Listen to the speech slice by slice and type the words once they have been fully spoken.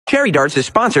Cherry Darts is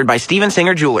sponsored by Steven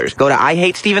Singer Jewelers. Go to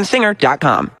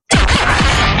IHateStevenSinger.com.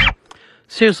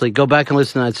 Seriously, go back and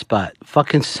listen to that spot.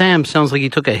 Fucking Sam sounds like he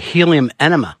took a helium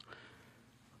enema.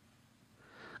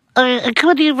 I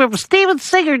come to you from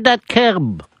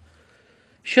StevenSinger.com.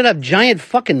 Should have giant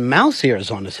fucking mouse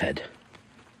ears on his head.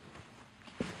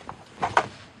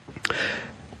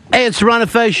 Hey, it's Ron and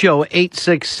Fez Show,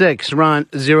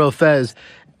 866-RON-0-FEZ.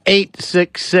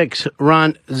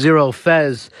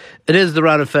 866-RON-0-FEZ. It is the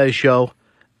Ron and Fez Show.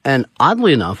 And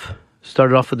oddly enough,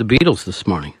 started off with the Beatles this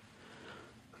morning.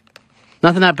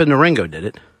 Nothing happened to Ringo, did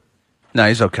it? No,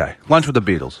 he's okay. Lunch with the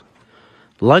Beatles.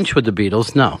 Lunch with the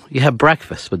Beatles? No. You have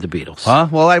breakfast with the Beatles. Huh?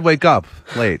 Well, I wake up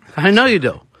late. I know you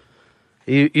do.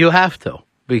 You have to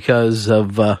because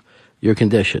of your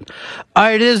condition. All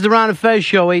right, it is the Ron and Fez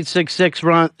Show,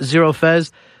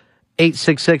 866-RON-0-FEZ.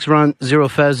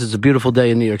 866-RON-0-FEZ. It's a beautiful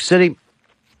day in New York City.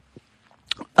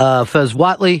 Fez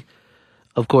Whatley,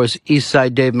 of course,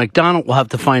 Eastside Dave McDonald. We'll have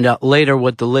to find out later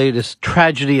what the latest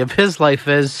tragedy of his life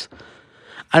is.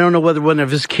 I don't know whether one of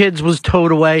his kids was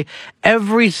towed away.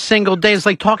 Every single day, it's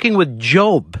like talking with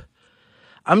Job.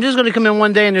 I'm just going to come in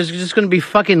one day and there's just going to be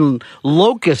fucking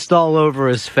locusts all over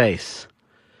his face.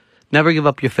 Never give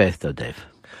up your faith, though, Dave.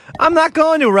 I'm not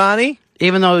going to, Ronnie.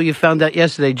 Even though you found out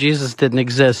yesterday Jesus didn't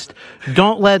exist,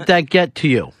 don't let that get to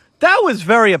you. That was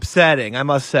very upsetting, I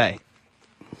must say.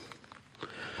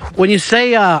 When you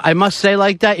say, I must say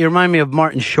like that, you remind me of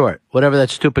Martin Short, whatever that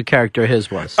stupid character of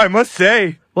his was. I must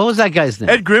say. What was that guy's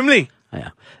name? Ed Grimley. Oh, yeah.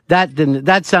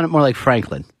 That sounded more like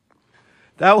Franklin.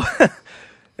 It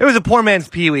was a poor man's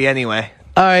Pee-wee anyway.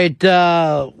 All right,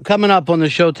 coming up on the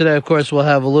show today, of course, we'll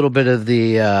have a little bit of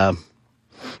the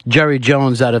Jerry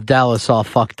Jones out of Dallas all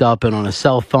fucked up and on a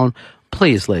cell phone.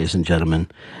 Please, ladies and gentlemen,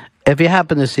 if you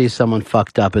happen to see someone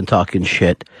fucked up and talking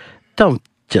shit, don't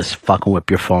just fucking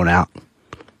whip your phone out.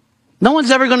 No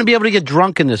one's ever going to be able to get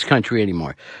drunk in this country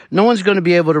anymore. No one's going to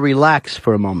be able to relax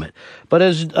for a moment. But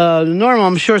as normal,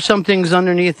 I'm sure some things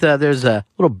underneath, there's a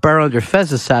little burr under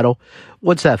Fez's saddle.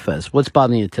 What's that, Fez? What's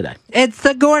bothering you today? It's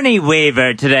Sigourney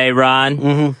Weaver today, Ron.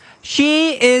 Mm-hmm.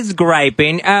 She is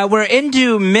griping. We're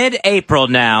into mid-April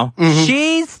now. Mm-hmm.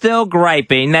 She's still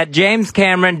griping that James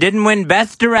Cameron didn't win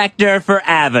Best Director for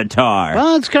Avatar.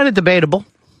 Well, it's kind of debatable,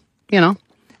 you know.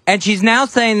 And she's now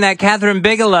saying that Catherine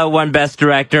Bigelow won Best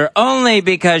Director only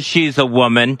because she's a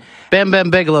woman. Bam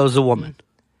Bam Bigelow's a woman.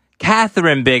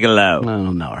 Catherine Bigelow. I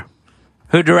don't know her.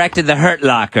 Who directed The Hurt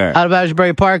Locker. Out of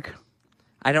Asbury Park?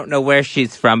 I don't know where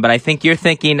she's from, but I think you're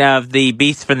thinking of the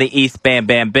Beast from the East, Bam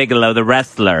Bam Bigelow, the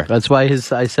wrestler. That's why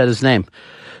I said his name.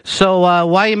 So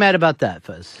why are you mad about that,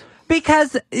 Fez?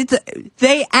 Because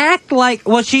they act like,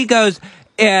 well, she goes,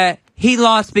 he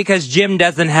lost because Jim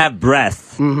doesn't have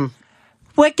breasts. Mm-hmm.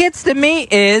 What gets to me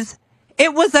is,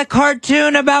 it was a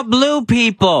cartoon about blue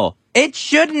people. It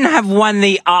shouldn't have won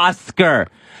the Oscar.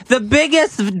 The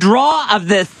biggest draw of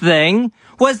this thing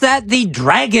was that the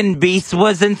Dragon Beast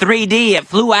was in 3D. It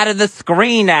flew out of the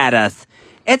screen at us.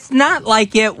 It's not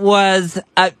like it was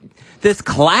this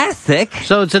classic.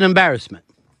 So it's an embarrassment.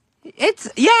 It's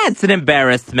an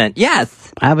embarrassment.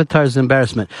 Yes. Avatar's an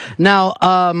embarrassment. Now,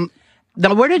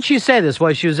 where did she say this?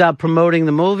 Why she was out promoting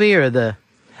the movie or the?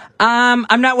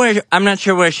 I'm not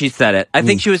sure where she said it. I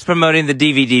think she was promoting the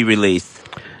DVD release.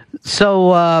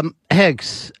 So,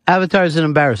 Hicks, Avatar's an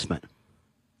embarrassment.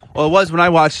 Well, it was when I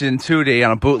watched it in 2D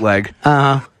on a bootleg.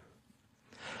 Uh-huh.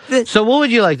 So what would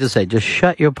you like to say? Just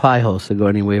shut your pie hole,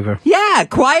 Sigourney Weaver. Yeah,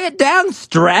 quiet down,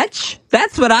 Stretch.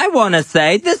 That's what I want to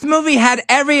say. This movie had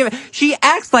she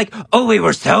acts like, oh, we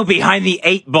were so behind the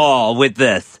 8 ball with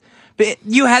this.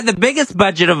 You had the biggest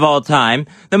budget of all time,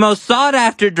 the most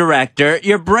sought-after director,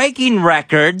 you're breaking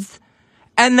records,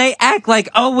 and they act like,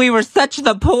 oh, we were such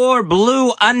the poor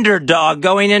blue underdog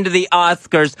going into the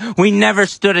Oscars, we never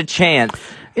stood a chance.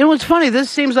 You know what's funny? This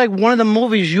seems like one of the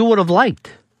movies you would have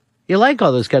liked. You like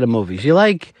all those kind of movies. You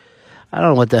like, I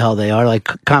don't know what the hell they are, like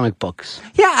comic books.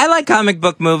 Yeah, I like comic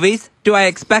book movies. Do I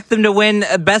expect them to win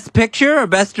Best Picture or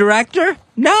Best Director?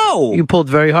 No. You pulled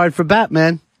very hard for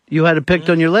Batman. You had it picked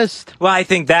on your list. Well, I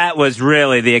think that was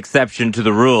really the exception to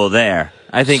the rule there.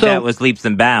 I think that was leaps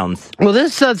and bounds. Well,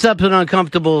 this sets up an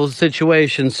uncomfortable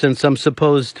situation since I'm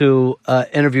supposed to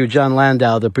interview John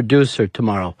Landau, the producer,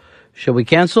 tomorrow. Should we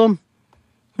cancel him?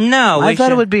 No, I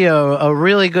thought it would be a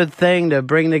really good thing to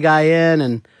bring the guy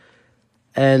in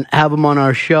and have him on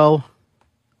our show.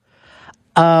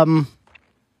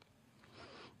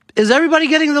 Is everybody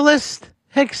getting the list?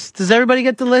 Hicks, does everybody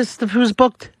get the list of who's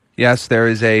booked? Yes, there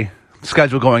is a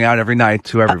schedule going out every night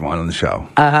to everyone on the show.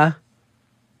 Uh-huh.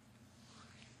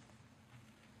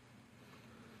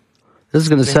 This is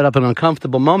going to set up an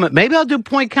uncomfortable moment. Maybe I'll do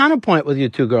point counterpoint with you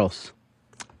two girls.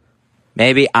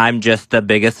 Maybe I'm just the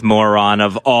biggest moron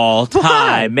of all time.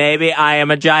 Why? Maybe I am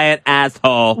a giant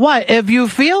asshole. What? If you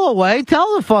feel a way,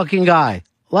 tell the fucking guy.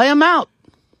 Lay him out.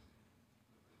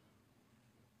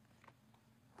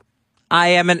 I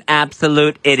am an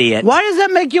absolute idiot. Why does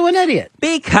that make you an idiot?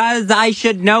 Because I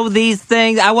should know these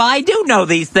things. Well, I do know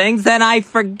these things, and I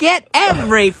forget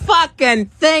every fucking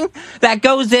thing that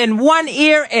goes in one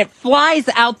ear. It flies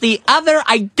out the other.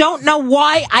 I don't know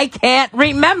why I can't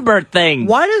remember things.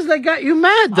 Why does that got you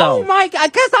mad, though? Oh my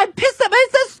God, because I'm pissed off.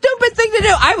 It's a stupid thing to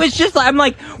do. I'm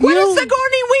like, where is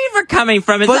Sigourney Weaver coming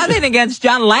from? It's nothing against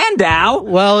John Landau.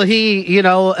 Well, he,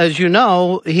 as you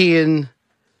know, he and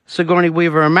Sigourney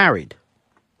Weaver are married.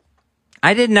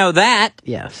 I didn't know that.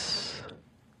 Yes.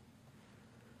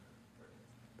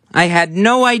 I had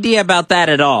no idea about that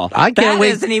at all. I can't wait.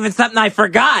 That isn't even something I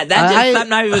forgot. That's just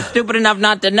something I was stupid enough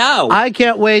not to know. I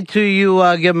can't wait till you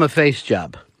give him a face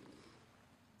job.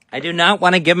 I do not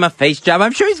want to give him a face job.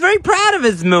 I'm sure he's very proud of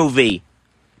his movie.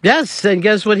 Yes, and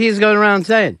guess what he's going around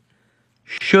saying?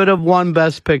 Should have won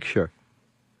Best Picture.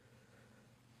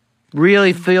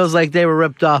 Really feels like they were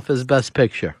ripped off as Best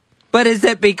Picture. But is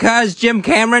it because Jim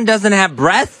Cameron doesn't have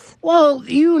breasts? Well,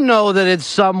 you know that it's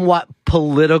somewhat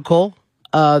political,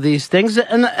 these things.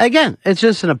 And again, it's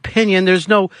just an opinion. There's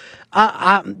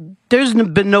there's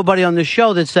been nobody on the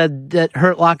show that said that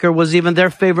Hurt Locker was even their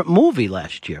favorite movie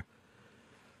last year.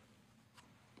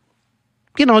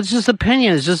 It's just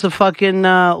opinion. It's just a fucking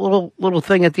little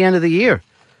thing at the end of the year.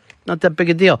 Not that big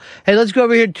a deal. Hey, let's go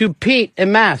over here to Pete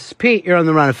in Mass. Pete, you're on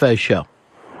the Ron and Fez show.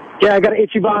 Yeah, I got an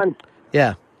itchy bun.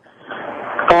 Yeah.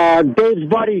 Dave's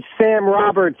buddy Sam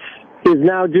Roberts is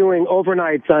now doing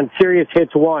overnights on Sirius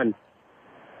Hits 1.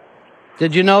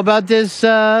 Did you know about this,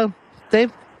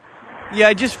 Dave? Yeah,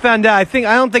 I just found out. I think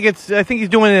he's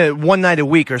doing it one night a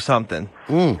week or something.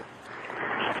 Think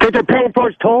they're paying for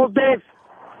his tolls, Dave?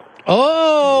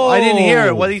 Oh! I didn't hear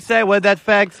it. What did he say? What did that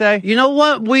fag say? You know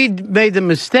what? We made the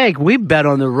mistake. We bet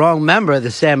on the wrong member of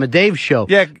the Sam and Dave show.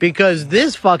 Yeah. Because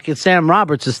this fucking Sam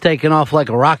Roberts is taking off like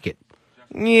a rocket.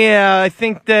 Yeah, I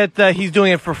think that he's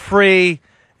doing it for free,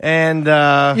 and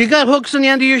You got hooks on the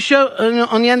end of your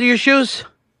on the end of your shoes?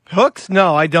 hooks?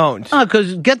 No, I don't. Oh,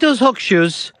 because get those hook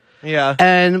shoes Yeah.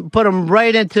 and put them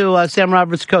right into Sam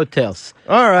Roberts' coattails.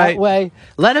 All right. That way,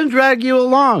 let him drag you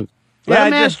along. Yeah, Let I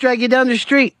him just- drag you down the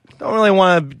street. Don't really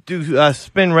want to do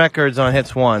spin records on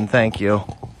Hits 1. Thank you.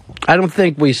 I don't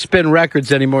think we spin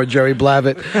records anymore, Jerry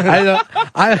Blavitt.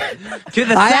 To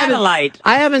the satellite.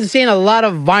 I haven't seen a lot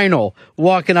of vinyl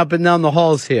walking up and down the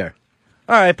halls here.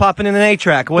 All right, popping in an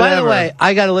A-track, whatever. By the way,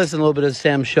 I got to listen a little bit of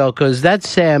Sam's show because that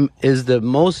Sam is the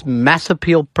most mass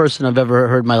appeal person I've ever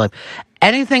heard in my life.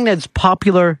 Anything that's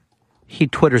popular, he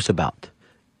twitters about.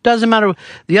 Doesn't matter.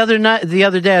 The other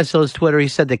day I saw his Twitter. He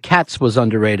said the Cats was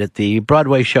underrated. The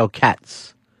Broadway show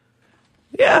Cats.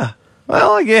 Yeah.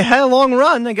 Well, it had a long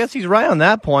run. I guess he's right on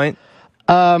that point.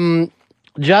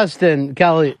 Justin,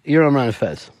 Kelly, you're on Ron and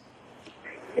Fez.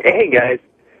 Hey guys,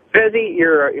 Fezzy,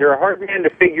 you're a hard man to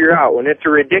figure out. When it's a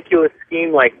ridiculous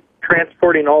scheme like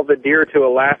transporting all the deer to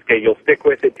Alaska, you'll stick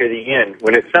with it to the end.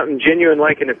 When it's something genuine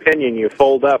like an opinion, you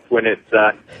fold up. When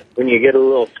you get a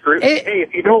little scrutiny, hey,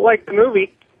 if you don't like the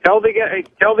movie, tell the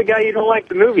guy you don't like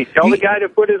the movie. Tell the guy to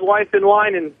put his wife in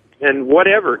line and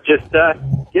whatever. Just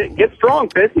get strong,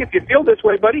 Fezzy. If you feel this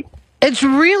way, buddy. It's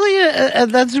really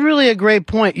that's really a great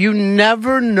point. You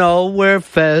never know where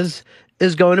Fez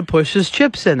is going to push his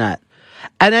chips in at.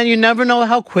 And then you never know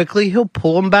how quickly he'll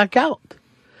pull them back out.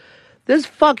 This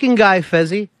fucking guy,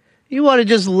 Fezzy, you want to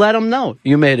just let him know.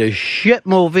 You made a shit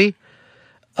movie.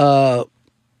 And,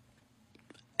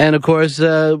 of course,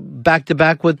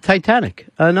 back-to-back with Titanic.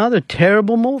 Another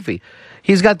terrible movie.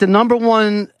 He's got the number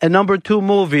one and number two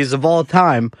movies of all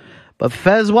time. But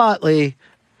Fez Whatley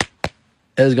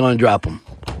is going to drop him.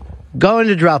 Going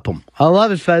to drop him. I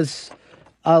love it, Fez.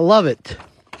 I love it.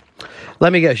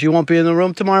 Let me guess, you won't be in the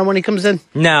room tomorrow when he comes in?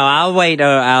 No, I'll wait.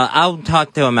 I'll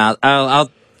talk to him out.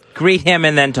 I'll greet him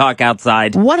and then talk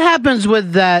outside. What happens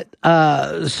with that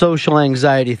social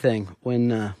anxiety thing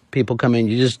when people come in?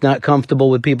 You're just not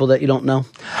comfortable with people that you don't know?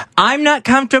 I'm not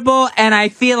comfortable, and I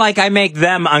feel like I make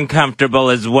them uncomfortable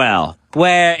as well.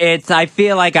 Where I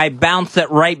feel like I bounce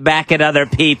it right back at other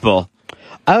people.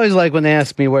 I always like when they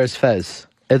ask me, where's Fez?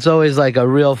 It's always like a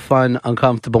real fun,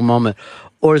 uncomfortable moment.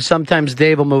 Or sometimes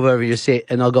Dave will move over your seat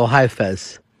and they'll go, hi,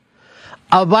 Fez.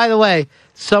 Oh, by the way,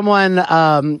 someone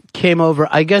came over.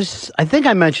 I think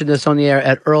I mentioned this on the air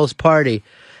at Earl's party.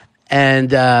 And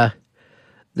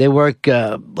they work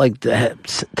like the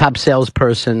top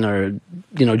salesperson or,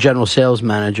 general sales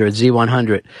manager at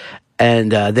Z100.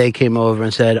 And they came over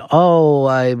and said, oh,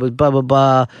 I was blah, blah,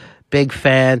 blah, big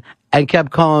fan, and kept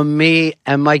calling me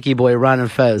and Mikey Boy, Ron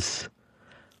and Fez.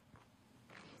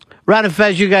 Ron and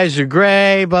Fez, you guys are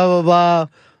great, blah, blah, blah.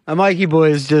 And Mikey Boy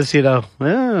is just, He should have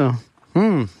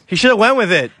went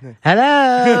with it.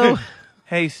 Hello.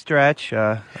 Hey, Stretch,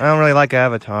 I don't really like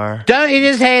Avatar. Don't you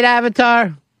just hate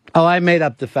Avatar? Oh, I made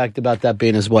up the fact about that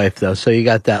being his wife, though, so you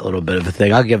got that little bit of a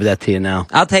thing. I'll give that to you now.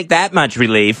 I'll take that much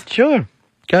relief. Sure.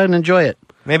 Go ahead and enjoy it.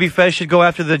 Maybe Fez should go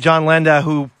after the John Landau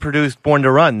who produced Born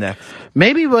to Run next.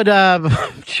 Maybe would,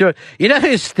 sure. You know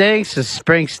who stinks is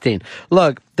Springsteen.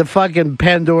 Look, the fucking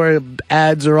Pandora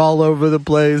ads are all over the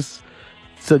place.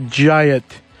 It's a giant.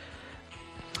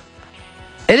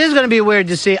 It is going to be weird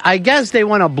to see. I guess they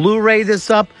want to Blu-ray this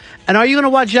up. And are you going to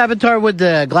watch Avatar with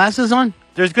the glasses on?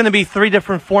 There's going to be 3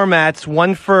 different formats,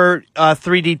 one for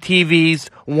 3D TVs,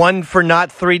 one for not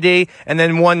 3D, and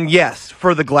then one,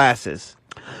 for the glasses.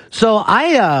 So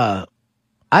I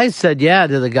said yeah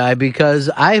to the guy because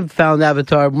I found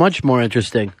Avatar much more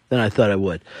interesting than I thought I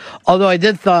would. Although I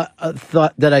did thought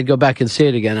that I'd go back and see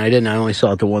it again. I didn't. I only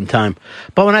saw it the one time.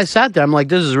 But when I sat there, I'm like,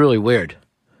 this is really weird.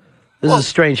 This is a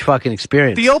strange fucking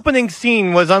experience. The opening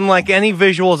scene was unlike any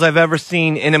visuals I've ever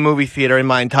seen in a movie theater in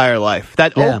my entire life.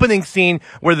 That opening scene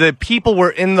where the people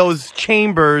were in those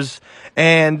chambers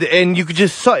and you could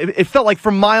just saw it felt like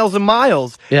for miles and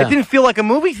miles. Yeah. It didn't feel like a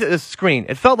movie screen.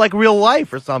 It felt like real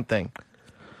life or something.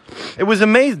 It was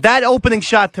amazing. That opening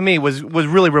shot to me was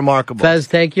really remarkable. Fez,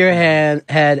 take your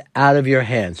head out of your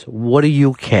hands. What do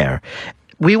you care?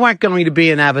 We weren't going to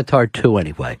be in Avatar 2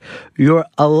 anyway. You're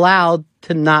allowed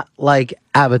to not like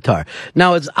Avatar.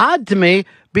 Now, it's odd to me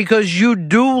because you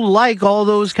do like all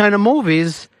those kind of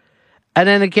movies, and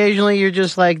then occasionally you're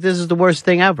just like, this is the worst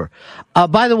thing ever.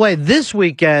 By the way, this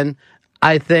weekend,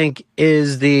 I think,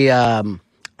 is the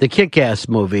Kick-Ass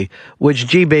movie, which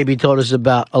G-Baby told us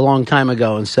about a long time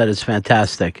ago and said it's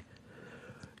fantastic.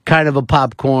 Kind of a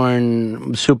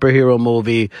popcorn superhero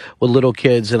movie with little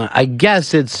kids, and I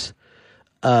guess it's...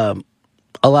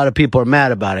 a lot of people are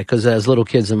mad about it because it has little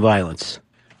kids and violence.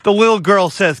 The little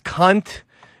girl says cunt.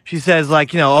 She says,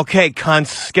 like, okay,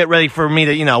 cunts, get ready for me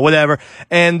to, whatever.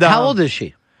 And how old is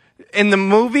she? In the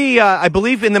movie, I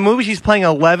believe in the movie she's playing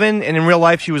 11, and in real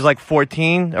life she was like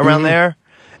 14, around there.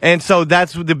 And so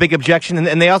that's the big objection.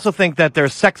 And they also think that they're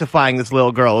sexifying this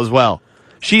little girl as well.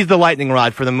 She's the lightning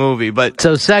rod for the movie, but...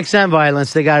 So sex and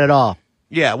violence, they got it all.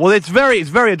 Yeah, well, it's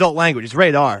very adult language. It's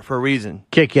rated R for a reason.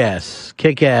 Kick-Ass,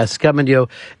 coming to you.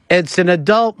 It's an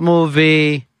adult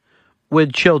movie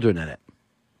with children in it.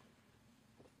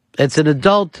 It's an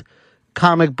adult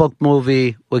comic book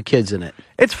movie with kids in it.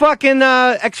 It's fucking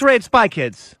X-rated Spy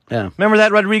Kids. Yeah. Remember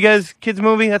that Rodriguez kids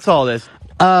movie? That's all it is.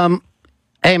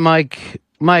 Hey, Mike,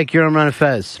 you're on Run of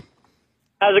Fez.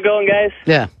 How's it going, guys?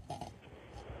 Yeah.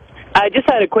 I just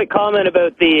had a quick comment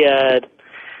about the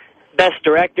Best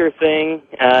Director thing.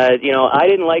 I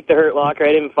didn't like The Hurt Locker.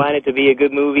 I didn't find it to be a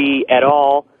good movie at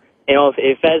all.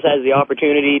 If Fez has the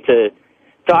opportunity to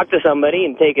talk to somebody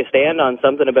and take a stand on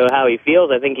something about how he feels,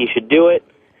 I think he should do it.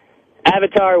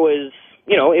 Avatar was,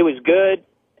 it was good,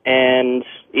 and,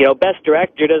 Best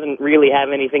Director doesn't really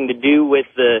have anything to do with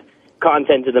the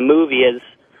content of the movie as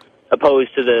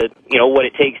opposed to the, what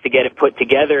it takes to get it put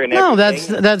together and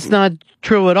everything. No, that's not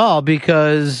true at all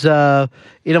because,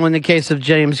 in the case of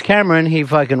James Cameron, he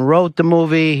fucking wrote the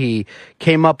movie. He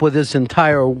came up with this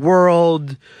entire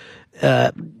world.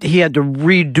 He had to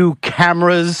redo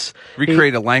cameras.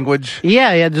 Recreate a language.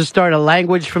 Yeah, he had to start a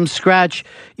language from scratch.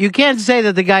 You can't say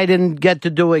that the guy didn't get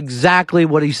to do exactly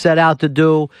what he set out to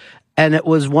do, and it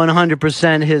was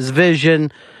 100% his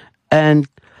vision. And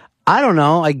I don't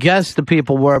know, I guess the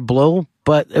people were blue,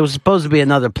 but it was supposed to be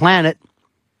another planet.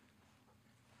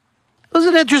 It was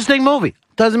an interesting movie.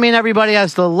 Doesn't mean everybody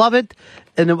has to love it,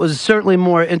 and it was certainly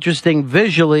more interesting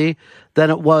visually than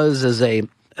it was as a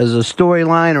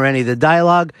storyline or any of the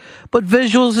dialogue, but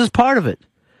visuals is part of it.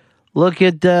 Look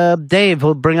at Dave,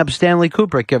 who'll bring up Stanley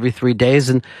Kubrick every 3 days,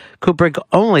 and Kubrick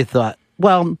only thought,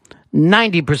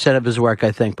 90% of his work,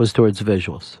 I think, was towards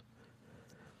visuals.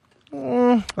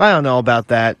 I don't know about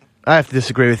that. I have to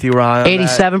disagree with you, Ron.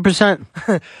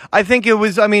 87%? I think it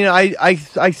was, I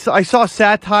saw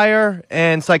satire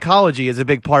and psychology as a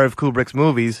big part of Kubrick's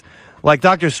movies. Like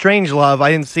Dr. Strangelove, I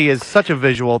didn't see as such a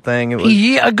visual thing. It was,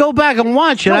 yeah, go back and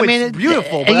watch it. No, it's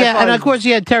beautiful. But yeah, and of course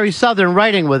he had Terry Southern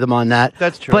writing with him on that.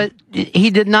 That's true. But he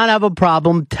did not have a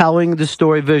problem telling the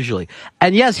story visually.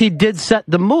 And yes, he did set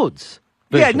the moods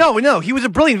visually. Yeah, no, he was a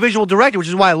brilliant visual director, which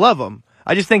is why I love him.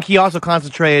 I just think he also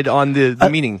concentrated on the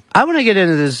meaning. I want to get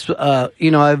into this.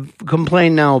 I've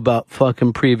complained now about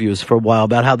fucking previews for a while,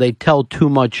 about how they tell too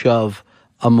much of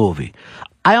a movie.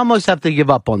 I almost have to give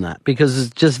up on that because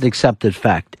it's just an accepted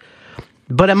fact.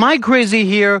 But am I crazy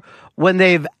here when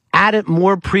they've added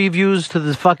more previews to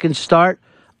the fucking start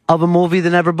of a movie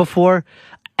than ever before,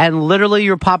 and literally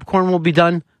your popcorn will be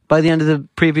done by the end of the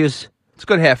previews? It's a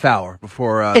good half hour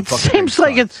before. It seems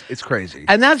like it's crazy,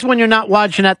 and that's when you're not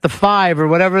watching at the 5 or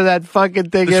whatever that fucking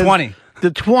thing is. 20.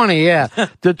 The 20, yeah,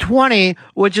 the 20,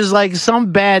 which is like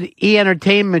some bad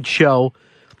entertainment show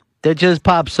that just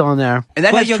pops on there. And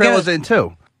that has trailers in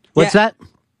too. What's that?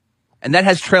 And that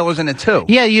has trailers in it too.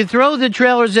 Yeah, you throw the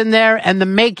trailers in there and the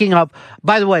making of.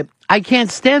 By the way, I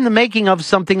can't stand the making of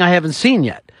something I haven't seen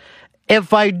yet.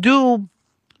 If I do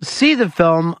see the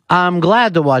film, I'm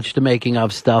glad to watch the making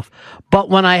of stuff. But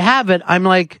when I have it, I'm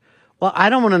like, well,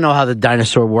 I don't want to know how the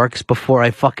dinosaur works before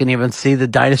I fucking even see the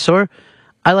dinosaur.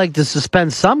 I like to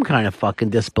suspend some kind of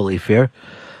fucking disbelief here.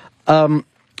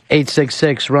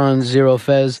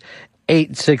 866-RUN-0-FEZ.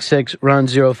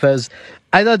 866-RUN-0-FEZ.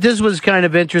 I thought this was kind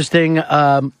of interesting.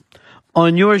 On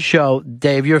your show,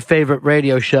 Dave, your favorite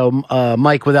radio show,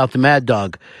 Mike Without the Mad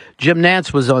Dog, Jim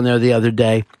Nantz was on there the other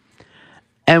day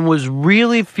and was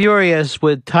really furious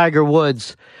with Tiger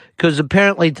Woods because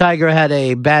apparently Tiger had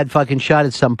a bad fucking shot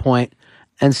at some point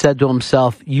and said to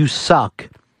himself, "You suck."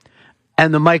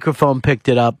 And the microphone picked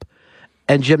it up,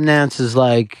 and Jim Nantz is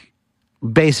like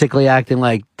basically acting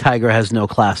like Tiger has no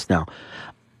class now.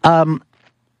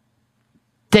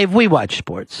 Dave, we watch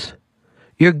sports.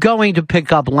 You're going to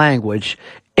pick up language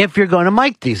if you're going to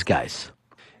mic these guys.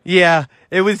 Yeah,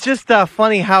 it was just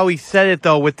funny how he said it,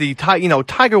 though, with the,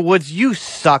 Tiger Woods, you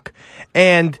suck.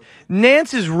 And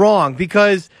Nance is wrong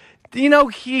because,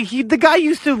 the guy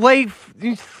used to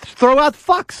throw out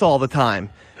fucks all the time.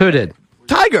 Who did?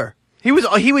 Tiger. He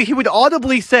would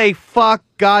audibly say "fuck,"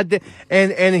 "God,"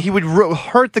 and he would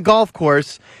hurt the golf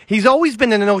course. He's always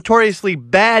been in a notoriously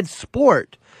bad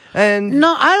sport. And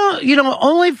no, I don't.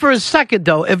 Only for a second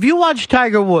though. If you watch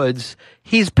Tiger Woods,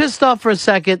 he's pissed off for a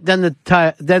second, then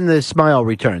the smile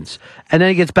returns, and then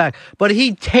he gets back. But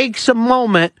he takes a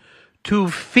moment to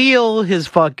feel his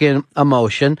fucking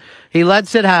emotion. He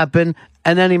lets it happen,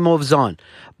 and then he moves on.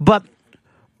 But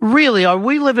really, are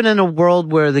we living in a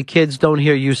world where the kids don't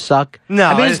hear "you suck"? No,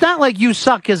 I mean, it's not like "you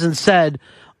suck" isn't said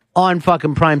on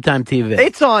fucking primetime TV.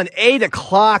 It's on 8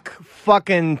 o'clock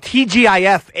fucking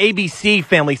TGIF ABC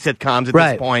family sitcoms at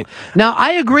this point. Now,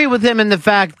 I agree with him in the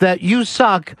fact that "you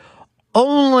suck"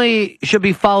 only should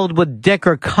be followed with dick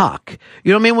or cock.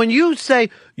 You know what I mean? When you say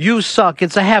 "you suck,"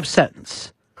 it's a half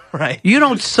sentence. Right. You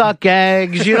don't suck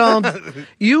eggs.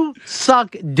 You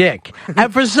suck dick.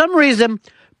 And for some reason,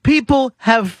 people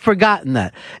have forgotten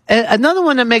that. Another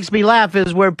one that makes me laugh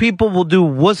is where people will do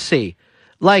wussy.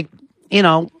 Like,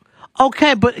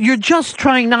 okay, but you're just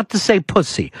trying not to say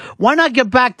pussy. Why not get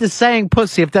back to saying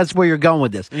pussy if that's where you're going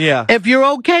with this? Yeah. If you're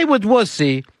okay with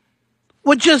wussy,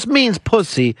 which just means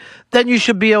pussy, then you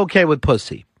should be okay with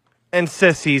pussy. And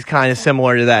sissy's kind of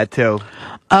similar to that, too.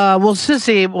 Well,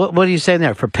 sissy, what are you saying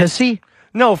there? For pissy?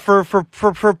 No, for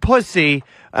pussy.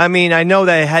 I mean, I know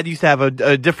that it used to have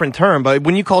a different term, but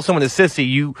when you call someone a sissy,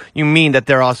 you mean that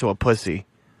they're also a pussy.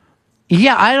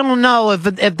 Yeah, I don't know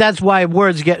if that's why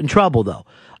words get in trouble, though.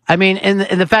 I mean, and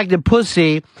the fact that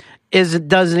pussy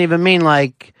doesn't even mean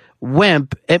like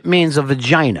wimp, it means a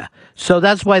vagina. So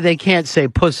that's why they can't say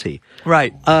pussy.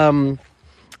 Right.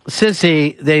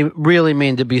 Sissy, they really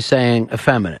mean to be saying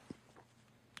effeminate.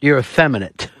 You're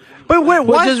effeminate. But wait,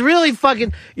 what? Which is really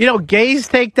fucking, gays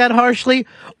take that harshly.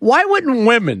 Why wouldn't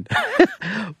women?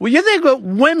 Well, you think that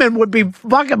women would be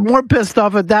fucking more pissed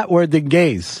off at that word than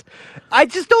gays? I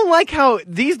just don't like how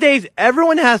these days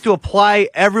everyone has to apply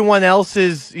everyone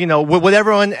else's,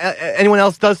 when anyone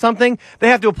else does something, they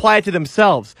have to apply it to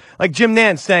themselves. Like Jim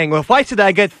Nantz saying, well, if I said that,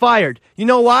 I get fired. You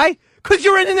know why? Because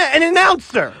you're an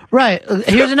announcer. Right.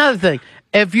 Here's another thing.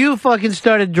 If you fucking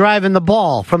started driving the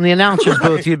ball from the announcer's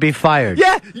booth, you'd be fired.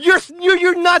 Yeah,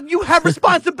 you're not. You have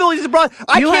responsibilities abroad.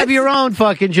 You have your own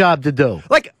fucking job to do.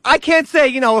 Like I can't say,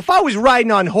 if I was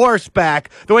riding on horseback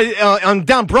the way on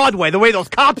down Broadway, the way those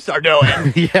cops are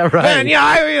doing. Yeah, right.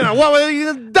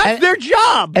 And that's their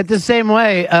job. At the same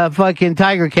way, fucking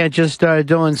Tiger can't just start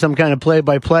doing some kind of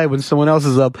play-by-play when someone else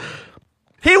is up.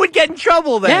 He would get in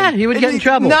trouble then. Yeah, he would get in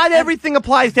trouble. Not everything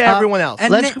applies to everyone else.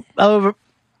 Let's over.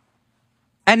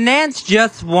 And Nance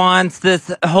just wants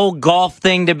this whole golf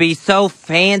thing to be so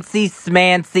fancy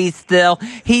smancy still.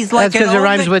 He's like that's because it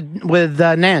rhymes with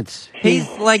Nance. He's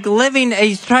like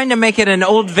he's trying to make it an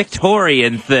old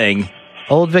Victorian thing.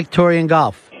 Old Victorian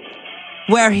golf.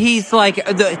 Where he's like,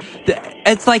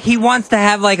 it's like he wants to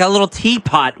have like a little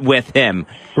teapot with him.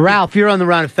 Ralph, you're on the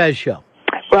Ron and Fez show.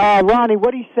 Ronnie,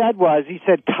 what he said,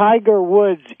 Tiger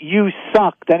Woods, you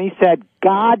suck. Then he said,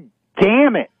 God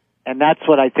damn it. And that's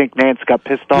what I think Nance got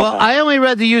pissed off Well, at. I only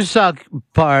read the you suck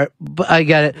part, but I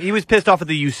get it. He was pissed off at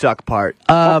the you suck part.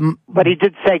 But he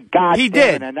did say God He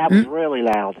damn did. it, and that was really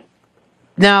loud.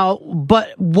 Now,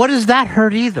 but what does that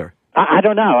hurt either? I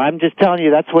don't know. I'm just telling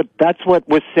you that's what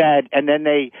was said, and then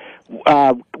they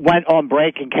went on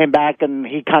break and came back, and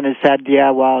he kind of said,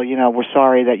 "Yeah, well, we're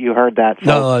sorry that you heard that." So,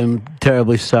 No, I'm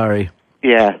terribly sorry.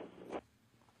 yeah.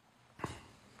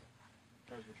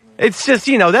 It's just,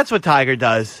 that's what Tiger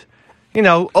does.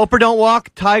 Oprah don't walk,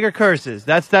 Tiger curses.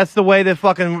 That's the way the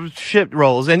fucking shit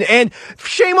rolls. And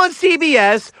shame on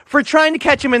CBS for trying to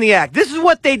catch him in the act. This is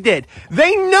what they did.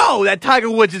 They know that Tiger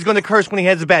Woods is going to curse when he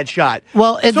has a bad shot.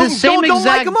 Well, So the same don't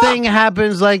exact mic him thing up.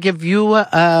 happens like if you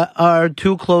are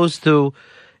too close to,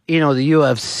 the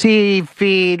UFC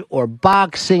feed or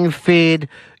boxing feed,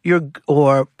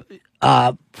 or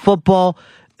football.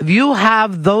 If you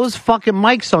have those fucking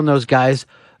mics on those guys,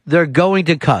 they're going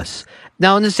to cuss.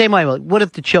 Now, in the same way, what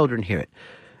if the children hear it?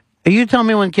 Are you telling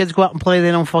me when kids go out and play, they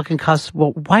don't fucking cuss?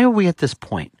 Well, why are we at this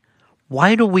point?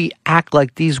 Why do we act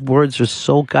like these words are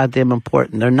so goddamn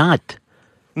important? They're not.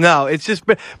 No, it's just,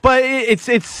 but it's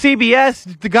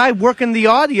CBS. The guy working the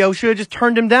audio should have just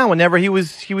turned him down whenever he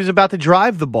was about to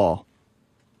drive the ball.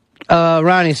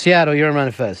 Ronnie, Seattle, you're on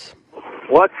Manifest.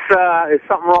 Is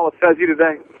something wrong with Fezzi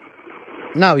today?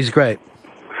 No, he's great.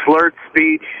 Slurred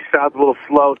speech, sounds a little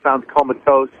slow, sounds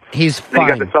comatose. He's Then you fine.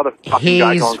 got this other fucking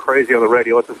guy going crazy on the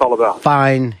radio. What's this all about?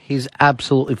 Fine. He's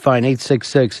absolutely fine.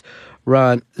 866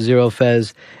 Ron Zero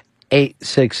Fez.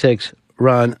 866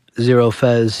 Ron Zero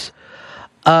Fez.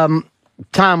 Tom,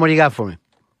 what do you got for me?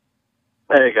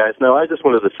 Hey guys, no, I just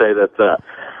wanted to say that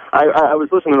I was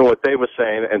listening to what Dave was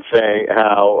saying and saying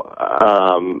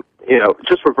how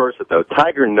just reverse it though.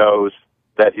 Tiger knows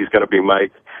that he's going to be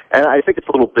mic'd, and I think it's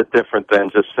a little bit different than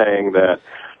just saying that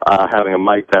having a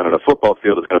mic down in a football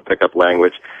field is going to pick up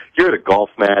language. You're at a golf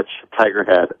match. Tiger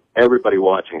had everybody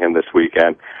watching him this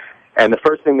weekend. And the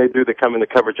first thing they do, they come in the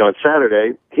coverage on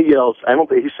Saturday, he yells,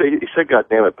 he said God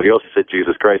damn it, but he also said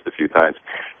Jesus Christ a few times.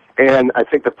 And I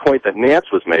think the point that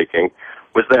Nance was making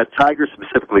was that Tiger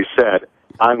specifically said,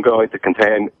 I'm going to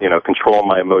control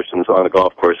my emotions on the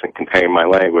golf course and contain my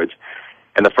language.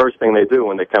 And the first thing they do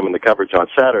when they come in the coverage on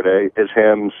Saturday is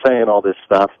him saying all this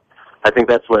stuff. I think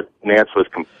that's what Nance was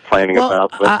complaining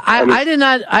about. But, I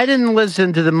didn't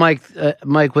listen to the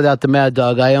Mike without the Mad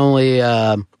Dog. I only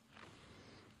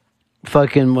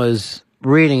fucking was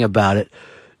reading about it.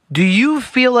 Do you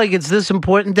feel like it's this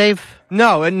important, Dave?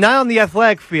 No, and not on the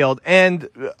athletic field. And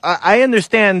I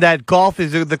understand that golf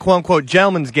is the quote-unquote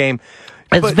gentleman's game.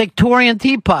 It's Victorian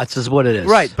teapots is what it is.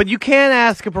 Right, but you can't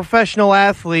ask a professional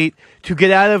athlete to get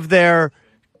out of their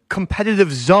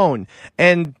competitive zone.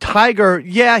 And Tiger,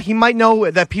 yeah, he might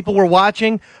know that people were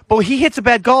watching, but when he hits a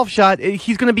bad golf shot,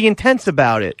 he's going to be intense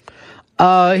about it.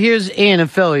 Here's Ian in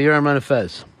Philly. You're on Run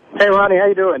Fez. Hey, Ronnie, how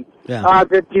you doing? Yeah.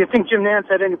 Do you think Jim Nance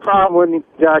had any problem when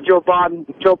Joe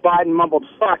Biden mumbled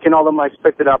fuck and all the mics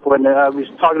picked it up when he was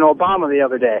talking to Obama the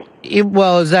other day?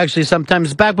 Well, it's actually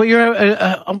sometimes back, but you're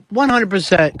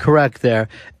 100% correct there.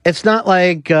 It's not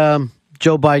like Joe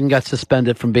Biden got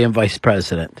suspended from being vice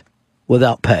president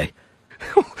without pay.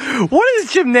 What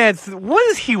is Jim Nance? What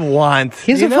does he want?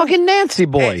 He's a fucking Nancy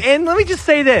boy. And let me just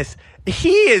say this.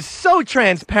 He is so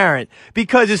transparent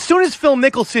because as soon as Phil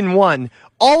Mickelson won,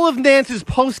 all of Nance's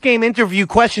post-game interview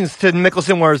questions to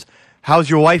Mickelson was, how's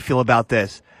your wife feel about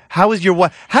this? How does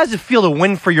it feel to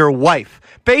win for your wife?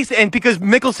 And because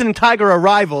Mickelson and Tiger are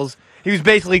rivals, he was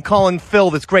basically calling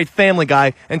Phil this great family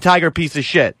guy and Tiger a piece of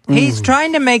shit. He's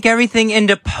trying to make everything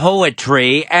into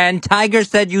poetry, and Tiger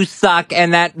said you suck,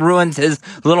 and that ruins his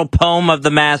little poem of the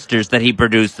Masters that he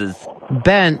produces.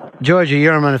 Ben, Georgia,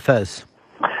 you're on Fez.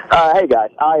 Hey guys,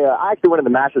 I actually went to the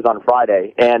Masters on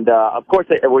Friday, and of course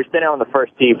we're standing on the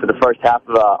first tee for the first half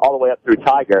of all the way up through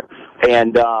Tiger,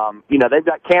 and they've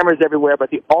got cameras everywhere,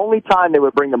 but the only time they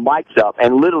would bring the mics up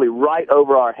and literally right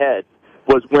over our heads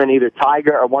was when either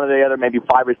Tiger or one of the other maybe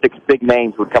 5 or 6 big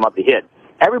names would come up to hit.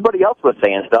 Everybody else was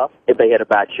saying stuff if they hit a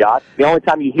bad shot. The only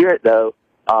time you hear it though,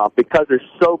 because they're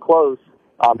so close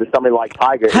to somebody like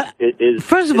Tiger,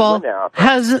 First of all,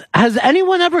 has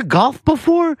anyone ever golfed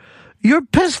before? You're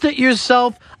pissed at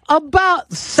yourself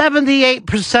about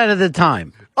 78% of the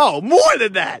time. Oh, more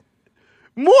than that.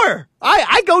 More.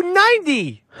 I go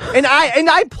 90. And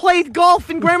I played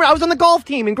golf in grammar. I was on the golf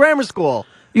team in grammar school.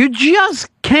 You just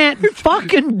can't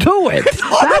fucking do it.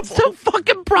 That's the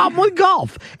fucking problem with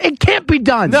golf. It can't be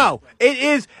done. No, it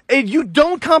is. You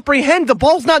don't comprehend. The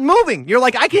ball's not moving. You're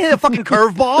like, I can hit a fucking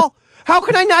curveball. How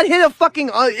can I not hit a fucking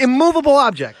immovable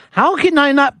object? How can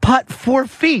I not putt 4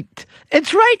 feet?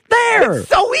 It's right there. It's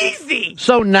so easy.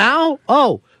 So now,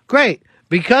 oh, great.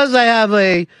 Because I have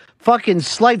a fucking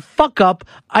slight fuck up,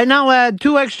 I now add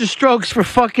 2 extra strokes for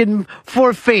fucking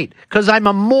 4 feet. Because I'm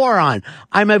a moron.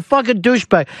 I'm a fucking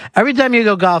douchebag. Every time you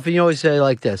go golfing, you always say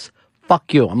like this,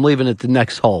 fuck you, I'm leaving at the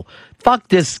next hole. Fuck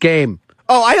this game.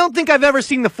 Oh, I don't think I've ever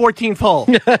seen the 14th hole.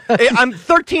 I'm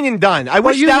 13 and done. I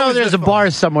wish you that know was there's a bar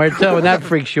somewhere, too, and that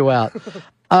freaks you out.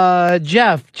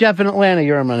 Jeff in Atlanta,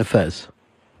 you're on Fez.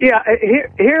 Yeah,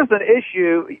 here's the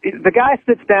issue. The guy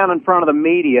sits down in front of the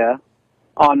media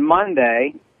on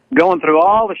Monday, going through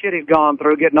all the shit he's gone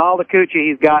through, getting all the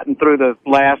coochie he's gotten through the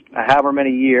last however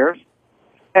many years,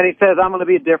 and he says, I'm going to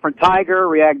be a different Tiger,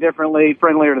 react differently,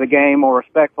 friendlier to the game, more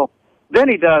respectful. Then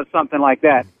he does something like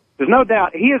that. There's no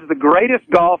doubt he is the greatest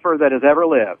golfer that has ever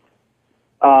lived.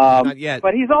 Not yet.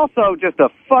 But he's also just a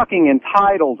fucking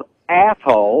entitled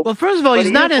asshole. Well, first of all, he's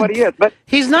not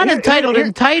entitled.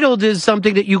 Entitled is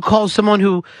something that you call someone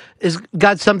who is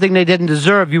got something they didn't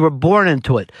deserve. You were born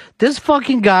into it. This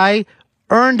fucking guy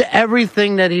earned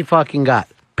everything that he fucking got.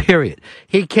 Period.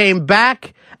 He came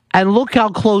back, and look how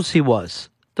close he was.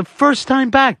 The first time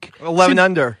back. 11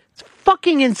 under. It's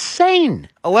fucking insane.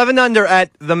 11 under at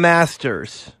the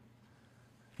Masters.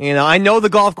 You know, I know the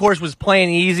golf course was playing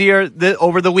easier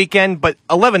over the weekend, but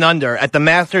 11 under at the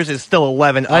Masters is still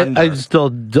 11 under. I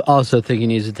still also think he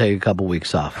needs to take a couple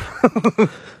weeks off.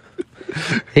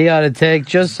 He ought to take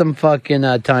just some fucking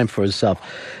time for himself.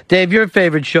 Dave, your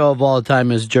favorite show of all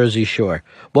time is Jersey Shore.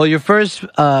 Well, your first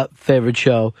favorite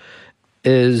show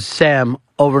is Sam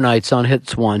Overnights on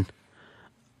Hits 1.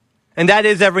 And that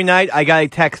is every night. I got a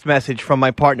text message from my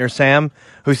partner, Sam,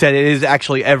 who said it is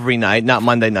actually every night, not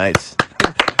Monday nights.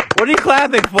 What are you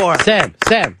clapping for? Sam.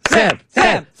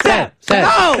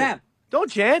 No! Don't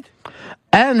chant.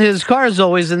 And his car is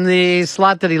always in the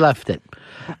slot that he left it.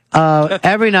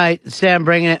 Every night, Sam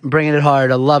bringing it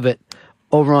hard. I love it.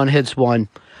 Over on Hits 1.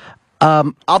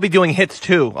 I'll be doing Hits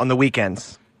 2 on the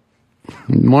weekends.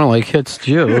 More like Hits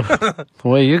 2. The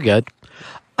way you get.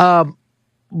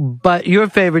 But your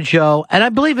favorite show, and I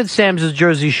believe it's Sam's, is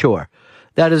Jersey Shore.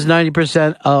 That is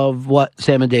 90% of what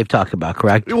Sam and Dave talk about,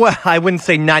 correct? Well, I wouldn't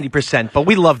say 90%, but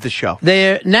we love the show.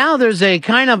 Now there's a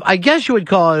kind of, I guess you would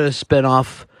call it a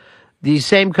spinoff. The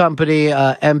same company,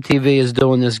 MTV, is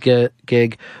doing this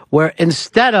gig where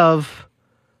instead of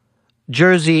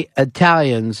Jersey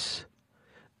Italians,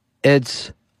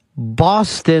 it's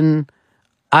Boston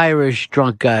Irish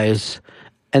drunk guys,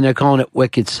 and they're calling it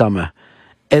Wicked Summer.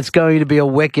 It's going to be a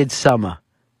wicked summer.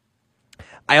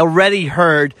 I already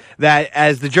heard that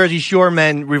as the Jersey Shore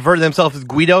men refer to themselves as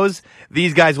Guidos,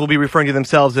 these guys will be referring to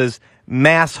themselves as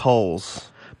massholes.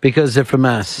 Because they're from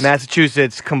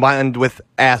Massachusetts combined with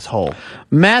asshole.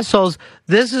 Massholes.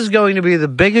 This is going to be the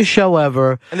biggest show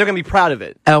ever. And they're going to be proud of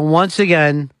it. And once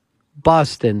again,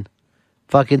 Boston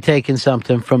fucking taking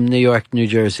something from New York, New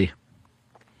Jersey.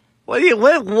 What are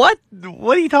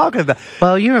you talking about?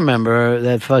 Well, you remember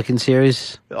that fucking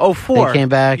series? 04. They came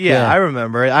back. Yeah, I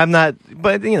remember it. I'm not,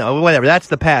 but you know, whatever. That's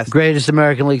the past. Greatest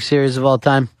American League series of all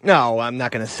time? No, I'm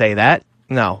not going to say that.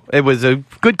 No, it was a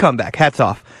good comeback. Hats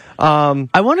off.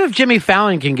 I wonder if Jimmy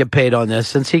Fallon can get paid on this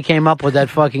since he came up with that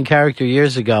fucking character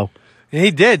years ago.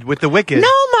 He did with the Wicked. No,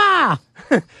 Ma!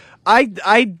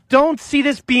 I don't see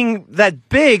this being that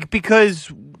big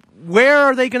because where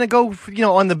are they going to go,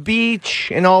 on the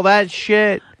beach and all that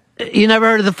shit? You never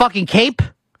heard of the fucking Cape?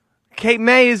 Cape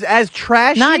May is as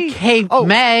trashy? Not Cape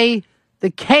May.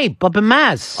 The Cape up in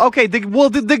Mass. Okay,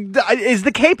 is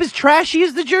the Cape as trashy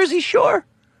as the Jersey Shore?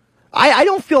 I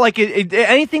don't feel like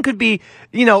anything could be,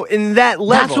 in that level.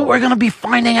 That's what we're going to be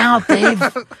finding out, Dave.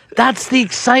 That's the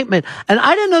excitement. And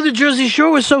I didn't know the Jersey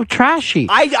Shore was so trashy.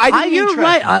 You're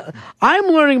right. I'm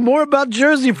learning more about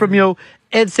Jersey from you.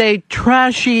 It's a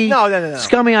trashy,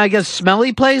 scummy, I guess,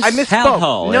 smelly place. I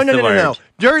misspoke. No.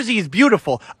 Jersey is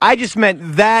beautiful. I just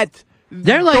meant that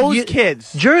they're like those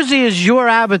kids. Jersey is your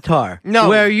avatar. No.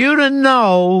 Where you to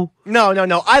know.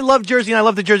 No. I love Jersey and I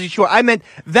love the Jersey Shore. I meant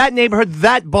that neighborhood,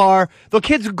 that bar. The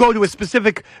kids who go to a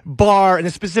specific bar in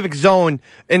a specific zone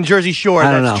in Jersey Shore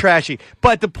that's trashy.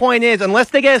 But the point is,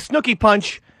 unless they get a Snooki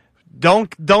punch,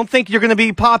 don't think you're going to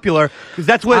be popular because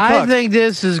that's what it took. I think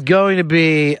this is going to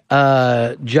be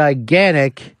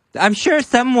gigantic. I'm sure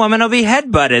some woman will be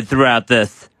headbutted throughout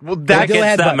this. Well, that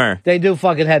summer. They do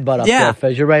fucking headbutt up there,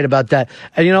 Fez. You're right about that.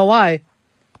 And you know why?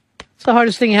 It's the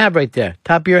hardest thing you have right there.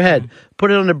 Top of your head. Put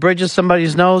it on the bridge of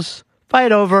somebody's nose.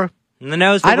 Fight over. And the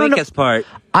nose, the weakest part.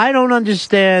 I don't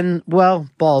understand. Well,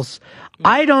 balls.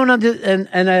 I don't understand.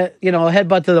 And a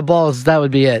headbutt to the balls, that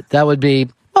would be it. That would be,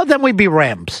 Well, then we'd be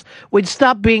Rams. We'd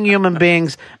stop being human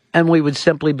beings, and we would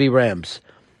simply be Rams.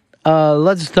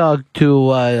 Let's talk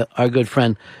to our good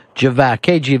friend, Javac.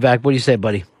 Hey, Javac, what do you say,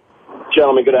 buddy?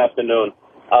 Gentlemen, good afternoon.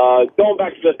 Going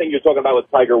back to the thing you're talking about with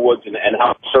Tiger Woods and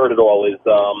how absurd it all is,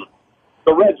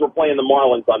 the Reds were playing the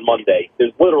Marlins on Monday.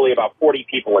 There's literally about 40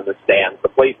 people in the stands. The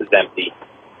place is empty.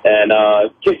 And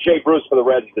kid Jay Bruce for the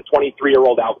Reds, he's a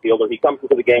 23-year-old outfielder. He comes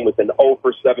into the game with an 0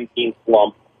 for 17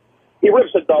 slump. He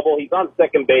rips a double. He's on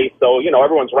second base, so,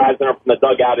 everyone's razzing him from the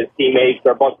dugout. His teammates,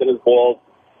 they're busting his balls.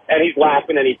 And he's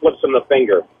laughing, and he flips him the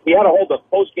finger. He had to hold a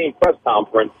post-game press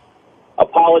conference,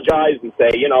 apologize, and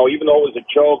say, even though it was a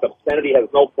joke, obscenity has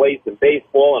no place in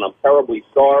baseball, and I'm terribly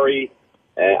sorry.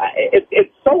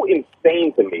 It's so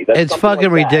insane to me. It's fucking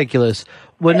ridiculous.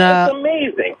 When, it's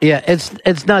amazing. Yeah,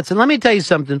 it's nuts. And let me tell you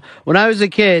something. When I was a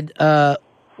kid,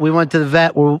 we went to the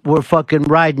vet. We're fucking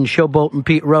riding Showboating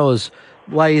Pete Rose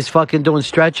while he's fucking doing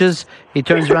stretches. He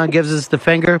turns around, gives us the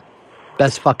finger.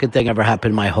 Best fucking thing ever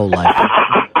happened in my whole life.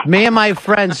 Me and my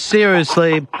friends,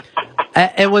 seriously,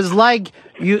 it was like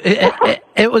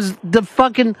it was the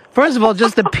fucking. First of all,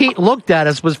 just that Pete looked at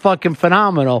us was fucking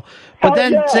phenomenal. But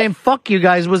then saying "fuck you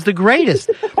guys" was the greatest.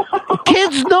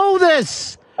 Kids know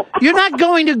this. You're not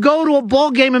going to go to a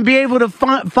ball game and be able to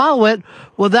follow it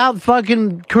without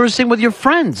fucking cursing with your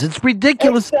friends. It's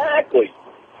ridiculous. Exactly.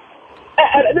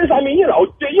 And this, you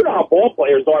know how ball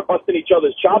players are busting each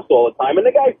other's chops all the time, and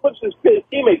the guy flips his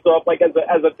teammates off like as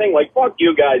a thing, like "fuck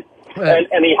you guys,"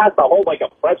 and he has to hold like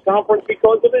a press conference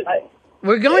because of it.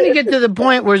 We're going to get to the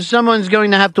point where someone's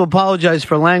going to have to apologize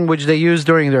for language they used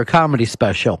during their comedy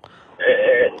special.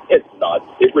 It's nuts.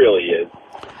 It really is.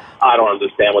 I don't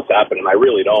understand what's happening. I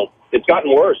really don't. It's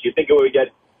gotten worse. You think it would get,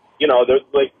 there's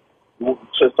like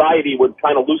society would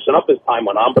kind of loosen up as time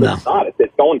went on, but it's not.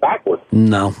 It's going backwards.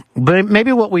 No. But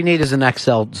maybe what we need is an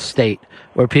XL state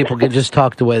where people can just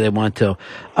talk the way they want to. All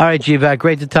right, GVAC,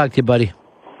 great to talk to you, buddy.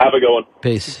 Have a good one.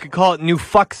 Peace. You could call it New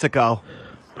Fuxico.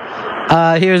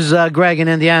 Here's Greg in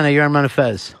Indiana. You're on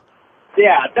Fez.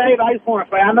 Yeah, Dave, I just want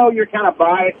to say, I know you're kind of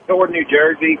biased toward New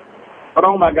Jersey, but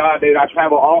oh my God, dude, I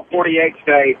travel all 48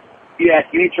 states. You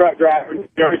ask any truck driver, New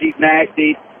Jersey's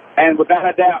nasty. And without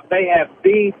a doubt, they have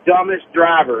the dumbest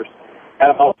drivers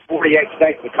out of all 48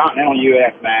 states of the continental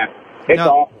U.S., man. It's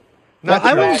awful. No,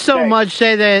 I wouldn't so much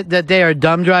say that they are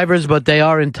dumb drivers, but they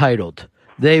are entitled.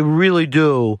 They really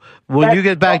do. When you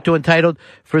get back to entitled,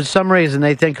 for some reason,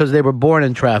 they think because they were born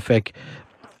in traffic,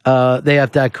 they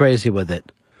have to act crazy with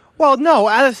it. Well, no,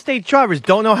 out-of-state drivers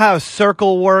don't know how a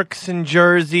circle works in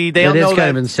Jersey. They don't know kind that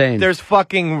of insane. There's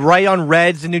fucking right on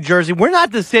reds in New Jersey. We're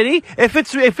not the city. If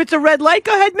it's a red light,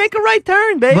 go ahead, make a right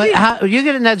turn, baby. But how, you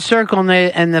get in that circle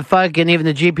and the fucking even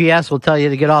the GPS will tell you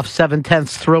to get off 7/10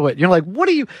 through it. You're like, what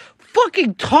are you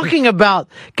fucking talking about?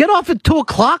 Get off at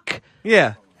 2:00.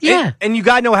 Yeah. Yeah. And you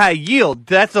gotta know how to yield.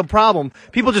 That's the problem.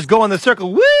 People just go on the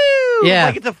circle, woo! Yeah.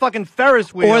 Like it's a fucking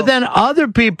Ferris wheel. Or then other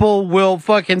people will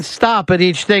fucking stop at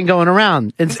each thing going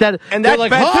around. Instead, and they're that's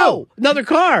like, bad oh, too. another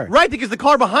car. Right, because the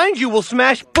car behind you will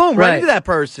smash, boom, right into that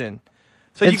person.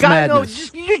 So you It's gotta know,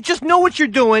 madness. you just know what you're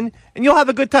doing, and you'll have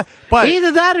a good time. But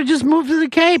Either that or just move to the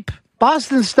Cape,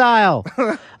 Boston style.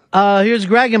 Here's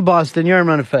Greg in Boston. You're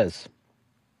on Fez.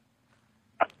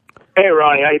 Hey,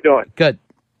 Ronnie, how you doing? Good.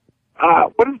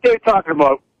 What is Dave talking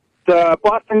about?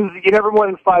 Boston's, you're never more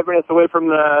than 5 minutes away from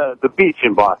the beach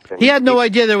in Boston. He had no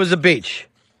idea there was a beach.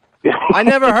 I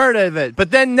never heard of it. But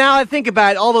then now I think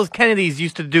about it, all those Kennedys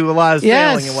used to do a lot of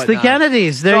sailing and whatnot. the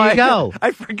Kennedys. There you go.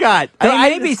 I forgot. They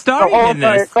may be starting in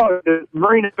this. The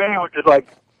Marina Bay, which is like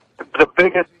the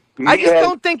biggest I just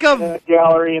don't think of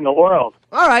gallery in the world.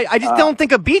 All right, I just don't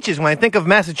think of beaches when I think of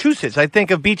Massachusetts. I think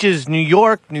of beaches New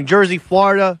York, New Jersey,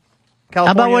 Florida,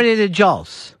 California. How about what he did,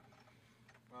 Jaws?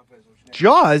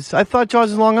 Jaws? I thought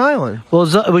Jaws is Long Island. Well,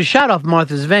 it was shot off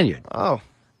Martha's Vineyard. Oh.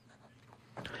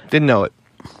 Didn't know it.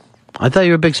 I thought you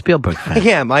were a big Spielberg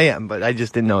fan. I am, but I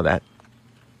just didn't know that.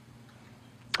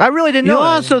 I really didn't know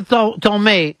You that. also told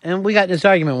me, and we got in this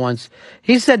argument once,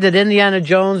 he said that Indiana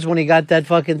Jones, when he got that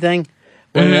fucking thing,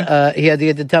 when he had to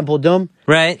get the Temple of Doom,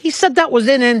 right? He said that was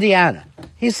in Indiana.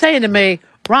 He's saying to me,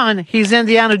 Ron, he's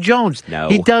Indiana Jones. No.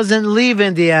 He doesn't leave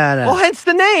Indiana. Well, hence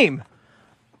the name.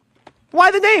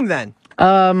 Why the name, then?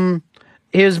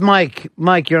 Here's Mike.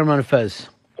 Mike, you're on Fez.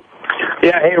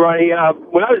 Yeah, hey, Ronnie.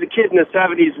 When I was a kid in the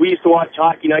 70s, we used to watch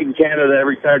Hockey Night in Canada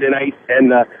every Saturday night,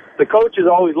 and the coaches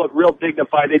always looked real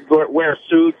dignified. They'd wear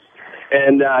suits,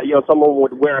 and, someone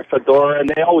would wear a fedora, and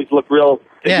they always looked real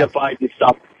dignified and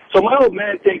stuff. So my old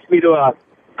man takes me to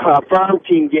a farm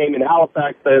team game in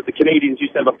Halifax. The Canadians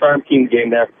used to have a farm team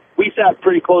game there. We sat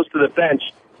pretty close to the bench,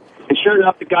 and sure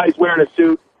enough, the guy's wearing a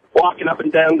suit. walking up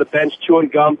and down the bench chewing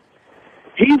gum.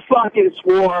 He fucking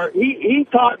swore. He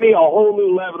taught me a whole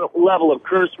new level of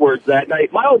curse words that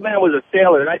night. My old man was a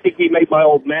sailor, and I think he made my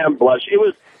old man blush. It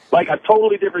was like a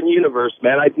totally different universe,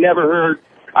 man. I'd never heard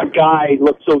a guy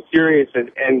look so serious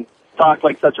and talk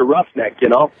like such a roughneck, you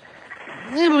know?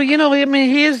 Yeah, well, you know, I mean,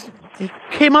 he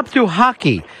came up through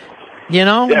hockey, you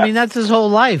know? Yeah. I mean, that's his whole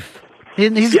life.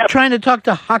 He's trying to talk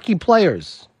to hockey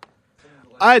players.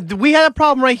 We had a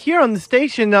problem right here on the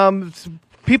station.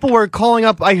 People were calling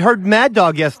up. I heard Mad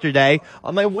Dog yesterday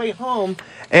on my way home,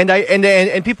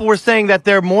 and people were saying that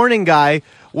their morning guy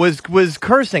was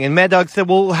cursing, and Mad Dog said,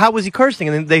 "Well, how was he cursing?"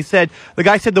 And then they said the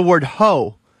guy said the word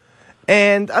 "hoe,"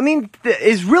 and I mean,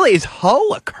 is "hoe"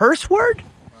 a curse word?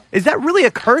 Is that really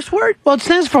a curse word? Well, it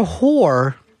stands for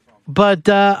whore, but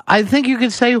I think you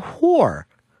could say whore.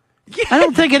 Yeah. I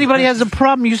don't think anybody has a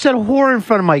problem. You said whore in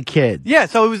front of my kid. Yeah,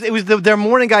 so it was their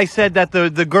morning guy said that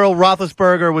the girl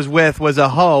Roethlisberger was with was a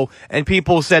hoe, and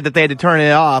people said that they had to turn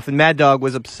it off, and Mad Dog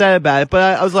was upset about it.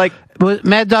 But I was like,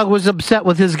 Mad Dog was upset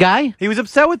with his guy? He was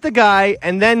upset with the guy,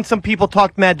 and then some people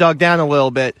talked Mad Dog down a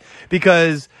little bit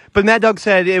but Mad Dog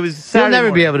said it was Saturday You'll never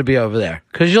morning. be able to be over there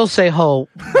because you'll say hoe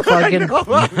fucking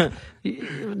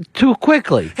too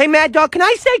quickly. Hey, Mad Dog, can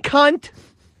I say cunt?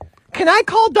 Can I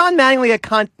call Don Mattingly a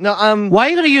cunt? No, Why are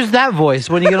you going to use that voice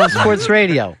when you get on sports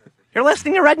radio? You're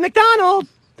listening to Red McDonald.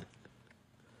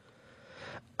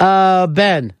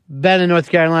 Ben in North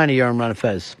Carolina, you're on Ron and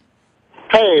Fez.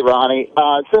 Hey, Ronnie.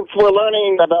 Since we're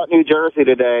learning about New Jersey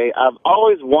today, I've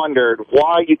always wondered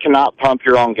why you cannot pump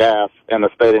your own gas in the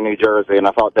state of New Jersey, and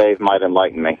I thought Dave might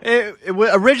enlighten me.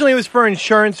 Originally, it was for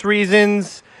insurance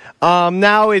reasons.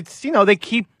 Now it's, they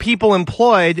keep people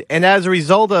employed, and as a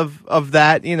result of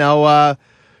that,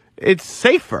 it's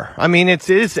safer. I mean, it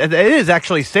is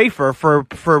actually safer for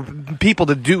people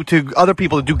other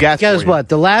people to do gas. Guess for you. what?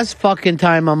 The last fucking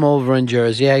time I'm over in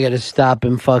Jersey, I got to stop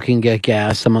and fucking get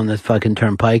gas. I'm on the fucking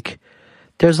turnpike.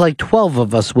 There's like 12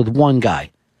 of us with one guy.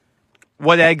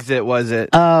 What exit was it?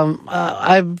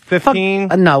 15?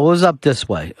 No, it was up this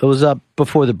way. It was up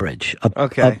before the bridge. Up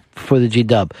before the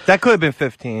G-Dub. That could have been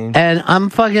 15. And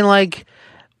I'm fucking like,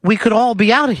 we could all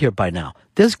be out of here by now.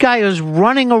 This guy is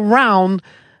running around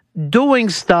doing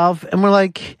stuff, and we're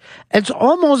like, it's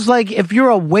almost like if you're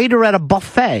a waiter at a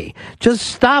buffet, just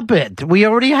stop it. We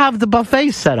already have the buffet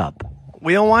set up.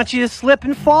 We don't want you to slip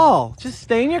and fall. Just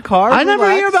stay in your car. I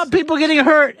never hear about people getting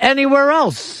hurt anywhere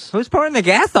else. Who's pouring the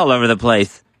gas all over the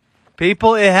place?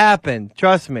 People, it happened.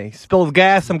 Trust me. Spilled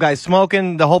gas, some guy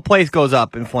smoking, the whole place goes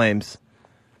up in flames.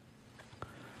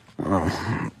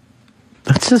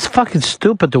 That's just fucking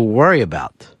stupid to worry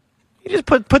about. You just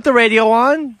put the radio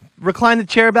on, recline the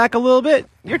chair back a little bit.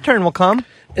 Your turn will come.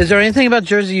 Is there anything about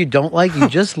Jersey you don't like? You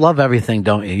just love everything,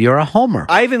 don't you? You're a homer.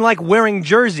 I even like wearing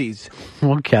jerseys.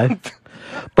 Okay.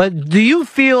 But do you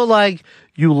feel like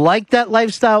you like that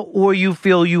lifestyle, or you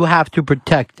feel you have to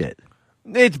protect it?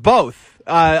 It's both.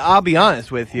 I'll be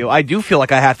honest with you. I do feel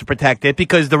like I have to protect it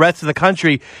because the rest of the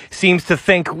country seems to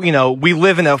think, we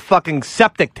live in a fucking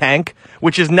septic tank,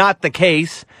 which is not the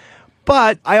case.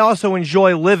 But I also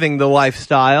enjoy living the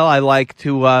lifestyle. I like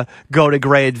to go to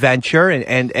Great Adventure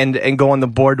and go on the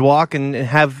boardwalk and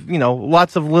have,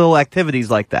 lots of little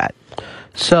activities like that.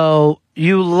 So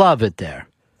you love it there.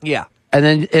 Yeah. And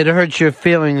then it hurts your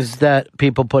feelings that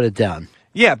people put it down.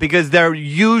 Yeah, because they're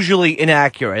usually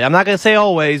inaccurate. I'm not going to say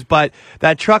always, but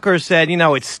that trucker said,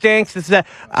 it stinks. This, that.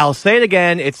 I'll say it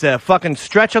again. It's a fucking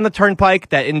stretch on the turnpike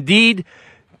that indeed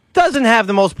doesn't have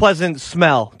the most pleasant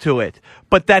smell to it.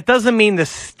 But that doesn't mean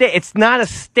it's not a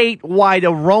statewide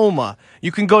aroma.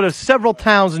 You can go to several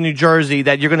towns in New Jersey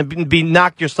that you're going to be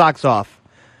knocked your socks off.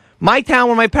 My town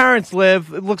where my parents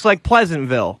live, it looks like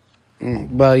Pleasantville.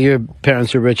 Well, your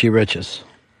parents are Richie Riches.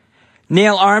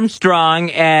 Neil Armstrong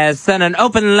has sent an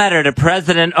open letter to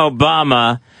President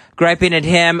Obama, griping at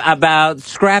him about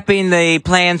scrapping the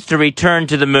plans to return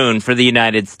to the moon for the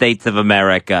United States of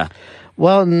America.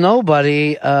 Well,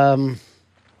 nobody, it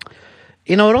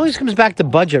always comes back to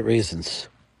budget reasons.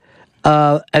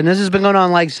 And this has been going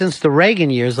on since the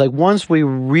Reagan years. Once we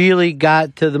really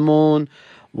got to the moon,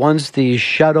 once the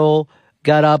shuttle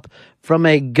got up, from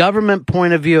a government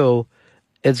point of view,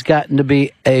 it's gotten to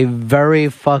be a very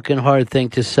fucking hard thing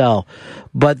to sell.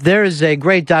 But there is a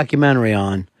great documentary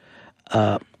on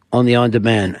the On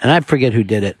Demand, and I forget who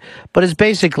did it. But it's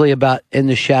basically about In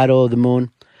the Shadow of the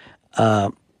Moon,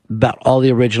 about all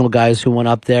the original guys who went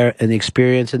up there and the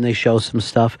experience, and they show some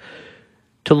stuff.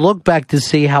 To look back to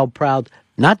see how proud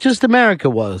not just America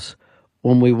was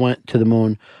when we went to the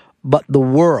moon, but the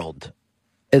world.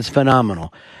 It's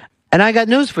phenomenal. And I got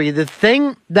news for you. The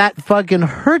thing that fucking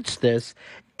hurts this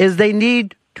is they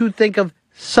need to think of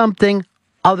something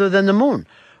other than the moon.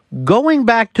 Going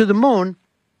back to the moon,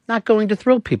 not going to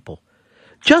thrill people.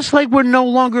 Just like we're no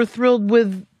longer thrilled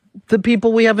with the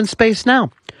people we have in space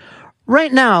now.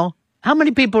 Right now, how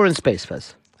many people are in space,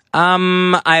 Fez?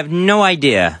 I have no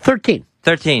idea. 13.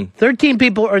 13. 13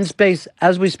 people are in space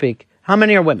as we speak. How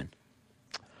many are women?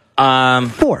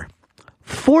 4.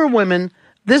 4 women.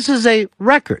 This is a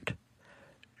record.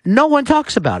 No one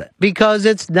talks about it because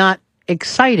it's not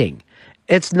exciting.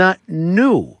 It's not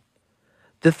new.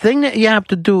 The thing that you have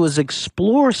to do is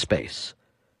explore space.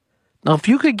 Now, if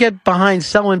you could get behind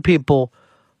selling people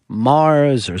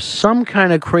Mars or some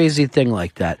kind of crazy thing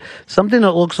like that, something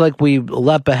that looks like we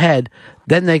leapt ahead,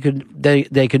 then they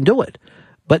can do it.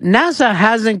 But NASA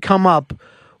hasn't come up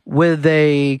with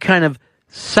a kind of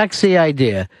sexy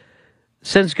idea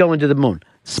since going to the moon.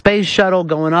 Space shuttle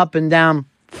going up and down,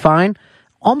 fine.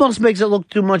 Almost makes it look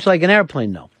too much like an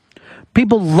airplane, though.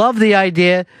 People love the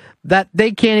idea that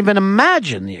they can't even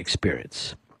imagine the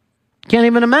experience. Can't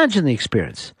even imagine the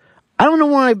experience. I don't know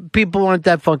why people aren't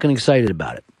that fucking excited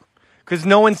about it. Because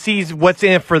no one sees what's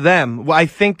in it for them. I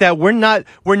think that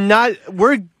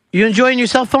we're. You enjoying your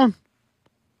cell phone?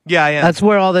 Yeah, I am. That's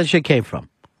where all that shit came from.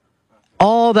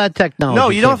 All that technology. No,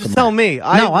 you don't have to tell me.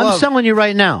 I'm selling you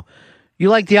right now. You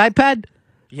like the iPad?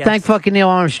 Yes. Thank fucking Neil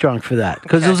Armstrong for that.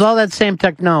 Because it was all that same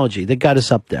technology that got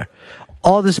us up there.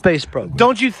 All the space program.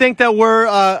 Don't you think that we're,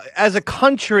 as a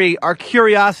country, our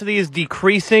curiosity is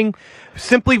decreasing?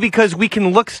 Simply because we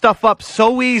can look stuff up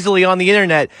so easily on the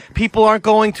internet. People aren't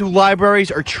going to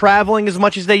libraries or traveling as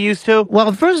much as they used to.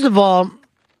 Well, first of all,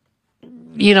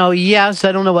 you know, yes,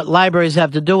 I don't know what libraries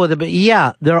have to do with it, but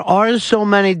yeah, there are so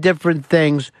many different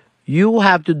things. You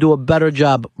have to do a better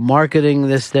job marketing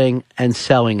this thing and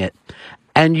selling it.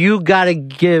 And you got to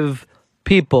give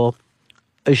people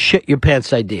a shit your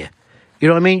pants idea. You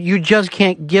know what I mean? You just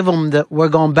can't give them that we're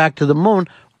going back to the moon.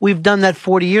 We've done that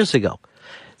 40 years ago.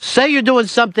 Say you're doing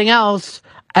something else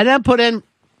and then put in,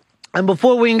 and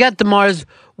before we can get to Mars,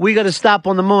 we got to stop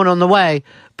on the moon on the way.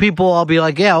 People will be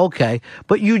like, yeah, okay.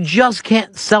 But you just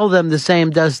can't sell them the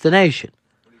same destination.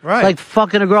 Right. It's like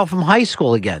fucking a girl from high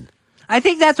school again. I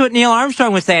think that's what Neil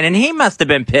Armstrong was saying, and he must have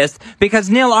been pissed because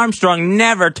Neil Armstrong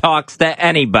never talks to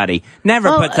anybody,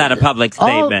 never puts out a public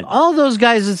statement. All those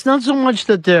guys, it's not so much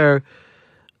that they're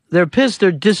pissed,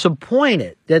 they're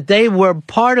disappointed that they were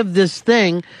part of this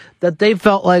thing that they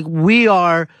felt like we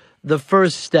are the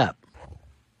first step.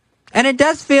 And it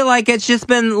does feel like it's just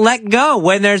been let go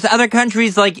when there's other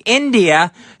countries like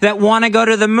India that want to go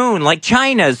to the moon, like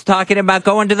China's talking about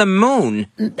going to the moon.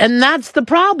 And that's the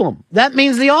problem. That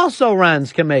means the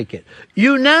also-rans can make it.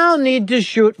 You now need to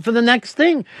shoot for the next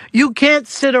thing. You can't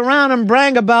sit around and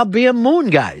brag about being moon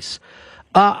guys.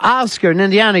 Oscar in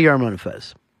Indiana, you're on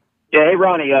Fez. Yeah, hey,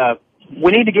 Ronnie,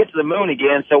 we need to get to the moon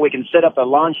again so we can set up a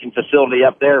launching facility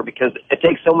up there because it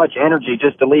takes so much energy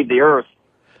just to leave the Earth.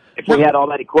 If we had all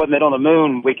that equipment on the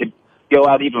moon, we could go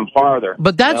out even farther.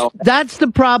 But that's the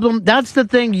problem. That's the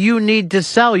thing you need to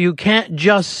sell. You can't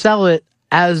just sell it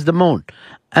as the moon.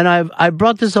 And I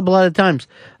brought this up a lot of times.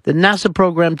 The NASA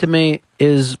program to me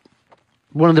is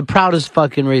one of the proudest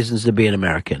fucking reasons to be an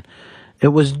American. It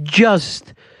was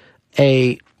just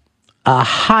a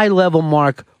high-level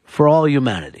mark for all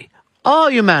humanity. All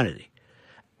humanity.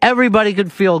 Everybody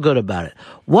could feel good about it.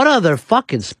 What other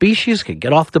fucking species could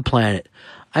get off the planet?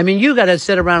 I mean, you got to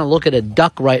sit around and look at a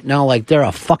duck right now like they're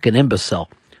a fucking imbecile.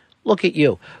 Look at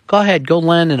you. Go ahead, go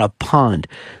land in a pond.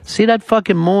 See that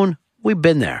fucking moon? We've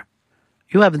been there.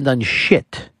 You haven't done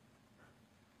shit.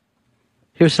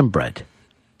 Here's some bread.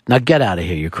 Now get out of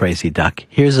here, you crazy duck.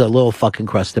 Here's a little fucking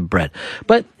crust of bread.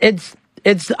 But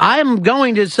I'm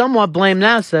going to somewhat blame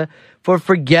NASA for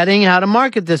forgetting how to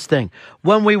market this thing.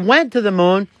 When we went to the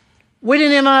moon, we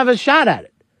didn't even have a shot at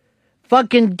it.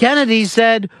 Fucking Kennedy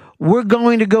said, we're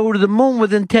going to go to the moon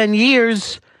within 10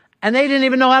 years, and they didn't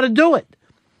even know how to do it.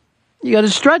 You got to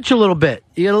stretch a little bit.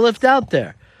 You got to lift out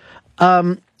there.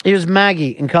 Here's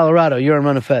Maggie in Colorado. You're on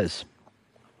Run of Fez.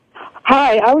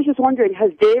 Hi, I was just wondering,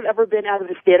 has Dave ever been out of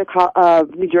the state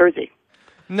of New Jersey?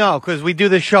 No, because we do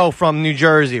the show from New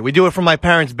Jersey. We do it from my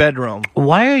parents' bedroom.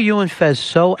 Why are you and Fez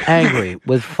so angry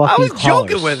with fucking I was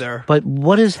callers? joking with her. But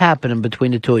what is happening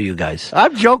between the two of you guys?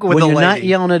 I'm joking with when the you're lady. not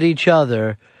yelling at each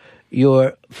other,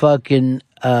 you're fucking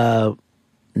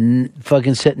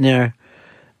fucking sitting there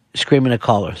screaming at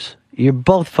callers. You're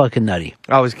both fucking nutty.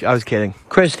 I was kidding.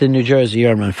 Kristen, New Jersey,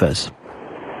 you're on Run Fez.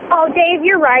 Oh, Dave,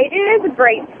 you're right. It is a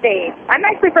great state. I'm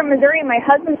actually from Missouri, and my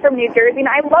husband's from New Jersey, and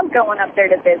I love going up there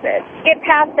to visit. Get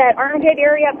past that Armpit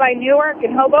area up by Newark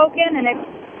and Hoboken, and it's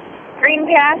green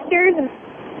pastures, and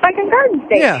fucking Garden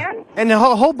State, Yeah, man. and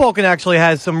Hoboken actually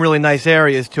has some really nice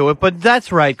areas to it. But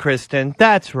that's right, Kristen.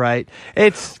 That's right.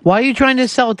 It's Why are you trying to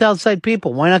sell it to outside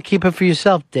people? Why not keep it for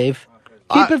yourself, Dave?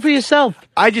 Keep it for yourself.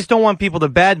 I just don't want people to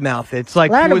badmouth it. It's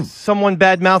like Let 'em. when someone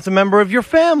badmouths a member of your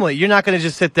family. You're not going to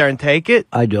just sit there and take it.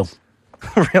 I do.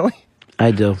 Really?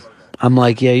 I do. I'm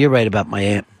like, yeah, you're right about my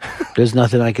aunt. There's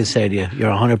nothing I can say to you. You're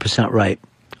 100% right.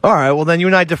 All right, well, then you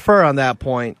and I defer on that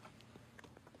point.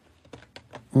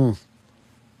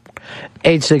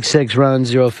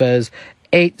 866-RUN-0-FEZ.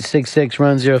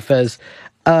 866-RUN-0-FEZ.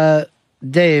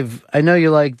 Dave, I know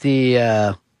you like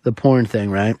the porn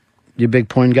thing, right? You a big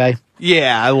porn guy?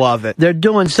 Yeah, I love it.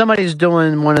 Somebody's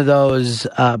doing one of those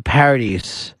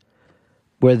parodies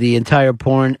where the entire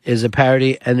porn is a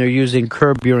parody and they're using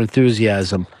Curb Your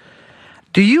Enthusiasm.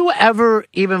 Do you ever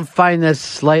even find this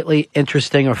slightly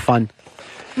interesting or fun?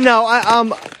 No,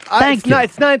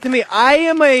 it's not to me.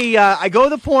 I go to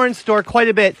the porn store quite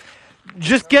a bit.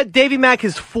 Just get Davey Mack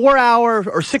his 4-hour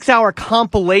or 6-hour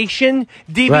compilation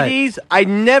DVDs. Right. I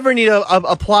never need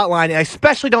a plot line. I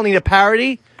especially don't need a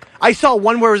parody. I saw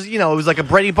one where it was like a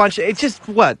Brady Bunch. It's just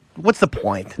what's the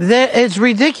point? It's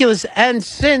ridiculous. And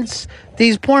since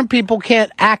these porn people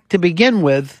can't act to begin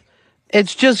with,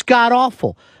 it's just god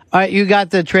awful. All right, you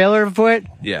got the trailer for it?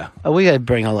 Yeah. Oh, we got to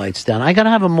bring our lights down. I got to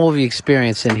have a movie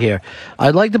experience in here.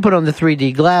 I'd like to put on the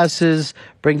 3D glasses,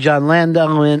 bring John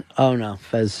Landau in. Oh, no,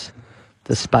 Fez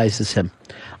despises him.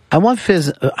 I want Fez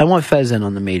in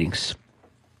on the meetings.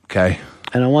 Okay.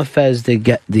 And I want Fez to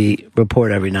get the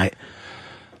report every night.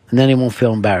 And then he won't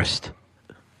feel embarrassed.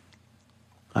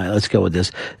 All right, let's go with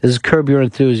this. This is Curb Your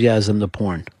Enthusiasm, the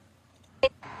porn. Do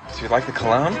you like the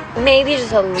cologne? Maybe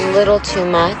just a little too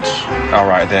much. All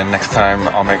right, then next time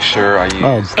I'll make sure I use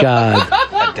Oh,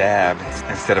 God. a dab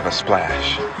instead of a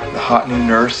splash. The hot new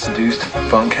nurse seduced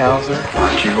Funkhauser.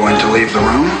 Aren't you going to leave the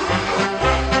room?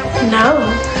 No.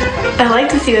 I like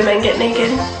to see the men get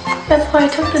naked. That's why I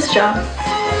took this job.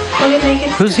 I'll get naked.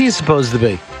 Who's he supposed to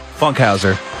be?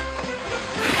 Funkhauser.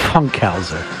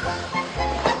 Funkhauser.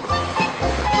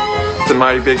 It's a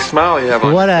mighty big smile you have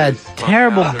on What your a face.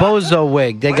 terrible bozo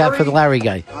wig they got for the Larry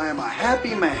guy. I am a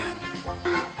happy man.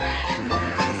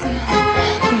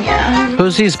 Yeah.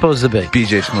 Who's he supposed to be?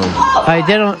 BJ Smooth. All right,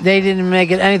 they didn't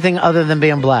make it anything other than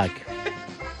being black.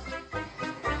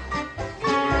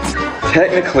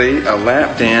 Technically, a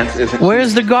lap dance isn't...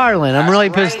 Where's the garland? I'm really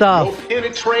pissed off.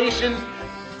 Penetration,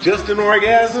 just an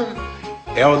orgasm.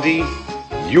 LD,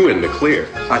 you in the clear.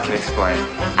 I can explain.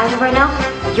 As of right now,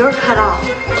 you're cut off.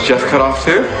 Is Jeff cut off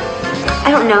too?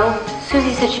 I don't know.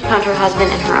 Susie said she found her husband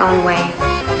in her own way.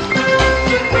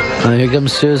 Oh, here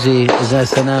comes Susie. Is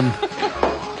S&M.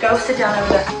 Go sit down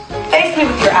over there. Face me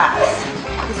with your ass.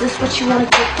 Is this what you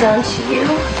want to get done to you?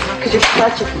 Because you're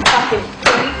such a fucking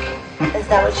freak. Is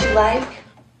that what you like?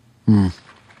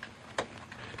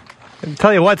 I'll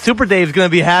tell you what, Super Dave's going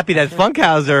to be happy that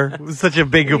Funkhauser was such a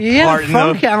big part.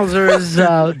 Funkhauser is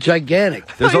gigantic.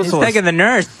 There's also taking the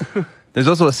nurse. There's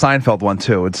also a Seinfeld one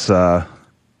too. It's a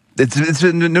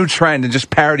new trend and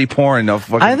just parody porn of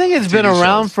fucking I think it's been TV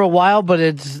around shows. for a while, but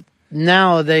it's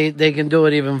now they can do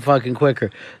it even fucking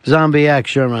quicker. Zombie X,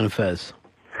 Sherman and Fez.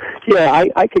 Yeah,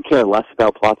 I could care less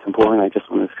about plots and porn. I just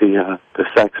want to see the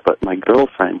sex. But my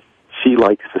girlfriend, she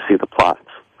likes to see the plots.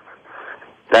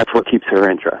 That's what keeps her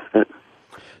interested.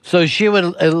 So she would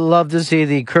love to see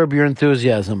the Curb Your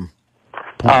Enthusiasm.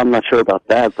 I'm not sure about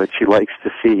that, but she likes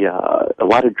to see a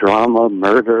lot of drama,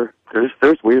 murder.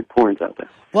 There's weird porns out there.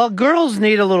 Well, girls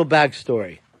need a little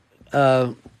backstory.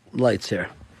 Lights here.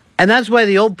 And that's why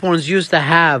the old porns used to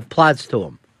have plots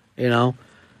to them,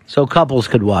 so couples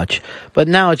could watch. But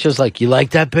now it's just like, you like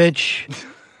that bitch?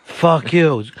 Fuck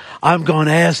you. I'm going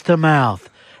ass to mouth.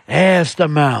 Ass to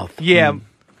mouth. Yeah.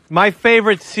 My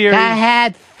favorite series... Go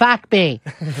ahead, fuck me.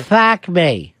 Fuck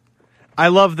me. I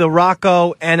love the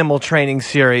Rocco Animal Training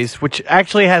series, which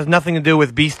actually has nothing to do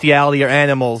with bestiality or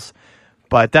animals,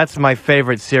 but that's my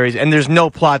favorite series, and there's no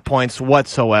plot points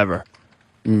whatsoever.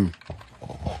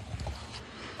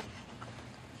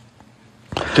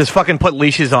 Just fucking put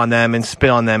leashes on them and spit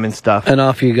on them and stuff. And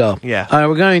off you go. Yeah. All right,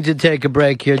 we're going to take a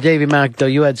break here. Davey Mack, though,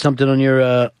 you had something on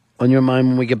your mind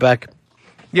when we get back?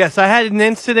 Yes, I had an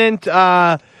incident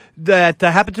that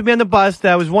happened to me on the bus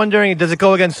that I was wondering, does it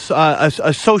go against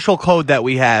a social code that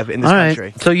we have in this All right.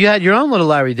 country? So you had your own little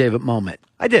Larry David moment.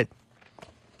 I did.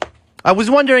 I was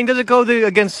wondering, does it go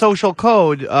against social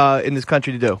code in this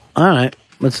country to do? All right.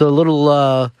 It's a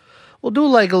little, we'll do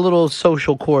like a little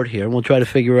social court here, and we'll try to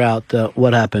figure out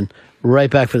what happened.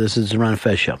 Right back for this. It's the Ron and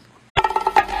Fez Show.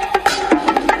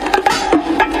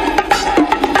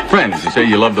 Friends, you say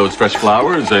you love those fresh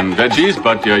flowers and veggies,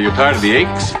 but you're tired of the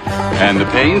aches And the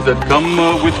pains that come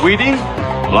with weeding?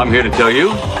 Well, I'm here to tell you,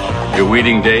 your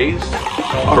weeding days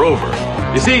are over.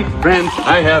 You see, friends,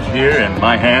 I have here in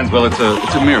my hands, well, it's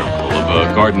a miracle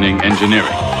of gardening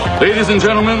engineering. Ladies and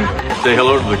gentlemen, say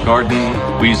hello to the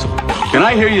garden weasel. Can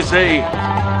I hear you say,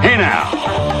 hey now?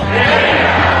 Hey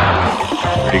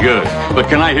now. Pretty good. But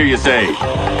can I hear you say,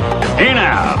 hey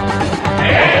now?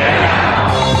 Hey now.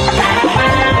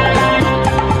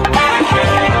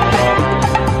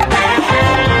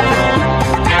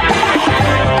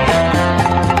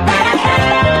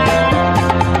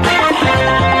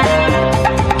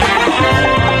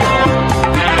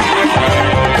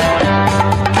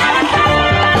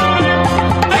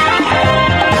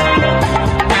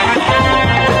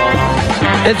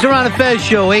 It's the Ron and Fez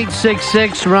Show,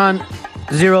 866 Ron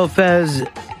Zero Fez,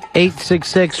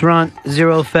 866 Ron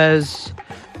Zero Fez.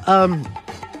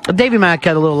 Davey Mack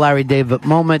had a little Larry David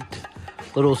moment,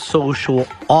 little social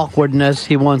awkwardness.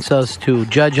 He wants us to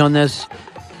judge on this.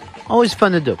 Always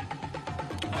fun to do.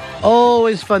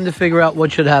 Always fun to figure out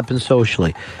what should happen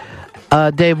socially.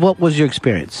 Dave, what was your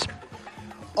experience?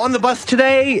 On the bus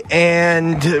today,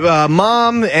 and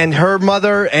Mom and her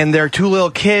mother and their two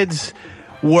little kids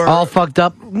were all fucked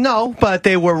up? No, but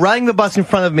they were riding the bus in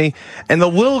front of me, and the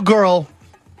little girl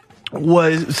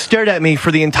stared at me for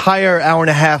the entire hour and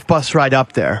a half bus ride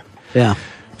up there. Yeah.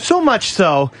 So much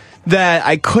so that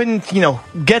I couldn't,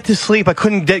 get to sleep. I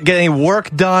couldn't get any work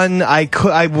done. I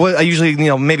usually,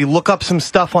 maybe look up some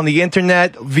stuff on the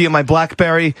internet via my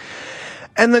BlackBerry.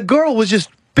 And the girl was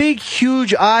just big,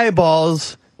 huge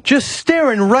eyeballs just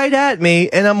staring right at me,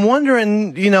 and I'm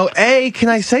wondering, A, can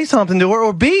I say something to her,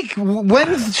 or B,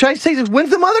 when's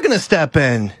the mother going to step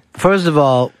in? First of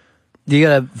all, you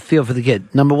got to feel for the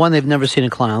kid. Number one, they've never seen a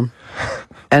clown.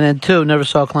 And then two, never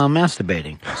saw a clown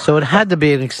masturbating. So it had to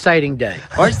be an exciting day.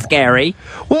 Or scary.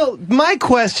 Well, my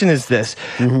question is this.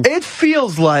 Mm-hmm. It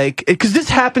feels like, because this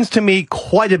happens to me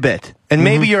quite a bit, and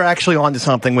maybe you're actually onto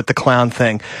something with the clown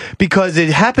thing, because it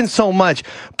happens so much,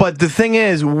 but the thing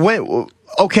is,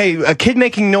 okay, a kid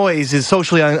making noise is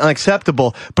socially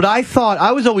unacceptable, but I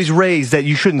was always raised that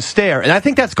you shouldn't stare, and I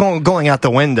think that's going out the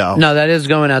window. No, that is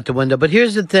going out the window. But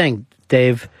here's the thing,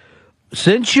 Dave.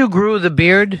 Since you grew the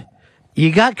beard,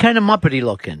 you got kind of Muppety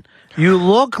looking. You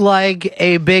look like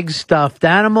a big stuffed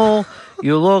animal.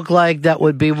 You look like that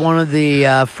would be one of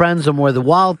the friends of where the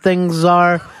wild things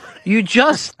are. You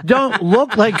just don't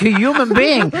look like a human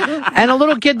being. And a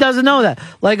little kid doesn't know that.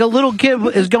 Like a little kid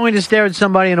is going to stare at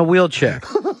somebody in a wheelchair.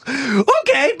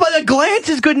 Okay, but a glance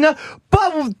is good enough.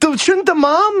 But shouldn't the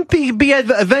mom be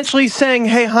eventually saying,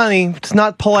 hey, honey, it's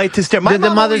not polite to stare? Did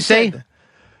the mother say?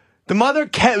 The mother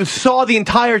saw the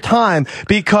entire time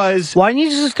because... Why don't you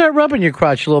just start rubbing your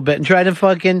crotch a little bit and try to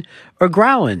fucking... or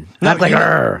growling? Not like...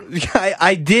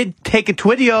 I did take a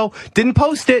video, didn't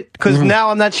post it, because now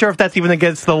I'm not sure if that's even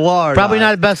against the law or Probably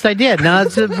not the best idea. No,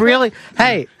 it's really...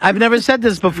 Hey, I've never said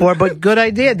this before, but good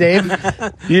idea, Dave.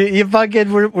 You fucking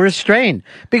were restrained.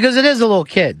 Because it is a little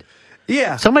kid.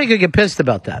 Yeah. Somebody could get pissed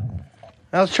about that.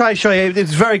 I'll try to show you.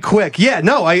 It's very quick. Yeah,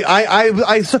 no,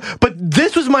 but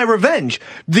this was my revenge.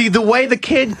 The way the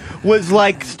kid was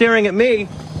like staring at me.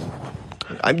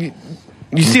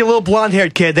 You see a little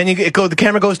blonde-haired kid, then the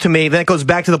camera goes to me, then it goes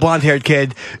back to the blonde-haired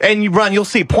kid, and you'll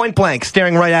see point blank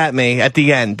staring right at me at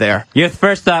the end there. Your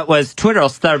first thought was Twitter will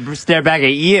stare back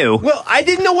at you. Well, I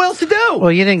didn't know what else to do.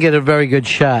 Well, you didn't get a very good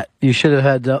shot. You should have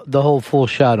had the whole full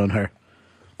shot on her.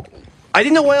 I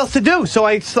didn't know what else to do, so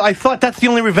I thought that's the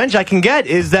only revenge I can get,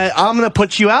 is that I'm going to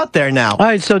put you out there now. All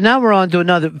right, so now we're on to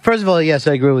another. First of all, yes,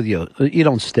 I agree with you. You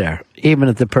don't stare, even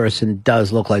if the person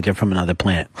does look like they're from another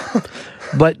planet.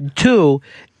 But two,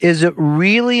 is it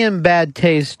really in bad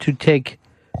taste to take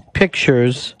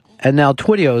pictures and now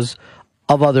Twittios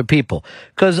of other people?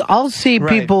 Because I'll see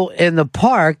people in the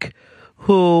park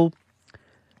who,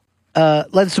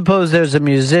 let's suppose there's a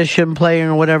musician playing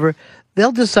or whatever,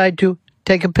 they'll decide to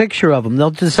take a picture of them.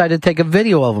 They'll decide to take a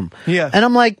video of them. Yeah. And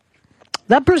I'm like,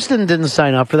 that person didn't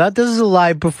sign up for that. This is a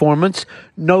live performance,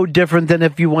 no different than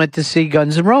if you went to see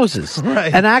Guns N' Roses.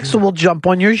 Right. And Axl will jump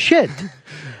on your shit.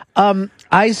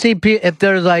 I see if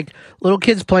there's like little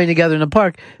kids playing together in the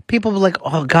park, people are like,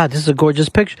 oh God, this is a gorgeous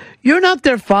picture. You're not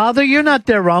their father. You're not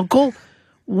their uncle.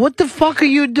 What the fuck are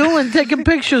you doing taking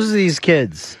pictures of these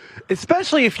kids?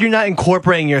 Especially if you're not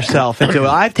incorporating yourself into it.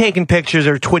 I've taken pictures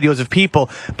or Twittios of people,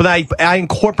 but I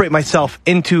incorporate myself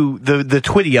into the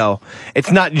Twittio.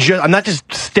 It's not I'm not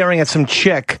just staring at some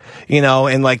chick,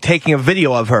 and like taking a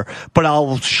video of her, but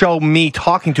I'll show me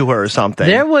talking to her or something.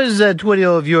 There was a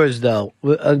Twittio of yours, though,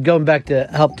 going back to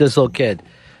help this little kid,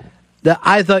 that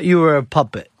I thought you were a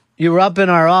puppet. You were up in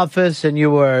our office, and it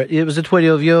was a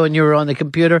video of you, and you were on the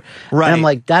computer. Right. And I'm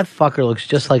like, that fucker looks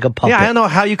just like a puppet. Yeah, I don't know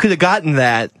how you could have gotten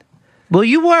that. Well,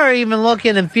 you were even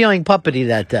looking and feeling puppety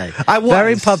that day. I was.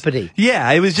 Very puppety. Yeah,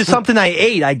 it was just something I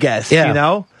ate, I guess, Yeah. you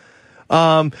know?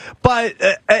 But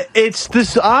it's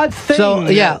this odd thing. So,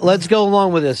 yeah, let's go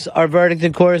along with this. Our verdict,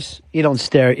 of course, you don't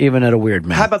stare even at a weird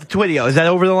man. How about the video? Is that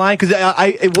over the line? Because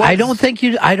I don't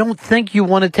think you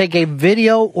want to take a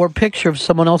video or picture of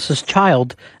someone else's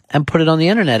child and put it on the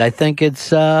internet. I think it's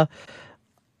So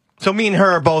me and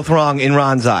her are both wrong in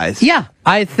Ron's eyes. Yeah,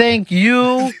 I think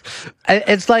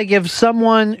it's like if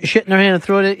someone shit in their hand and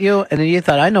threw it at you, and then you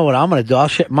thought, I know what I'm going to do. I'll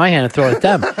shit in my hand and throw it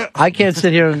at them. I can't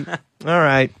sit here and... All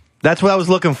right. That's what I was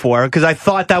looking for, because I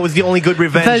thought that was the only good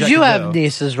revenge Because I you could have do.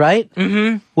 nieces, right?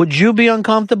 Mm-hmm. Would you be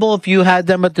uncomfortable if you had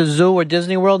them at the zoo or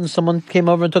Disney World and someone came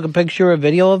over and took a picture or a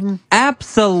video of them?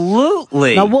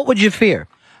 Absolutely. Now, what would you fear?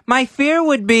 My fear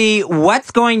would be, what's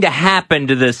going to happen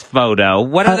to this photo?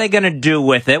 What are they going to do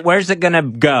with it? Where's it going to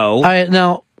go? All right,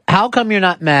 now, how come you're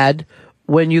not mad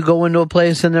when you go into a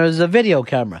place and there's a video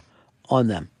camera on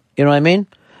them? You know what I mean?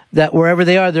 That wherever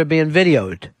they are, they're being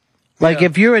videoed. Like,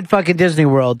 if you're at fucking Disney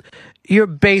World, you're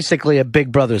basically at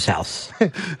Big Brother's house.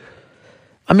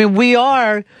 I mean, we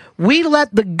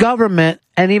let the government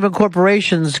and even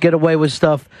corporations get away with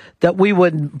stuff that we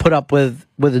wouldn't put up with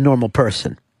a normal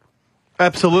person.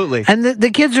 Absolutely. And the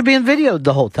kids are being videoed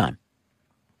the whole time.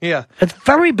 Yeah. It's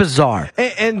very bizarre.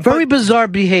 And very bizarre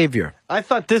behavior. I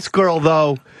thought this girl,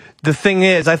 though, the thing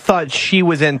is, I thought she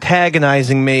was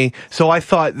antagonizing me, so I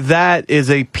thought that is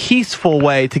a peaceful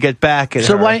way to get back at her.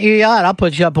 So why don't you yell out? I'll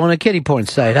put you up on a kiddie porn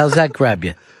site. How's that grab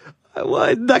you? Well,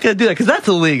 I'm not going to do that, because that's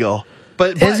illegal.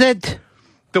 But is it?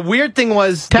 The weird thing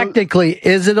was... Technically,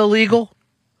 is it illegal?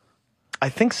 I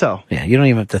think so. Yeah, you don't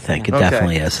even have to think. It Okay.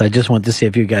 definitely is. I just want to see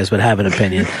if you guys would have an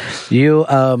opinion. You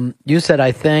said,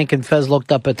 I think, and Fez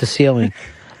looked up at the ceiling.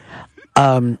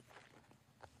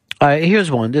 All right, here's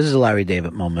one. This is a Larry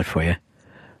David moment for you.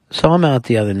 So I'm out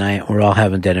the other night. We're all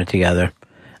having dinner together.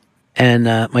 And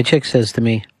my chick says to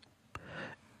me,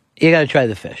 you got to try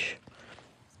the fish.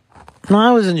 Now,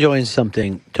 I was enjoying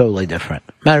something totally different.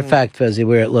 Matter of fact, Fezzy,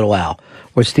 we were at Little Al,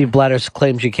 where Steve Blatter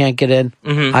claims you can't get in.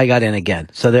 Mhm. I got in again.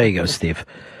 So there you go, Steve.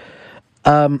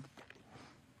 And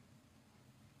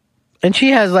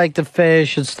she has like the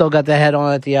fish and still got the head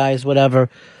on it, the eyes, whatever.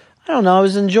 I don't know. I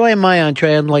was enjoying my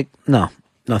entree. I'm like, no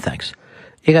thanks.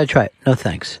 You got to try it. No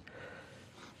thanks.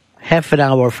 Half an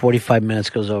hour, 45 minutes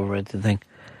goes over it. The thing.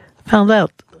 Found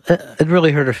out it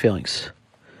really hurt her feelings.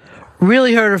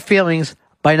 Really hurt her feelings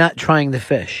by not trying the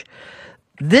fish.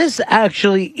 This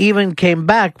actually even came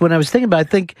back when I was thinking about it. I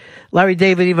think Larry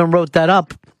David even wrote that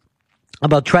up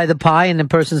about try the pie, and the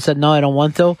person said, no, I don't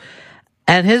want to.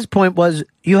 And his point was,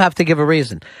 you have to give a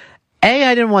reason. A,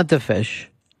 I didn't want the fish.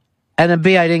 And then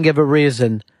B, I didn't give a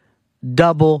reason.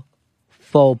 Double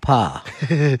faux pas.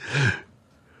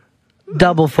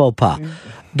 Double faux pas.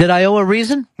 Did I owe a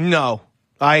reason? No.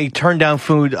 I turn down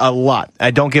food a lot.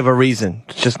 I don't give a reason.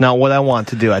 It's just not what I want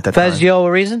to do at that time. Fez, you owe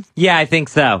a reason? Yeah, I think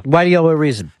so. Why do you owe a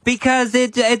reason? Because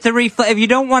it's a if you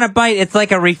don't want to bite, it's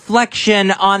like a reflection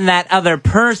on that other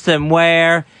person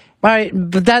where... All right,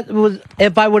 but that was,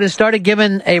 if I would have started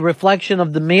giving a reflection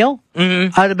of the meal,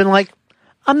 I'd have been like,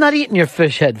 I'm not eating your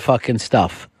fish head fucking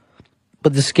stuff.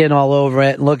 With the skin all over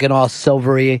it, looking all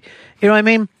silvery. You know what I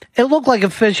mean? It looked like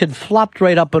a fish had flopped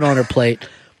right up and on her plate.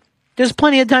 There's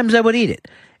plenty of times I would eat it.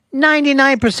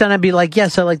 99% I'd be like,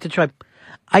 yes, I'd like to try.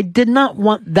 I did not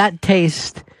want that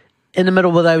taste in the middle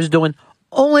of what I was doing,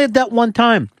 only at that one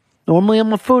time. Normally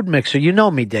I'm a food mixer. You know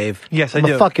me, Dave. Yes, I'm I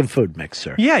do. a fucking food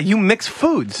mixer. Yeah, you mix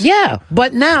foods. Yeah,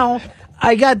 but now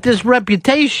I got this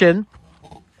reputation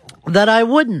that I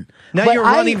wouldn't. Now But you're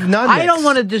running non-mix. I don't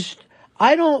want to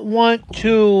I don't want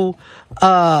to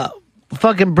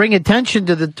fucking bring attention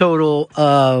to the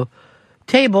total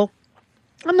table.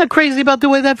 I'm not crazy about the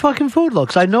way that fucking food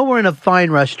looks. I know we're in a fine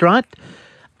restaurant.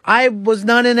 I was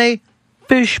not in a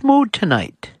fish mood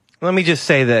tonight. Let me just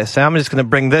say this. I'm just going to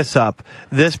bring this up.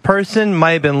 This person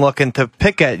might have been looking to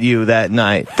pick at you that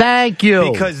night. Thank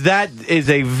you. Because that is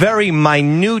a very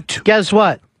minute Guess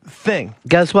what? thing.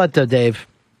 Guess what, though, Dave?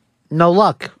 No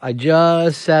luck. I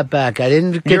just sat back. I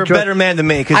didn't get You're a drunk. better man than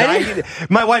me. Because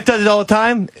my wife does it all the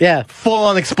time. Yeah.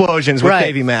 Full-on explosions with Right.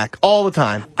 Davy Mac. All the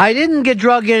time. I didn't get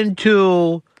drug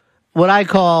into what I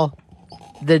call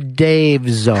the Dave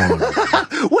zone.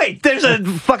 Wait, there's a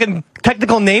fucking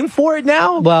technical name for it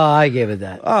now? Well, I gave it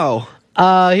that. Oh.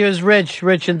 Here's Rich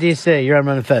in D.C. You're on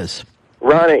Run Fez.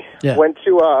 Ronnie, Yeah. went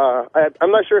to,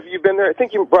 I'm not sure if you've been there. I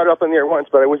think you brought it up on the air once,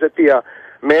 but I was at the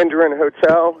Mandarin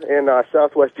Hotel in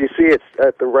Southwest D.C. It's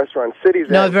at the restaurant City's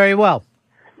No, End. very well.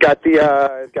 got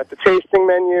the tasting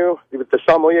menu with the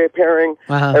sommelier pairing.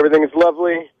 Everything is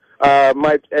lovely.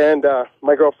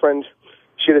 My girlfriend,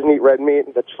 she doesn't eat red meat.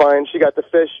 That's fine. She got the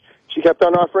fish. She kept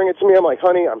on offering it to me. I'm like,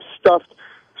 honey, I'm stuffed.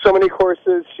 So many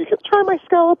courses. She kept trying my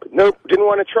scallop. Nope, didn't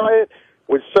want to try it.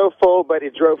 Was so full, but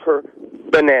it drove her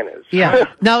bananas. Yeah.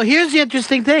 Now, here's the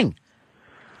interesting thing.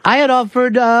 I had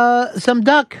offered some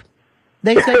duck.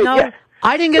 They said no. Yeah.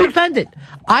 I didn't get offended.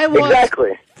 I was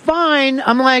fine.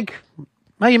 I'm like,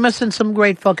 well, you're missing some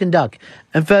great fucking duck.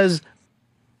 And Fez,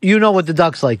 you know what the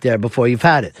duck's like there before you've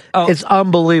had it. Oh. It's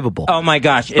unbelievable. Oh, my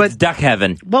gosh. It's duck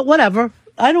heaven. But whatever.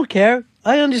 I don't care.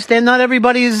 I understand not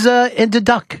everybody's into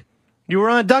duck. You were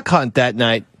on a duck hunt that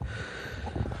night.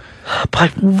 But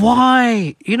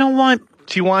why? You know what?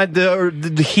 She wanted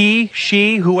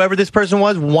she, whoever this person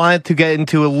was, wanted to get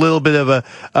into a little bit of a,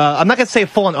 I'm not going to say a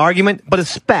full-on argument, but a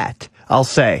spat, I'll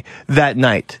say, that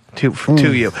night to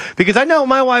you. Because I know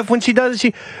my wife, when she does,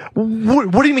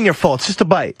 what do you mean you're full? It's just a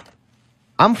bite.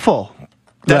 I'm full.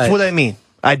 That's what I mean.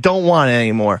 I don't want it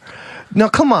anymore. No,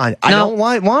 come on. I don't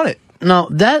want it. No,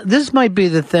 this might be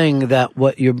the thing that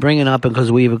what you're bringing up, and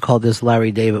because we even call this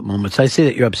Larry David moments. I see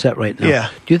that you're upset right now.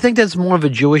 Yeah. Do you think that's more of a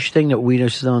Jewish thing that we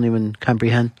just don't even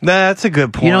comprehend? That's a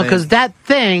good point. You know, because that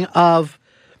thing of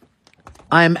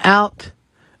I'm out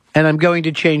and I'm going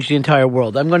to change the entire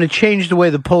world. I'm going to change the way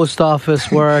the post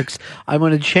office works. I'm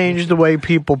going to change the way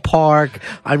people park.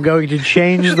 I'm going to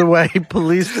change the way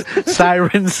police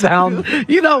sirens sound.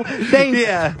 You know,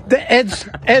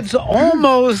 it's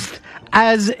almost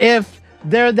as if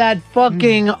they're that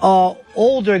fucking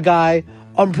older guy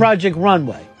on Project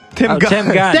Runway. Tim Gunn.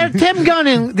 They're Tim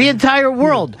Gunning the entire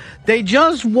world. They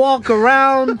just walk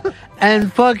around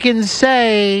and fucking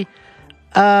say,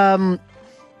 yeah,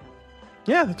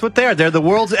 that's what they are. They're the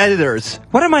world's editors.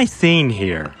 What am I seeing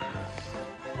here?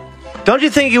 Don't you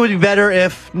think it would be better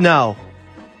if, the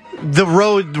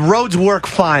roads work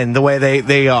fine the way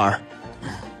they are?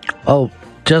 Oh,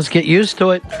 just get used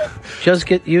to it. Just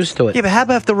get used to it. Yeah, but how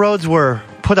about if the roads were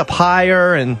put up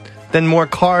higher and then more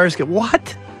cars get...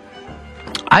 What?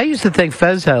 I used to think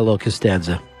Fez had a little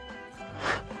Costanza.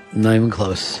 Not even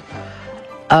close.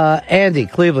 Andy,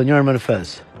 Cleveland, you're on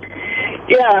Fez.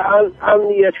 Yeah, on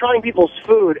the trying people's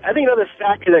food, I think another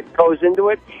factor that goes into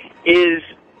it is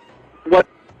what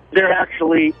they're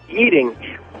actually eating.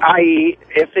 I.e.,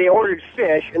 if they ordered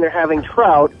fish and they're having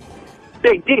trout,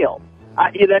 big deal.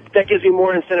 That gives me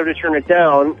more incentive to turn it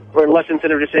down, or less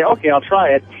incentive to say, okay, I'll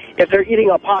try it. If they're eating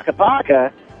a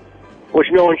paka,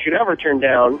 which no one should ever turn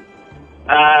down,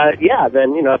 then,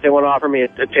 if they want to offer me a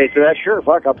taste of that, sure,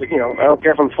 fuck, I don't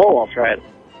care if I'm full, I'll try it.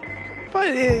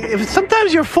 But if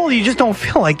sometimes you're full, you just don't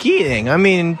feel like eating. I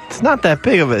mean, it's not that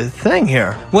big of a thing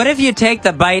here. What if you take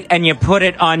the bite and you put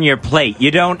it on your plate? You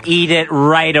don't eat it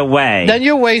right away. Then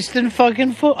you're wasting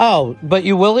fucking food. Oh, but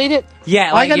you will eat it?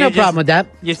 Yeah, I got no problem with that.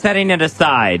 You're setting it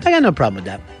aside. I got no problem with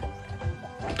that.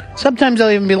 Sometimes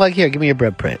I'll even be like, here, give me your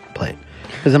bread plate.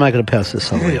 Because I'm not going to pass this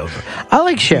solely over. I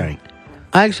like sharing.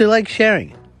 I actually like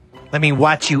sharing. Let me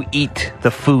watch you eat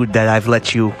the food that I've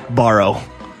let you borrow.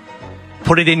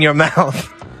 Put it in your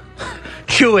mouth.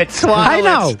 Chew it, swallow I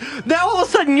know. it. Now all of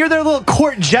a sudden you're their little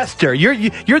court jester.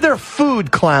 You're their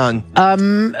food clown.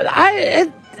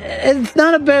 It's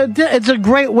not a bad. It's a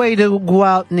great way to go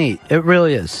out and eat. It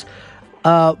really is.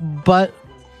 But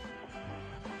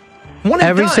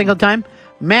every single time,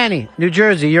 Manny, New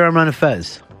Jersey, you're on Run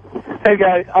Fez. Hey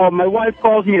guys, my wife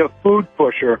calls me a food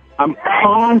pusher. I'm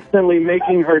constantly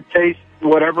making her taste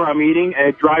whatever I'm eating, and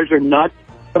it drives her nuts.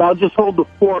 But I'll just hold the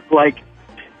fork like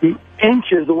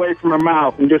inches away from her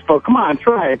mouth and just go, come on,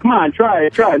 try it,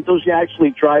 until she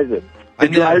actually tries it.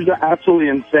 It drives her absolutely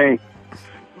insane.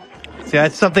 See,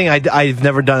 that's something I've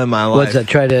never done in my life. What's that,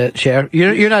 try to share?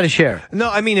 You're not a sharer.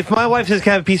 No, I mean, if my wife says, can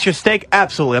I have a piece of your steak?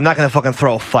 Absolutely. I'm not going to fucking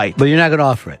throw a fight. But you're not going to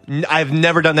offer it. I've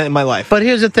never done that in my life. But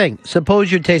here's the thing.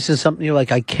 Suppose you're tasting something, you're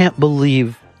like, I can't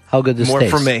believe how good this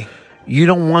tastes. More for me. You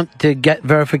don't want to get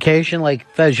verification? Like,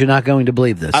 Fez, you're not going to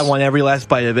believe this. I want every last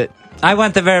bite of it. I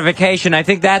want the verification. I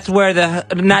think that's where the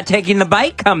not taking the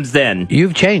bite comes in.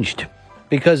 You've changed.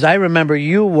 Because I remember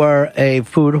you were a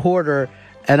food hoarder,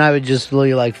 and I would just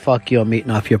really like, fuck you, I'm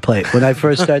eating off your plate. When I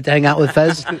first started to hang out with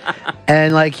Fez,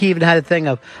 and like he even had a thing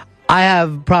of, I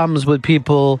have problems with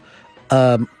people,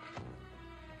 touching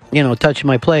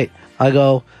my plate. I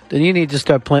go, then you need to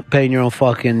start paying your own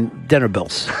fucking dinner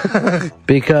bills.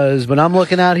 Because when I'm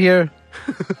looking out here,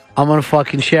 I'm going to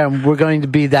fucking share, and we're going to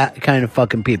be that kind of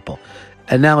fucking people.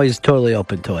 And now he's totally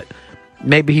open to it.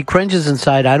 Maybe he cringes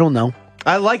inside, I don't know.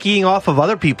 I like eating off of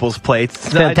other people's plates.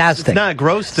 It's fantastic. It's not a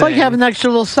gross It's thing. like having an extra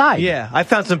little side. Yeah, I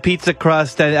found some pizza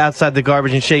crust outside the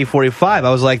garbage in Shady 45. I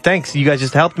was like, thanks, you guys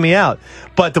just helped me out.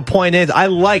 But the point is, I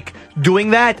like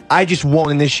doing that. I just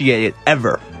won't initiate it,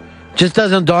 ever. Just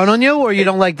doesn't dawn on you, or you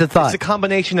don't like the thought? It's a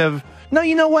combination of, no,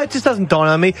 you know what, it just doesn't dawn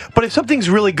on me. But if something's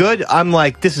really good, I'm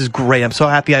like, this is great. I'm so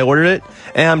happy I ordered it.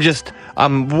 And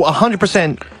I'm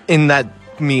 100% in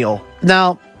that meal.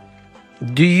 Now,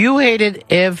 do you hate it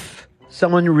if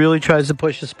someone really tries to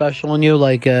push a special on you,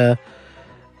 like,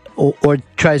 or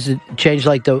tries to change,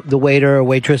 like the waiter or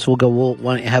waitress will go, well,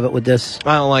 why don't you have it with this?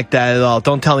 I don't like that at all.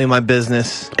 Don't tell me my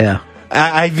business. Yeah.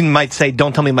 I even might say,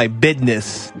 don't tell me my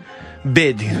bidness.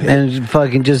 Bid. And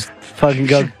fucking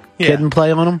go kid and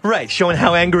play on them? Right, showing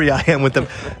how angry I am with them.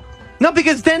 No,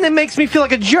 because then it makes me feel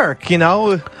like a jerk, you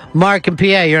know? Mark and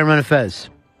PA, you're on Fez.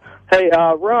 Hey,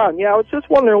 Ron. Yeah, I was just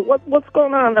wondering what's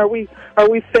going on. Are we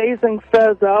phasing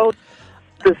Fez out?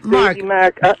 Mark,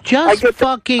 just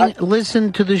fucking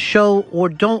listen to the show or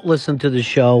don't listen to the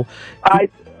show.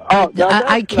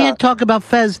 I can't talk about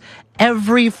Fez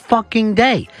every fucking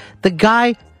day. The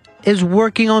guy is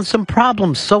working on some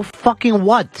problems. So fucking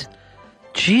what?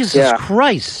 Jesus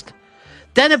Christ.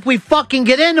 Then if we fucking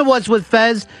get into what's with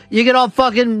Fez, you get all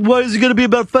fucking, what is it going to be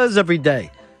about Fez every day?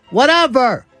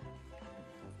 Whatever.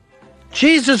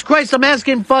 Jesus Christ, I'm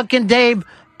asking fucking Dave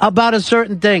about a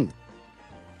certain thing.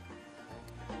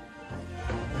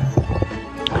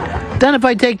 Then if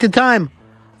I take the time,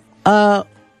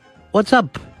 what's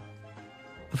up,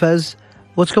 Fez?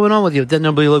 What's going on with you? Then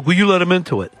they'll be like, will you let him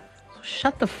into it?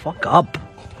 Shut the fuck up.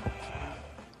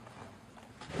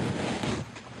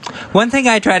 One thing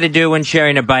I try to do when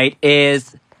sharing a bite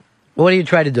is... What do you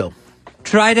try to do?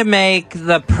 Try to make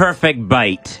the perfect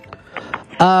bite.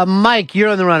 Mike, you're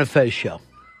on the Ron and Fez show.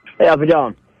 Hey, how's it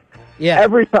going? Yeah.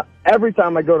 Every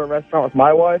time I go to a restaurant with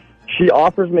my wife, she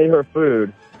offers me her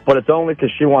food, but it's only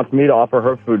because she wants me to offer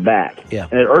her food back. Yeah.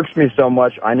 And it irks me so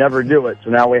much, I never do it. So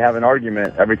now we have an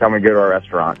argument every time we go to a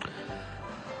restaurant.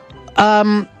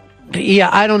 Yeah,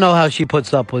 I don't know how she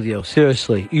puts up with you.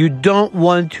 Seriously. You don't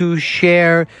want to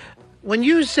share. When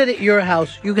you sit at your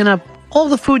house, you can have all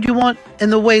the food you want in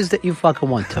the ways that you fucking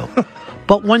want to.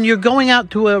 But when you're going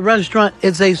out to a restaurant,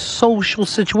 it's a social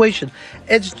situation.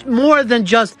 It's more than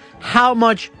just how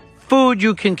much food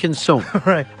you can consume.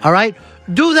 Right. All right?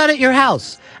 Do that at your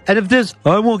house. And if there's,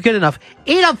 I won't get enough,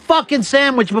 eat a fucking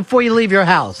sandwich before you leave your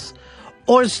house.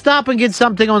 Or stop and get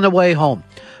something on the way home.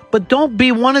 But don't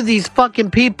be one of these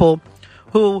fucking people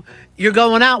who you're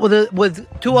going out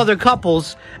with two other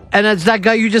couples, and it's that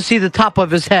guy, you just see the top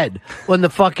of his head when the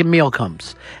fucking meal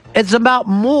comes. It's about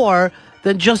more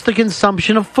than just the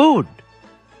consumption of food.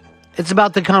 It's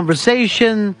about the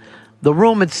conversation, the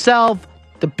room itself,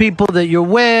 the people that you're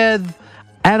with,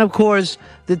 and of course,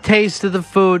 the taste of the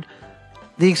food,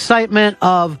 the excitement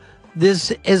of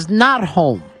this is not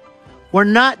home. We're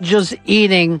not just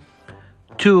eating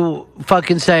to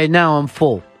fucking say, now I'm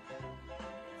full.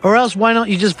 Or else, why don't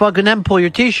you just fucking then pull your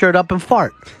t-shirt up and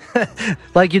fart?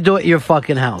 Like you do at your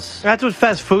fucking house. That's what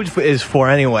fast food is for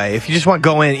anyway. If you just want to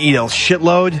go in and eat a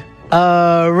shitload.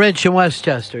 Rich in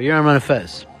Westchester, you're on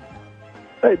Fez.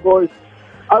 Hey, boys.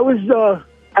 I was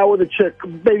out with a chick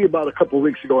maybe about a couple of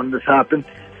weeks ago when this happened.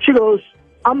 She goes,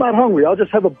 I'm not hungry. I'll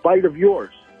just have a bite of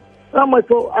yours. And I'm like,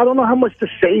 well, I don't know how much to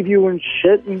save you and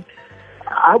shit. And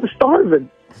I was starving.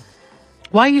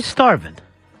 Why are you starving?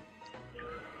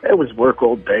 It was work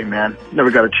all day, man. Never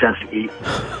got a chance to eat.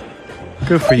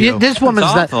 Good for you. This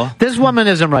woman's not. This woman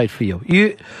isn't right for you.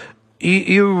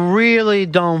 You really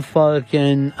don't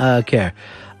fucking care.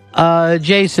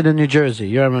 Jason in New Jersey,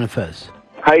 you're on Fez.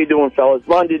 How you doing, fellas?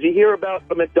 Ron, did you hear about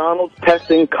the McDonald's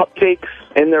testing cupcakes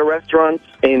in their restaurants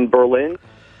in Berlin?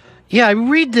 Yeah,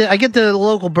 I get the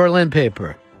local Berlin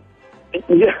paper.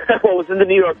 Yeah, well, it was in the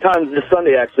New York Times this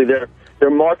Sunday. Actually, they're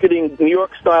marketing New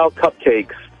York style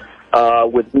cupcakes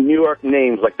with New York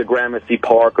names like the Gramercy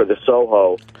Park or the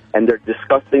Soho, and they're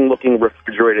disgusting-looking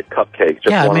refrigerated cupcakes.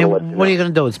 Yeah, I mean, what are you going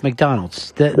to do? It's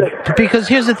McDonald's. Because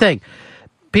here's the thing.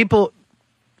 People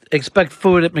expect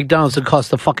food at McDonald's to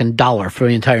cost a fucking $1 for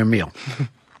the entire meal.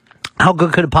 How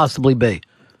good could it possibly be?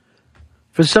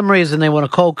 For some reason, they want a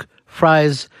Coke,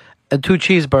 fries, and 2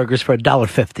 cheeseburgers for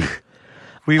 $1.50.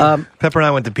 Pepper and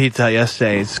I went to Pizza Hut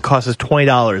yesterday. It cost us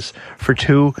 $20 for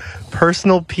 2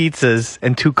 personal pizzas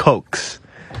and 2 Cokes.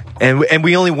 And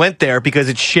we only went there because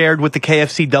it's shared with the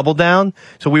KFC Double Down.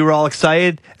 So we were all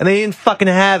excited, and they didn't fucking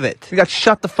have it. We got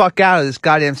shut the fuck out of this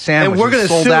goddamn sandwich. And we're going to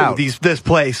sold sue out. this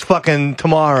place fucking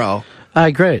tomorrow. All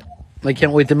right, great. I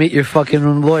can't wait to meet your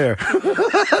fucking lawyer.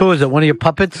 Who is it, one of your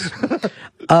puppets?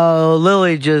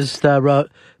 Lily just wrote,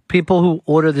 people who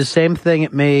order the same thing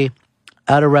at me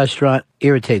at a restaurant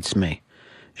irritates me.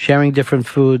 Sharing different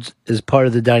foods is part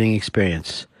of the dining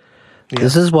experience. Yeah.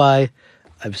 This is why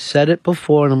I've said it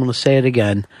before, and I'm going to say it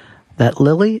again, that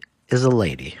Lily is a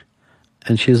lady,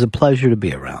 and she's a pleasure to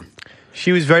be around.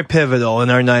 She was very pivotal in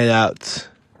our night outs.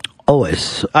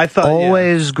 Always. I thought,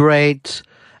 always great,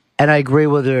 and I agree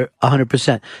with her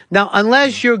 100%. Now,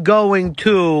 unless you're going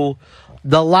to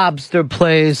the lobster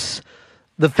place,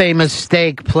 the famous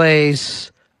steak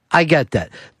place, I get that.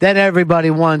 Then everybody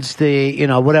wants the,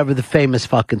 whatever the famous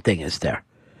fucking thing is there.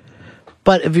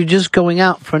 But if you're just going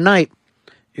out for a night,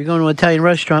 you're going to an Italian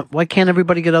restaurant, why can't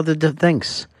everybody get other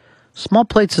things? Small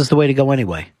plates is the way to go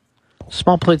anyway.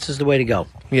 Small plates is the way to go.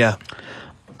 Yeah.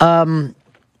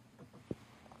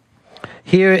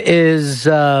 Here's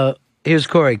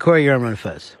Corey. Corey, you're on Run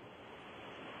Fez.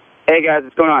 Hey, guys,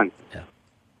 what's going on? Yeah.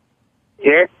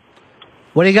 Here?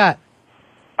 What do you got?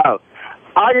 Oh,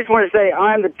 I just want to say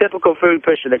I'm the typical food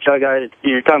pusher that y'all guys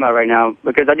you're talking about right now,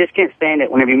 because I just can't stand it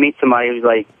whenever you meet somebody who's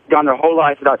like gone their whole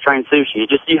life without trying sushi.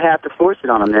 You have to force it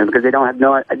on them then, because they don't have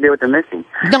no idea what they're missing.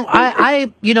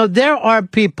 No, there are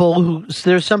people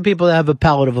there's some people that have a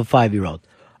palate of a 5-year-old,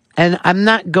 and I'm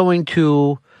not going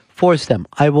to force them.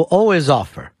 I will always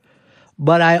offer,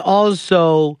 but I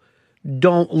also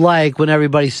don't like when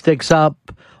everybody sticks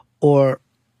up or,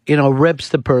 rips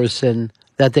the person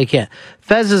that they can't.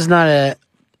 Fez is not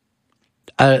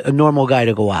a normal guy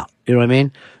to go out. You know what I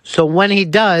mean? So when he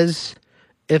does,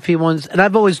 if he wants, and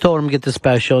I've always told him to get the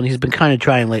special, and he's been kind of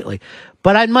trying lately,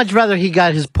 but I'd much rather he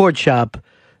got his pork chop,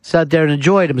 sat there and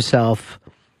enjoyed himself,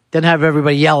 than have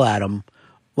everybody yell at him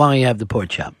while you have the pork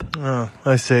chop. Oh,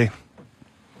 I see.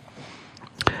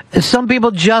 And some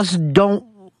people just don't,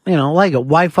 like it.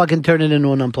 Why fucking turn it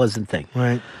into an unpleasant thing?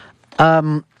 Right.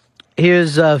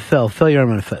 Here's Phil. Phil, you're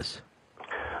on Fez.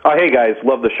 Hey, guys.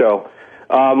 Love the show.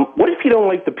 What if you don't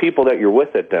like the people that you're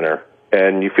with at dinner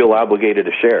and you feel obligated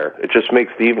to share? It just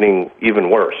makes the evening even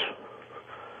worse.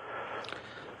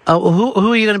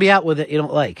 Who are you going to be out with that you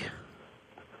don't like?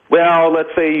 Well, let's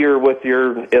say you're with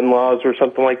your in-laws or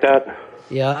something like that.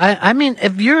 Yeah, I mean,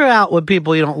 if you're out with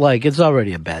people you don't like, it's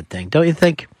already a bad thing, don't you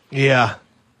think? Yeah.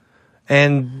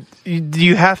 And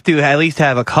you have to at least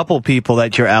have a couple people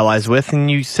that you're allies with,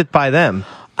 and you sit by them.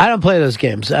 I don't play those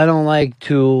games. I don't like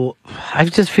to. I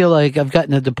just feel like I've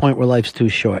gotten at the point where life's too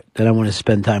short that I want to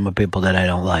spend time with people that I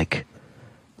don't like.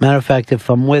 Matter of fact, if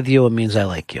I'm with you, it means I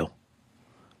like you.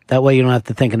 That way you don't have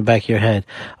to think in the back of your head,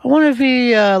 I wonder if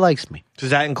he likes me.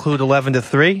 Does that include 11 to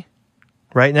 3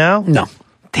 right now? No.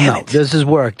 Damn it. This is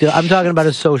work. I'm talking about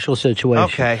a social situation.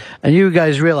 Okay. And you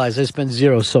guys realize I spend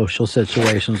 0 social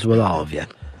situations with all of you.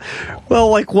 Well,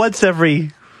 like once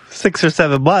every 6 or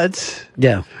 7 months.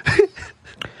 Yeah.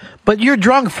 But you're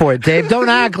drunk for it, Dave. Don't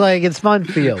act like it's fun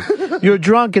for you. You're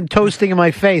drunk and toasting in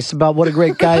my face about what a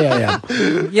great guy I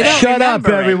am. Shut up,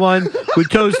 everyone. We're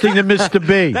toasting to Mr.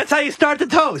 B. That's how you start the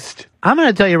toast. I'm going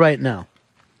to tell you right now.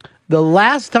 The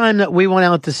last time that we went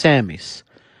out to Sammy's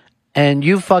and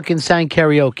you fucking sang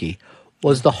karaoke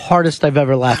was the hardest I've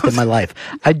ever laughed in my life.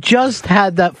 I just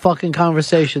had that fucking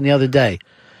conversation the other day.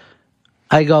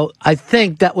 I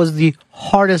think that was the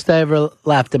hardest I ever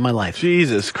laughed in my life.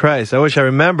 Jesus Christ. I wish I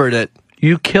remembered it.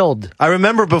 You killed. I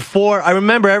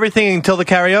remember everything until the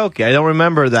karaoke. I don't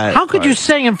remember that. How could you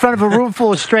sing in front of a room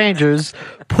full of strangers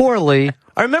poorly?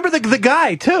 I remember the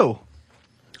guy, too.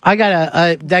 I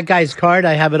got that guy's card.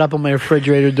 I have it up on my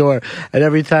refrigerator door. And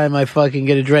every time I fucking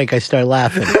get a drink, I start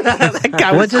laughing.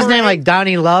 What's his name? Like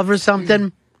Donnie Love or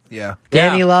something? Yeah.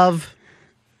 Danny Love.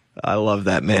 I love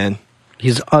that man.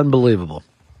 He's unbelievable.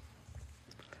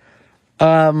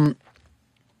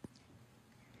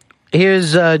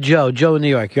 Here's Joe. Joe in New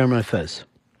York. You're on my Fez.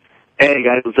 Hey,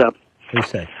 guys. What's up? What do you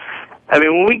say? I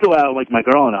mean, when we go out, like my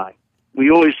girl and I,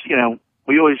 we always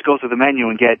go through the menu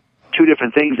and get 2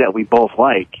 different things that we both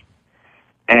like.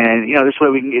 And, this way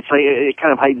it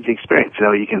kind of heightens the experience.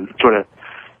 You can sort of,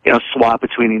 swap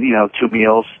between, 2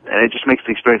 meals. And it just makes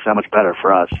the experience that much better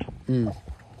for us.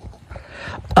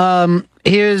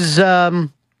 Here's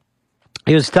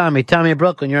Tommy. Tommy in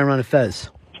Brooklyn. You're on Fez.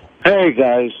 Hey,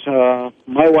 guys.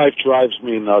 My wife drives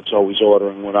me nuts always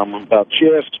ordering what I'm about. She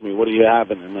asks me, what are you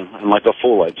having? And like a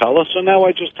fool, I tell her. So now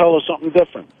I just tell her something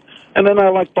different. And then I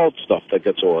like both stuff that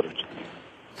gets ordered.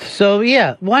 So,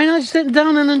 yeah, why not sit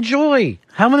down and enjoy?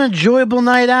 Have an enjoyable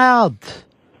night out.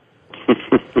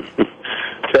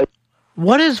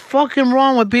 What is fucking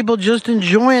wrong with people just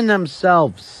enjoying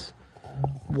themselves?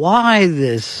 Why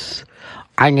this?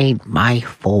 I need my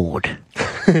food.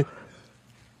 You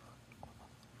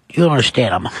don't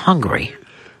understand, I'm hungry.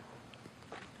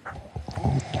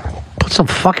 Put some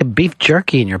fucking beef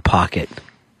jerky in your pocket.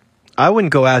 I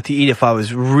wouldn't go out to eat if I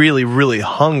was really, really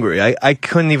hungry. I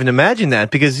couldn't even imagine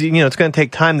that because, it's going to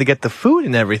take time to get the food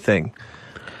and everything.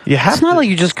 It's not like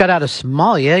you just got out of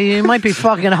Somalia. You might be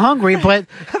fucking hungry, but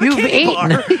you've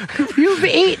eaten. You've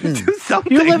eaten. Do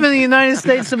something. You live in the United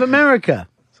States of America.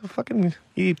 So fucking,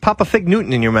 you pop a Fig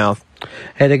Newton in your mouth.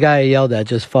 Hey, the guy I yelled at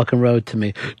just fucking wrote to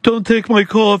me, "Don't take my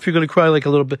call if you're going to cry like a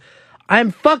little bit."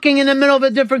 I'm fucking in the middle of a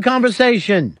different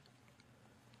conversation.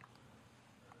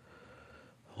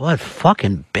 What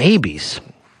fucking babies.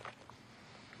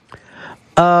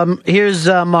 Here's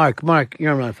Mark. Mark,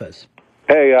 you're on Ron Fez.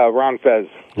 Hey, Ron Fez.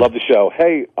 Love the show.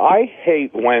 Hey, I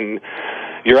hate when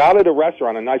you're out at a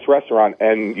restaurant, a nice restaurant,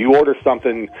 and you order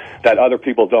something that other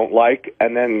people don't like,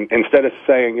 and then instead of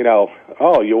saying,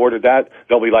 oh, you ordered that,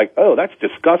 they'll be like, oh, that's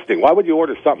disgusting. Why would you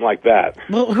order something like that?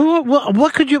 Well,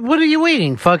 what are you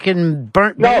eating? Fucking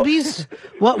burnt babies?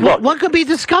 What could be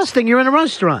disgusting? You're in a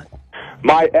restaurant.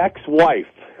 My ex-wife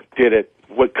did it.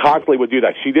 Constantly would do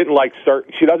that. She didn't like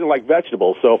she doesn't like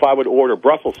vegetables, so if I would order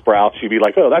Brussels sprouts, she'd be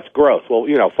like, oh, that's gross. Well,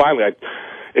 finally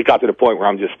it got to the point where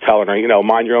I'm just telling her,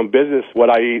 mind your own business. What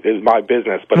I eat is my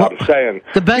business. But I'm saying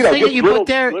the best thing that you put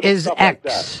there is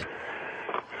X.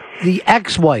 The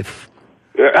ex-wife.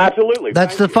 Yeah, absolutely.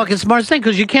 That's the fucking smartest thing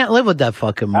because you can't live with that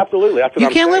fucking. Absolutely. That's what you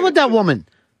I'm can't saying. live with that woman.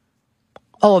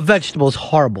 Oh, a vegetable is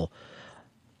horrible.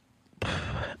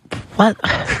 What?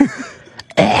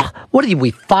 What are you,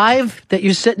 we 5 that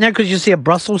you're sitting there because you see a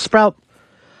Brussels sprout?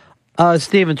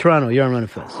 Steve in Toronto, you're on Run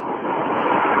Fest.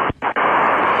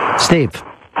 Steve.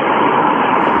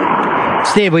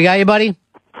 Steve, we got you, buddy?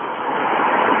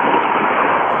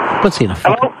 What's he in a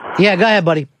fucking... Yeah, go ahead,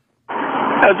 buddy.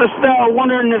 I was just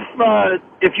wondering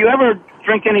if you ever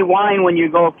drink any wine when you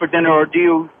go out for dinner, or do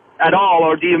you at all,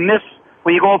 or do you miss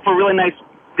when you go out for a really nice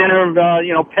dinner,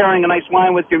 pairing a nice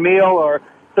wine with your meal, or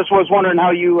just was wondering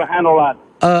how you handle that?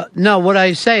 No, what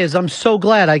I say is I'm so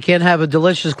glad I can't have a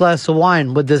delicious glass of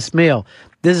wine with this meal.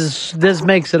 This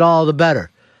makes it all the better.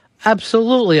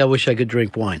 Absolutely, I wish I could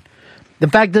drink wine. The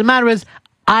fact of the matter is,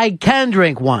 I can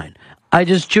drink wine. I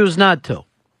just choose not to.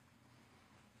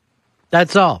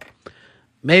 That's all.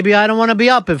 Maybe I don't want to be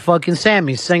up at fucking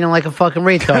Sammy's singing like a fucking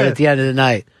retard at the end of the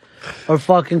night. Or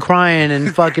fucking crying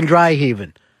and fucking dry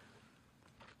heaving.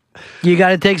 You got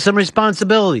to take some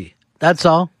responsibility. That's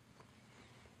all.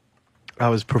 I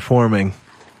was performing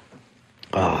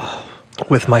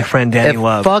with my friend Danny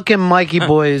Love. Fucking Mikey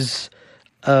Boy's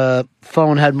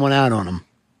phone had one out on him.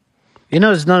 You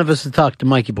notice none of us have talked to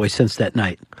Mikey Boy since that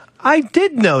night. I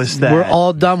did notice that. We're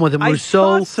all done with him. We're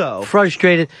so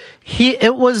frustrated.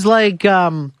 It was like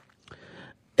that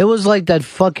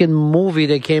fucking movie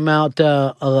that came out.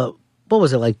 What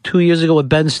was it, like 2 years ago with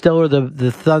Ben Stiller,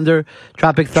 the Thunder,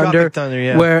 Tropic Thunder,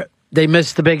 yeah. Where they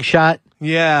missed the big shot.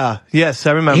 Yeah. Yes,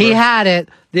 I remember. He had it.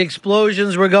 The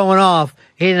explosions were going off.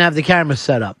 He didn't have the camera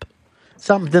set up.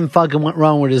 Something fucking went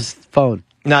wrong with his phone.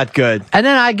 Not good. And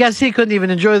then I guess he couldn't even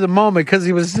enjoy the moment because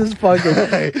he was just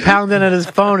fucking pounding at his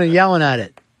phone and yelling at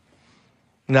it.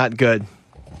 Not good.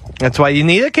 That's why you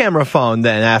need a camera phone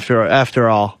then, after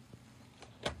all.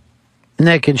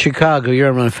 Nick in Chicago, you're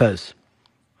on Run Fez.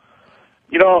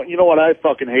 You know what I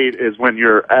fucking hate is when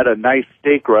you're at a nice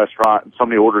steak restaurant and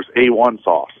somebody orders A1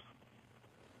 sauce.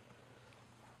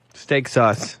 Steak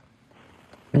sauce.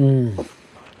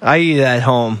 I eat it at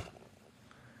home.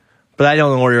 But I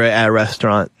don't order it at a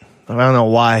restaurant. I don't know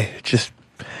why. Just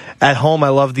at home, I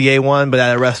love the A1, but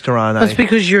at a restaurant, That's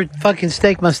because your fucking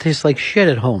steak must taste like shit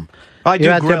at home. I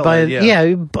do grill it,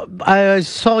 yeah, I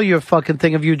saw your fucking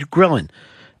thing of you grilling.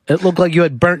 It looked like you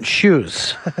had burnt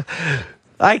shoes.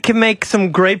 I can make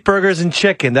some great burgers and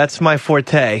chicken. That's my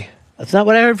forte. That's not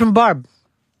what I heard from Barb.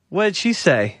 What did she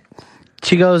say?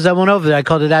 She goes, I went over there. I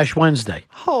called it Ash Wednesday.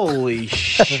 Holy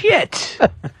shit.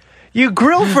 You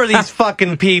grill for these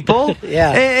fucking people.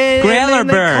 Yeah. And then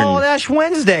they call it Ash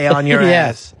Wednesday on your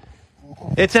ass.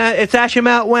 It's Ash 'em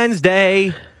Out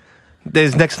Wednesday.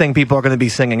 There's next thing people are going to be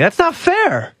singing. That's not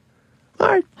fair. All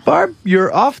right, Barb,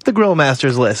 you're off the Grill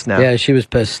Masters list now. Yeah, she was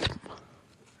pissed.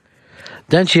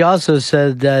 Then she also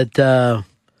said that,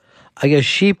 I guess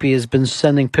Sheepy has been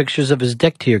sending pictures of his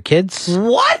dick to your kids.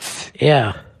 What?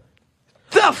 Yeah.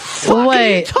 The fuck are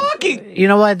you talking? You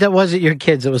know what? That wasn't your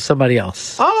kids. It was somebody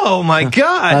else. Oh, my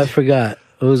God. I forgot.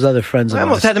 It was other friends of I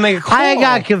almost ours. had to make a call. I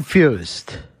got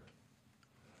confused.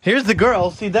 Here's the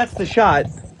girl. See, that's the shot.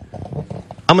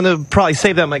 I'm going to probably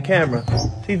save that on my camera.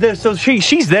 See, so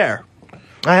she's there.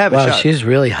 I have a shot. Wow, she's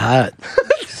really hot.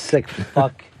 Sick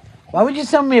fuck. Why would you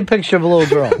send me a picture of a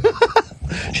little girl?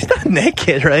 She's not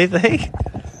naked or anything.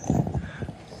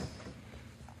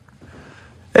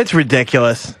 It's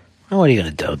ridiculous. What are you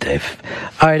going to do, Dave?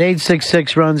 All right,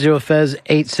 866-RUN-0-FEZ,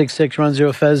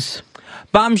 866-RUN-0-FEZ.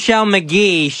 Bombshell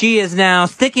McGee, she is now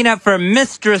sticking up for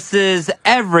mistresses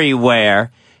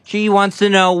everywhere. She wants to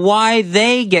know why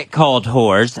they get called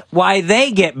whores, why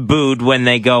they get booed when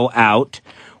they go out,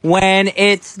 when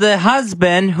it's the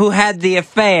husband who had the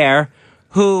affair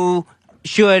who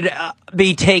should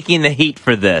be taking the heat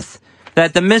for this.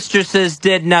 That the mistresses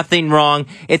did nothing wrong.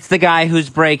 It's the guy who's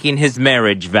breaking his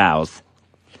marriage vows.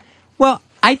 Well,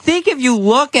 I think if you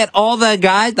look at all the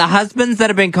guys, the husbands that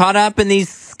have been caught up in these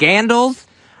scandals,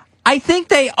 I think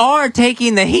they are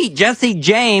taking the heat. Jesse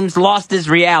James lost his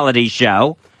reality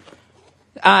show.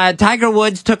 Tiger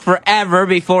Woods took forever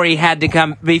before he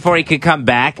could come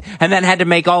back, and then had to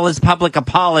make all his public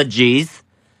apologies.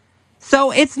 So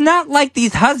it's not like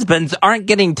these husbands aren't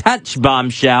getting touched,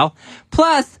 Bombshell.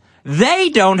 Plus, they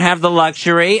don't have the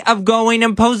luxury of going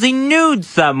and posing nude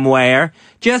somewhere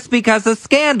just because a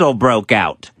scandal broke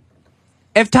out.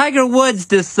 If Tiger Woods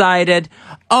decided,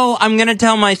 I'm going to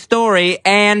tell my story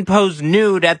and pose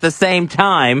nude at the same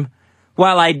time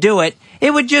while I do it,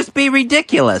 it would just be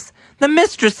ridiculous. The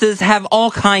mistresses have all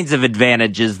kinds of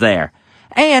advantages there.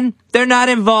 And they're not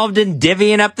involved in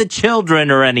divvying up the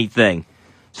children or anything.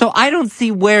 So I don't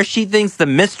see where she thinks the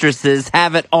mistresses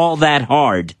have it all that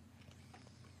hard.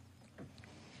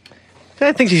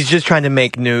 I think she's just trying to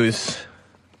make news.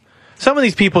 Some of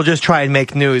these people just try and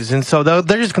make news, and so they're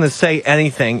just going to say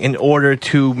anything in order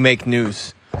to make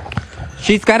news.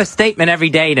 She's got a statement every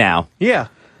day now. Yeah.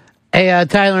 Hey,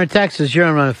 Tyler in Texas, you're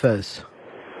on Run of Fez.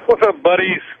 What's up,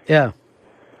 buddies? Yeah.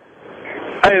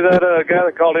 Hey, that guy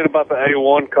that called in about the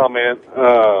A1 comment,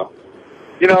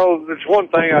 there's one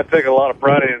thing I take a lot of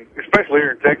pride in, especially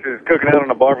here in Texas, is cooking out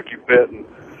on a barbecue pit. And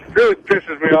it really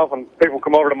pisses me off when people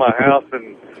come over to my house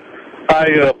and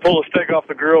I pull a steak off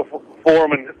the grill for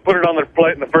them and put it on their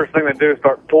plate, and the first thing they do is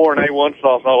start pouring A1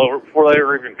 sauce all over it before they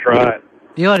ever even try it.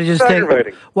 You ought to just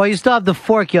well, you still have the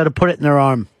fork, you ought to put it in their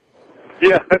arm.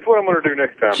 Yeah, that's what I'm going to do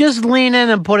next time. Just lean in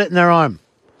and put it in their arm.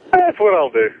 That's what I'll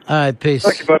do. All right, peace.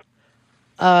 Thank you,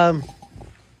 bud.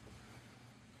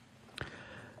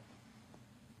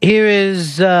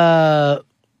 Here's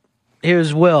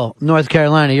Will, North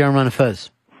Carolina. You're on Run of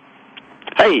Fez.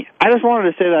 Hey, I just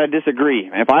wanted to say that I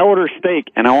disagree. If I order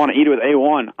steak and I want to eat it with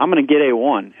A1, I'm going to get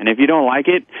A1. And if you don't like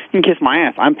it, you can kiss my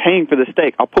ass. I'm paying for the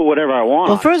steak. I'll put whatever I want.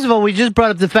 Well, first of all, we just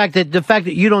brought up the fact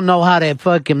that you don't know how to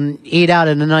fucking eat out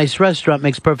in a nice restaurant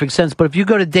makes perfect sense. But if you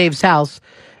go to Dave's house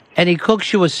and he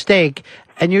cooks you a steak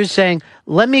and you're saying,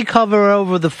 let me cover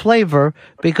over the flavor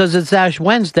because it's Ash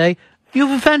Wednesday,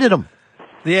 you've offended him.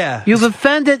 Yeah. You've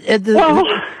offended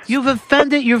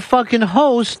your fucking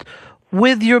host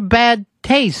with your bad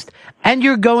taste. And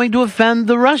you're going to offend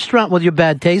the restaurant with your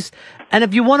bad taste. And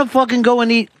if you want to fucking go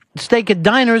and eat steak at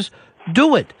diners,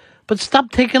 do it. But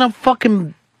stop taking up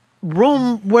fucking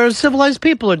room where civilized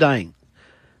people are dying.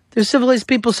 There's civilized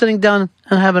people sitting down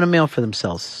and having a meal for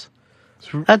themselves.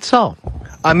 That's all.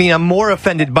 I mean, I'm more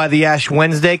offended by the Ash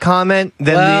Wednesday comment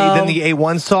than the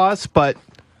A1 sauce, but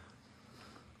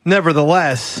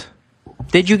nevertheless.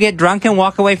 Did you get drunk and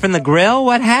walk away from the grill?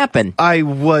 What happened? I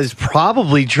was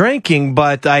probably drinking,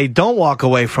 but I don't walk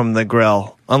away from the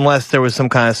grill unless there was some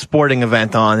kind of sporting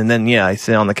event on, and then, I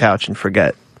sit on the couch and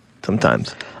forget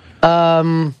sometimes.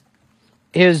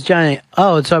 Here's Johnny.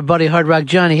 Oh, it's our buddy Hard Rock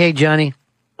Johnny. Hey, Johnny.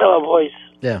 Hello, boys.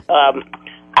 Yeah.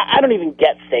 I don't even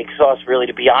get steak sauce, really,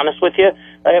 to be honest with you.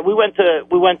 We went to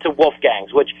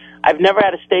Wolfgang's, which I've never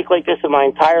had a steak like this in my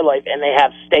entire life, and they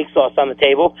have steak sauce on the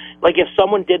table. Like, if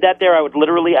someone did that there, I would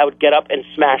get up and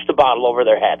smash the bottle over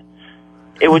their head.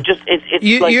 It would just,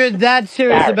 You're that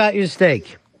serious about your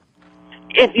steak?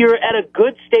 If you're at a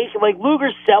good steak, like Luger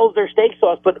sells their steak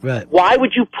sauce, but why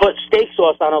would you put steak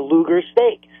sauce on a Luger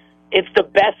steak? It's the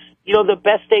best, the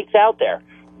best steaks out there.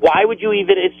 Why would you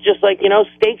even, it's just like,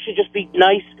 steak should just be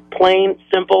nice, plain,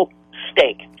 simple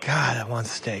steak. God, I want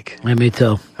steak. Yeah, me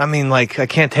too. I mean, I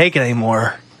can't take it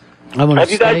anymore. Have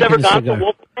you guys ever gone to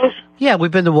Wolfgang's? Yeah, we've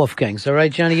been to Wolfgang's, all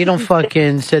right, Johnny? You don't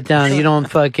fucking sit down. You don't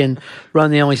fucking run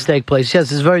the only steak place.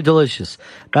 Yes, it's very delicious.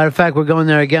 Matter of fact, we're going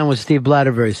there again with Steve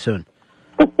Blatter very soon.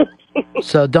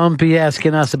 So don't be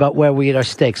asking us about where we eat our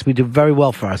steaks. We do very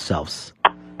well for ourselves.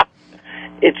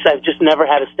 I've just never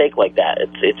had a steak like that.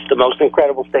 It's the most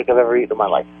incredible steak I've ever eaten in my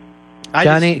life.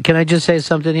 Johnny, can I just say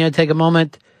something here? Take a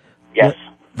moment. Yes.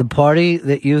 The party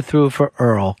that you threw for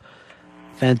Earl,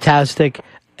 fantastic,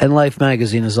 and Life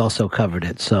Magazine has also covered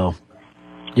it. So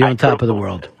you're on top of the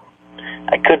world.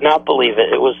 I could not believe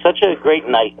it. It was such a great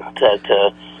night to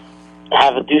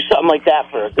do something like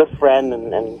that for a good friend,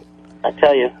 and I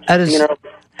tell you, at a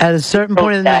certain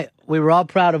point in the night, we were all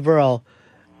proud of Earl.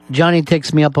 Johnny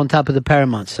takes me up on top of the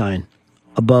Paramount sign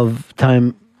above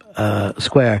Time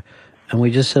Square, and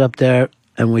we just sit up there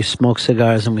and we smoke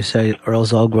cigars and we say,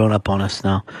 Earl's all grown up on us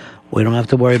now. We don't have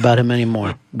to worry about him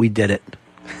anymore. We did it.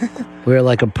 We're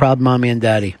like a proud mommy and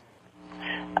daddy.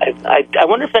 I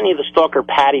wonder if any of the Stalker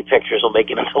Patty pictures will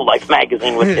make it into Life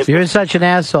magazine with him. You're such an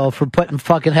asshole for putting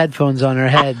fucking headphones on her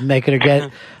head and making her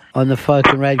get on the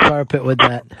fucking red carpet with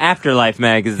that. Afterlife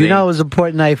magazine. You know it was an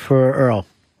important night for Earl.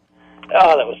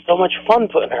 Oh, that was so much fun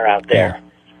putting her out there.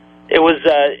 It was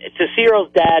to see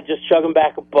Earl's dad just chugging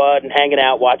back a bud and hanging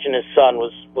out watching his son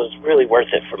was really worth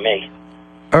it for me.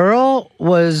 Earl's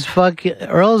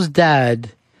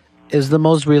dad is the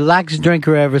most relaxed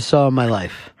drinker I ever saw in my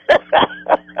life.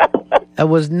 It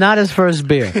was not his first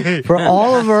beer. For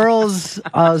all of Earl's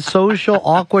social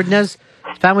awkwardness,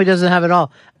 his family doesn't have it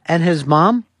all. And his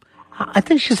mom, I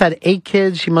think she's had 8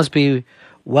 kids. She must be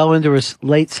well into her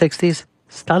late 60s.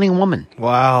 Stunning woman.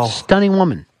 Wow. Stunning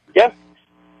woman. Yeah.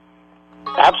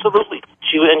 Absolutely.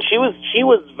 She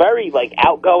was very like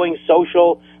outgoing,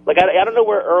 social. Like I don't know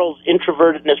where Earl's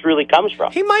introvertedness really comes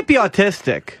from. He might be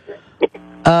autistic.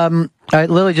 All right,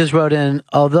 Lily just wrote in,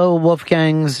 although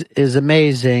Wolfgang's is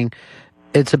amazing,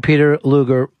 it's a Peter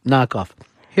Luger knockoff.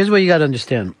 Here's what you got to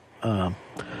understand.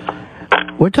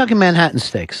 We're talking Manhattan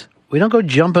steaks. We don't go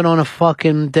jumping on a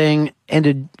fucking thing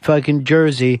into fucking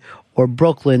Jersey or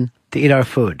Brooklyn to eat our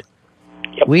food.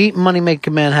 Yep. We eat money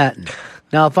making Manhattan.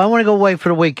 Now, if I want to go away for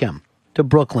the weekend to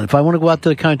Brooklyn, if I want to go out to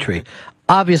the country,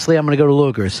 obviously I'm going to go to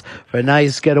Luger's for a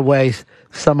nice getaway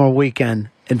summer weekend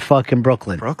in fucking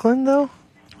Brooklyn. Brooklyn, though?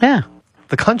 Yeah.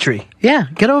 The country. Yeah,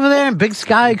 get over there in Big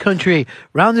Sky Country,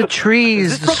 round the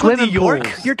trees, the Brooklyn, swimming New York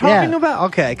pools. you're talking about?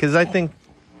 Okay, because I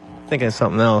thinking of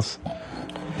something else.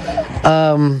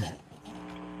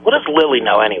 What does Lily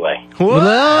know anyway? Whoa!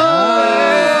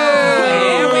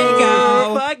 Here we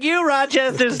go. Fuck you,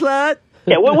 Rochester slut.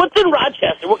 Yeah, what's in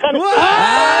Rochester? What kind of... Oh,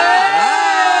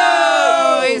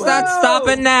 he's not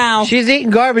stopping now. She's eating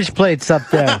garbage plates up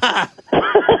there.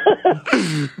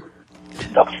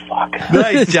 The fuck?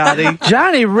 Nice, Johnny.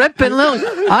 Johnny ripping Lily.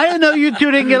 I didn't know you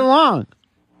two didn't get along.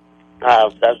 Nah,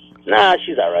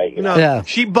 she's all right. You know? Yeah.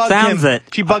 She bugged Sounds him. it.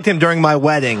 She bugged him during my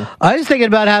wedding. I was thinking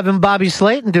about having Bobby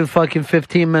Slayton do fucking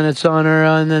 15 minutes on her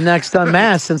on the next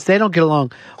Unmasked since they don't get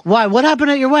along. Why? What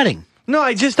happened at your wedding? No,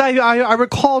 I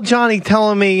recall Johnny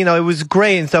telling me, it was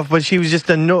great and stuff, but she was just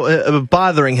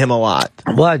bothering him a lot.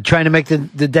 What? Trying to make the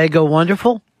day go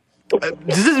wonderful?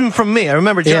 This isn't from me. I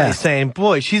remember Johnny saying,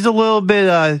 boy, she's a little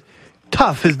bit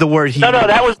tough is the word he used. No,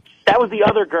 that was the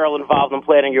other girl involved in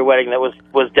planning your wedding that was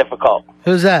difficult.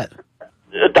 Who's that?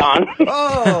 Don. Wiki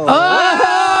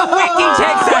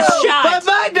takes a shot.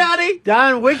 Bye-bye, Donnie.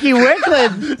 Don Wiki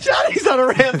Wicklin. Johnny's on a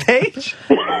rampage.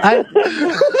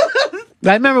 I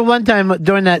remember one time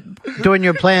during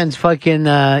your plans, fucking,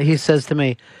 he says to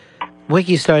me,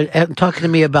 Wiki started talking to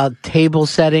me about table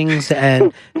settings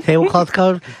and tablecloth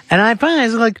code, and I finally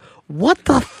was like, what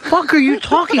the fuck are you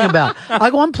talking about? I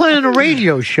go, I'm planning a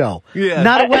radio show,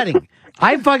 not a wedding.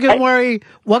 I fucking worry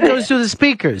what goes through the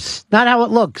speakers, not how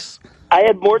it looks. I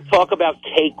had more talk about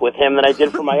cake with him than I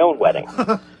did for my own wedding.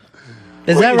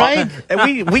 Is that right?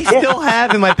 And we still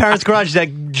have in my parents' garage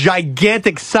that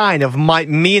gigantic sign of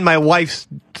me and my wife's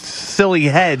silly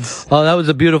heads. Oh, that was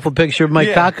a beautiful picture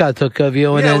Mike Kaka took of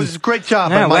you. And then, it was a great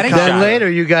job Yeah, by Mike wedding Kaka. then later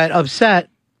you got upset.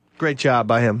 Great job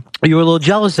by him. You were a little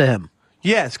jealous of him.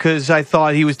 Yes, because I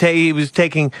thought he was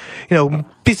taking,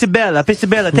 Pisabella,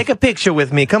 take a picture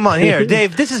with me. Come on here,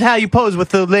 Dave. This is how you pose with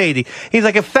the lady. He's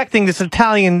like affecting this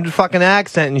Italian fucking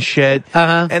accent and shit.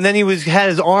 And then he had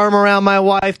his arm around my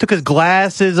wife, took his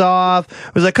glasses off.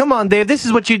 It was like, come on, Dave, this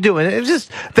is what you do. And it was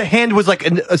just the hand was like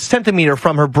a centimeter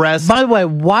from her breast. By the way,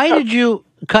 why did you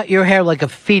cut your hair like a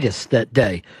fetus that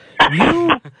day?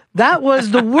 That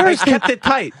was the worst. I kept it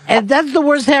tight. And that's the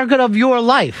worst haircut of your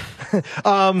life.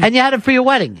 And you had it for your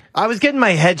wedding. I was getting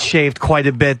my head shaved quite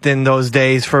a bit in those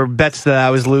days for bets that I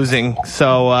was losing.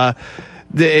 So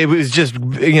it was just,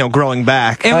 growing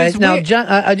back. All right, now, John,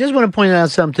 I just want to point out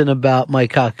something about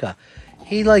Mike Kaka.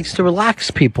 He likes to relax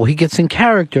people. He gets in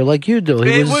character like you do.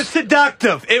 It was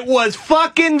seductive. It was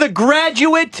fucking The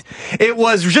Graduate. It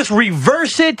was just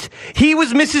reverse it. He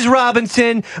was Mrs.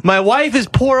 Robinson. My wife is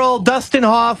poor old Dustin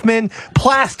Hoffman.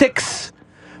 Plastics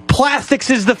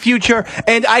is the future.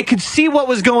 And I could see what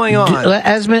was going on.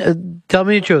 Tell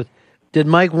me the truth. Did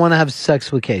Mike want to have sex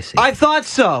with Casey? I thought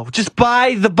so. Just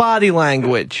by the body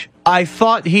language. I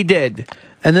thought he did.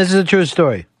 And this is a true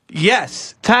story.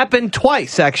 Yes. It's happened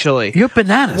twice, actually. You're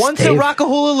bananas, Once Dave. at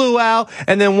Rockahula Luau,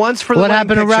 and then once for the What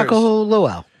happened wedding to pictures. Rockahula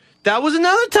Luau? That was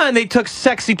another time they took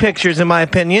sexy pictures, in my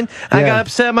opinion. I got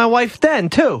upset at my wife then,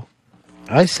 too.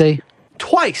 I see.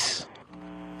 Twice.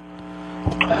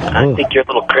 I think you're a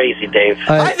little crazy, Dave.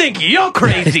 I think you're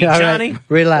crazy, All right, Johnny.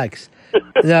 relax.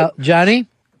 Now, Johnny?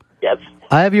 Yes.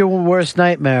 I have your worst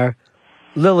nightmare.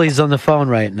 Lily's on the phone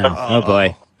right now. Oh,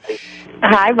 boy.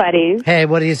 Hi, buddies. Hey,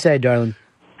 what do you say, darling?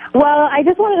 Well, I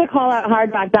just wanted to call out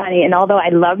Hard Rock Johnny, and although I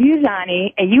love you,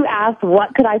 Johnny, and you asked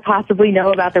what could I possibly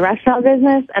know about the restaurant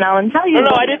business, and I'll tell you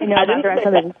No, what I didn't. know I about didn't the say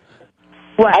restaurant that. business.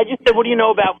 What? I just said, what do you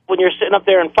know about when you're sitting up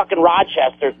there in fucking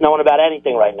Rochester knowing about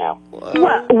anything right now?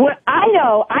 What I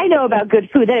know about good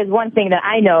food. That is one thing that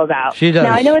I know about. She does.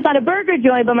 Now, I know it's not a burger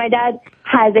joint, but my dad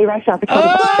has a restaurant.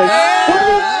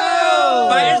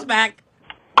 Fire's back.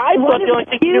 I One thought of the only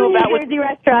thing you knew few about New was... Jersey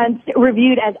restaurants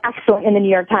reviewed as excellent in the New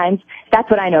York Times. That's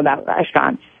what I know about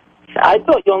restaurants. I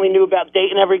thought you only knew about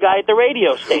dating every guy at the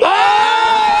radio station.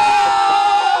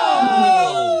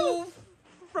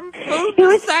 It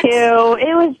was two.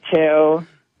 It was two.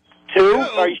 Two?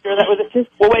 Are you sure that was it?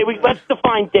 Well, wait, let's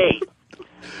define date.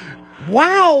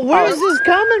 Wow, where is this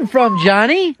coming from,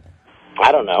 Johnny?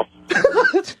 I don't know.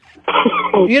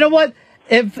 You know what?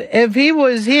 If he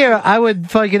was here, I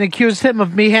would fucking accuse him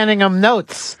of me handing him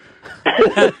notes.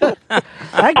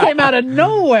 That came out of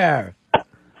nowhere.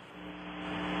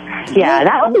 Yeah,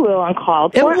 that was a little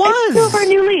uncalled for. It was. It's still for a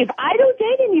new leaf. I don't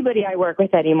date anybody I work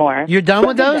with anymore. You're done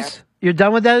with those? You're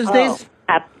done with those days?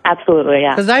 Absolutely,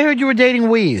 yeah. Because I heard you were dating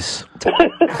Wheeze.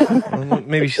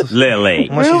 Maybe she's... Lily.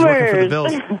 Unless she's working for the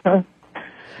Bills.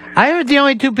 I heard the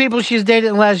only two people she's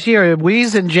dated last year are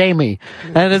Wheeze and Jamie.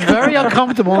 And it's very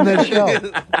uncomfortable on that show.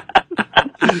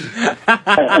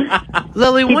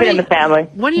 Lily, Keep it in the family.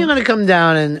 when are you going to come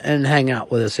down and hang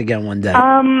out with us again one day?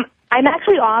 I'm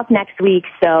actually off next week,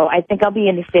 so I think I'll be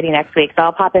in the city next week, so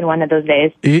I'll pop in one of those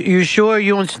days. You sure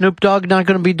you and Snoop Dogg not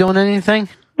going to be doing anything?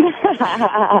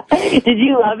 Did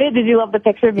you love it? Did you love the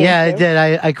picture of me? Yeah, I too? did.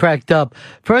 I cracked up.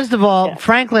 First of all,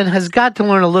 Franklin has got to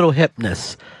learn a little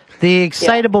hipness. The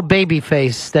excitable baby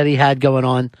face that he had going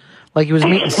on, like he was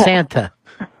meeting Santa.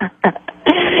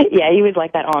 Yeah, he was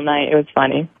like that all night. It was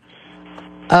funny.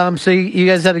 So you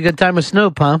guys had a good time with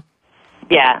Snoop, huh?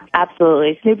 Yeah,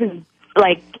 absolutely. Snoop is,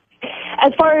 like,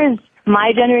 as far as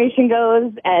my generation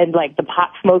goes, and, like, the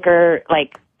pot smoker,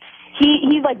 like,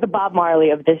 he's like the Bob Marley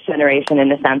of this generation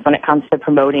in a sense when it comes to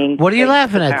promoting. What are you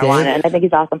laughing at, marijuana, Dave? And I think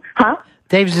he's awesome. Huh?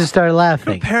 Dave just started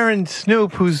laughing. Comparing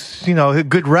Snoop, who's, a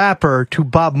good rapper, to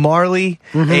Bob Marley.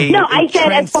 No, I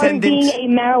said as far as being a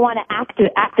marijuana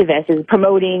activist is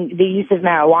promoting the use of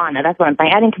marijuana. That's what I'm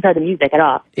saying. I didn't compare the music at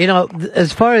all.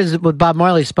 As far as with Bob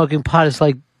Marley, smoking pot is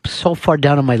like so far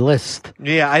down on my list.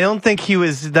 Yeah, I don't think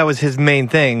that was his main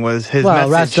thing, was his Well,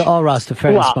 message. all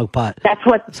Rastafarians smoke pot. That's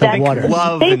what It's like water.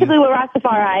 basically what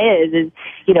Rastafari is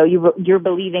you're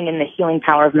believing in the healing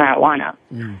power of marijuana.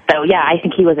 So yeah, I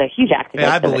think he was a huge activist.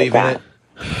 Yeah, I believe in it.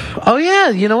 Oh, yeah.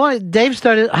 You know what? Dave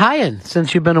started highin'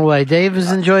 since you've been away. Dave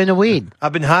is enjoying the weed.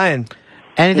 I've been highin'.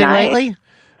 Anything Nice. lately?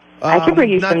 I could bring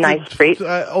you not some nice treats.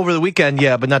 over the weekend,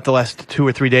 yeah, but not the last 2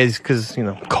 or 3 days because,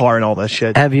 car and all that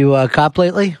shit. Have you cop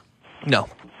lately? No.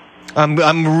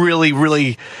 I'm really,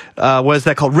 really, what is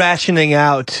that called? Rationing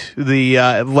out the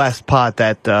last pot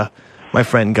that my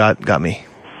friend got me.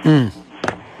 Who's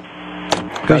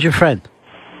your friend?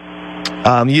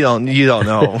 You don't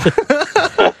know.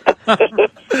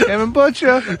 Kevin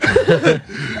Butcher.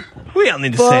 We don't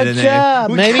need to say the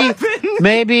name.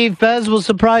 Maybe Fez will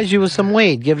surprise you with some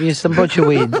weed, give you some butcher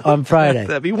weed on Friday.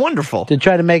 That'd be wonderful. To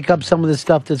try to make up some of the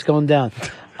stuff that's going down.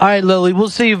 All right, Lily, we'll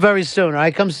see you very soon. All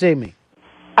right, come see me.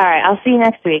 All right, I'll see you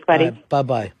next week, buddy. Right,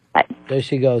 bye-bye. There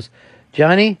she goes.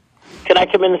 Johnny? Can I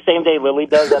come in the same day Lily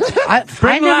does?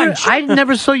 I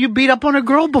never saw you beat up on a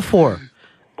girl before.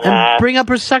 And bring up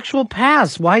her sexual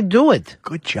past. Why do it?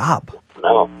 Good job.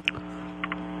 No.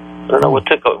 I don't know what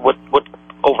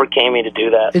overcame me to do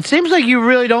that. It seems like you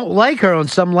really don't like her on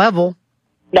some level.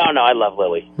 No, I love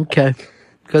Lily. Okay.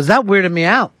 Because that weirded me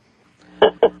out.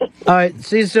 All right,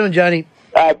 see you soon, Johnny.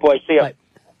 All right, boy, see ya. Bye.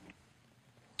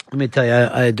 Let me tell you,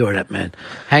 I adore that man.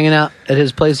 Hanging out at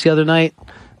his place the other night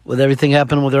with everything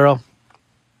happening with Earl.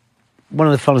 One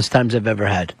of the funnest times I've ever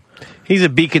had. He's a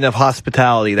beacon of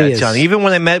hospitality, He that is. Johnny. Even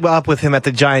when I met up with him at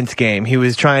the Giants game, he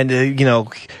was trying to,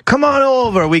 come on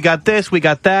over. We got this, we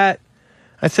got that.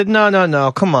 I said,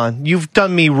 no, come on. You've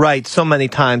done me right so many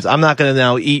times. I'm not going to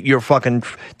now eat your fucking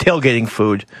tailgating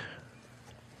food.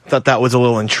 Thought that was a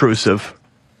little intrusive.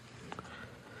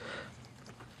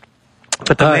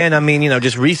 But the man,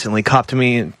 just recently comped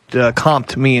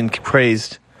me and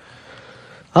praised.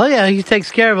 Oh, yeah, he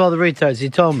takes care of all the retards. He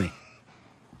told me.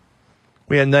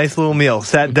 We had a nice little meal.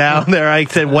 Sat down there. I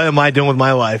said, what am I doing with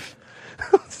my life?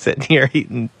 Sitting here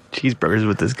eating cheeseburgers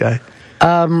with this guy.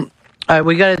 All All right,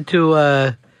 we got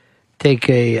to take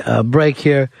a break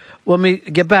here. When we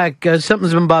get back,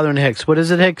 something's been bothering Hicks. What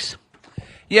is it, Hicks?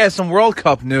 Yeah, some World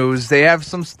Cup news. They have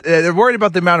some. They're worried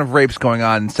about the amount of rapes going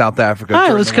on in South Africa. All right,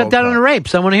 during let's the cut World down Cup. on the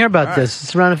rapes. I want to hear about this.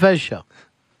 It's Ron and Fez show.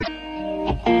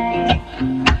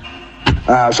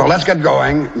 So let's get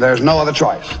going. There's no other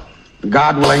choice.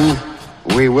 God willing,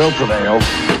 we will prevail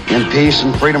in peace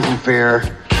and freedom from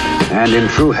fear and in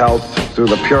true health through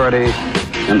the purity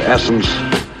and essence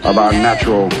of our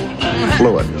natural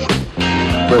fluids.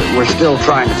 We're still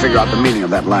trying to figure out the meaning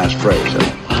of that last phrase.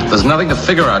 There's nothing to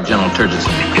figure out, General Turgidson.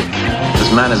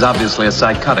 This man is obviously a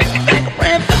psychotic.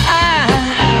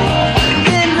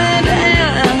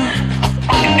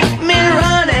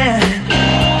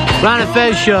 Ron and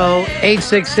Fez show,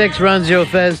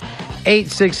 866-RUN-0-FEZ,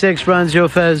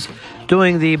 866-RUN-0-FEZ,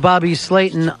 doing the Bobby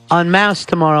Slayton Unmasked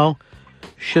tomorrow.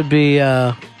 Should be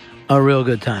a real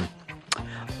good time.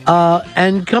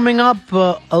 And coming up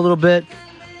a little bit,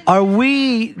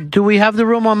 do we have the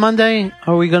room on Monday?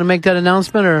 Are we going to make that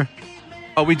announcement, or?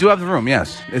 Oh, we do have the room,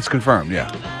 yes. It's confirmed,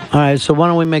 yeah. All right, so why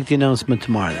don't we make the announcement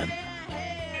tomorrow then?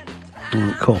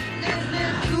 Cool.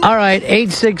 All right,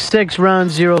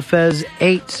 866-RUN-0-FEZ,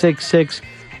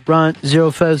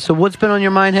 866-RUN-0-FEZ. So what's been on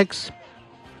your mind, Hicks?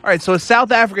 All right, so a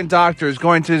South African doctor is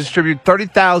going to distribute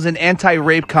 30,000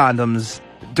 anti-rape condoms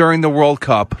during the World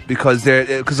Cup because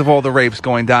of all the rapes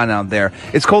going down out there.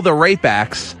 It's called the Rape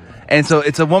Axe. And so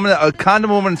it's a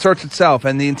condom woman inserts itself,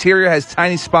 and the interior has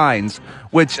tiny spines,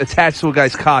 which attach to a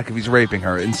guy's cock if he's raping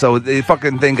her. And so the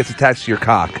fucking thing gets attached to your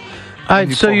cock. All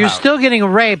right, so you're still getting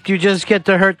raped, you just get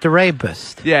to hurt the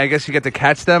rapist. Yeah, I guess you get to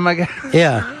catch them, I guess.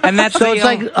 Yeah. And that's so it's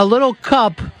like a little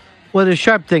cup with a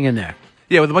sharp thing in there.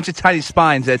 Yeah, with a bunch of tiny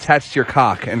spines that attach to your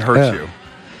cock and hurt you.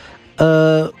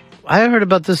 I heard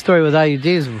about this story with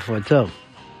IUDs before, too.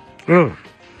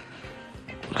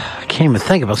 I can't even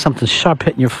think about something sharp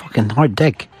hitting your fucking hard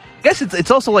dick. I guess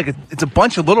it's also like it's a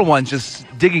bunch of little ones just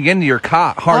digging into your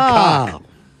hard cock.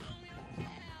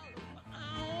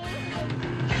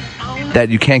 That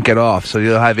you can't get off, so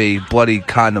you'll have a bloody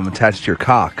condom attached to your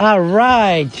cock. All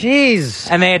right,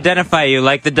 jeez. And they identify you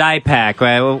like the dye pack,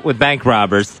 right, with bank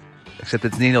robbers. Except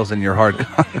it's needles in your hard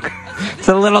cock. It's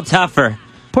a little tougher.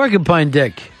 Porcupine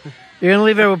dick. You're going to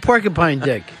leave it with porcupine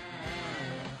dick.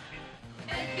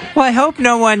 Well, I hope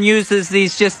no one uses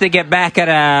these just to get back at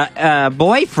a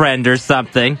boyfriend or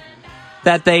something.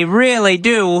 That they really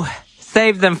do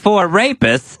save them for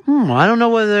rapists. I don't know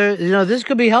whether, this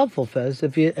could be helpful, Fez.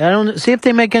 See if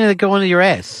they make any that go into your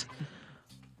ass.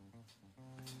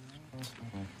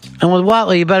 And with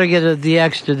Watley, you better get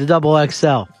the double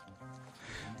XL.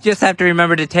 Just have to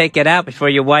remember to take it out before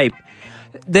you wipe.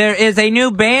 There is a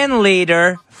new band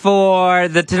leader for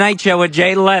The Tonight Show with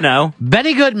Jay Leno.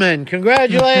 Benny Goodman,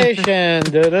 congratulations.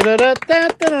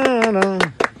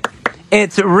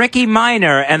 It's Ricky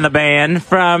Minor and the band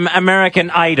from American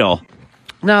Idol.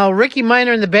 Now, Ricky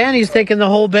Minor and the band, he's taking the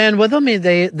whole band with him?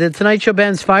 The Tonight Show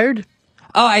band's fired?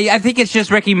 Oh, I think it's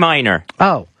just Ricky Minor.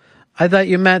 Oh, I thought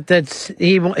you meant that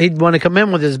he'd want to come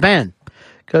in with his band.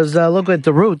 Because look at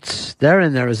the Roots. They're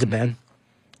in there as a band.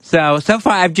 So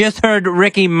far, I've just heard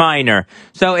Ricky Minor.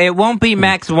 So it won't be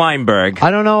Max Weinberg.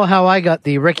 I don't know how I got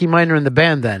the Ricky Minor in the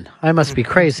band then. I must be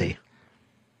crazy.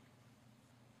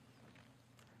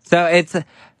 So it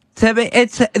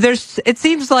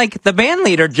seems like the band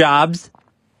leader jobs,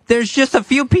 there's just a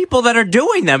few people that are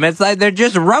doing them. It's like they're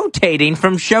just rotating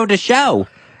from show to show.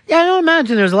 Yeah, I don't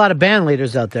imagine there's a lot of band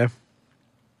leaders out there.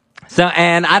 So,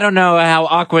 and I don't know how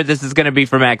awkward this is going to be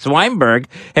for Max Weinberg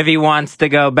if he wants to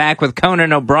go back with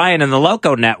Conan O'Brien and the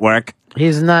Loco Network.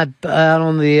 He's not out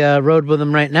on the road with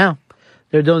them right now.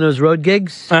 They're doing those road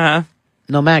gigs. Uh-huh.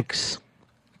 No Max.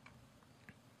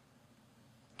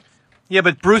 Yeah,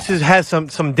 but Bruce has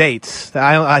some dates.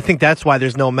 I think that's why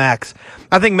there's no Max.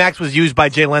 I think Max was used by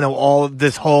Jay Leno all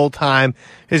this whole time.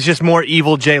 It's just more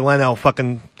evil Jay Leno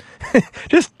fucking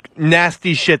just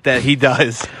nasty shit that he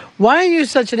does. Why are you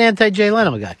such an anti-Jay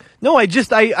Leno guy? No, I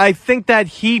think that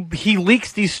he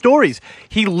leaks these stories.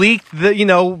 He leaked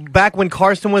back when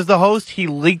Carson was the host, he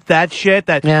leaked that shit.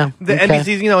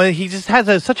 NBC's, he just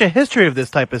has such a history of this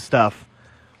type of stuff.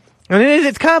 And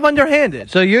it's kind of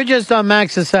underhanded. So you're just on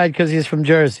Max's side because he's from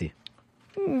Jersey?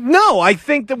 No, I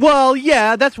think that, well,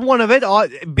 yeah, that's one of it.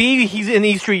 B, he's in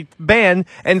E Street Band.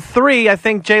 And 3, I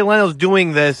think Jay Leno's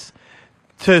doing this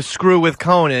to screw with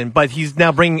Conan, but he's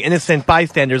now bringing innocent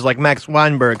bystanders like Max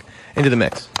Weinberg into the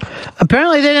mix.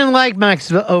 Apparently they didn't like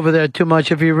Max over there too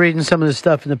much if you're reading some of the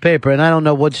stuff in the paper, and I don't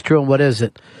know what's true and what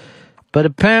isn't. But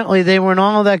apparently they weren't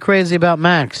all that crazy about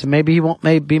Max, and maybe he won't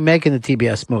be making the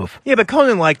TBS move. Yeah, but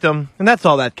Conan liked him, and that's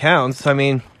all that counts. I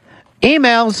mean...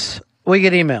 Emails. we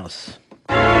get emails.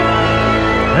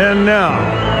 And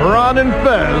now, Ron and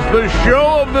Fez, the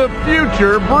show of the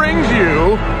future, brings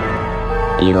you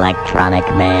electronic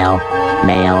mail.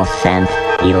 Mail sent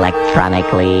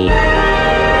electronically.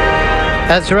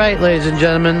 That's right, ladies and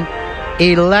gentlemen.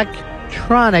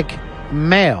 Electronic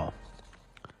mail.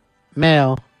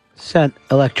 Mail sent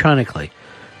electronically.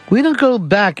 We don't go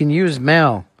back and use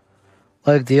mail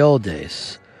like the old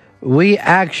days. We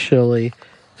actually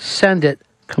send it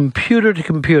computer to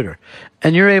computer.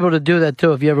 And you're able to do that,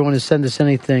 too, if you ever want to send us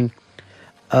anything.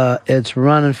 It's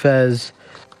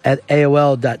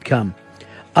ronandfez@AOL.com.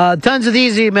 Tons of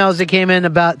these emails that came in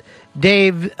about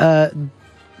Dave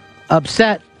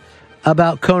upset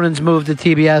about Conan's move to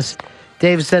TBS.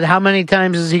 Dave said, how many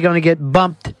times is he going to get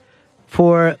bumped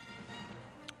for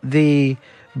the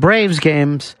Braves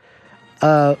games?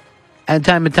 And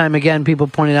time and time again, people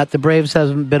pointed out the Braves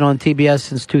hasn't been on TBS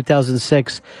since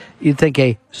 2006. You'd think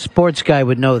a sports guy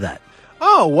would know that.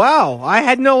 Oh, wow. I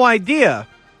had no idea.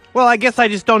 Well, I guess I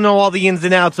just don't know all the ins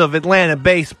and outs of Atlanta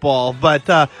baseball, but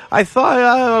I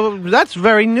thought that's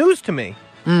very news to me.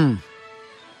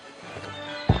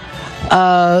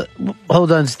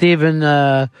 Hold on, Stephen.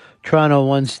 Toronto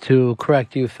wants to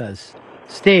correct you, Fez.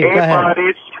 Steve, Hey, go ahead.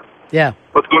 buddies. Yeah.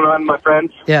 What's going on, my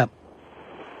friends? Yeah.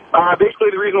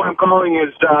 Basically, the reason why I'm calling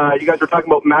is you guys were talking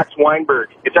about Max Weinberg.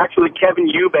 It's actually Kevin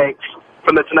Eubanks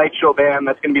from the Tonight Show band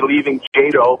that's going to be leaving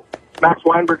Jado. Max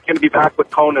Weinberg's going to be back with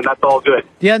Conan. That's all good.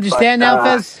 Do you understand now,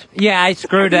 Fez? Yeah, I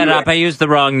screwed that up. I used the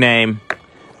wrong name.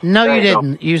 No, you There you go.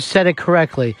 didn't. You said it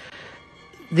correctly.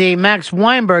 The Max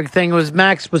Weinberg thing was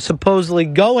Max was supposedly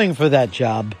going for that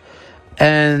job,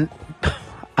 and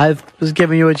I was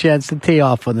giving you a chance to tee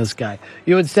off on this guy.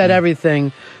 You had said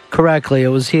everything correctly. It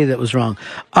was he that was wrong.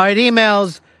 All right,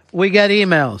 emails. We got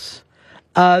emails.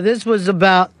 This was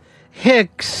about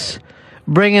Hicks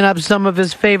bringing up some of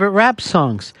his favorite rap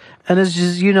songs. And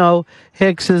as you know,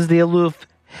 Hicks is the aloof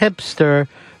hipster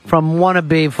from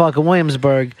wannabe fucking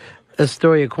Williamsburg,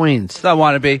 Astoria, Queens. I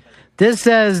wannabe. This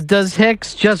says, does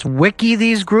Hicks just wiki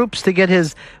these groups to get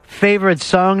his favorite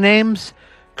song names?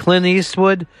 Clint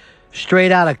Eastwood,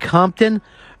 Straight Outta Compton?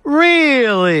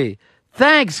 Really?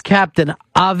 Thanks, Captain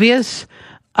Obvious.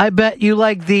 I bet you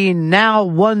like the now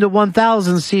 1 to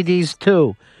 1,000 CDs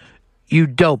too. You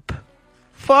dope.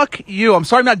 Fuck you. I'm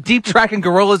sorry I'm not deep tracking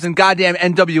gorillas and goddamn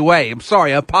NWA. I'm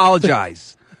sorry. I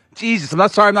apologize. Jesus, I'm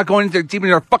not sorry I'm not going deep into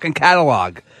their fucking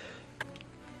catalog.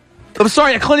 I'm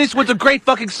sorry. Clint Eastwood's a great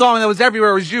fucking song that was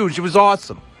everywhere. It was huge. It was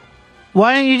awesome.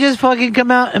 Why don't you just fucking come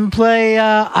out and play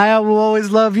I Will Always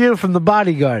Love You from The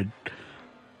Bodyguard?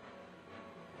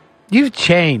 You've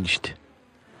changed.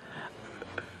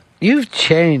 You've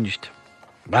changed.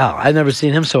 Wow, I've never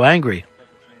seen him so angry.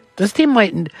 This team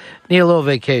might need a little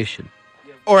vacation.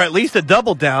 Or at least a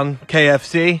double down,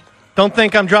 KFC. Don't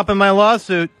think I'm dropping my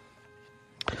lawsuit.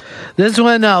 This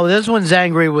one's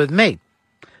angry with me.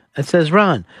 It says,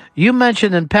 Ron, you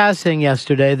mentioned in passing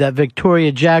yesterday that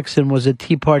Victoria Jackson was a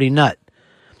Tea Party nut.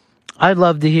 I'd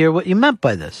love to hear what you meant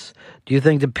by this. Do you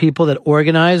think the people that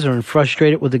organize are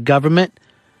frustrated with the government,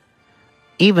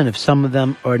 even if some of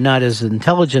them are not as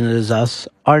intelligent as us,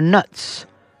 are nuts?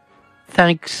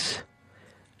 Thanks,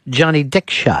 Johnny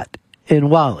Dickshot in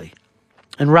Raleigh.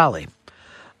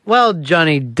 Well,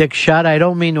 Johnny Dickshot, I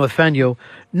don't mean to offend you.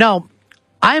 No,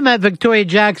 I meant Victoria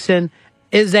Jackson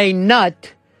is a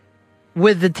nut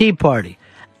with the Tea Party.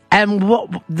 And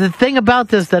the thing about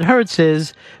this that hurts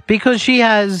is because she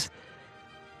has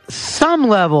some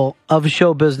level of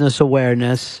show business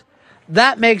awareness,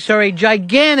 that makes her a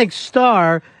gigantic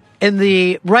star in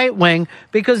the right wing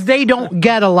because they don't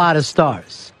get a lot of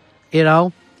stars. You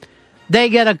know? They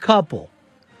get a couple.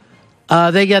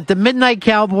 They get the Midnight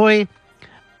Cowboy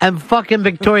and fucking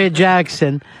Victoria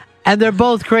Jackson, and they're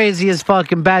both crazy as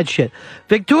fucking bad shit.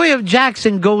 Victoria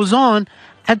Jackson goes on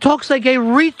and talks like a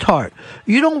retard.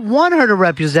 You don't want her to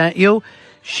represent you.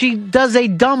 She does a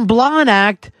dumb blonde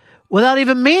act without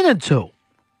even meaning to.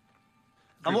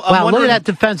 Wow, look at that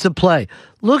defensive play.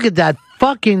 Look at that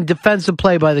fucking defensive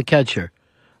play by the catcher.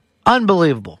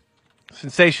 Unbelievable.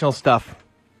 Sensational stuff.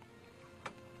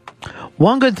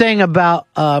 One good thing about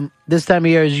this time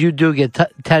of year is you do get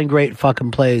 10 great fucking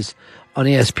plays on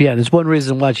ESPN. It's one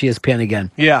reason to watch ESPN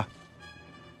again. Yeah.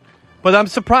 But I'm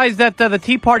surprised that the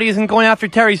Tea Party isn't going after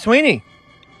Terry Sweeney.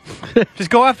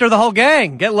 Just go after the whole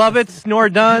gang. Get Lovitz, Nor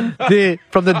Dunn.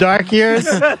 From the dark years?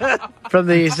 From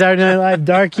the Saturday Night Live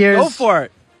dark years? Go for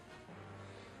it.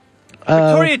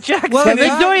 Victoria Jackson. Well,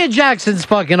 Victoria Jackson's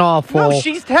fucking awful. No,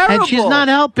 she's terrible. And she's not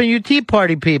helping you Tea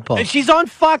Party people. And she's on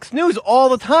Fox News all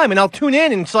the time, and I'll tune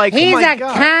in, and it's like, He's oh my a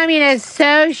God. communist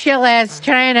socialist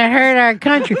trying to hurt our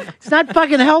country. It's not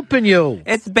fucking helping you.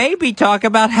 It's baby talk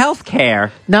about health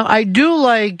care. Now, I do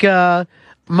like,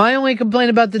 my only complaint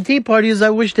about the Tea Party is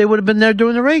I wish they would have been there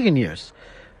during the Reagan years.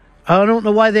 I don't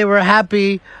know why they were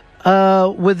happy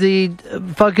with the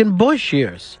fucking Bush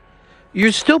years.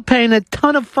 You're still paying a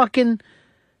ton of fucking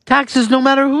taxes no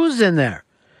matter who's in there.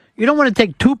 You don't want to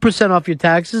take 2% off your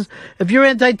taxes. If you're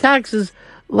anti-taxes,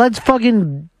 let's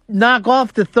fucking knock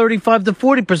off the 35 to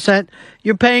 40%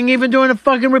 you're paying even during a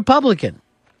fucking Republican.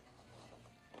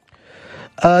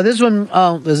 This one,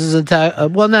 this is an attack.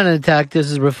 Well, not an attack. This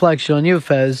is a reflection on you,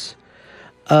 Fez.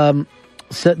 So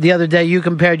the other day, you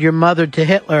compared your mother to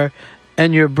Hitler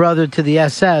and your brother to the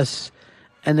SS.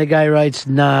 And the guy writes,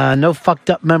 nah, no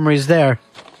fucked up memories there.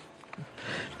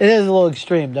 It is a little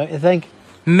extreme, don't you think?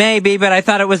 Maybe, but I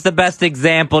thought it was the best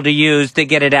example to use to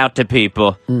get it out to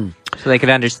people so they could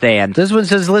understand. This one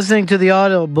says, listening to the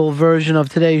audible version of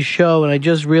today's show, and I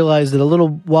just realized that a little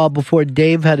while before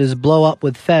Dave had his blow up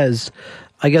with Fez,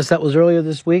 I guess that was earlier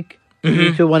this week,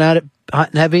 you two went at it hot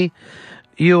and heavy.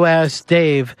 You asked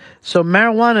Dave, so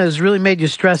marijuana has really made you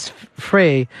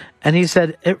stress-free? And he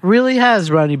said, it really has,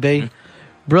 Ronnie B.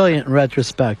 Brilliant in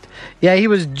retrospect. Yeah, he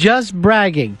was just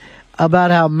bragging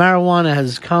about how marijuana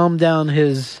has calmed down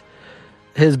his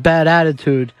bad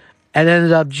attitude and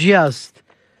ended up just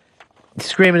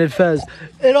screaming at Fez,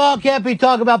 it all can't be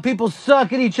talk about people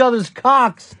sucking each other's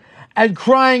cocks and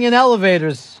crying in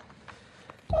elevators.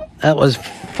 That was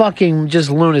fucking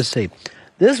just lunacy.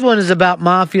 This one is about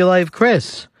Mafia Life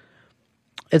Chris.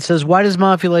 It says, why does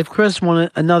Mafia Life Chris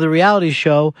want another reality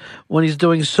show when he's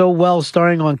doing so well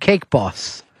starring on Cake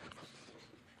Boss?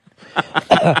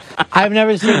 I've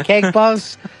never seen Cake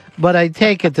Boss, but I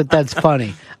take it that that's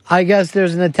funny. I guess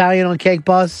there's an Italian on Cake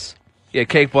Boss. Yeah,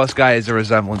 Cake Boss guy is a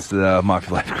resemblance to the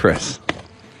Mafia Life Chris.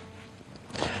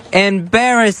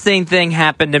 Embarrassing thing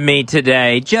happened to me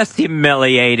today. Just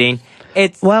humiliating.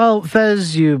 Well,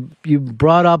 Fez, you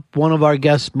brought up one of our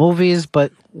guest movies,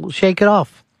 but we'll shake it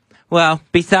off. Well,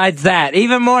 besides that,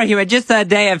 even more just a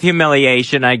day of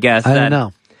humiliation, I guess. I don't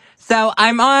know. So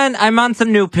I'm on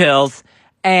some new pills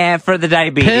for the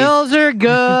diabetes. Pills are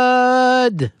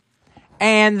good.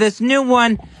 And this new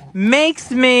one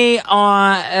makes me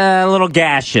a little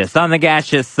gaseous, on the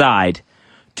gaseous side,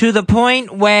 to the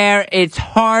point where it's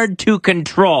hard to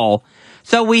control.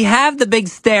 So we have the big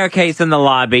staircase in the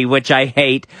lobby, which I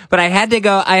hate, but I had to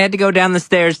go down the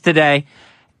stairs today,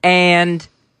 and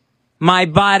my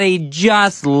body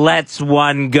just lets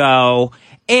one go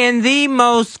in the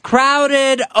most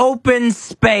crowded open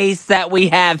space that we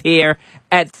have here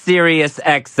at Sirius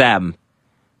XM.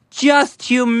 Just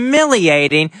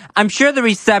humiliating. I'm sure the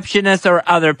receptionist or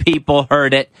other people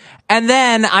heard it. And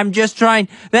then I'm trying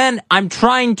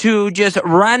to just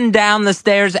run down the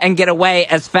stairs and get away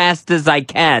as fast as I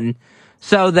can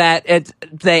so that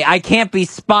I can't be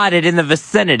spotted in the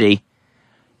vicinity.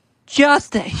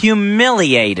 Just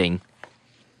humiliating.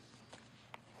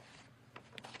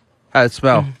 How'd it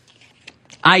smell?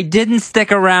 I didn't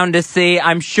stick around to see.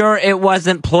 I'm sure it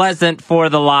wasn't pleasant for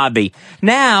the lobby.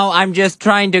 Now, I'm just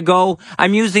trying to go.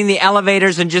 I'm using the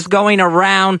elevators and just going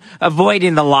around,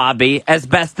 avoiding the lobby as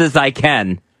best as I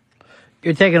can.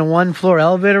 You're taking a one-floor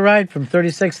elevator ride from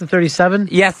 36 to 37?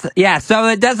 Yes, yeah, so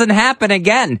it doesn't happen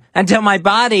again until my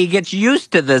body gets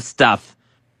used to this stuff.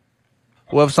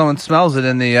 Well, if someone smells it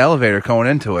in the elevator going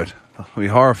into it, they'll be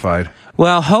horrified.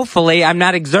 Well, hopefully I'm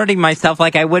not exerting myself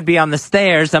like I would be on the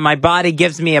stairs, and my body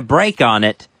gives me a break on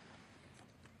it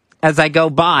as I go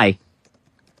by.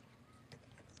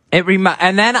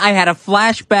 And then I had a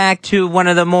flashback to one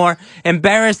of the more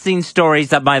embarrassing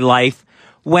stories of my life.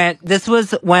 This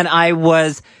was when I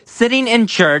was sitting in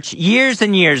church years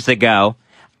and years ago.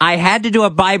 I had to do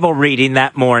a Bible reading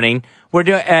that morning. We're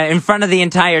in front of the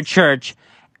entire church,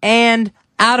 and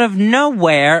out of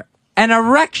nowhere, an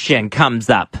erection comes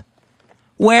up.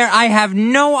 Where I have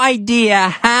no idea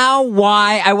how,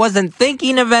 why, I wasn't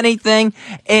thinking of anything,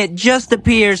 it just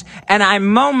appears, and I'm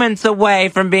moments away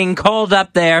from being called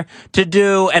up there to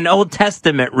do an Old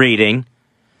Testament reading.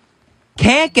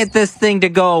 Can't get this thing to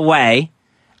go away,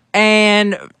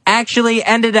 and actually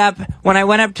ended up, when I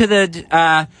went up to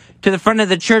the front of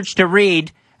the church to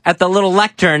read, at the little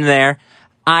lectern there,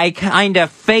 I kind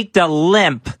of faked a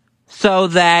limp, so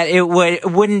that it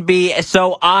wouldn't be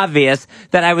so obvious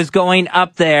that I was going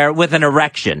up there with an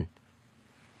erection.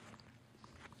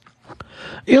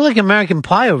 You're like American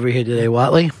Pie over here today,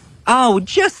 Watley. Oh,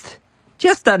 just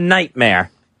a nightmare.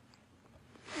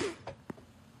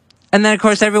 And then, of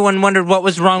course, everyone wondered what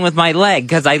was wrong with my leg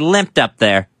because I limped up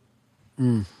there.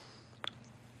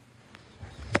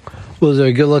 Was there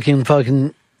a good-looking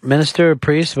fucking minister or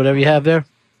priest, whatever you have there?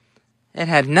 It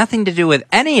had nothing to do with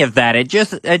any of that. It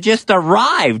just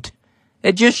arrived.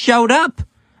 It just showed up.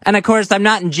 And, of course, I'm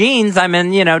not in jeans. I'm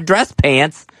in, dress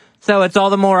pants. So it's all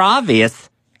the more obvious.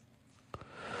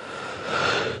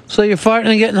 So you're farting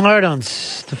and getting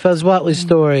hard-ons. The Fez Watley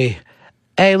story.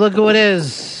 Hey, look who it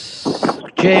is.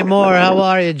 Jay Moore. How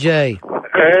are you, Jay?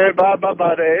 Hey, buddy.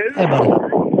 Hey, buddy.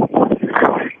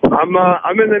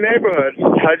 I'm in the neighborhood.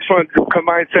 I just wanted to come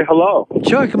by and say hello.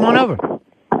 Sure, come on over.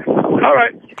 All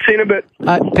right. See you in a bit.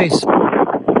 All right, peace.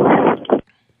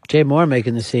 Jay Moore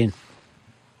making the scene.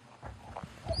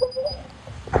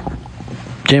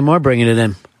 Jay Moore bringing it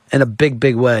in a big,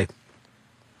 big way.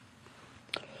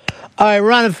 All right,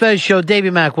 Ron and Fez show. Davey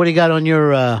Mack, what do you got on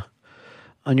your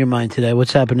mind today?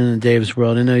 What's happening in Dave's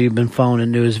world? I know you've been following the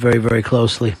news very, very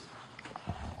closely.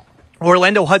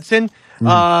 Orlando Hudson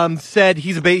said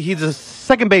he's a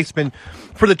second baseman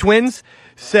for the Twins.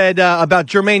 Said about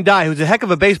Jermaine Dye, who's a heck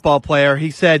of a baseball player. He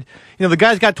said, the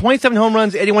guy's got 27 home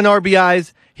runs, 81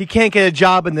 RBIs. He can't get a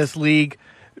job in this league.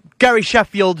 Gary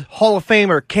Sheffield, Hall of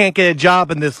Famer, can't get a job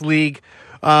in this league.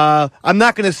 I'm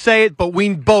not going to say it, but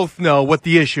we both know what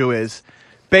the issue is.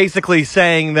 Basically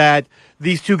saying that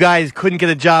these two guys couldn't get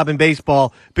a job in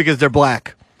baseball because they're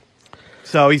black.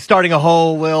 So he's starting a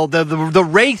whole the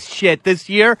race shit this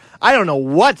year. I don't know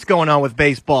what's going on with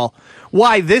baseball.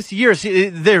 Why this year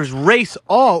there's race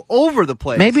all over the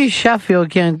place. Maybe Sheffield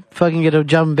can't fucking get a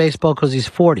job in baseball because he's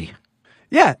 40.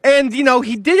 Yeah, and,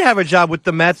 he did have a job with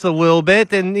the Mets a little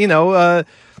bit, and, hit a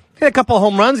couple of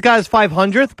home runs, got his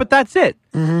 500th, but that's it.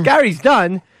 Mm-hmm. Gary's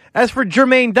done. As for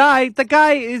Jermaine Dye, the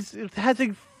guy has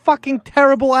a fucking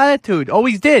terrible attitude.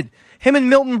 Always did. Him and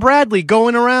Milton Bradley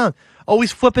going around,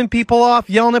 always flipping people off,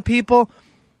 yelling at people.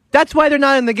 That's why they're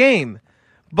not in the game.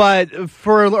 But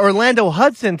for Orlando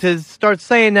Hudson to start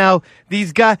saying now,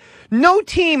 these guys, no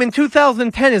team in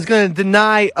 2010 is going to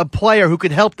deny a player who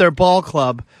could help their ball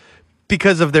club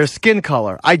because of their skin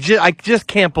color. I just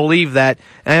can't believe that,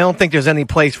 and I don't think there's any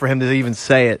place for him to even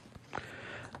say it.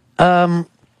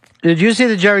 Did you see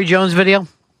the Jerry Jones video?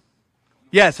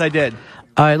 Yes, I did.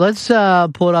 All right, let's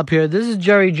pull it up here. This is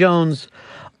Jerry Jones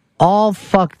all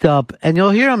fucked up, and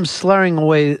you'll hear him slurring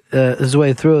his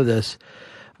way through this.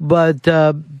 But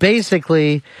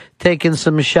basically taking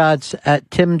some shots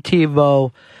at Tim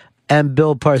Tebow and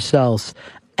Bill Parcells.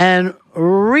 And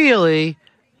really,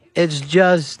 it's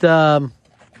just Bartok.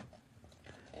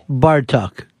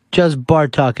 Just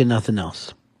Bartok and nothing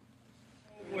else.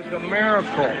 It was a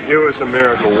miracle. It was a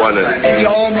miracle, wasn't it? He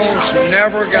almost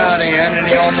never got in, and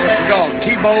he almost gone.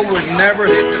 Tebow was never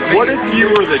hit the field. What if you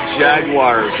were the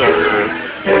Jaguars owner?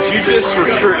 Would you just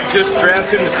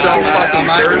draft him to sell fucking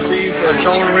jerseys? That's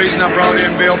the only reason I brought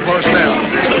in Bill Parcells.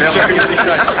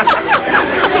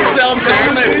 Sell him to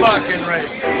any fucking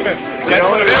race.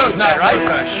 Bill's not right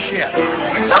for shit.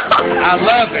 I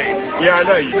love him. Yeah, I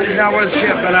know you. He's not worth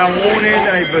shit, but I wanted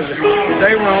but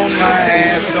they were on my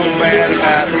ass so bad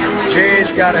about it. Jerry's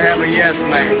got to have a yes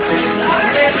man.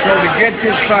 So to get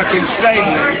this fucking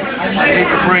statement, I need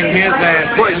to bring his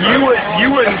ass. But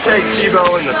you wouldn't take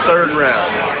Tebow in the third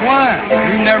round. Why?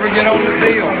 You never get on the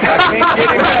field.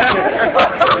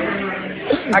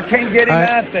 I can't get him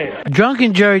out there.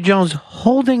 Drunken Jerry Jones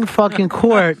holding fucking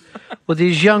court with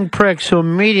these young pricks who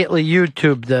immediately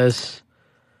YouTubed this.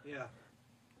 Yeah.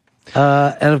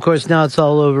 And of course now it's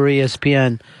all over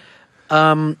ESPN.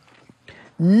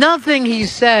 Nothing he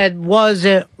said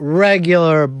wasn't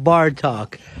regular bar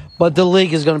talk. But the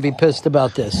league is going to be pissed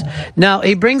about this. Now,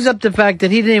 he brings up the fact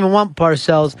that he didn't even want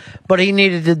Parcells, but he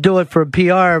needed to do it for a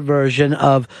PR version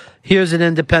of, here's an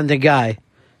independent guy.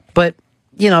 But,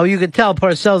 you could tell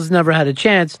Parcells never had a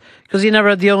chance because he never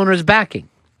had the owner's backing.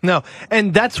 No,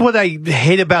 and that's what I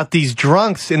hate about these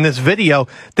drunks in this video.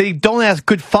 They don't ask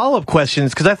good follow-up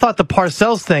questions because I thought the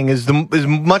Parcells thing is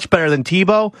much better than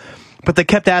Tebow. But they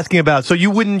kept asking about, so you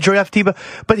wouldn't draft Tebow?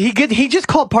 But he just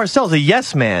called Parcells a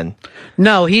yes man.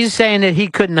 No, he's saying that he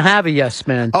couldn't have a yes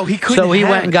man. Oh, he couldn't. So he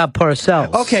went and got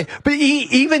Parcells. Okay, but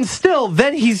even still,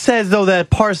 then he says though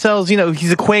that Parcells,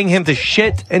 he's equating him to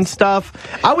shit and stuff.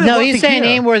 No, he's saying he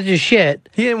ain't worth his shit.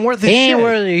 He ain't worth his shit. He ain't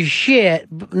worth his shit.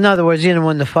 In other words, he didn't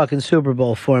win the fucking Super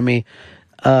Bowl for me.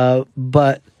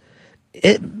 But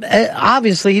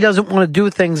obviously he doesn't want to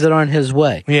do things that aren't his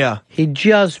way. Yeah, he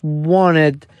just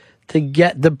wanted to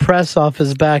get the press off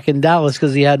his back in Dallas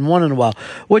because he hadn't won in a while,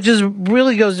 which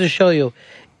really goes to show you,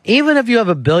 even if you have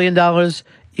 $1 billion,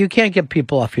 you can't get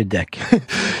people off your dick.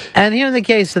 And here in the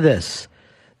case of this,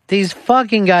 these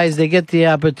fucking guys, they get the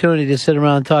opportunity to sit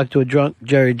around and talk to a drunk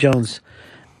Jerry Jones,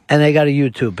 and they got to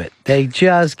YouTube it. They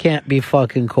just can't be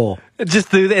fucking cool.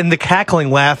 Just and the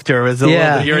cackling laughter is a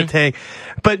little bit irritating.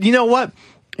 But you know what?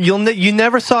 You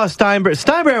never saw Steinbrenner.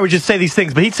 Steinbrenner would just say these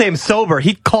things, but he'd say them sober.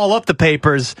 He'd call up the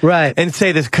papers and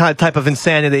say this type of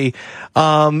insanity.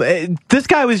 This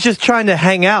guy was just trying to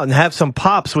hang out and have some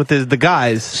pops with the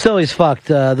guys. Still, he's fucked.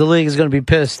 The league is going to be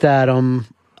pissed at him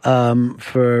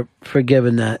for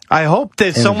giving that. I hope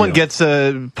that someone gets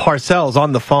Parcells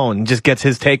on the phone and just gets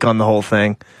his take on the whole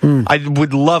thing. I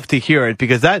would love to hear it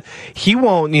because he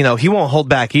won't hold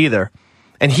back either.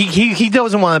 And he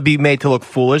doesn't want to be made to look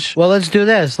foolish. Well, let's do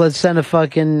this. Let's send a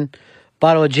fucking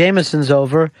bottle of Jameson's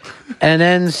over and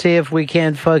then see if we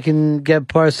can't fucking get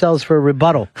Parcells for a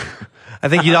rebuttal. I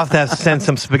think you'd have to send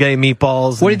some spaghetti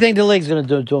meatballs. What do you think the league's going to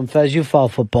do to him, Fez? You follow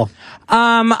football.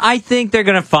 I think they're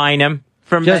going to fine him.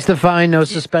 Just a fine, no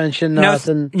suspension,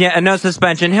 nothing. No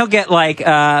suspension. He'll get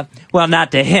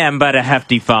not to him, but a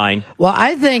hefty fine. Well,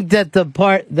 I think that the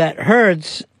part that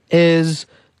hurts is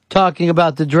talking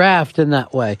about the draft in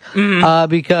that way.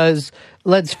 Because,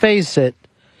 let's face it,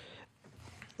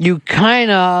 you kind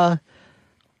of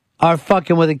are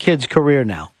fucking with a kid's career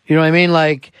now. You know what I mean?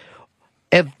 Like,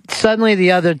 if suddenly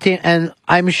the other team, and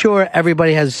I'm sure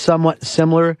everybody has somewhat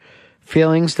similar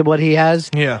feelings to what he has.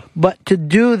 Yeah. But to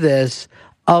do this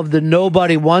of the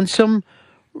nobody wants him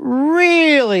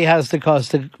really has to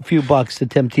cost a few bucks to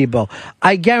Tim Tebow.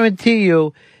 I guarantee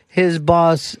you his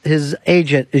boss, his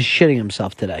agent, is shitting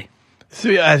himself today. So,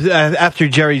 after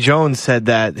Jerry Jones said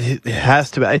that, it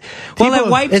has to be.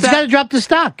 It's got to drop the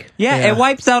stock. Yeah, it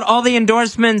wipes out all the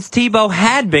endorsements Tebow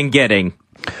had been getting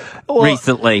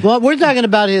recently. Well, we're talking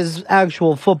about his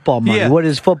actual football money, what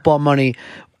his football money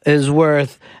is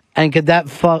worth, and could that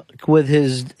fuck with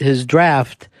his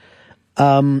draft?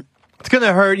 It's going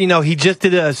to hurt. He just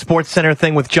did a Sports Center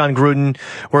thing with John Gruden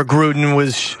where Gruden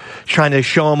was trying to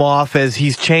show him off as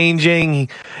he's changing.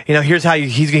 Here's how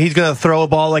he's going to throw a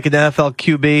ball like an NFL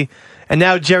QB. And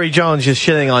now Jerry Jones just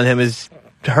shitting on him has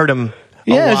hurt him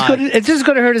a lot. It's just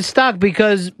going to hurt his stock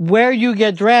because where you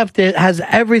get drafted has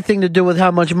everything to do with how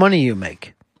much money you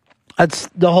make. That's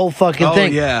the whole fucking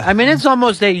thing. Yeah. I mean, it's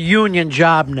almost a union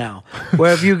job now,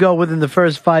 where if you go within the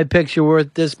first 5 picks, you're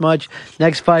worth this much.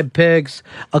 Next 5 picks,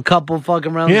 a couple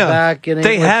fucking rounds back. And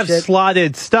they have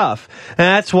slotted stuff, and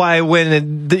that's why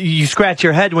when you scratch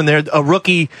your head when there's a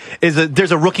rookie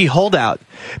holdout,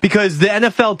 because the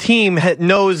NFL team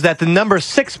knows that the number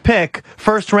 6 pick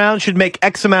first round should make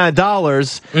X amount of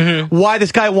dollars. Why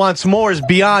this guy wants more is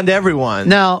beyond everyone.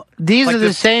 Now, these are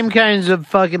the same kinds of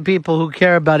fucking people who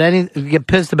care about get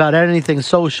pissed about anything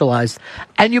socialized.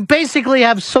 And you basically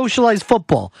have socialized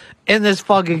football in this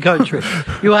fucking country.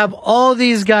 You have all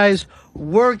these guys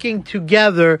working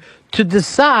together to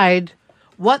decide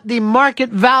what the market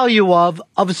value of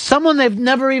someone they've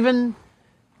never even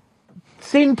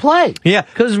seen play. Yeah.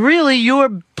 Because really, you are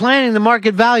planning the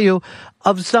market value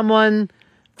of someone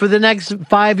for the next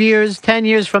 5 years, 10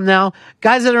 years from now.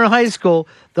 Guys that are in high school,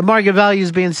 the market value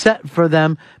is being set for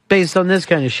them based on this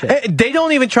kind of shit. They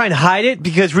don't even try and hide it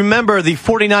because remember the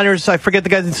 49ers, I forget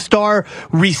the guy's star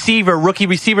rookie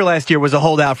receiver last year was a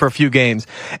holdout for a few games.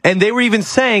 And they were even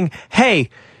saying,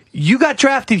 hey, you got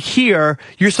drafted here.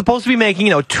 You're supposed to be making,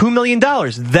 $2 million.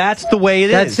 That's the way it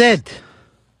is. That's it.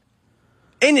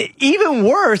 And even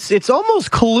worse, it's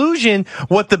almost collusion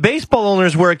what the baseball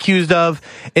owners were accused of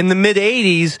in the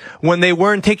mid-'80s when they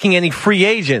weren't taking any free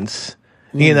agents.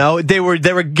 They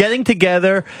were getting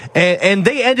together and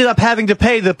they ended up having to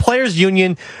pay the players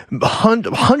union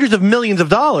hundreds of millions of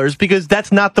dollars because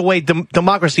that's not the way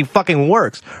democracy fucking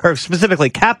works, or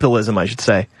specifically capitalism, I should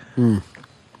say.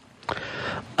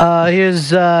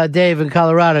 Here's Dave in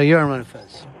Colorado. You're on Run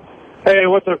Fence. Hey,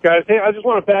 what's up, guys? Hey, I just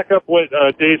want to back up what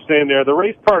Dave's saying there. The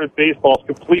race part of baseball is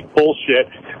complete bullshit.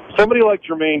 Somebody like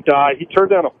Jermaine Dye, he turned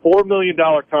down a $4 million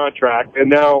contract, and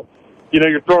now,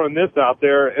 you're throwing this out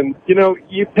there, and,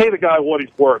 you pay the guy what he's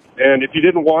worth. And if you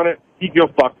didn't want it, he'd go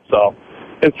fuck himself.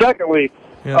 And secondly,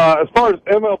 as far as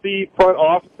MLB front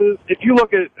offices, if you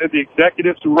look at the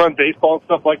executives who run baseball and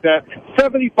stuff like that,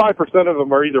 75% of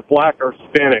them are either black or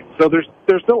Hispanic. So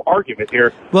there's no argument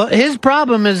here. Well, his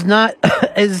problem is not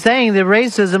is saying that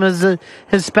racism is the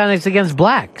Hispanics against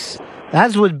blacks.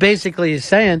 That's what basically he's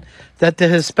saying, that the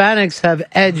Hispanics have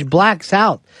edged blacks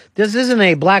out. This isn't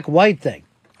a black-white thing.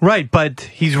 Right, but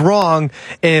he's wrong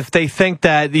if they think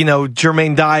that,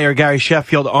 Jermaine Dye or Gary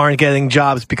Sheffield aren't getting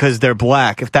jobs because they're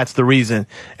black, if that's the reason.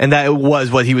 And that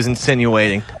was what he was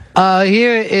insinuating.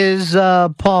 Here is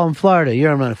Paul in Florida.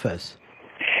 You're on Manifest.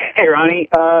 Hey, Ronnie.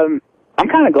 I'm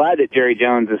kind of glad that Jerry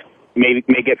Jones is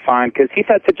may get fined because he's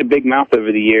had such a big mouth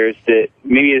over the years that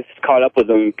maybe it's caught up with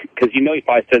him because he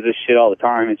probably says this shit all the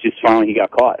time. It's just finally he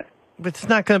got caught. But it's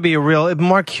not going to be a real.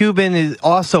 Mark Cuban is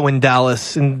also in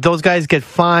Dallas, and those guys get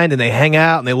fined, and they hang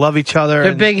out, and they love each other.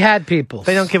 They're big hat people.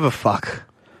 They don't give a fuck.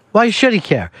 Why should he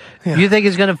care? Yeah. You think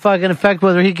it's going to fucking affect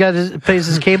whether he pays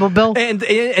his cable bill?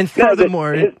 And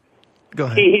furthermore, go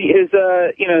ahead.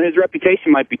 His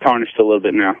reputation might be tarnished a little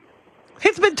bit now.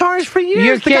 It's been tarnished for years.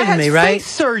 You're the guy kidding has me, right? face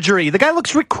surgery. The guy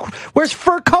wears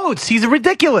fur coats. He's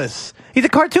ridiculous. He's a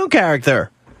cartoon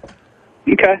character.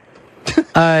 Okay. All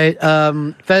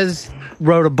right. Fez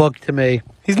wrote a book to me.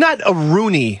 He's not a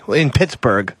Rooney in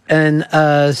Pittsburgh. And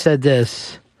said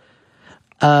this.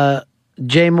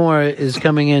 Jay Moore is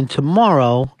coming in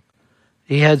tomorrow.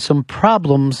 He had some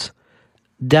problems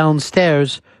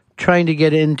downstairs trying to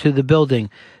get into the building.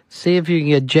 See if you can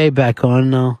get Jay back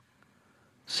on. I'll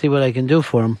see what I can do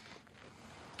for him.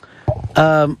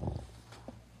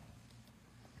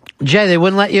 Jay, they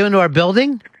wouldn't let you into our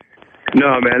building?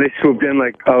 No, man, they swooped in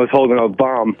like I was holding a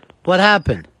bomb. What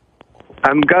happened?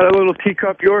 I've got a little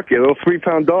teacup Yorkie, a little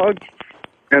 3-pound dog,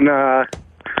 and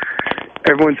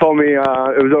everyone told me it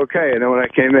was okay. And then when I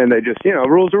came in, they just,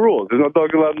 rules are rules. There's no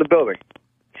dog allowed in the building.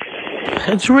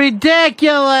 It's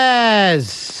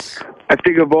ridiculous. I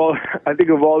think of all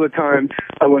the times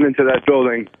I went into that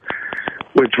building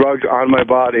with drugs on my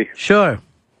body. Sure.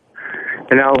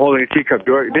 And now I'm holding a teacup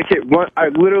Yorkie. I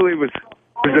literally was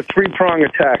a 3-prong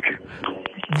attack.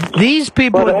 These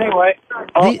people. But anyway,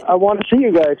 I want to see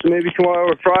you guys. So maybe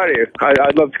tomorrow or Friday.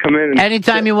 I'd love to come in.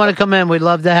 Anytime you want to come in, we'd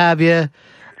love to have you.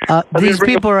 These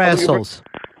people are assholes.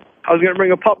 I was going to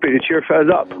bring a puppy to cheer Fez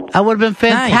up. That would have been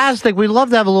fantastic. We'd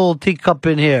love to have a little teacup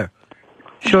in here.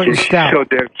 Short and stout. She's so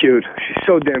damn cute. She's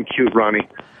so damn cute, Ronnie.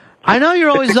 I know you're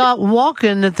always out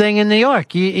walking the thing in New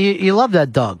York. You love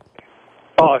that dog.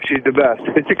 Oh, she's the best.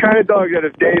 It's the kind of dog that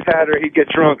if Dave had her, he'd get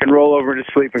drunk and roll over in his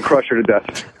sleep and crush her to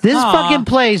death. This fucking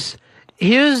place,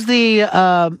 here's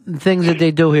the things that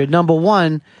they do here. Number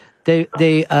one, they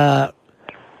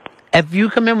if you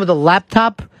come in with a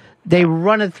laptop, they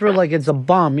run it through like it's a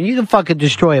bomb. And you can fucking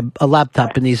destroy a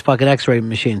laptop in these fucking x-ray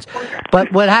machines.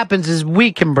 But what happens is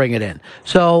we can bring it in.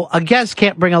 So a guest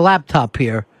can't bring a laptop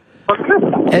here.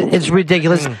 It's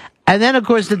ridiculous. And then, of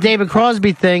course, the David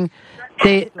Crosby thing,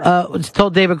 they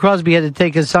told David Crosby he had to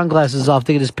take his sunglasses off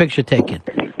to get his picture taken.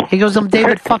 He goes, I'm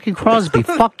David fucking Crosby.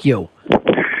 Fuck you.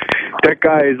 That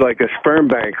guy is like a sperm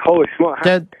bank. Holy smokes.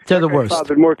 They're the worst. He's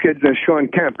fathered more kids than Sean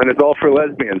Kemp, and it's all for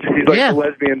lesbians. He's like the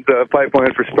lesbian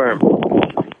pipeline for sperm.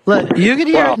 Look, you can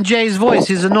hear it in Jay's voice.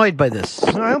 He's annoyed by this.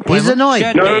 He's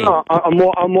annoyed. No.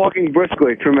 I'm walking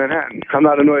briskly through Manhattan. I'm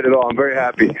not annoyed at all. I'm very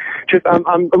happy. Just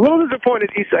I'm a little disappointed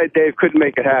Eastside Dave couldn't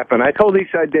make it happen. I told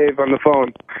Eastside Dave on the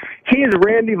phone, he is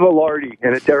Randy Velarde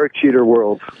in a Derek Cheater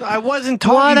world. I wasn't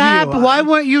talking What to you. happened? Why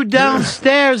weren't you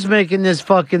downstairs making this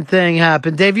fucking thing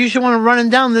happen? Dave, you should want to run him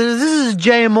down. This is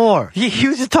Jay Moore. He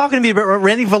was just talking to me about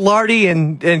Randy Velarde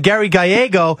and Gary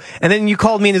Gallego, and then you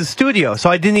called me into the studio, so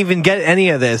I didn't even get any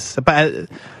of this.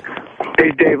 Hey,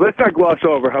 Dave, let's not gloss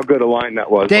over how good a line that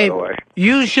was, Dave, by the way.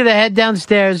 you should have head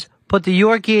downstairs, put the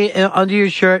Yorkie under your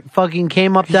shirt, fucking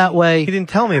came up that way. He didn't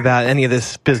tell me about any of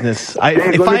this business.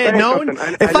 Dave, If I had known,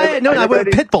 I would have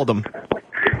pitbulled him.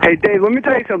 Hey, Dave, let me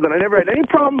tell you something. I never had any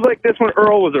problems like this when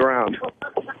Earl was around.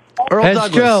 Earl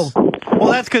That's Douglas.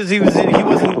 Well, that's because he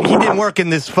didn't work in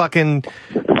this fucking,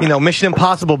 Mission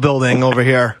Impossible building over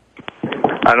here.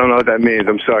 I don't know what that means.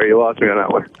 I'm sorry, you lost me on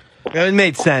that one. It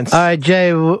made sense. All right,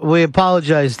 Jay, we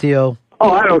apologize to you.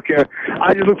 Oh, I don't care.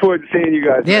 I just look forward to seeing you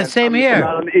guys. Yeah, man. same I'm here.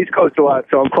 not on the East Coast a lot,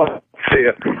 so I'm glad to see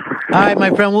you. All right,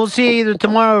 my friend, we'll see you either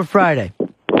tomorrow or Friday.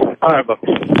 All right, bud.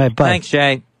 All right, bye. Thanks,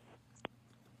 Jay.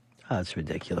 Oh, that's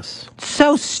ridiculous.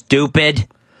 So stupid.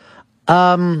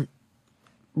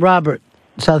 Robert,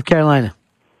 South Carolina.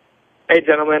 Hey,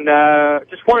 gentlemen.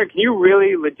 Just wondering, can you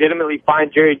really legitimately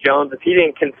find Jerry Jones if he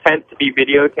didn't consent to be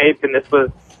videotaped and this was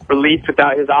released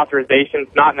without his authorization?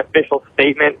 It's not an official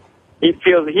statement. He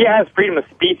feels he has freedom of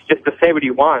speech just to say what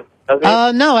he wants, doesn't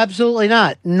he? No, absolutely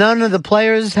not. None of the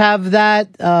players have that.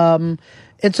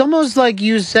 It's almost like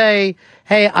you say,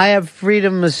 hey, I have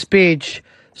freedom of speech,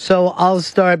 so I'll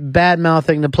start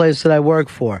bad-mouthing the place that I work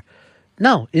for.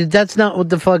 No, that's not what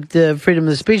the fuck the freedom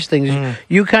of speech thing is.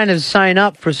 You kind of sign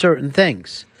up for certain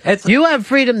things. You have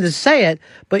freedom to say it,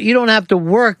 but you don't have to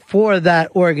work for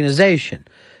that organization.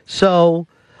 So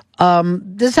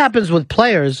this happens with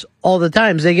players all the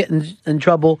time. They get in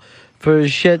trouble for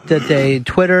shit that they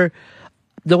Twitter.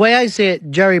 The way I see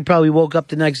it, Jerry probably woke up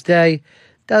the next day.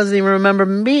 doesn't even remember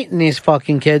meeting these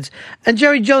fucking kids. And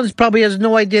Jerry Jones probably has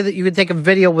no idea that you could take a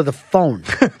video with a phone.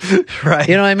 Right.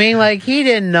 You know what I mean? Like, he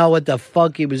didn't know what the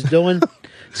fuck he was doing.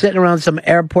 Sitting around some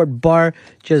airport bar,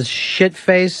 just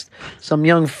shit-faced. Some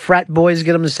young frat boys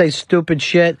get him to say stupid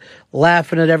shit,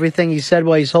 laughing at everything he said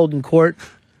while he's holding court.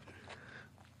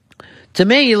 To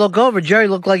me, you look over, Jerry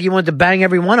looked like he wanted to bang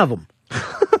every one of them.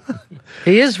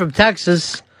 He is from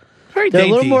Texas. Very They're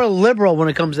dainty. a little more liberal when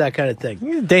it comes to that kind of thing.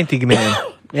 He's a dainty man.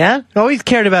 Yeah? Always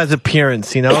cared about his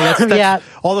appearance, you know? That's Yeah.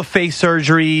 all the face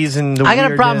surgeries and the I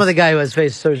got a problem with a weirdness. guy who has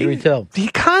face surgery, too. He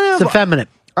kind It's effeminate.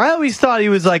 I always thought he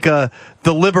was like the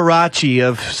Liberace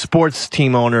of sports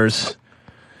team owners.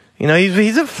 You know,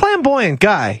 he's a flamboyant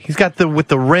guy. He's got with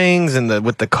the rings and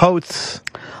with the coats.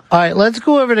 All right, let's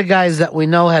go over to guys that we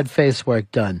know had face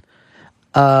work done.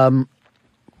 You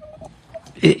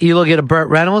look at a Burt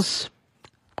Reynolds.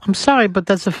 I'm sorry, but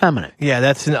that's effeminate. Yeah,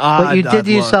 that's an odd. What you did odd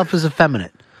to look. yourself is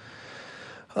effeminate.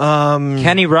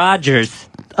 Kenny Rogers.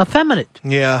 Effeminate.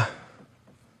 Yeah.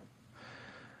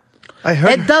 I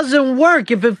heard it doesn't work.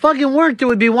 If it fucking worked, it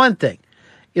would be one thing.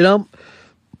 You know,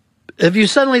 if you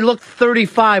suddenly looked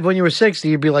 35 when you were 60,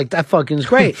 you'd be like, that fucking's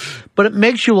great. But it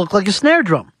makes you look like a snare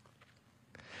drum.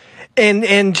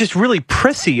 And just really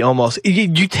prissy almost.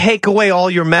 You take away all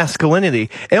your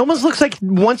masculinity. It almost looks like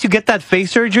once you get that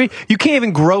face surgery, you can't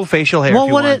even grow facial hair. Well, if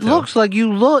you what want it to. looks like,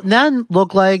 you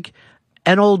look like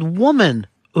an old woman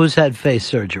who's had face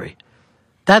surgery.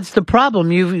 That's the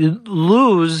problem. You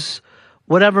lose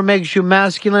whatever makes you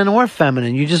masculine or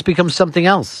feminine. You just become something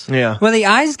else. Yeah. Well, the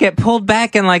eyes get pulled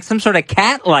back in like some sort of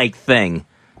cat-like thing,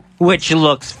 which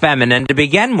looks feminine to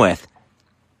begin with.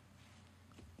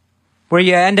 Where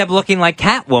you end up looking like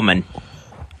Catwoman.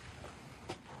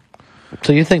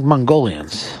 So you think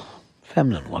Mongolians,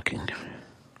 feminine looking.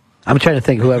 I'm trying to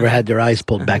think whoever had their eyes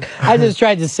pulled back. I just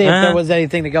tried to see if there was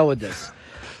anything to go with this.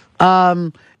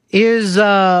 Here's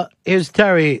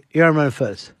Terry. You're on Run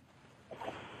Fuzz.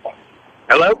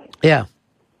 Hello? Yeah.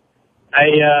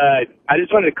 I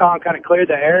just wanted to call and kind of clear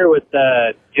the air with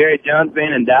Jerry Jones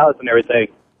being in Dallas and everything.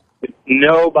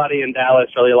 Nobody in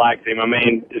Dallas really likes him. I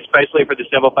mean, especially for the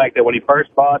simple fact that when he first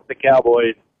bought the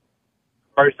Cowboys,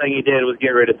 first thing he did was get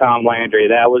rid of Tom Landry.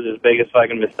 That was his biggest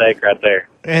fucking mistake right there.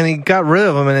 And he got rid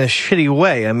of him in a shitty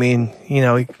way. I mean, you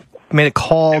know, he made a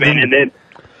call.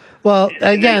 Well,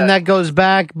 again, that goes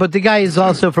back, but the guy is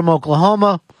also from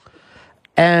Oklahoma,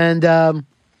 and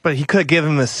but he could give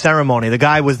him a ceremony. The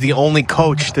guy was the only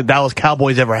coach the Dallas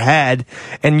Cowboys ever had,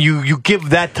 and you give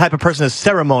that type of person a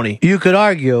ceremony. You could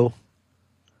argue,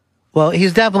 well,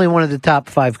 he's definitely one of the top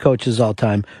 5 coaches all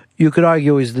time. You could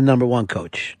argue he's the number 1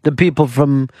 coach. The people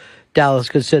from Dallas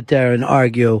could sit there and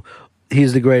argue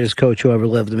he's the greatest coach who ever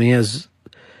lived. I mean, he has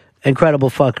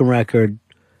incredible fucking record,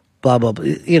 blah, blah, blah.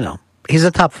 You know, he's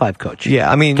a top 5 coach.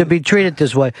 Yeah, I mean, to be treated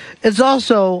this way. It's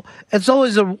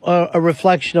always a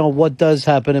reflection on what does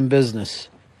happen in business,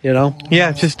 you know?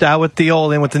 Yeah, just out with the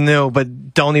old, in with the new,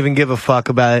 but don't even give a fuck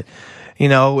about it. You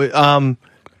know,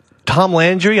 Tom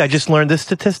Landry, I just learned this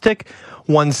statistic,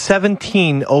 won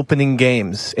 17 opening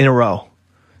games in a row.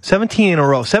 17 in a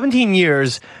row. 17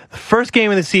 years, the first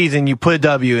game of the season, you put a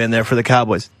W in there for the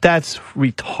Cowboys. That's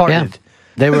retarded. Yeah.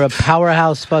 They were a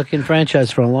powerhouse fucking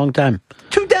franchise for a long time.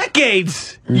 2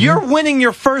 decades! Mm-hmm. You're winning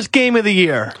your first game of the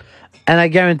year. And I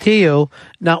guarantee you,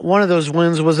 not one of those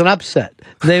wins was an upset.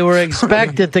 They were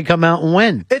expected to come out and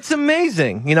win. It's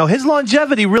amazing. You know, his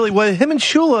longevity really was, him and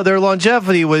Shula, their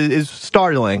longevity is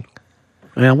startling.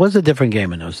 Yeah, it was a different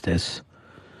game in those days.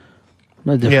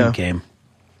 A different game.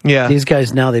 Yeah. These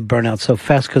guys now, they burn out so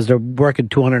fast because they're working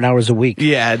 200 hours a week.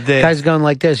 Yeah. Guys going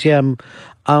like this, yeah,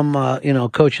 I'm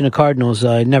coaching the Cardinals.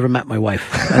 I never met my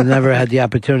wife. I never had the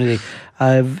opportunity.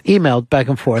 I've emailed back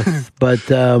and forth, but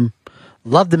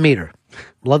love to meet her.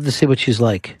 Love to see what she's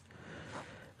like.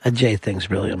 That Jay thing's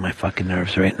really on my fucking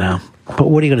nerves right now. But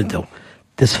what are you going to do?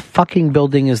 This fucking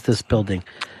building is this building.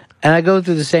 And I go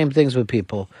through the same things with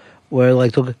people where,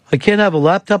 like, I can't have a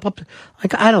laptop up.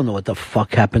 Like, I don't know what the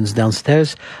fuck happens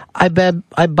downstairs. I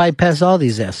bypass all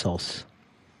these assholes.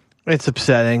 It's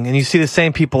upsetting. And you see the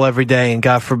same people every day, and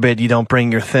God forbid you don't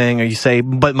bring your thing, or you say,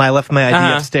 but I left my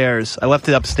ID upstairs. I left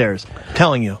it upstairs. I'm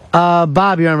telling you.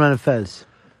 Bob, you're on Run Fez.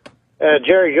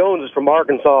 Jerry Jones is from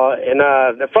Arkansas, and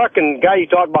the fucking guy you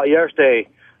talked about yesterday,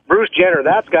 Bruce Jenner,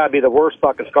 that's got to be the worst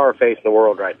fucking Scarface in the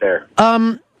world right there.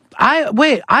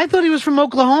 I thought he was from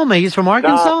Oklahoma. He's from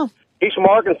Arkansas? He's from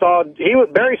Arkansas.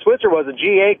 Barry Switzer was a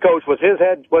GA coach, was his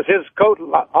coach,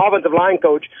 offensive line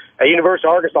coach at University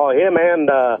of Arkansas. Him and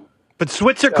but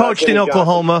Switzer coached in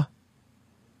Oklahoma.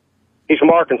 He's from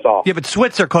Arkansas. Yeah, but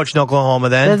Switzer coached in Oklahoma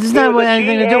then. That's not what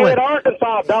anything to do with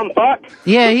Arkansas, dumb fuck.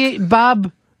 Yeah,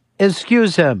 Bob,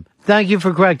 Excuse him. Thank you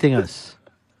for correcting us.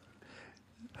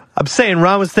 I'm saying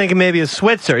Ron was thinking maybe a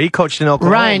Switzer. He coached in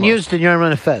Oklahoma. Ryan Houston, you're on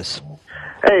Run of Fez.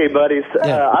 Hey, buddies.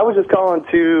 I was just calling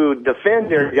to defend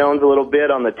Jerry Jones a little bit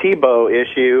on the Tebow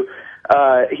issue.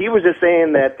 He was just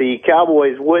saying that the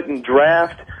Cowboys wouldn't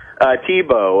draft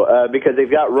Tebow because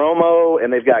they've got Romo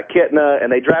and they've got Kitna,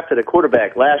 and they drafted a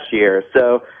quarterback last year.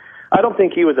 So I don't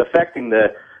think he was affecting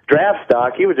the draft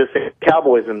stock. He was just saying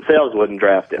Cowboys themselves wouldn't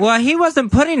draft him. Well, he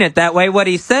wasn't putting it that way. What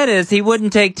he said is he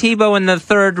wouldn't take Tebow in the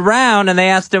 3rd round, and they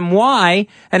asked him why,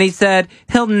 and he said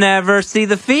he'll never see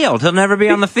the field. He'll never be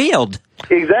on the field.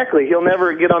 Exactly. He'll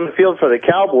never get on the field for the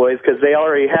Cowboys because they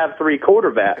already have 3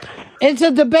 quarterbacks. It's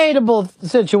a debatable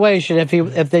situation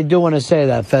if they do want to say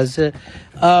that, Fez.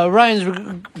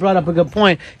 Ryan's brought up a good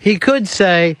point. He could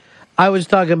say, I was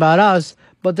talking about us,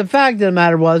 but the fact of the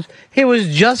matter was, he was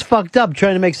just fucked up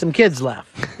trying to make some kids laugh.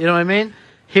 You know what I mean?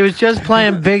 He was just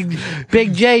playing big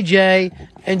JJ,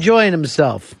 enjoying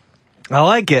himself. I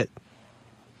like it.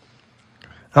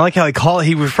 I like how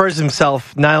he refers to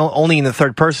himself not only in the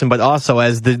 3rd person, but also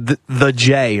as the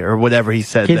J or whatever he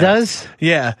said. He does?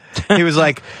 Yeah. He was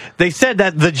like, they said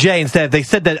that the J instead. They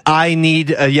said that I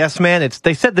need a yes man.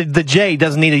 They said that the J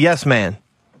doesn't need a yes man.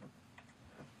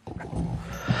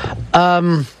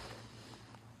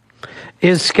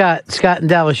 Is Scott in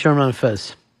Dallas, you're on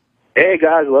Fez. Hey,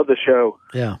 guys, love the show.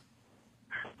 Yeah.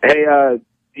 Hey,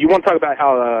 you want to talk about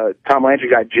how Tom Landry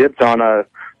got gypped on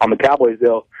the Cowboys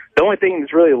deal? The only thing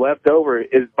that's really left over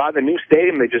is by the new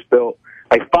stadium they just built,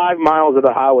 like 5 miles of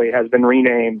the highway has been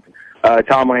renamed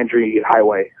Tom Landry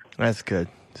Highway. That's good.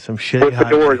 Some shitty with the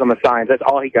doors on the signs. That's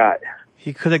all he got.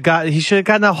 He should have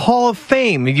gotten a Hall of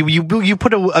Fame. You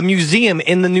put a museum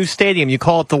in the new stadium. You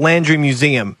call it the Landry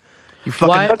Museum. You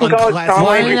fucking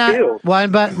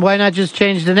why not just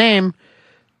change the name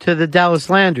to the Dallas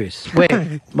Landrys?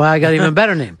 Wait, well, I got an even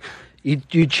better name.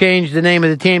 You change the name of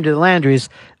the team to the Landrys,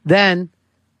 then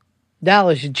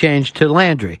Dallas should change to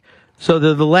Landry. So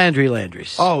they're the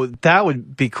Landrys. Oh, that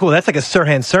would be cool. That's like a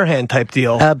Sirhan type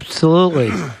deal. Absolutely.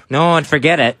 No one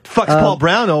forget it. Fucks Paul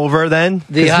Brown over then.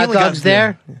 The hot dogs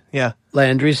there? Yeah.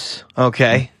 Landrys.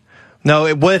 Okay.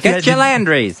 No, what if Get your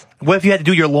Landrys. What if you had to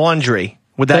do your laundry?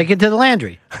 Would that take it to the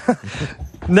Landry?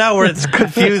 Now where it's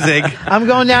confusing. I'm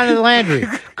going down to the Landry.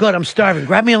 Good, I'm starving.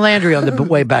 Grab me a Landry on the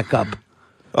way back up.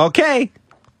 Okay.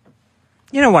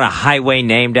 You don't want a highway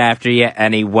named after you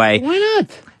anyway. Why not?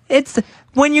 It's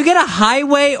when you get a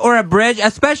highway or a bridge,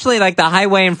 especially like the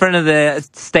highway in front of the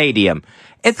stadium,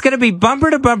 it's going to be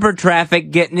bumper-to-bumper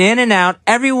traffic getting in and out.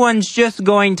 Everyone's just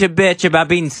going to bitch about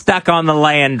being stuck on the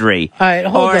Landry. All right,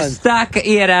 hold on. Or stuck,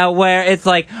 where it's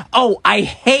like, oh, I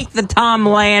hate the Tom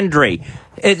Landry.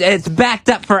 It's backed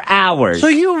up for hours. So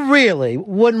you really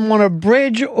wouldn't want a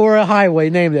bridge or a highway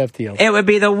named after you? It would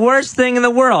be the worst thing in the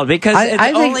world because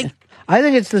I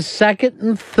think it's the second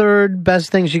and third best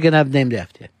things you can have named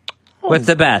after you. What's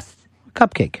the best?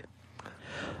 Cupcake.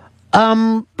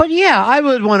 But yeah, I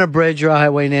would want a bridge or a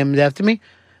highway named after me.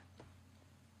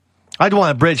 I'd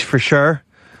want a bridge for sure.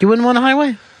 You wouldn't want a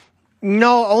highway?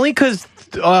 No, only because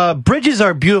bridges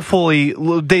are beautifully,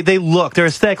 they're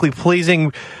aesthetically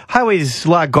pleasing. Highways, a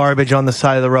lot of garbage on the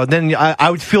side of the road. Then I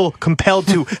would feel compelled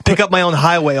to pick up my own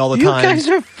highway all the time. You guys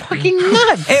are fucking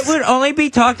nuts. It would only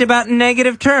be talked about in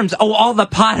negative terms. Oh, all the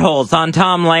potholes on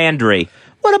Tom Landry.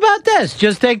 What about this?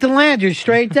 Just take the Landry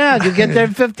straight down. You get there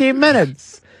in 15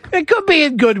 minutes. It could be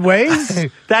in good ways.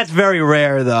 That's very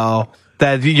rare, though.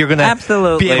 That you're going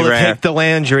to be able to take the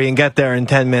Landry and get there in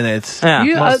 10 minutes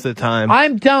most of the time.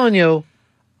 I'm telling you,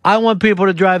 I want people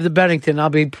to drive the Bennington. I'll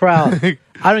be proud.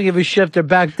 I don't give a shit if they're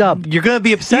backed up. You're going to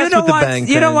be obsessed with the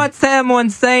Bennington. You don't want someone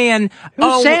saying...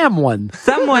 Who's Sam?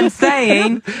 Someone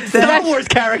saying... Star Wars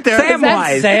character.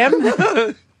 Samwise.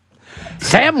 Sam?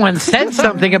 Sam once said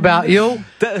something about you.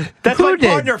 That's my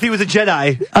partner if he was a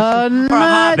Jedi. Or a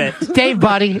hobbit. Dave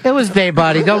Body. It was Dave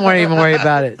Body. Don't even worry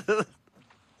about it.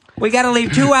 We got to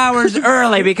leave 2 hours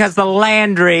early because the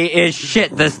Landry is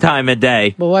shit this time of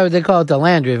day. Well, why would they call it the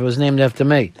Landry if it was named after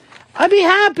me? I'd be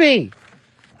happy.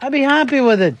 I'd be happy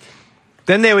with it.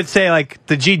 Then they would say, like,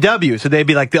 the GW. So they'd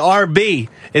be like, the RB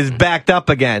is backed up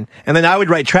again. And then I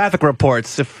would write traffic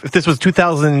reports if this was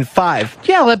 2005.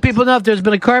 Yeah, let people know if there's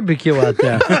been a barbecue out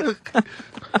there.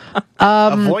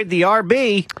 Avoid the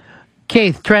RB.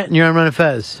 Keith, Trenton, you're on Run of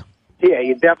Fez. Yeah,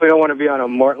 you definitely don't want to be on a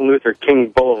Martin Luther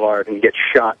King Boulevard and get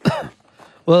shot.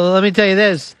 Well, let me tell you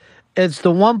this. It's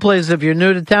the one place if you're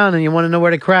new to town and you want to know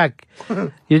where to crack.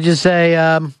 You just say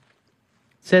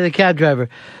the cab driver,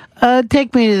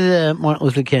 take me to the Martin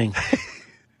Luther King.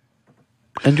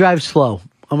 And drive slow.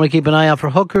 I'm going to keep an eye out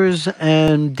for hookers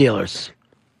and dealers.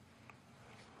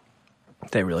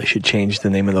 They really should change the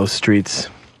name of those streets.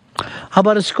 How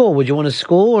about a school? Would you want a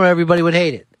school, or everybody would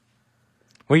hate it?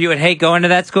 Where you would hate going to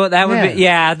that school? That would be,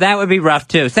 that would be rough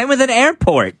too. Same with an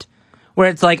airport, where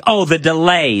it's like, oh, the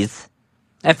delays.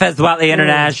 FS Watley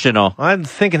International. I'm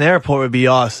thinking airport would be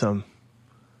awesome.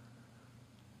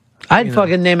 I'd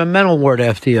fucking name a mental ward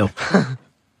after you.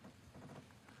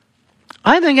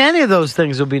 I think any of those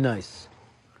things would be nice.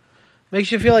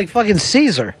 Makes you feel like fucking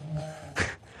Caesar.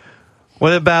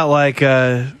 What about like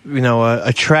a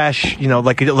trash,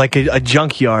 like a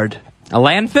junkyard, a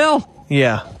landfill?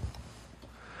 Yeah.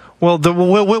 Well,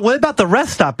 what about the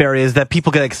rest stop areas that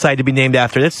people get excited to be named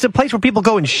after? It's a place where people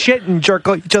go and shit and jerk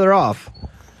each other off.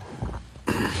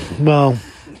 Well,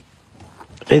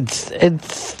 it's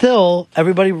still,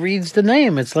 everybody reads the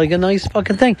name. It's like a nice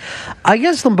fucking thing. I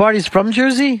guess Lombardi's from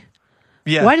Jersey.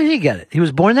 Yeah. Why did he get it? He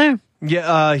was born there?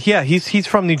 Yeah, he's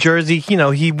from New Jersey.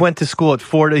 He went to school at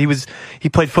Fordham. He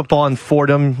played football in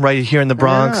Fordham right here in the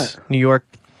Bronx, New York.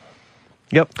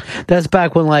 Yep. That's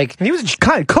back when, like... And he was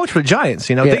kind of coach for the Giants,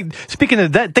 Yeah. Speaking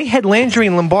of that, they had Landry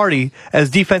and Lombardi as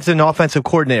defensive and offensive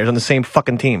coordinators on the same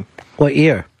fucking team. What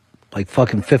year? Like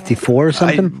fucking 54 or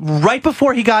something? Right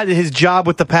before he got his job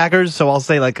with the Packers, so I'll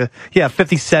say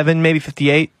 57, maybe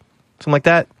 58, something like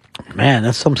that. Man,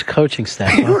 that's some coaching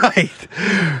staff. Huh? Right.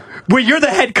 Where you're the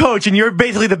head coach and you're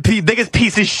basically the biggest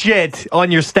piece of shit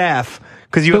on your staff.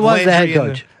 Because you Who was the head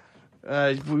coach?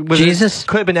 Jesus?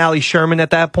 Could have been Allie Sherman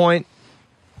at that point.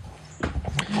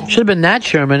 Should have been Nat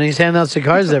Sherman. He's handing out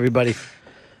cigars to everybody.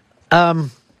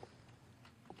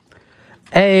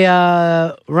 Hey,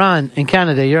 Ron, in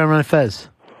Canada, you're on Run Fez.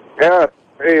 Yeah.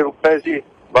 Hey, Fezzy.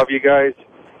 Love you guys.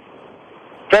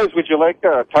 Fez, would you like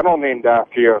a tunnel named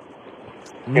after you?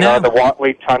 You know, the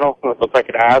Watley Tunnel. It looks like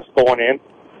an ass going in.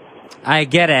 I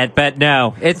get it, but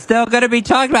no. It's still going to be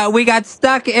talked about. We got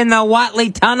stuck in the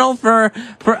Watley Tunnel for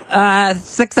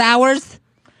 6 hours.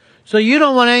 So you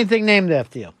don't want anything named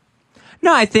after you?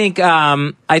 No, I think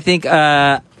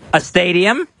a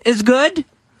stadium is good.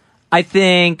 I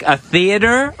think a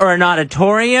theater or an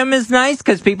auditorium is nice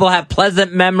because people have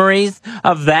pleasant memories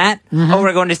of that. Mm-hmm. Oh,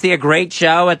 we're going to see a great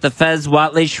show at the Fez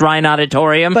Watley Shrine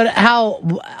Auditorium. But how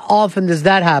often does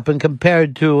that happen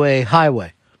compared to a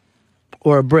highway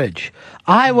or a bridge?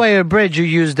 A highway or a bridge are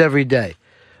used every day,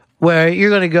 where you're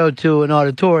going to go to an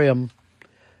auditorium,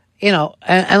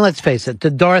 and let's face it,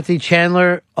 the Dorothy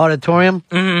Chandler Auditorium,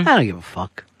 I don't give a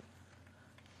fuck.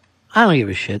 I don't give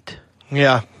a shit.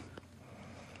 Yeah.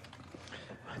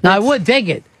 Now, I would dig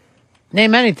it.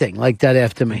 Name anything like that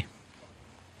after me.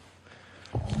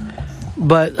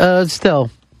 But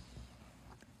still,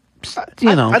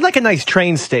 I'd like a nice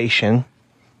train station.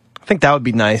 I think that would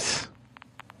be nice.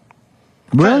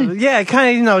 Really? Yeah,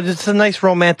 kind of, just a nice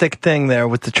romantic thing there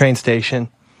with the train station.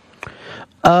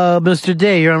 Mr.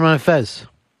 Day, you're on Run Fez.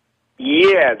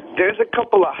 Yeah, there's a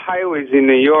couple of highways in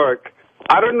New York.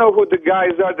 I don't know who the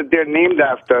guys are that they're named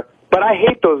after, but I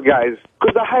hate those guys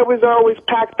because the highways are always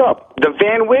packed up. The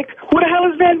Van Wyck? Who the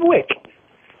hell is Van Wyck?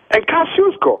 And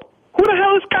Kosciuszko? Who the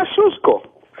hell is Kosciuszko?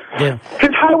 Yeah.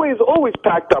 His highway is always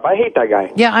packed up. I hate that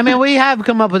guy. Yeah, I mean, we have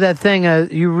come up with that thing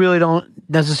you really don't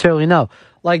necessarily know.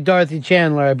 Like Dorothy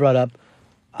Chandler I brought up.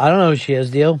 I don't know who she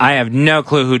is, Deal. I have no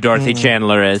clue who Dorothy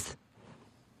Chandler is.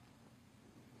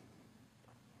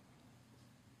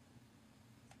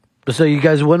 So you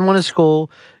guys wouldn't want a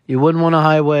school, you wouldn't want a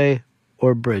highway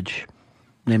or a bridge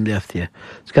named after you.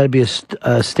 It's got to be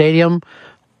a stadium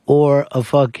or a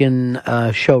fucking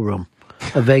showroom,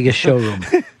 a Vegas showroom.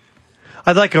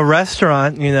 I'd like a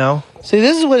restaurant, See,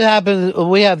 this is what happens.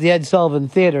 We have the Ed Sullivan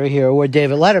Theater here where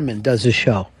David Letterman does his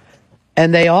show.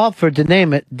 And they offered to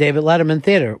name it David Letterman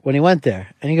Theater when he went there.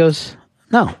 And he goes,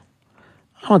 no,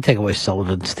 I don't want to take away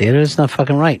Sullivan's Theater. It's not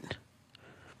fucking right.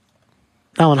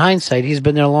 Now, in hindsight, he's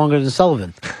been there longer than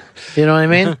Sullivan. You know what I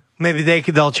mean? Maybe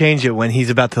they'll change it when he's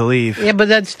about to leave. Yeah, but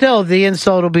that's still, the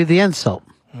insult will be the insult.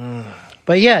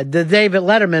 But yeah, the David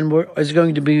Letterman is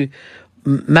going to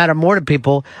matter more to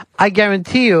people. I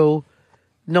guarantee you,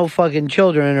 no fucking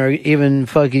children or even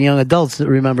fucking young adults that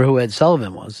remember who Ed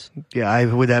Sullivan was. Yeah, I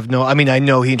would have I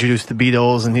know he introduced the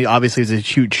Beatles, and he obviously is a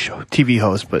huge TV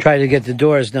host, but... Try to get the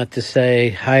Doors not to say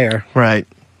higher. Right.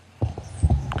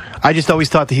 I just always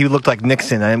thought that he looked like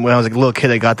Nixon. When I was a little kid,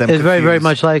 I got them confused. Very, very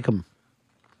much like him.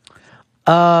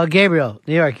 Gabriel,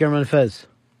 New York, you're on Fez.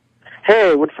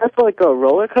 Hey, would Fez like a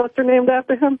roller coaster named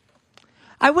after him?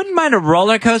 I wouldn't mind a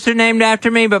roller coaster named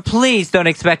after me, but please don't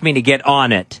expect me to get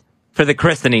on it for the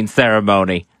christening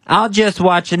ceremony. I'll just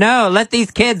watch let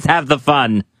these kids have the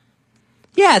fun.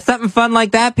 Yeah, something fun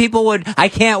like that. People would, I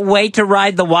can't wait to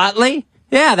ride the Watley.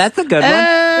 Yeah, that's a good one.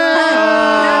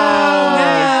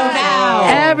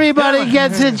 Everybody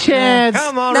gets a chance.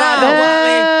 Come on,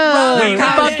 Watley.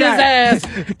 Fuck his ass.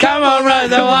 Come on, run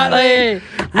the Watley.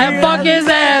 And fuck his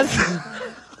ass.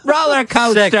 Roller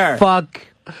coaster. Sick fuck.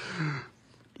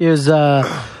 Here's,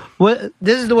 what?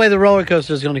 This is the way the roller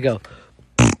coaster is going to go.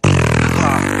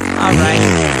 All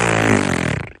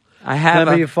right. I have.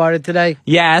 Remember you farted today?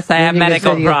 Yes, I have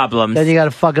medical problems. Then you got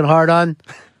a fucking hard on.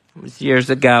 It was years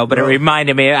ago, but it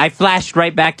reminded me. I flashed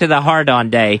right back to the hard-on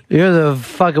day. You're the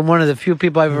fucking one of the few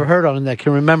people I've ever heard on that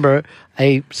can remember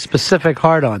a specific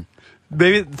hard on.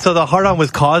 Maybe so. The hard on was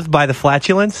caused by the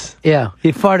flatulence. Yeah,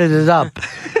 he farted it up.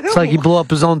 It's like he blew up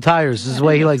his own tires. This is the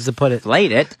way he likes to put it.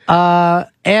 Played it.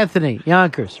 Anthony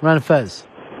Yonkers, Ron Fez.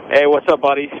 Hey, what's up,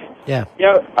 buddy? Yeah.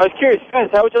 Yeah, I was curious, Fez,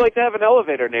 how would you like to have an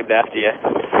elevator named after you?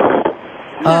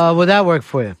 Would that work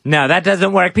for you? No, that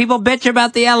doesn't work. People bitch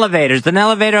about the elevators. An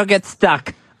elevator will get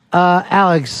stuck.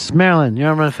 Alex, Maryland, you're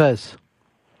on Ron Fez.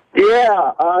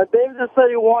 Yeah, Dave just said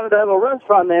he wanted to have a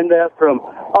restaurant named after him.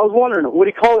 I was wondering, would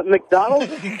he call it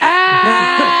McDonald's?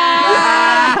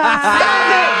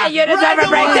 You deserve a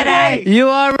break today. You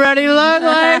already look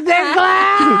like the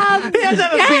clown. He doesn't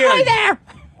have a beard. There.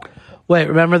 Wait,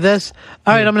 remember this?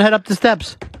 All right, I'm going to head up the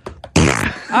steps.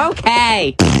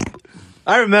 Okay.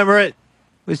 I remember it. It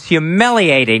was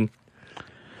humiliating.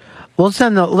 We'll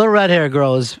send the little red hair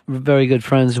girl is very good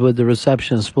friends with the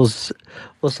receptionist. We'll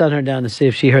send her down to see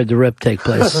if she heard the rip take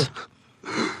place.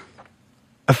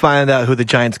 I found out who the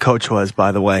Giants coach was,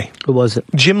 by the way. Who was it?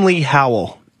 Jim Lee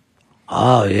Howell.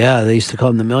 Oh, yeah, they used to call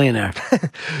him the millionaire.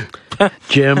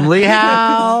 Jim Lee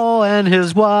Howell and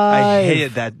his wife. I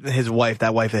hated that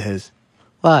wife of his.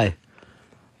 Why?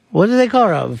 What did they call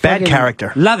her? Bad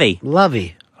character. Lovey.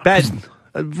 Bad.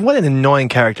 What an annoying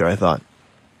character, I thought.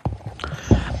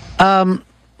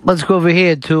 Let's go over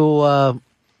here to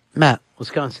Matt,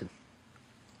 Wisconsin.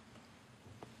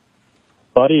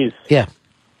 Buddies. Yeah.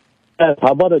 How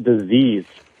about a disease?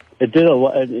 It did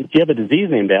you have a disease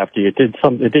named after you?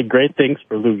 It did great things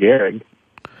for Lou Gehrig.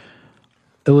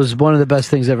 It was one of the best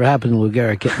things ever happened to Lou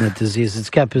Gehrig getting that disease. It's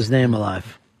kept his name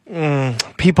alive.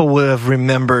 People would have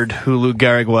remembered who Lou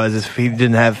Gehrig was if he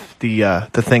didn't have the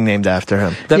thing named after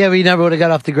him. Yeah, but he never would have got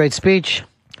off the great speech.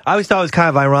 I always thought it was kind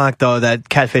of ironic, though, that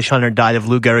Catfish Hunter died of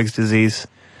Lou Gehrig's disease.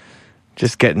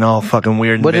 Just getting all fucking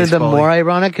weird and Would it have been baseball-y. more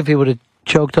ironic if he would have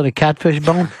choked on a catfish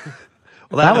bone?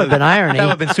 Well, that would have been irony. That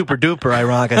would have been super duper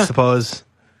ironic, I suppose.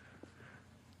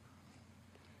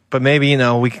 But maybe,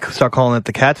 we could start calling it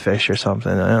the catfish or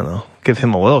something. I don't know. Give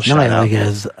him a little shout out. He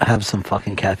has have some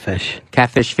fucking catfish.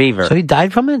 Catfish fever. So he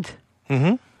died from it?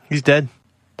 Mm-hmm. He's dead.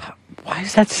 Why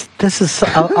is that? This is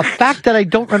a fact that I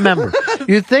don't remember.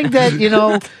 You think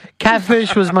that,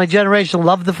 catfish was my generation,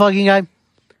 loved the fucking guy?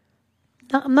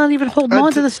 No, I'm not even holding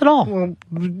on to this at all.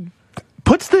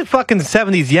 Puts the fucking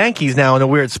 70s Yankees now in a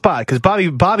weird spot because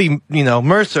Bobby,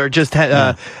 Mercer just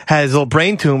had his little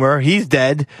brain tumor. He's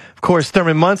dead. Of course,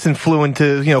 Thurman Munson flew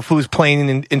his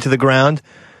plane into the ground,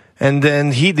 and then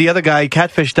the other guy,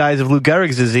 Catfish, dies of Lou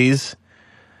Gehrig's disease.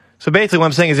 So basically, what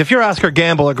I'm saying is, if you're Oscar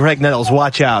Gamble or Greg Nettles,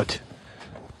 watch out.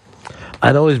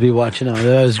 I'd always be watching out.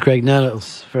 That was Greg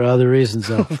Nettles for other reasons,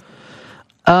 though.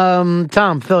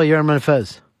 Tom, Phil, you're on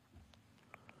Fez.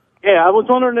 Yeah, I was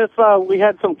wondering if we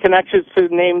had some connections to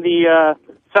name the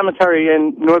cemetery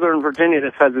in Northern Virginia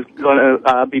that Fez is going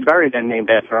to be buried and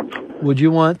named after him. Would you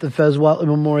want the Fez Watley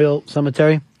Memorial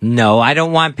Cemetery? No, I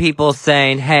don't want people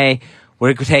saying, hey,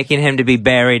 we're taking him to be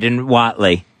buried in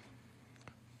Watley.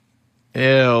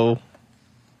 Ew.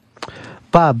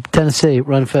 Bob, Tennessee,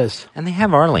 Run Fez. And they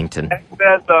have Arlington.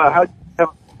 Fez, how do you have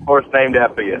a horse named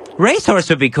after you? Racehorse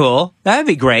would be cool. That would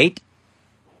be great.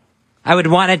 I would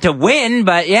want it to win,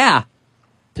 but yeah.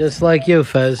 Just like you,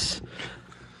 Fez.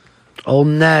 Old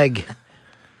nag. Here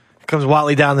comes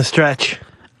Watley down the stretch.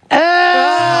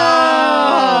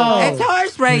 Oh! It's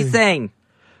horse racing.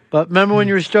 But remember when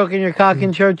you were stroking your cock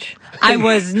in church? I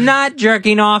was not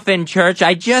jerking off in church.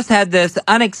 I just had this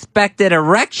unexpected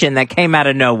erection that came out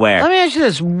of nowhere. Let me ask you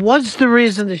this. What's the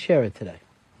reason to share it today?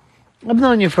 I've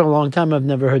known you for a long time. I've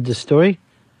never heard this story.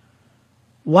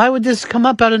 Why would this come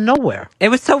up out of nowhere? It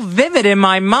was so vivid in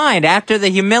my mind after the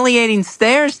humiliating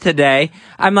stares today.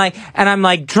 I'm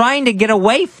like trying to get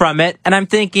away from it, and I'm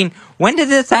thinking, when did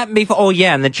this happen before? Oh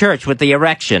yeah, in the church with the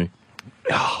erection.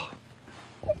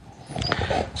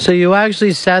 So you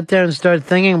actually sat there and started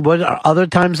thinking, what are other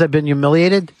times I've been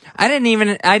humiliated? I didn't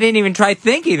even try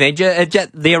thinking.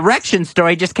 The erection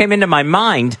story just came into my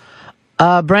mind.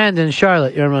 Brandon,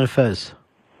 Charlotte, you're on Fez.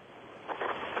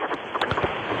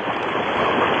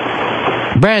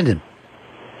 Brandon.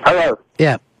 Hello.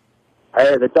 Yeah.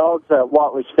 Hey, the dogs at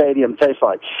Watley Stadium taste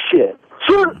like shit.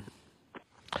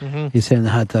 He's saying the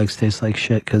hot dogs taste like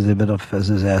shit because they've been up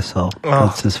Fez's asshole. Oh.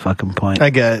 That's his fucking point. I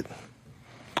get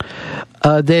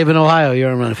it. Dave in Ohio,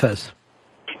 you're on Fez.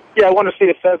 Yeah, I want to see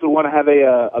if Fez would want to have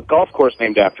a golf course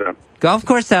named after him. Golf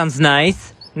course sounds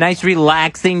nice. Nice,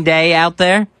 relaxing day out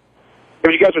there.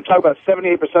 But you guys are talking about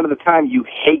 78% of the time you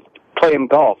hate playing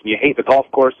golf. You hate the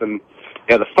golf course and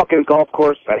the fucking golf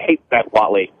course. I hate that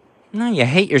Watley. No, you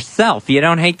hate yourself. You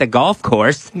don't hate the golf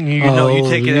course. You know, you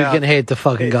take it you out. can hate the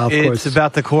fucking golf course. It's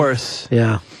about the course.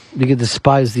 Yeah. You can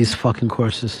despise these fucking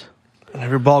courses.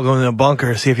 Every ball going in a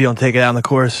bunker, see if you don't take it out on the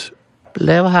course.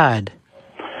 Little hard.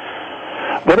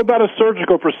 What about a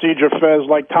surgical procedure, Fez,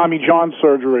 like Tommy John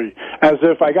surgery? As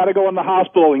if I got to go in the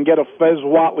hospital and get a Fez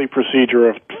Watley procedure,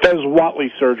 a Fez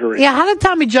Watley surgery. Yeah, how did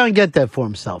Tommy John get that for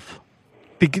himself?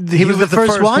 Because he was the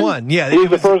first one? Yeah, he was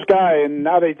the first guy, and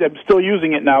now they're still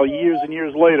using it now, years and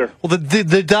years later. Well,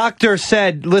 the doctor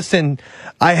said, listen,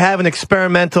 I have an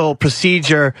experimental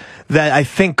procedure that I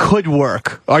think could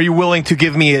work. Are you willing to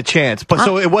give me a chance? But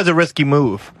so it was a risky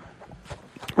move.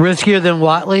 Riskier than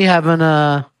Watley having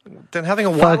a... Than having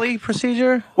a Watley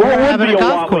procedure? Well, it would having be a a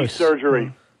golf Watley course.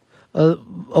 surgery. A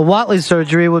Watley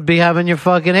surgery would be having your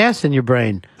fucking ass in your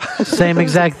brain. Same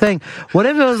exact thing. What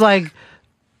if it was like,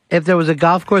 if there was a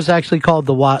golf course actually called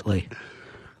the Watley?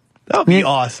 That would be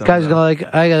awesome. Guys go like,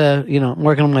 I gotta, I'm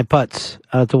working on my putts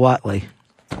out to Watley.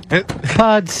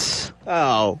 Putts.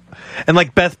 Oh. And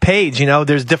like Beth Page,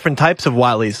 there's different types of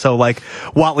Watleys. So like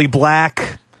Watley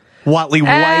Black, Watley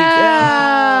White.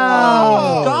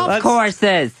 Oh, golf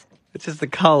courses. It's just the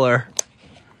color.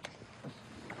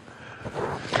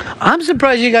 I'm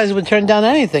surprised you guys would turn down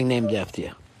anything named after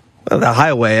you. Well, the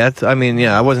highway.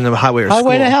 I wasn't a highway or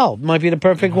Highway school. to hell might be the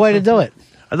perfect way to do it.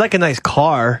 I'd like a nice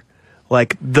car,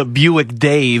 like the Buick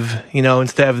Dave,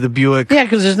 instead of the Buick. Yeah,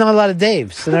 because there's not a lot of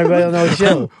Daves, and everybody will know it's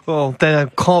you. Well, then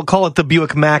call it the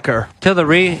Buick Macker. Till the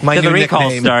recall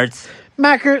nickname. starts.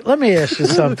 Macker, let me ask you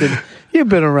something. You've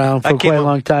been around for quite a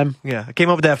long time. Yeah, I came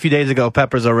up with that a few days ago.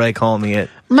 Pepper's already calling me it.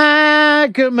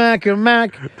 Macker.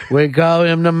 We call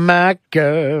him the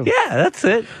Macker. Yeah, that's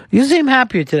it. You seem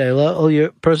happier today.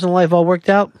 Your personal life all worked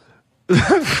out?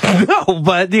 No,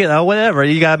 but, whatever.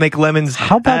 You got to make lemons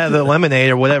out of the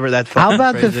lemonade or whatever that How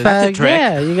about the fact,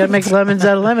 you got to make lemons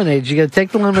out of lemonade. You got to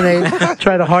take the lemonade,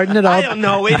 try to harden it up, I don't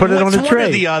know. put it on a One tray.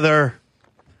 or the other.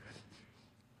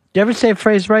 You ever say a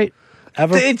phrase right?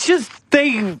 Ever? It's just,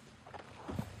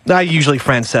 I usually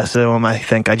Francesa them, I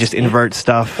think. I just invert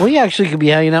stuff. Well, you actually could be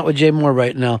hanging out with Jay Moore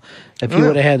right now if you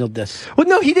would have handled this. Well,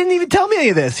 no, he didn't even tell me any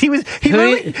of this. He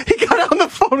got on the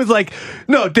phone and was like,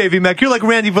 no, Davey Mack, you're like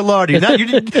Randy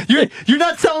Velarde. You're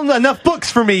not selling enough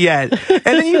books for me yet. And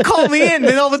then you call me in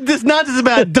and all this nonsense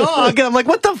about a dog. And I'm like,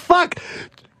 what the fuck?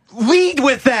 Lead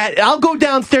with that. I'll go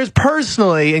downstairs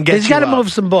personally and get He's got to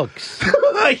move some books.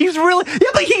 He's really... Yeah,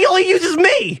 but he only uses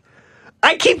me.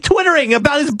 I keep twittering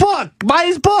about his book. Buy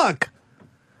his book.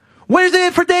 Where's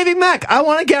it for Davey Mack? I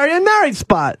want to Gary a married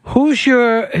spot. Who's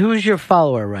your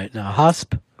follower right now?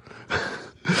 Husp?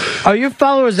 Are your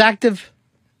followers active?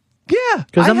 Yeah.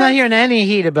 Because I'm not hearing any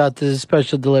heat about this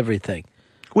special delivery thing.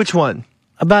 Which one?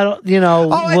 About,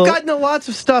 I've gotten lots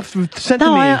of stuff sent to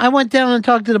me. I went down and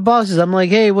talked to the bosses. I'm like,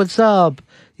 hey, what's up?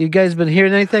 You guys been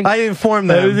hearing anything? I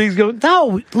informed them. Everything's going...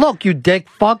 No, look, you dick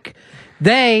fuck.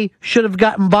 They should have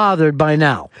gotten bothered by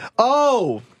now.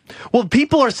 Oh, well,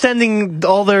 people are sending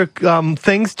all their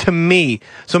things to me,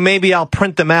 so maybe I'll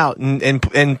print them out and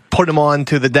put them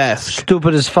onto the desk.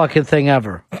 Stupidest fucking thing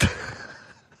ever.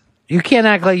 You can't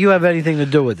act like you have anything to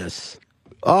do with this.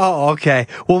 Oh, okay.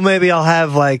 Well, maybe I'll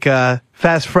have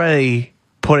Fast Freddy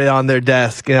put it on their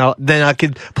desk, then I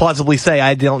could plausibly say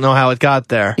I don't know how it got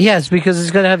there. Yes, because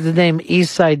it's going to have the name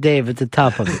Eastside Dave at the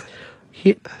top of it.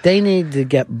 They need to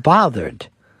get bothered.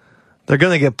 They're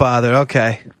going to get bothered,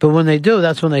 okay. But when they do,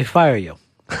 that's when they fire you.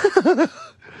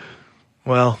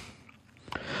 Well,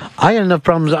 I got enough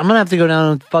problems. I'm going to have to go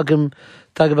down and fucking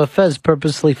talk about Fez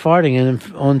purposely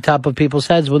farting on top of people's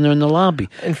heads when they're in the lobby.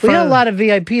 We got a lot of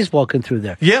VIPs walking through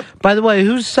there. Yep. By the way,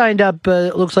 who's signed up?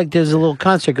 It looks like there's a little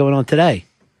concert going on today.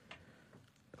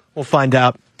 We'll find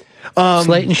out.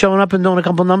 Slayton showing up and doing a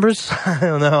couple numbers? I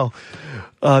don't know.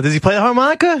 Does he play the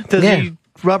harmonica? Does he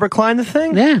Robert Klein the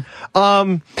thing? Yeah.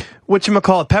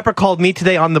 Whatchamacallit? Pepper called me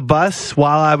today on the bus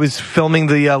while I was filming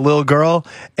the little girl,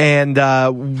 and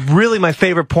really my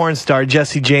favorite porn star,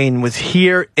 Jessie Jane, was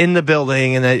here in the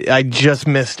building, and I just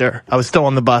missed her. I was still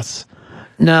on the bus.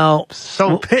 Now,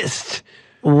 so pissed.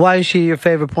 Why is she your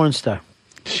favorite porn star?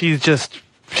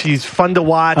 She's fun to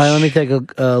watch. All right, let me take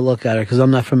a look at her because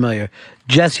I'm not familiar.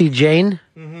 Jessie Jane?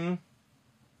 Mm-hmm.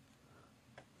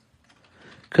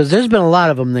 Because there's been a lot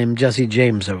of them named Jesse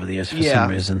James over the years for some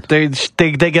reason. They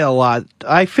get a lot.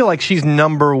 I feel like she's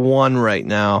number one right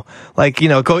now. Like,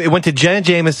 it went to Jenna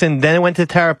Jameson, then it went to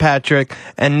Tara Patrick,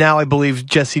 and now I believe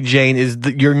Jessie Jane is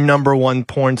your number one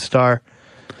porn star.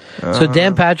 So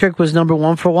Dan Patrick was number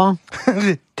one for a while?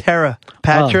 Tara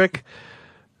Patrick.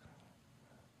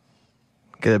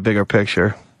 Get a bigger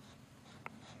picture.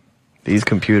 These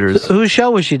computers. Whose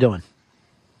show was she doing?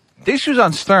 I think she was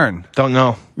on Stern. Don't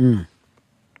know.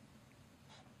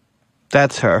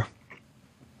 That's her.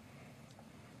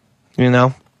 You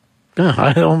know?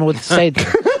 I don't know what to say.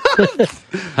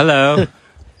 Hello.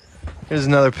 Here's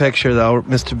another picture, though,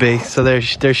 Mr. B. So there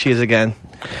she is again.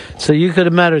 So you could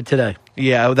have met her today.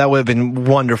 Yeah, that would have been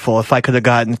wonderful if I could have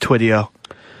gotten Twidio.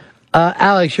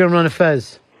 Alex, you're on a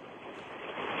Fez.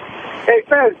 Hey,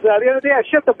 Fez, the other day I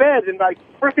shit the bed, and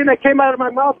first thing that came out of my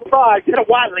mouth was, I did a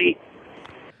Watley.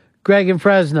 Greg in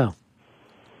Fresno.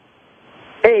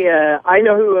 Hey, I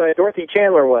know who Dorothy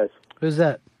Chandler was. Who's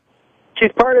that?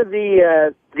 She's part of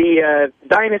the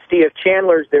dynasty of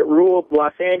Chandlers that ruled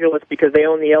Los Angeles because they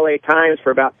owned the L.A. Times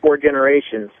for about 4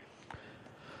 generations.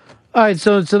 All right,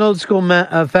 so it's an old school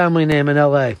family name in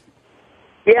L.A.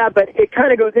 Yeah, but it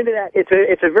kind of goes into that.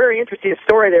 It's a very interesting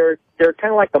story. They're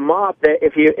kind of like the mob that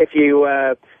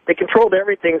they controlled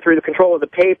everything through the control of the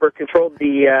paper, controlled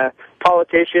the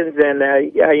politicians,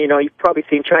 and you've probably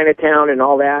seen Chinatown and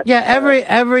all that. Yeah,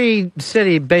 every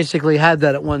city basically had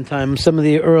that at one time. Some of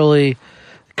the early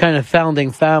kind of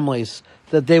founding families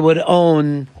that they would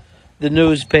own the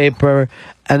newspaper,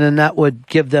 and then that would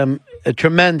give them a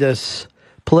tremendous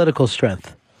political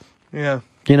strength. Yeah.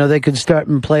 They could start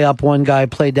and play up one guy,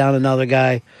 play down another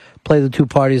guy, play the two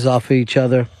parties off of each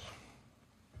other.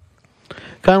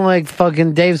 Kind of like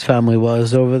fucking Dave's family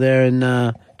was over there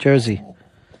in Jersey.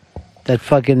 That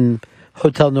fucking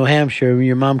Hotel New Hampshire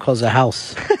your mom calls a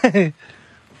house.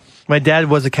 My dad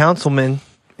was a councilman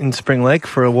in Spring Lake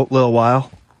for a little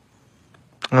while.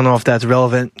 I don't know if that's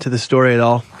relevant to the story at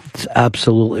all. It's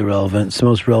absolutely relevant. It's the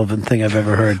most relevant thing I've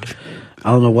ever heard. I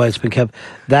don't know why it's been kept.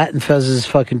 That and Fez's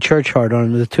fucking church heart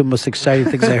on are the two most exciting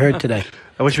things I heard today.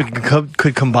 I wish we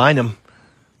could combine them.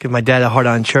 Give my dad a heart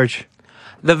on church.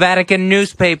 The Vatican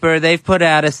newspaper, they've put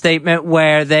out a statement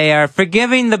where they are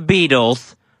forgiving the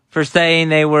Beatles for saying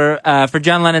they were, for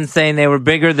John Lennon saying they were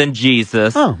bigger than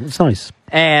Jesus. Oh, that's nice.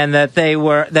 And that they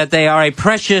are a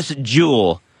precious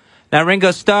jewel. Now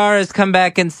Ringo Starr has come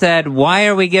back and said, why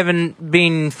are we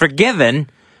being forgiven?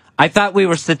 I thought we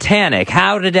were satanic.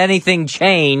 How did anything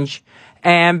change?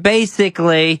 And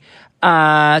basically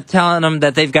telling them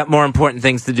that they've got more important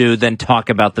things to do than talk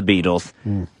about the Beatles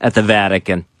at the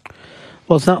Vatican.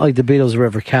 Well, it's not like the Beatles were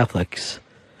ever Catholics.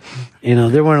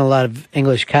 There weren't a lot of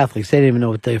English Catholics. They didn't even know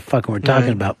what they fucking were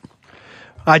talking about.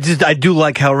 I do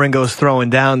like how Ringo's throwing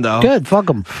down, though. Good, fuck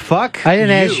them. Fuck I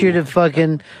didn't ask you to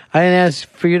fucking... I didn't ask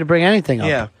for you to bring anything up.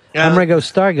 Yeah. I'm Ringo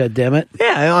Starr, goddammit.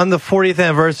 Yeah, on the 40th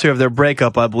anniversary of their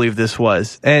breakup, I believe this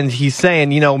was. And he's saying,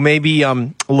 maybe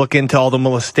look into all the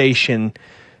molestation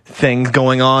things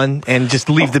going on and just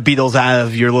leave the Beatles out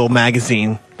of your little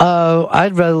magazine.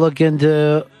 I'd rather look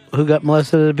into who got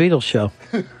molested at the Beatles show.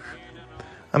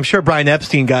 I'm sure Brian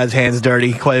Epstein got his hands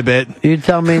dirty quite a bit. You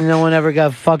tell me no one ever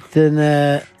got fucked in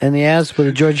the ass with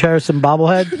a George Harrison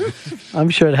bobblehead? I'm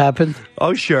sure it happened.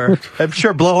 Oh, sure. I'm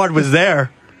sure Blowhard was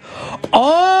there.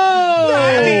 Oh!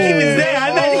 I mean, he was there.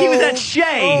 I meant he was at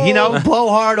Shea.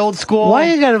 Blowhard, old school.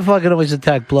 Why you gotta fucking always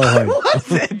attack Blowhard?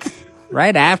 Was it?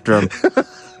 Right after him.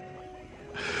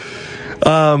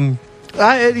 But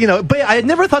I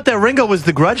never thought that Ringo was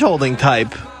the grudge-holding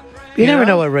type. You never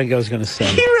know what Ringo's going to say.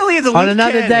 He really is a On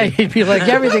another day, he'd be like,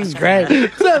 everything's great.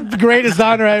 It's the greatest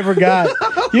honor I ever got.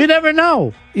 You never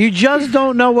know. You just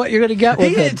don't know what you're going to get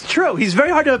with it. It's true. He's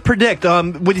very hard to predict.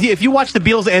 If you watch the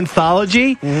Beatles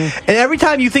anthology, and every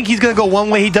time you think he's going to go one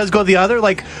way, he does go the other.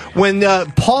 Like when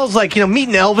Paul's like,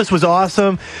 meeting Elvis was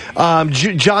awesome.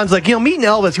 John's like, meeting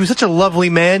Elvis, he was such a lovely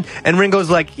man. And Ringo's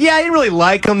like, yeah, I didn't really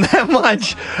like him that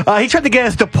much. He tried to get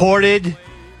us deported.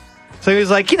 So he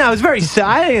was like, it was very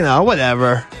sad,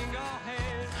 whatever.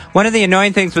 One of the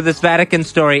annoying things with this Vatican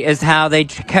story is how they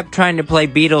kept trying to play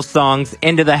Beatles songs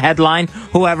into the headline.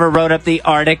 Whoever wrote up the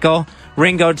article,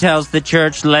 Ringo tells the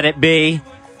church, let it be.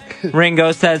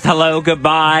 Ringo says hello,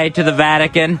 goodbye to the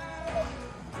Vatican.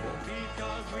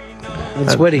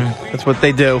 That's witty. That's what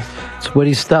they do. It's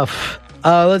witty stuff.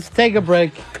 Let's take a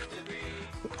break.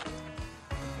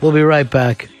 We'll be right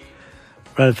back.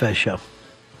 Red and Fez Show.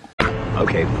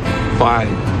 Okay, fine.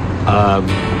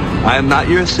 I am not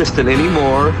your assistant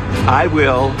anymore. I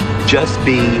will just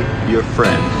be your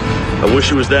friend. I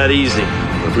wish it was that easy.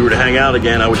 If we were to hang out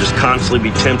again, I would just constantly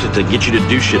be tempted to get you to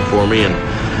do shit for me, and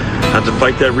I have to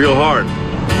fight that real hard.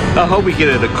 I hope we get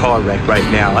in a car wreck right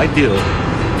now. I do.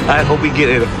 I hope we get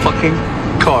in a fucking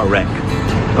car wreck.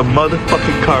 A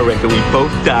motherfucking car wreck, and we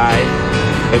both die,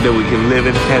 and then we can live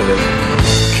in heaven.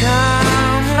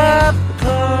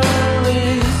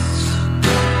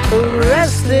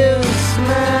 Arrest this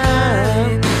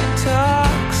man.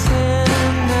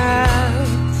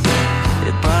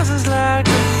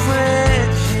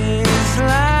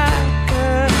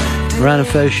 Ron and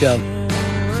Fez show.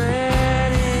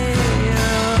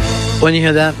 When you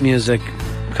hear that music,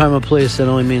 Karma Police, that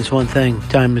only means one thing.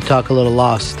 Time to talk a little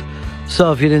Lost.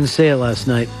 So if you didn't see it last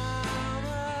night,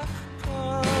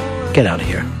 get out of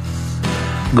here.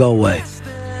 Go away.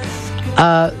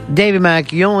 Davey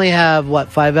Mack, you only have,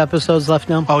 5 episodes left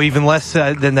now? Oh, even less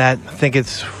than that. I think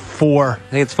it's 4. I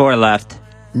think it's 4 left.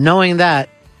 Knowing that,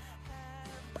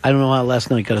 I don't know how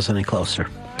last night got us any closer.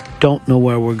 Don't know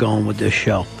where we're going with this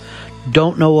show.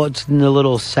 Don't know what's in the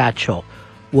little satchel.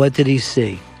 What did he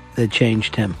see that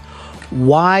changed him?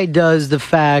 Why does the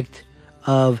fact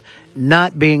of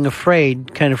not being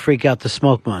afraid kind of freak out the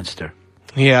smoke monster?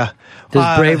 Yeah.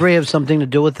 Does bravery have something to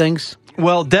do with things?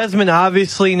 Well, Desmond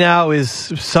obviously now is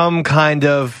some kind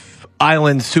of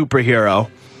island superhero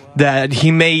that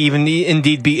he may even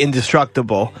indeed be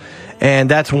indestructible.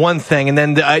 And that's one thing. And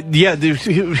then,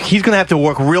 he's going to have to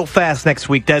work real fast next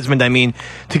week, Desmond,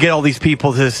 to get all these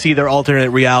people to see their alternate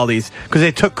realities. Because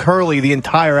they took Hurley the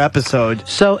entire episode.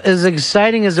 So, as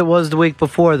exciting as it was the week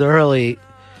before, the Hurley,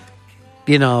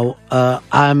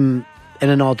 I'm in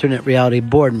an alternate reality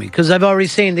bored me. Because I've already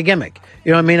seen the gimmick.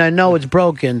 You know what I mean? I know it's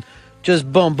broken.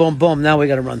 Just boom, boom, boom. Now we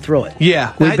got to run through it.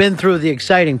 Yeah. We've been through the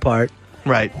exciting part.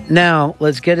 Right. Now,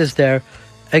 let's get us there.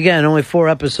 Again, only 4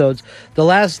 episodes. The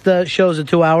last show's a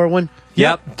 2-hour one?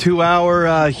 Yep.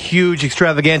 2-hour, huge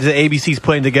extravaganza that ABC's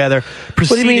putting together. What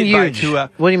do you mean huge? huge?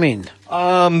 What do you mean?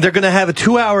 They're going to have a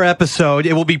 2-hour episode.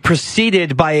 It will be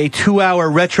preceded by a 2-hour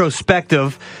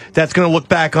retrospective that's going to look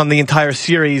back on the entire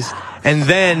series. And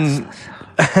then...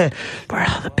 where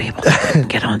other people can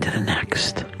get on to the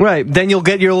next. Right. Then you'll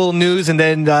get your little news, and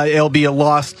then it'll be a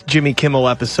Lost Jimmy Kimmel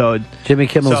episode. Jimmy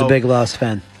Kimmel's a big Lost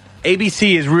fan.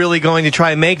 ABC is really going to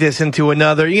try and make this into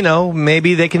another,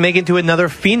 maybe they can make it into another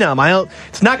phenom.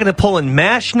 It's not going to pull in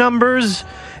MASH numbers.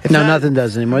 Nothing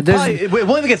does anymore. It won't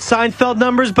even get Seinfeld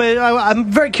numbers, but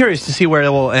I'm very curious to see where it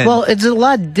will end. Well, it's a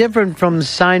lot different from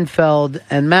Seinfeld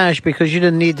and MASH because you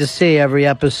didn't need to see every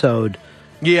episode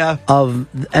of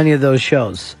any of those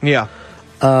shows. Yeah.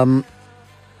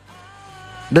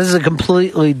 This is a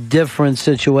completely different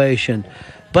situation.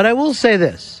 But I will say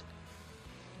this.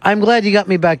 I'm glad you got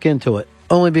me back into it.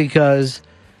 Only because,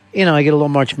 I get a little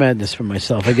March Madness for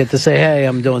myself. I get to say, hey,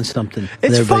 I'm doing something.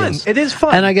 It's fun. It is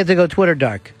fun. And I get to go Twitter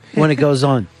dark when it goes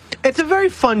on. It's a very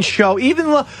fun show.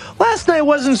 Even last night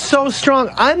wasn't so strong.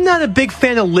 I'm not a big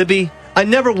fan of Libby. I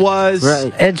never was.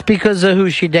 Right. It's because of who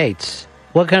she dates.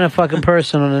 What kind of fucking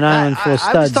person on an island full of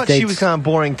studs I just thought dates? she was kind of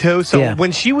boring, too. So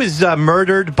when she was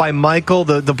murdered by Michael,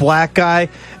 the black guy,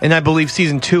 and I believe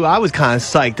season 2, I was kind of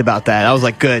psyched about that. I was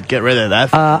like, good, get rid of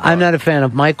that. I'm not a fan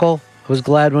of Michael. I was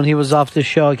glad when he was off the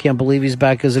show. I can't believe he's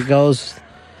back as a ghost.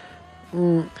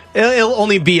 It'll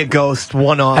only be a ghost,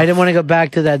 one-off. I didn't want to go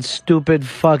back to that stupid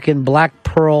fucking Black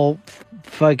Pearl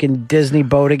fucking Disney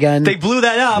boat again. They blew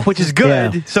that up, which is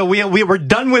good. Yeah. So we were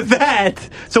done with that.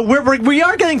 So we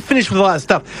are getting finished with a lot of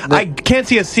stuff. I can't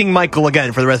see us seeing Michael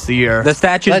again for the rest of the year. The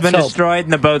statue's been destroyed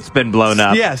and the boat's been blown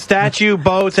up. Yeah, statue,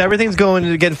 boats, everything's going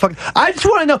to get fucked. I just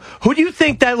want to know, who do you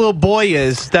think that little boy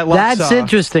is? That's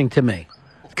interesting to me.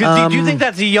 Do you think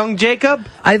that's a young Jacob?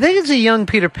 I think it's a young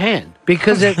Peter Pan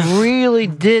because it really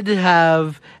did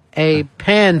have a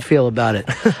Pan feel about it.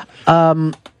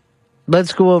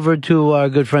 Let's go over to our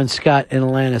good friend Scott in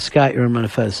Atlanta. Scott, you're in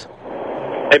Manifest.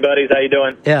 Hey, buddies. How you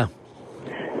doing? Yeah.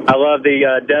 I love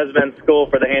the Desmond School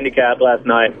for the Handicapped last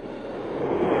night.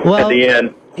 Well, at the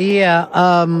end.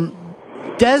 Yeah.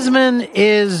 Desmond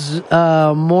is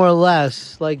more or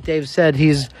less, like Dave said,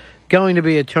 he's going to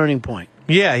be a turning point.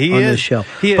 Yeah, he on is. This show.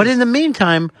 He is. But in the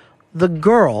meantime, the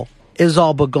girl is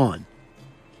all but gone.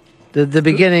 The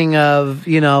beginning of,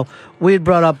 we had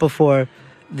brought up before,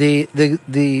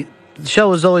 the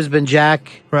show has always been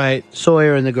Jack, right,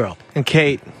 Sawyer, and the girl. And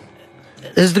Kate.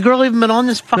 Has the girl even been on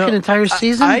this fucking entire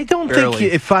season? I don't think,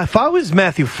 if I was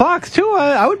Matthew Fox, too,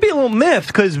 I would be a little miffed,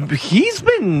 because he's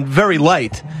been very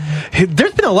light.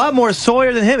 There's been a lot more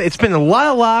Sawyer than him. It's been a lot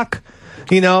of Locke,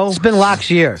 It's been Locke's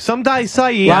year. Some die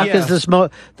Saeed. Locke is the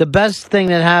smoke. The best thing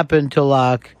that happened to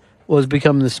Locke was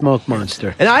becoming the smoke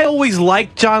monster. And I always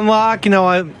liked John Locke,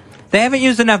 They haven't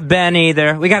used enough Ben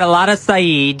either. We got a lot of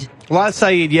Saeed. A lot of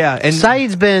Saeed, yeah. And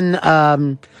Saeed's been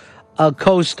a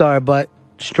co-star, but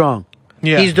strong.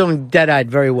 Yeah. He's doing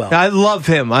Dead-Eyed very well. I love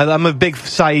him. I'm a big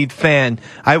Saeed fan.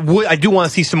 I do want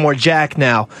to see some more Jack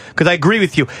now, because I agree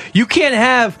with you. You can't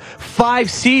have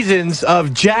 5 seasons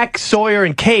of Jack, Sawyer,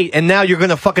 and Kate, and now you're going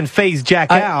to fucking phase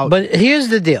Jack out. But here's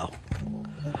the deal.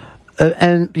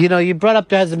 And, you know, you brought up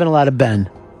there hasn't been a lot of Ben,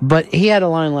 but he had a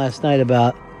line last night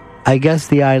about, I guess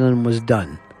the island was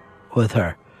done with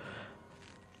her.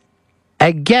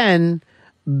 Again,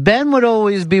 Ben would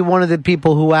always be one of the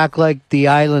people who act like the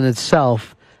island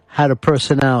itself had a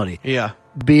personality. Yeah.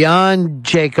 Beyond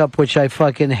Jacob, which I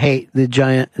fucking hate, the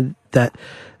giant, that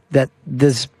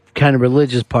this kind of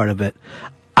religious part of it.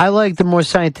 I like the more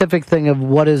scientific thing of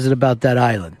what is it about that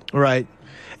island. Right.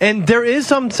 And there is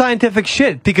some scientific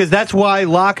shit, because that's why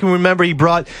Locke, remember, he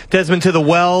brought Desmond to the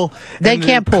well. They and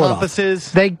can't the pull compasses. it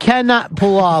off. They cannot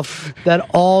pull off that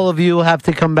all of you have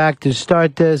to come back to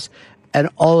start this, and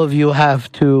all of you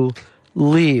have to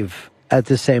leave at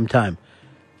the same time.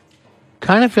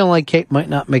 Kind of feeling like Kate might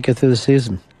not make it through the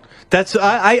season. That's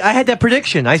I had that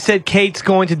prediction. I said Kate's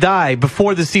going to die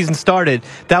before the season started.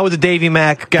 That was a Davy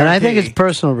Mack guarantee. And I think it's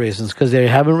personal reasons, because they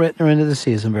haven't written her into the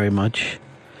season very much.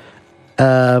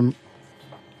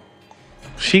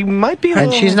 She might be,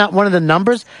 and she's not one of the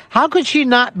numbers. How could she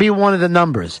not be one of the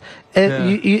numbers?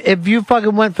 If you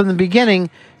fucking went from the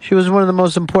beginning, she was one of the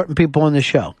most important people on the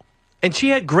show. And she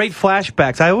had great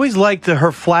flashbacks. I always liked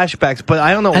her flashbacks, but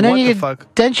I don't know And what then the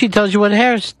fuck. Then she tells you what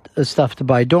hair stuff to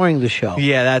buy during the show.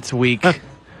 Yeah, that's weak.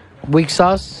 Weak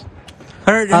sauce.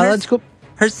 Let's go.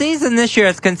 Her season this year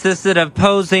has consisted of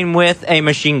posing with a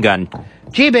machine gun.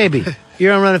 G-Baby,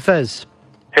 you're on Run of Fez.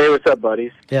 Hey, what's up,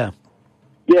 buddies? Yeah.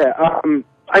 Yeah,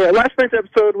 last night's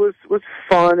episode was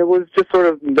fun. It was just sort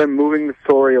of them moving the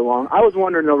story along. I was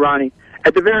wondering, though, Ronnie,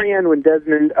 at the very end when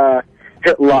Desmond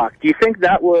hit Locke, do you think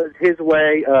that was his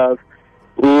way of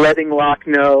letting Locke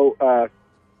know,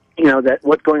 that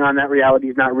what's going on in that reality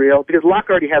is not real? Because Locke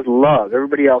already has love.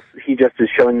 Everybody else, he just is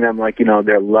showing them,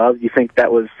 their love. Do you think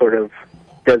that was sort of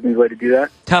Desmond's way to do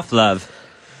that? Tough love.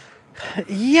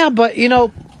 Yeah, but,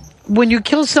 when you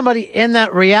kill somebody in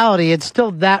that reality, it's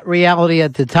still that reality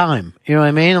at the time. You know what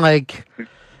I mean? Like, it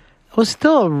was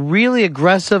still a really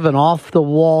aggressive and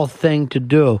off-the-wall thing to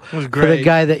do was for great. the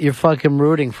guy that you're fucking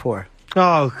rooting for.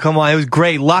 Oh, come on. It was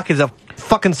great. Locke is a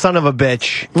fucking son of a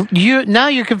bitch. Now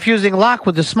you're confusing Locke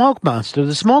with the smoke monster.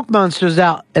 The smoke monster's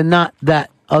out and not that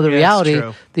other reality.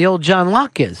 true. The old John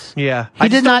Locke is. Yeah. He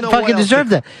did not fucking deserve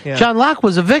that. Yeah. John Locke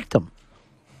was a victim.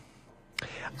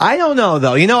 I don't know,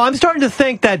 though. I'm starting to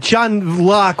think that John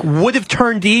Locke would have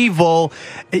turned evil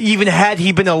even had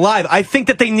he been alive. I think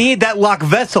that they need that Locke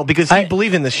vessel because he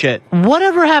believed in this shit.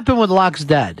 Whatever happened with Locke's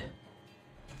dad?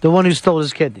 The one who stole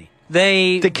his kidney.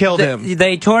 They killed him.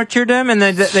 They tortured him and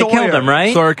they killed him,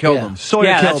 right? Sawyer killed him. Sawyer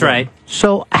yeah, killed that's him. right.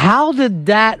 So how did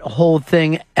that whole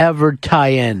thing ever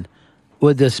tie in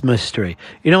with this mystery?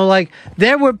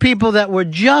 There were people that were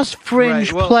just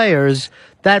fringe players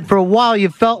that for a while you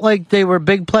felt like they were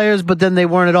big players, but then they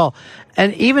weren't at all.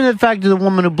 And even the fact of the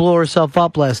woman who blew herself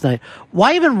up last night,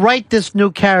 why even write this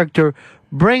new character,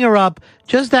 bring her up,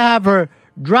 just to have her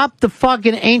drop the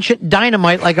fucking ancient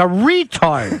dynamite like a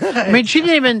retard? I mean, she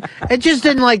didn't even, it just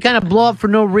didn't kind of blow up for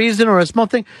no reason or a small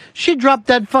thing. She dropped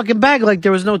that fucking bag like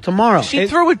there was no tomorrow. She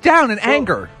threw it down in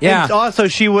anger. Yeah. And also,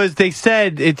 they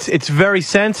said it's very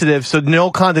sensitive, so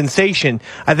no condensation.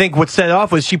 I think what set it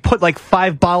off was she put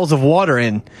 5 bottles of water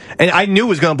in. And I knew it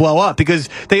was going to blow up because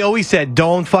they always said,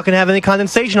 don't fucking have any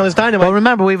condensation on this dynamite. Well,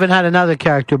 remember, we even had another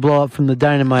character blow up from the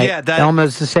dynamite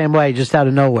almost the same way, just out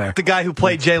of nowhere. The guy who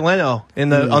played Jay Leno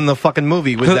on the fucking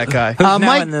movie was that guy. Who's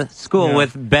now in the school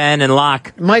with Ben and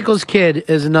Locke. Michael's kid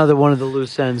is another one of the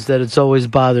loose ends that it's always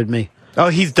bothered me. Oh,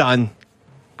 he's done.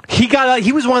 He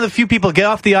was one of the few people to get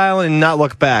off the island and not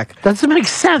look back. That doesn't make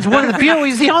sense. One of the few,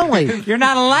 he's the only. You're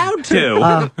not allowed to.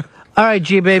 All right,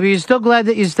 G-Baby, you still glad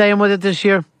that you're staying with it this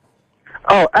year?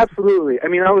 Oh, absolutely. I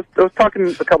mean, I was talking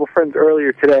to a couple friends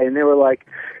earlier today, and they were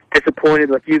disappointed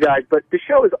like you guys. But the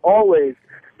show has always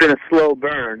been a slow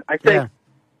burn.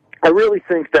 I really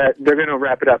think that they're going to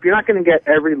wrap it up. You're not going to get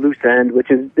every loose end,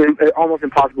 which is almost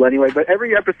impossible anyway. But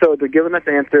every episode, they're giving us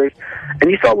answers.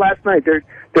 And you saw last night, they're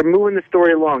moving the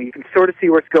story along. You can sort of see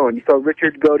where it's going. You saw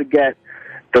Richard go to get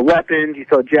the weapons. You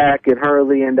saw Jack and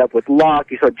Hurley end up with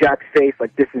Locke. You saw Jack's face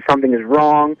something is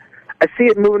wrong. I see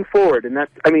it moving forward, and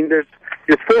there's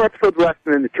 4 episodes left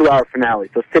and then the 2-hour finale,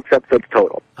 so 6 episodes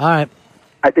total. All right.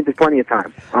 I think there's plenty of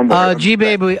time.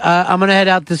 G-Baby, I'm going to head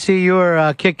out to see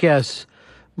your Kick-Ass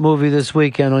movie this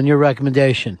weekend on your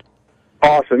recommendation.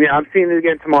 Awesome. Yeah, I'm seeing it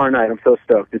again tomorrow night. I'm so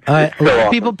stoked. It's so awesome.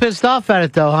 People pissed off at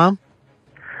it, though, huh?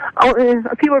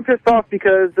 People are pissed off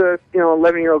because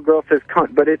 11-year-old girl says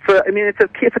cunt, but it's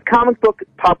a comic book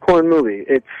popcorn movie.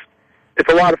 It's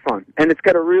a lot of fun, and it's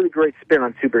got a really great spin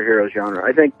on superhero genre.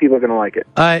 I think people are going to like it.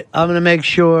 All right, I'm going to make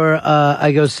sure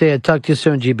I go see it. Talk to you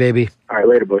soon, G baby. All right,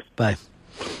 later, boys. Bye.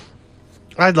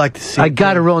 I'd like to see. I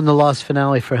got to ruin the Lost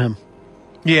finale for him.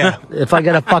 Yeah. If I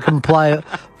got to fucking buy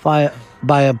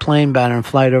a plane banner and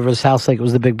fly it over his house like it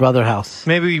was the Big Brother house.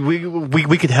 Maybe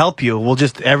we could help you. We'll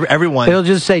just everyone. He'll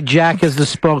just say Jack is the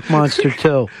Spoke Monster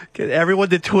too. Get everyone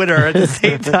to Twitter at the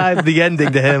same time. The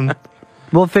ending to him.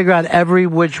 We'll figure out every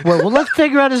which way. Well, let's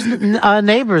figure out his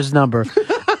neighbor's number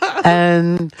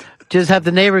and just have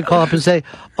the neighbor call up and say,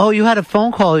 "Oh, you had a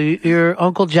phone call. Your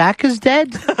Uncle Jack is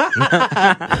dead."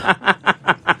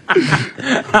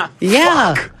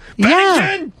 Yeah. Fuck.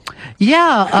 Yeah.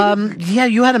 Yeah.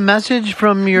 You had a message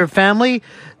from your family.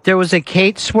 There was a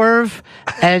Kate swerve,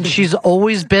 and she's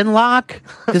always been Locke.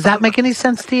 Does that make any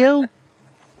sense to you?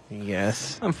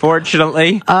 Yes.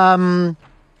 Unfortunately.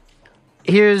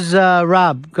 Here's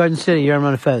Rob, Garden City. You're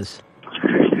on Fez.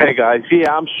 Hey guys,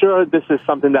 yeah, I'm sure this is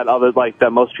something that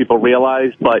that most people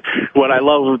realize, but what I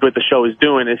love what the show is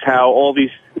doing is how all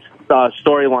these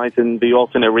storylines in the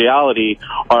alternate reality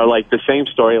are like the same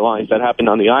storylines that happened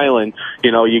on the island.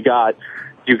 You got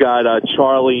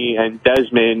Charlie and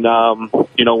Desmond.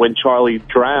 When Charlie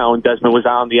drowned, Desmond was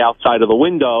on the outside of the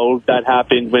window. That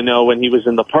happened when he was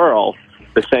in the Pearl.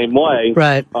 The same way,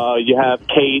 right? You have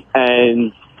Kate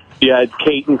and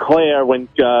Claire when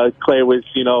Claire was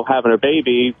having her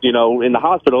baby. In the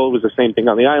hospital, it was the same thing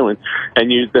on the island.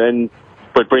 And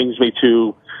what brings me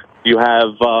to you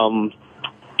have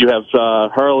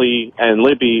Hurley and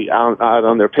Libby out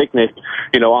on their picnic,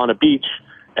 on a beach,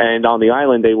 and on the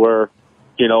island they were.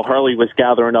 Hurley was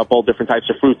gathering up all different types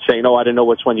of fruits, saying, "Oh, I didn't know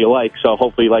which one you like, so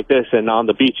hopefully you like this." And on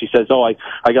the beach, he says, "Oh, I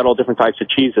got all different types of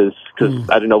cheeses because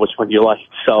I didn't know which one you like."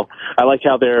 So I like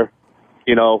how they're,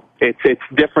 it's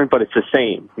different, but it's the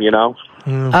same.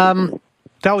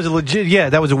 That was a legit.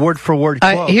 Yeah, that was a word for word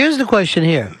quote. Here's the question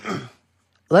here.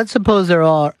 Let's suppose there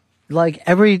are, like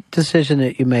every decision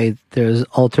that you made, there's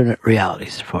alternate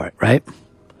realities for it, right?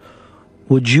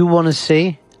 Would you want to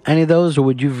see any of those, or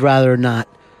would you rather not?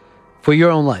 For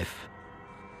your own life,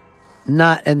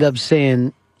 not end up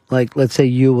saying, like, let's say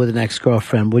you with an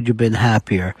ex-girlfriend, would you have been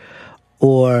happier?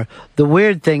 Or the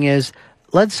weird thing is,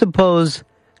 let's suppose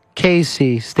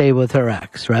Casey stayed with her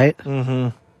ex, right?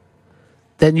 Mm-hmm.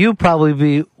 Then you'd probably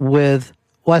be with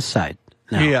Westside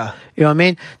now. Yeah. You know what I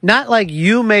mean? Not like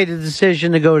you made a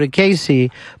decision to go to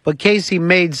Casey, but Casey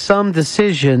made some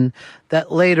decision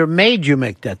that later made you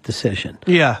make that decision.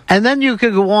 Yeah. And then you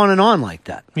could go on and on like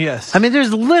that. Yes. I mean,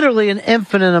 there's literally an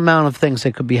infinite amount of things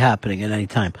that could be happening at any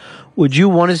time. Would you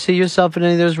want to see yourself in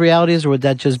any of those realities, or would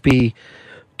that just be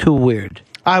too weird?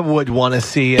 I would want to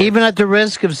see it. Even at the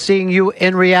risk of seeing you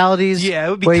in realities it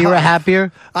would be where you were tough.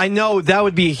 Happier? I know that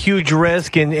would be a huge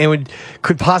risk, and it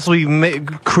could possibly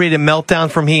create a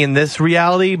meltdown for me in this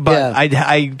reality, but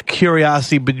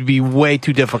curiosity would be way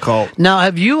too difficult. Now,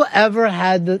 have you ever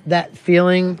had that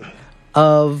feeling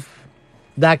of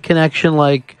that connection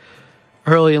like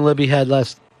Hurley and Libby had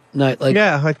last night? Like,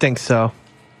 yeah, I think so.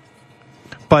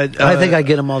 But I think I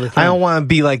get them all the time. I don't want to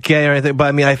be like gay or anything, but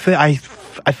I mean, I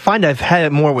find I've had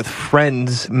it more with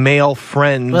friends, male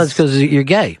friends. Well, that's because you're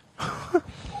gay.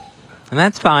 And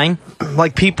that's fine.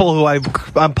 Like people who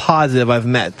I'm positive I've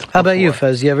met. How about you,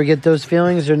 Fez? You ever get those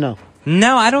feelings or no?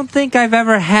 No, I don't think I've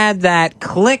ever had that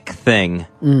click thing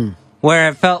where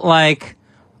it felt like,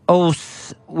 oh,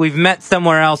 we've met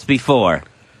somewhere else before,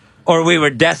 or we were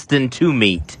destined to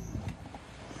meet.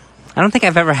 I don't think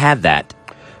I've ever had that.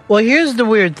 Well, here's the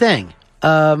weird thing.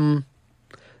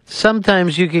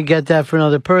 Sometimes you could get that for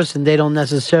another person. They don't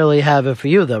necessarily have it for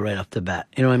you, though, right off the bat.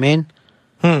 You know what I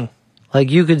mean?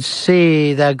 Like, you could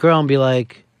see that girl and be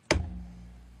like,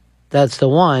 that's the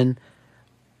one.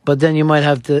 But then you might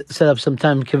have to set up some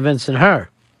time convincing her.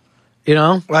 You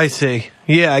know? I see.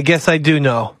 Yeah, I guess I do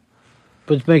know.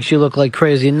 Which makes you look like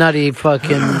crazy, nutty,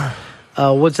 fucking...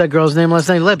 what's that girl's name last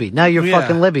night? Libby. Now you're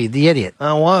fucking Libby, the idiot. I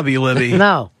don't want to be Libby.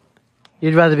 No.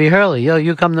 You'd rather be Hurley. Yo,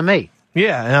 you come to me.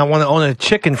 Yeah, and I want to own a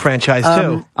chicken franchise,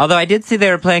 too. Although I did see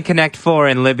they were playing Connect 4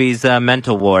 in Libby's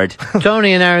mental ward.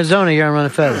 Tony in Arizona, you're on Run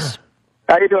of Fez.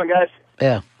 How you doing, guys?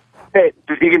 Yeah. Hey,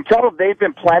 you can tell they've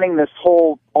been planning this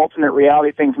whole alternate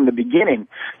reality thing from the beginning.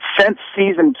 Since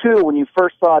season 2, when you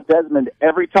first saw Desmond,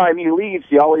 every time he leaves,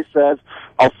 he always says,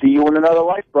 "I'll see you in another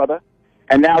life, brother."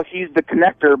 And now he's the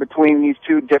connector between these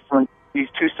two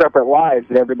separate lives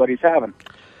that everybody's having.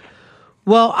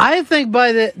 Well, I think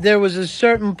there was a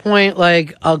certain point,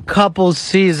 like a couple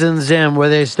seasons in, where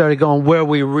they started going, where are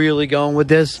we really going with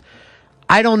this?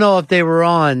 I don't know if they were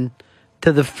on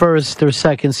to the first or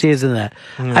second season of that.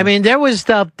 I mean, there was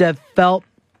stuff that felt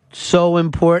so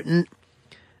important,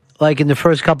 like in the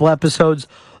first couple episodes.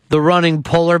 The running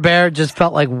polar bear just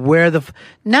felt like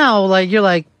now, like, you're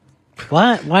like,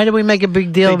 what? Why did we make a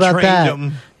big deal about that?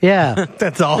 Him. Yeah.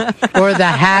 That's all. Or the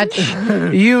hatch.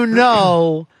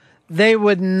 They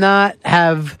would not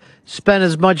have spent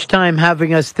as much time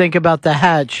having us think about the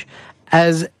hatch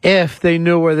as if they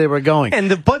knew where they were going. And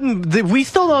the button, we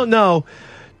still don't know,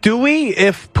 do we,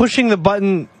 if pushing the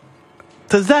button,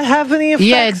 does that have any effects?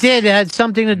 Yeah, it did. It had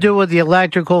something to do with the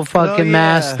electrical fucking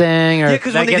mass thing. Or yeah,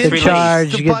 because when they didn't push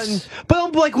the button,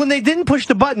 but like when they didn't push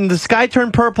the button, the sky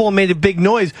turned purple and made a big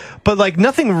noise. But like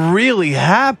nothing really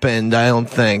happened, I don't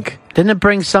think. Didn't it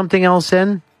bring something else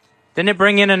in? Didn't it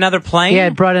bring in another plane? Yeah,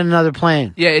 it brought in another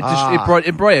plane. Yeah, it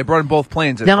brought in both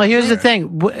planes. Now here's the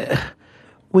thing.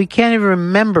 We can't even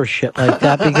remember shit like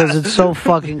that because it's so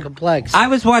fucking complex. I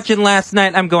was watching last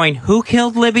night. I'm going, who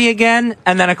killed Libby again?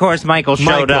 And then, of course, Michael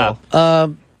showed up.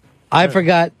 I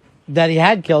forgot that he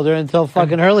had killed her until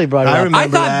fucking Hurley brought it up. I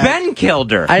thought Ben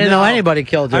killed her. I didn't know anybody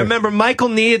killed her. I remember Michael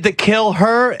needed to kill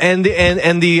her and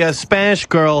the Spanish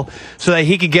girl so that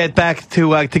he could get back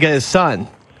to get his son.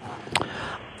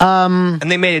 And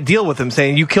they made a deal with him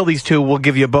saying, you kill these two, we'll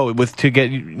give you a boat to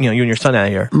get you and your son out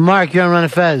of here. Mark, you're on Run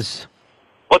of Fez.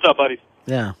 What's up, buddy?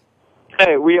 Yeah.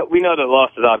 Hey, we know that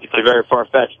loss is obviously very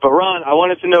far-fetched, but Ron, I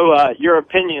wanted to know your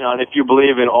opinion on if you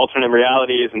believe in alternate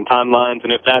realities and timelines,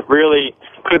 and if that really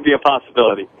could be a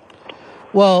possibility.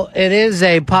 Well, it is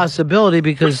a possibility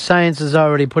because science has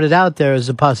already put it out there as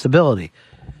a possibility.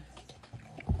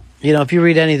 You know, if you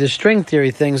read any of the string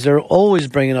theory things, they're always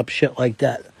bringing up shit like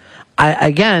that.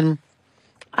 I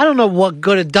don't know what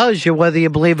good it does you whether you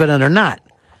believe it or not.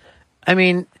 I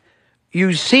mean,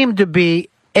 you seem to be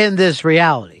in this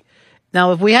reality.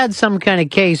 Now, if we had some kind of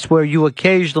case where you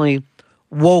occasionally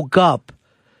woke up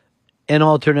in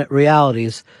alternate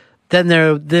realities, then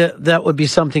that would be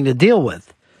something to deal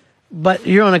with. But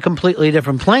you're on a completely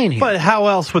different plane here. But how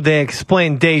else would they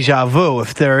explain deja vu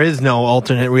if there is no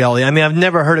alternate reality? I mean, I've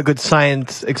never heard a good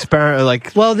science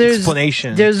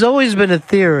explanation. There's always been a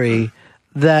theory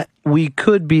that we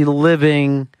could be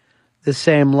living the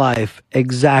same life,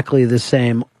 exactly the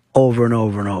same, over and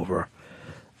over and over.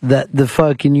 That the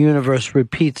fucking universe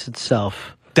repeats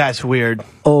itself. That's weird.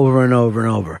 Over and over and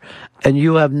over. And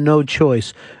you have no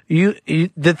choice.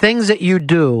 The things that you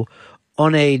do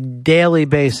on a daily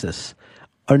basis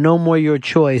are no more your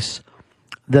choice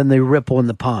than the ripple in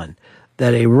the pond.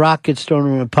 That a rock gets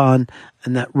thrown in a pond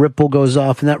and that ripple goes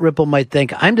off, and that ripple might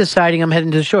think, I'm deciding I'm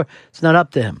heading to the shore. It's not up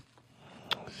to him.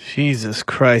 Jesus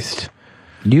Christ.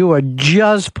 You are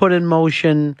just put in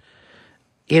motion,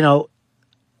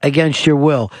 against your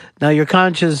will. Now, your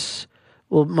conscious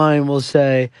mind will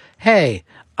say, hey,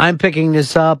 I'm picking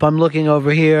this up, I'm looking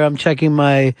over here, I'm checking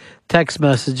my text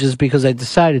messages because I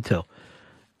decided to.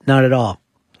 Not at all.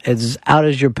 It's as out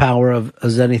as your power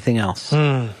as anything else.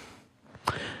 Now,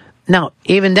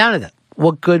 even down to that,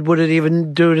 what good would it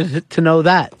even do to know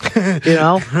that?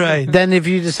 Right. Then if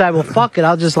you decide, well, fuck it,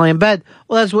 I'll just lay in bed.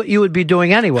 Well, that's what you would be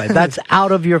doing anyway. That's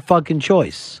out of your fucking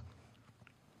choice.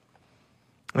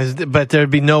 But there'd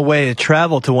be no way to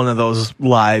travel to one of those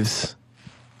lives.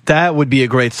 That would be a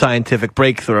great scientific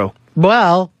breakthrough.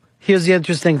 Well, here's the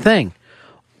interesting thing.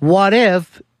 What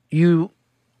if you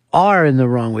are in the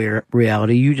wrong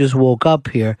reality? You just woke up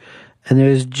here, and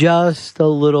there's just a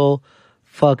little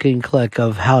fucking click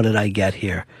of, how did I get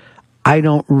here? I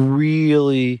don't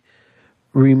really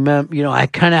remember. I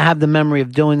kind of have the memory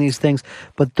of doing these things,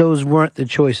 but those weren't the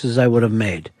choices I would have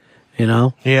made,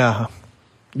 Yeah.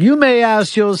 You may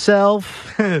ask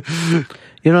yourself, you know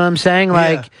what I'm saying?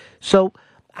 So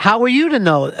how are you to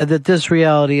know that this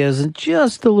reality isn't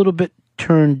just a little bit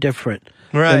turned different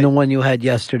than the one you had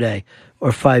yesterday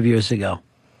or 5 years ago?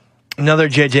 Another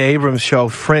J.J. Abrams show,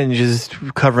 Fringe, is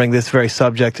covering this very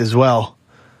subject as well.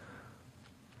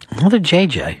 Another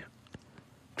J.J.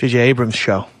 J.J. Abrams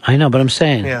show. I know, but I'm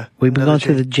saying, we've been going J-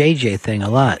 through the J.J. thing a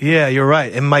lot. Yeah, you're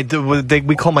right. And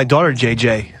we call my daughter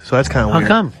J.J., so that's kind of weird. How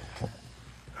come?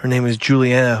 Her name is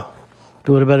Juliana.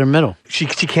 What about her middle? She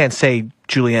can't say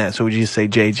Juliana, so we just say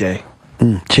J.J.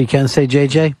 She can say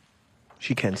J.J.?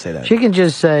 She can say that. She can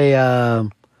just say,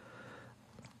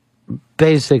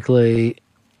 basically,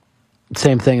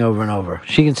 same thing over and over.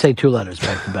 She can say two letters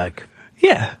back to back.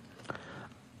 Yeah.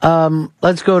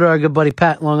 Let's go to our good buddy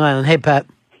Pat in Long Island. Hey, Pat.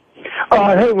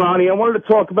 Hey, Ronnie. I wanted to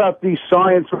talk about the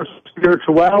science versus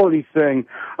spirituality thing.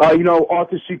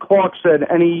 Arthur C. Clarke said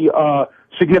any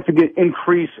significant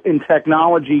increase in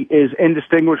technology is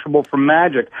indistinguishable from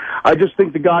magic. I just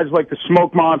think the guys like the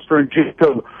Smoke Monster and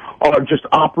Jacob, are just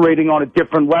operating on a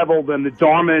different level than the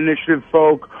Dharma Initiative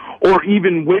folk or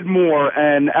even Widmore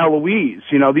and Eloise.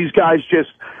 You know, these guys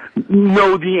just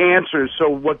know the answers, so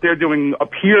what they're doing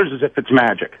appears as if it's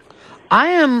magic. I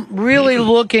am really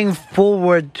looking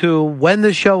forward to, when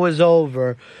the show is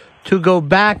over, to go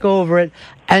back over it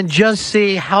and just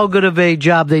see how good of a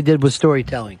job they did with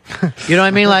storytelling. You know what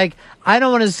I mean? Like, I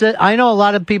don't want to sit. I know a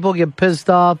lot of people get pissed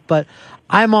off, but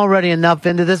I'm already enough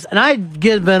into this. And I'd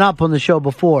given up on the show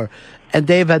before, and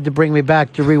Dave had to bring me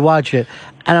back to rewatch it.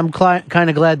 And I'm kind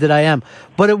of glad that I am.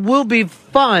 But it will be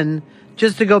fun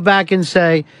just to go back and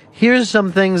say, here's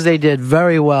some things they did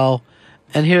very well,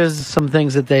 and here's some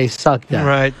things that they sucked at.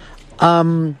 Right.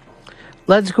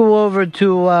 Let's go over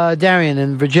to Darian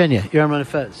in Virginia. You're on Run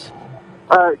Fez.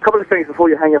 A couple of things before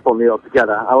you hang up on me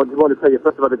altogether. I just want to tell you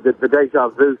first about the deja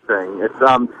vu thing. It's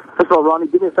first of all, Ronnie,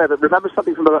 do me a favor. Remember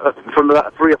something from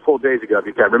about 3 or 4 days ago, if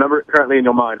you can. Remember it currently in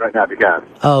your mind right now, if you can.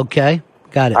 Okay,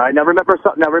 got it. All right, now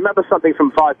remember something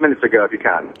from 5 minutes ago, if you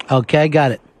can. Okay,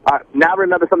 got it. Now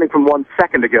remember something from 1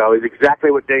 second ago is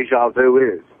exactly what deja vu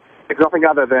is. It's nothing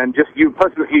other than just you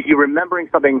remembering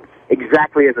something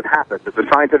exactly as it happened. It's a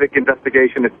scientific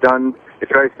investigation. It's done.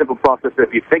 It's a very simple process.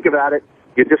 If you think about it,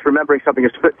 you're just remembering something a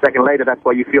split second later. That's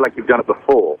why you feel like you've done it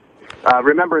before.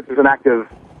 Remembrance is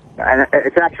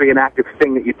it's actually an active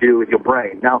thing that you do with your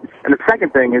brain. Now, and the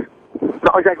second thing is,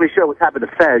 not exactly sure what's happened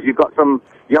to Fez. You've got some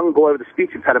young boy with a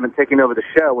speech impediment taking over the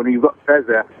show, and you've got Fez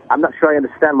there. I'm not sure I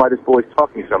understand why this boy's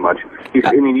talking so much.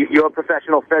 You're a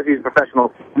professional, Fez is a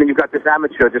professional, and then you've got this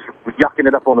amateur just yucking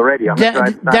it up on the radio.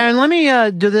 Darren, let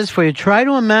me do this for you. Try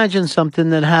to imagine something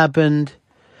that happened,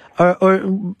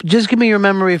 or just give me your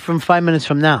memory from 5 minutes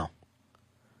from now.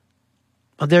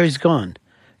 Oh, there he's gone.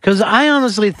 Because I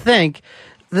honestly think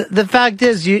the fact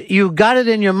is you got it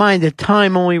in your mind that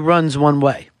time only runs one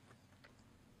way.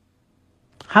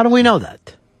 How do we know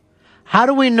that? How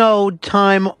do we know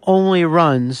time only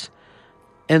runs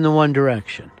in the one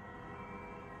direction?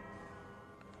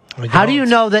 How do you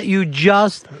know that you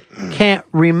just can't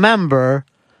remember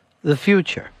the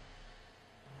future?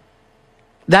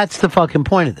 That's the fucking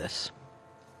point of this.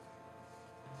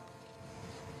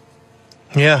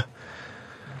 Yeah.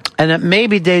 And it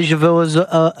maybe deja vu is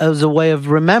a way of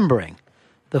remembering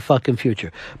the fucking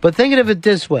future. But think of it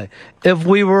this way. If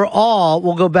we were all,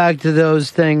 we'll go back to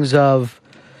those things of,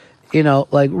 you know,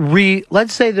 like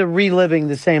let's say they're reliving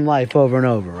the same life over and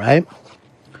over, right?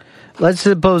 Let's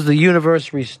suppose the universe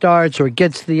restarts or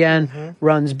gets to the end,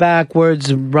 runs backwards,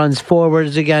 and runs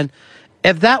forwards again.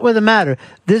 If that were the matter,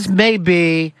 this may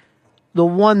be the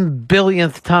 1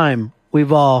 billionth time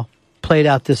we've all played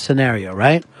out this scenario,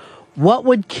 right? What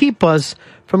would keep us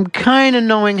from kind of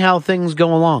knowing how things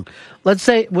go along? Let's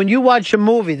say when you watch a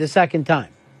movie the second time,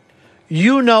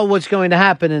 you know what's going to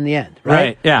happen in the end, right?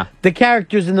 Right, yeah. The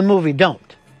characters in the movie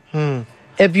don't.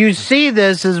 If you see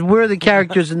this as we're the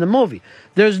characters in the movie,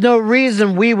 there's no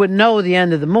reason we would know the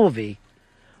end of the movie,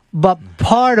 but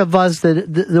part of us,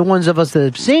 the ones of us that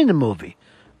have seen the movie,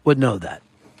 would know that.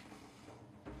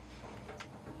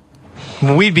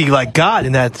 We'd be like God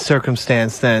in that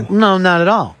circumstance then. No, not at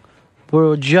all.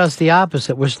 We're just the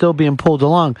opposite. We're still being pulled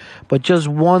along, but just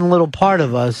one little part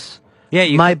of us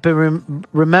might be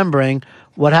remembering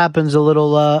what happens a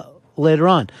little later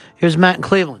on. Here's Matt in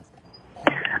Cleveland.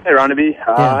 Hey, Ronnie B.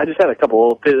 I just had there's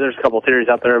a couple theories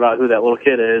out there about who that little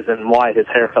kid is and why his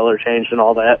hair color changed and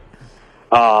all that.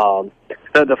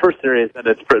 The first theory is that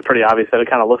it's pretty obvious that it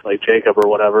kind of looks like Jacob or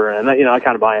whatever, and I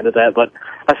kind of buy into that. But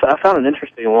I found an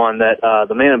interesting one that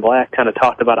the Man in Black kind of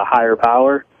talked about a higher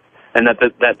power, and that's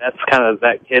kind of,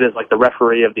 that kid is like the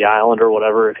referee of the island or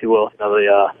whatever, if you will.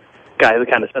 The guy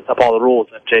that kind of sets up all the rules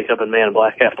that Jacob and Man in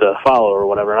Black have to follow or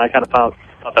whatever. And I kind of thought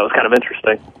that was kind of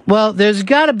interesting. Well, there's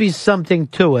got to be something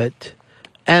to it,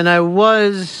 and I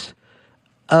was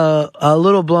a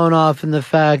little blown off in the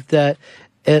fact that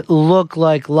it looked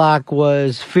like Locke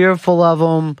was fearful of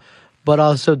him, but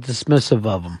also dismissive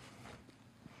of him.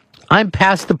 I'm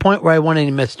past the point where I want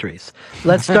any mysteries.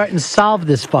 Let's start and solve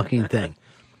this fucking thing.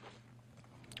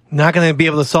 Not going to be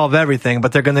able to solve everything,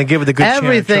 but they're going to give it a good chance.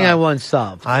 Everything I want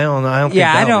solved. I don't think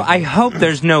I hope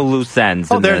there's no loose ends.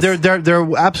 Oh, in this.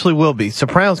 there absolutely will be.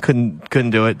 Sopranos couldn't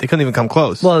do it. They couldn't even come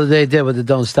close. Well, they did with the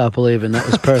Don't Stop Believing. That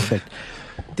was perfect.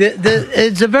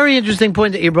 It's a very interesting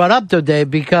point that you brought up, though, Dave,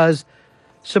 because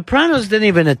Sopranos didn't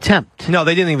even attempt. No,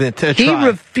 they didn't even try. He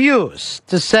refused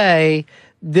to say,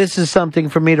 this is something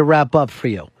for me to wrap up for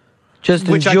you. Just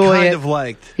Which enjoy it. I kind of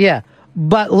liked. Yeah.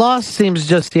 But Lost seems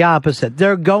just the opposite.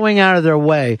 They're going out of their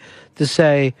way to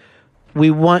say,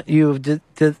 we want you to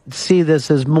see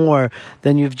this as more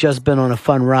than you've just been on a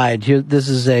fun ride. This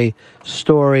is a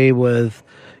story with,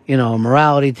 a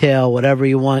morality tale, whatever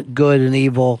you want, good and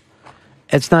evil.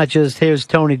 It's not just, here's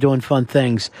Tony doing fun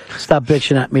things. Stop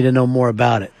bitching at me to know more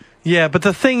about it. Yeah, but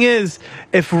the thing is,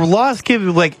 if Lost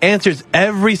gives answers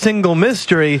every single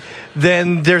mystery,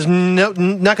 then there's not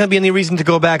going to be any reason to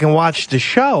go back and watch the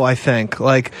show. I think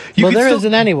there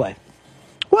isn't anyway.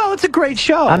 Well, it's a great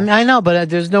show. I know, but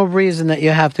there's no reason that you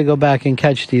have to go back and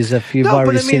catch these if you've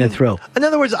already seen it through. In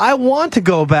other words, I want to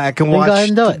go back and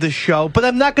watch the show, but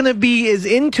I'm not going to be as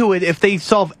into it if they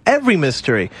solve every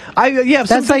mystery.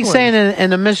 That's like saying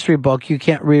in a mystery book, you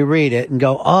can't reread it and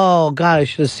go, oh, God, I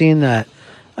should have seen that.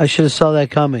 I should have saw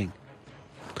that coming.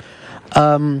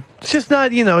 It's just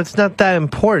not, it's not that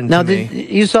important now, to me.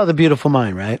 You saw The Beautiful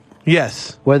Mind, right?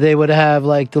 Yes. Where they would have,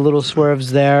 the little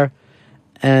swerves there.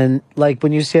 And,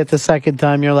 when you see it the second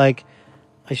time, you're like,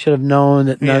 I should have known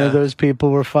that none of those people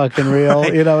were fucking real.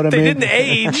 Right. You know what I mean? They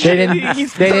didn't age.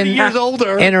 He's 30 years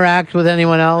older. Interact with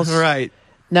anyone else. Right.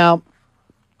 Now,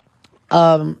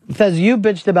 Fez, you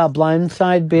bitched about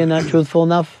Blindside being not truthful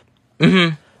enough.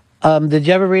 Mm-hmm. Did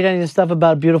you ever read any of the stuff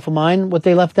about Beautiful Mind, what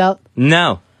they left out?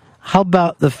 No. How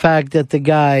about the fact that the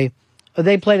guy,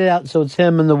 they played it out so it's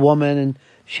him and the woman and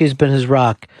she's been his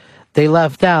rock. They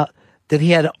left out that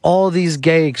he had all these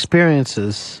gay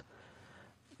experiences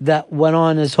that went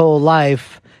on his whole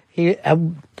life. He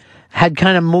had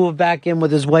kind of moved back in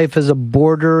with his wife as a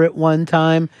boarder at one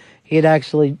time. He had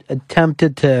actually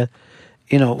attempted to,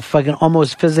 fucking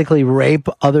almost physically rape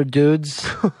other dudes.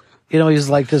 He's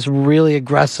like this really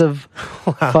aggressive,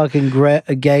 fucking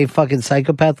gay fucking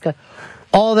psychopath guy.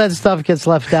 All that stuff gets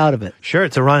left out of it. Sure,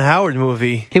 it's a Ron Howard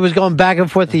movie. He was going back and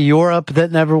forth to Europe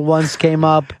that never once came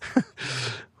up.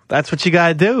 That's what you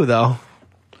gotta do, though.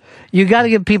 You gotta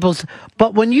give people...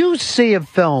 But when you see a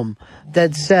film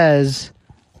that says,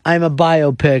 I'm a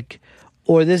biopic,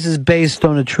 or this is based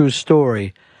on a true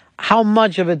story, how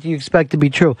much of it do you expect to be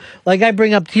true? Like I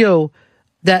bring up to you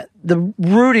that the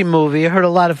Rudy movie hurt a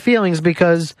lot of feelings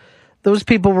because those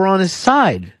people were on his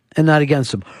side and not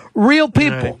against him. Real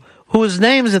people whose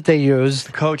names that they used.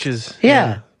 The coaches.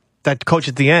 Yeah. That coach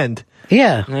at the end.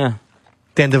 Yeah. Yeah.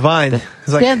 Dan Devine.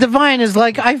 Dan Devine is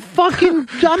like, I'm the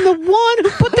one who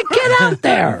put the kid out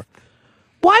there.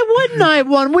 Why wouldn't I have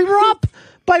won? We were up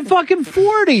by fucking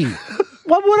 40.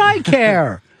 What would I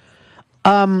care?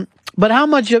 But how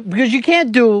much, because you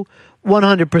can't do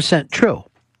 100% true.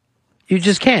 You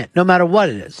just can't, no matter what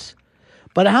it is.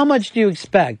 But how much do you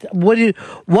expect?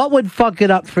 What would fuck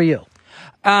it up for you?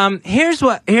 Here's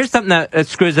something that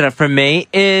screws it up for me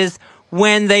is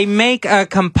when they make a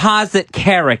composite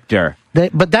character.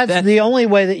 But that's the only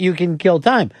way that you can kill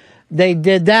time. They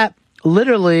did that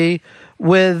literally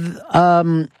with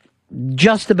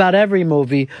just about every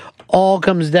movie. All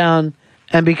comes down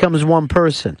and becomes one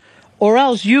person. Or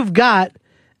else you've got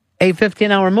a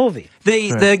 15-hour movie.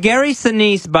 The Gary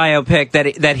Sinise biopic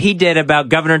that he did about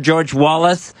Governor George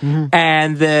Wallace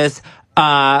and this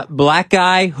black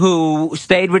guy who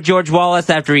stayed with George Wallace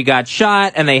after he got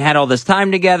shot, and they had all this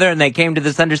time together, and they came to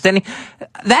this understanding.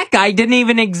 That guy didn't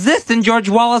even exist in George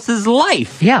Wallace's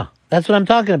life. Yeah, that's what I'm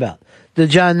talking about. The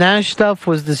John Nash stuff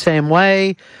was the same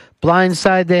way.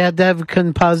 Blindside, they had to have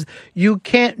composite. You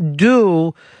can't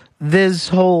do this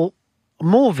whole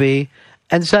movie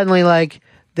and suddenly,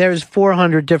 there's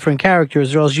 400 different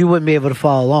characters, or else you wouldn't be able to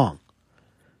follow along.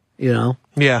 Yeah.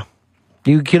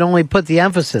 You can only put the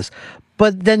emphasis.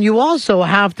 But then you also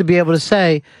have to be able to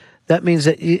say, that means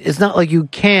that it's not like you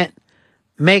can't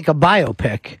make a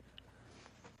biopic.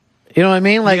 You know what I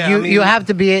mean? You have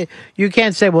to be, you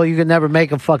can't say, well, you can never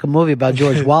make a fucking movie about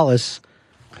George Wallace.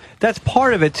 That's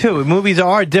part of it, too. Movies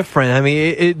are different. I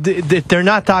mean, they're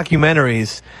not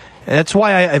documentaries. And that's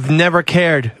why I've never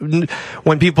cared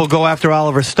when people go after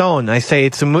Oliver Stone. I say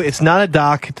it's not a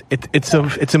doc, it's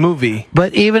a movie.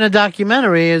 But even a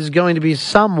documentary is going to be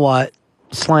somewhat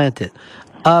slanted.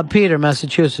 Peter,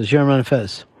 Massachusetts, you're on Run and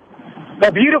Fez.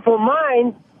 A beautiful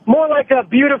mind, more like a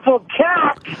beautiful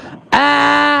cat.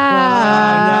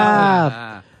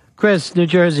 Chris, New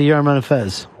Jersey, you're on Run and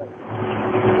Fez.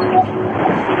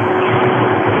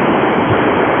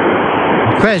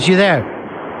 Chris, you there?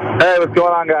 Hey, what's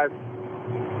going on, guys?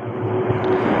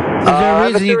 Is there a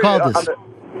reason you called this?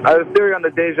 I have a theory on the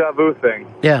deja vu thing.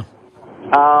 Yeah.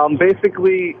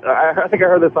 Basically, I think I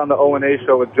heard this on the O&A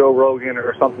show with Joe Rogan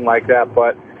or something like that,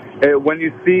 but when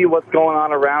you see what's going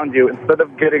on around you, instead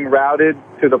of getting routed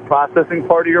to the processing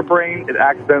part of your brain, it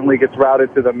accidentally gets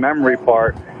routed to the memory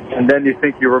part, and then you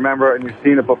think you remember and you've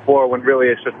seen it before when really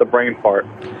it's just the brain part.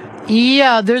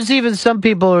 Yeah, there's even some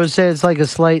people who say it's like a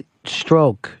slight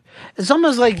stroke. It's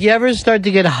almost like you ever start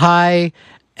to get high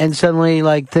and suddenly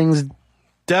things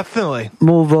definitely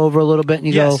move over a little bit and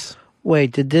you go,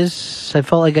 wait, I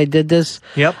felt like I did this.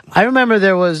 Yep. I remember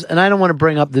there was, and I don't want to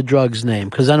bring up the drug's name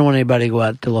because I don't want anybody to go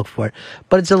out to look for it,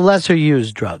 but it's a lesser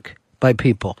used drug by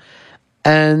people.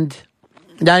 And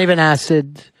not even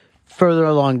acid, further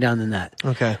along down than that.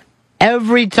 Okay.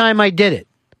 Every time I did it,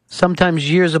 sometimes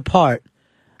years apart,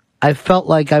 I felt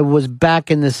like I was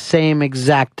back in the same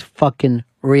exact fucking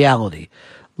reality.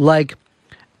 Like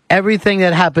everything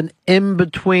that happened in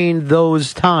between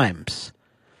those times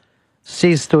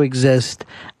ceased to exist.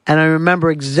 And I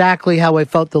remember exactly how I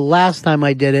felt the last time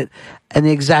I did it and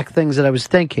the exact things that I was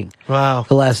thinking. Wow.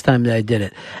 The last time that I did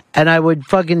it. And I would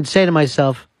fucking say to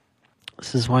myself,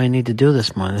 this is why I need to do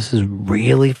this more. This is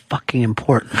really fucking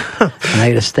important. And I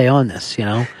got to stay on this, you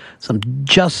know? So I'm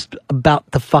just about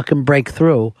to fucking break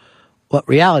through what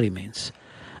reality means.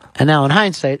 And now in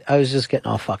hindsight, I was just getting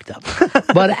all fucked up.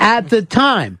 But at the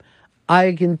time,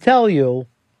 I can tell you,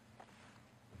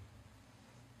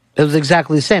 it was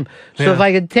exactly the same. So if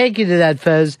I could take you to that,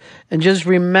 Fez, and just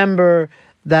remember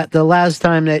that the last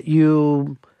time that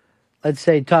you, let's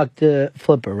say, talked to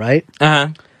Flipper, right? Uh-huh.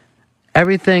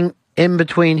 Everything in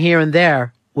between here and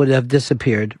there would have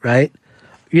disappeared, right?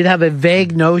 You'd have a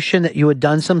vague notion that you had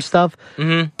done some stuff,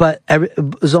 but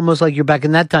it was almost like you're back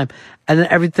in that time. And then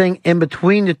everything in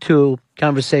between the two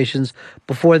conversations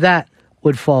before that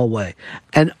would fall away.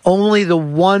 And only the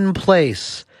one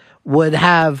place would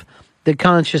have the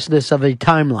consciousness of a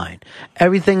timeline.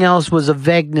 Everything else was a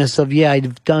vagueness of, yeah,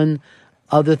 I've done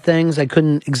other things. I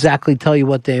couldn't exactly tell you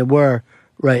what they were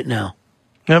right now.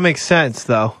 That makes sense,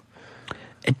 though.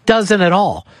 It doesn't at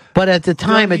all. But at the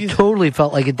time, it totally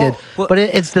felt like it did. But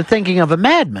it's the thinking of a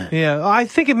madman. Yeah, I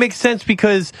think it makes sense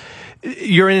because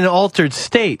you're in an altered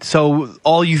state. So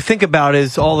all you think about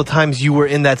is all the times you were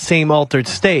in that same altered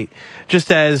state.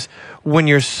 Just as when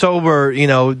you're sober, you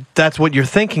know, that's what you're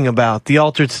thinking about. The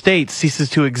altered state ceases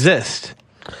to exist.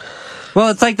 Well,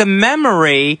 it's like the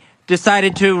memory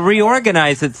decided to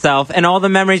reorganize itself, and all the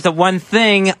memories of one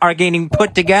thing are getting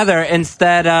put together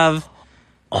instead of...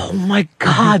 Oh my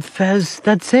God, Fez,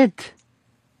 that's it.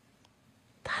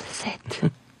 That is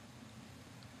it.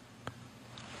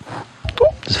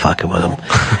 Just fucking with him.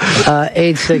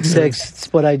 866,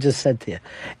 it's what I just said to you.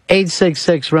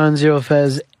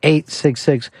 866-RON-0-FEZ,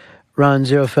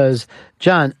 866-RON-0-FEZ.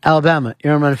 John, Alabama,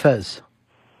 you're on Run Fez.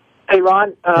 Hey,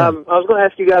 Ron, I was going to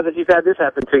ask you guys if you've had this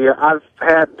happen to you. I've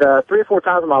had 3 or 4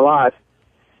 times in my life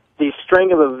these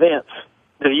string of events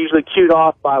that are usually cued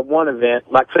off by one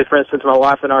event. Like, say, for instance, my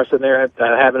wife and I are sitting there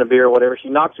having a beer or whatever. She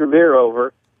knocks her beer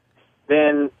over.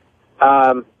 Then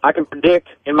I can predict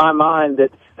in my mind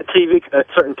that a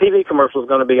certain TV commercial is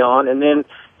going to be on, and then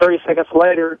 30 seconds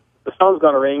later, the phone's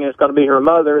going to ring, and it's going to be her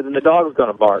mother, then the dog's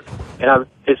going to bark. And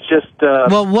it's just...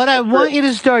 well, what I want you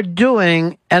to start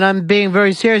doing, and I'm being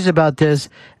very serious about this,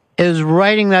 is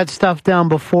writing that stuff down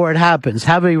before it happens.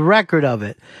 Have a record of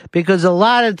it. Because a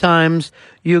lot of times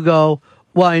you go...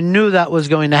 Well, I knew that was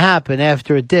going to happen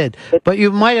after it did. But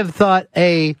you might have thought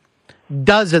a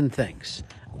dozen things,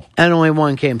 and only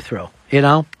one came through, you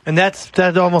know? And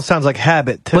that almost sounds like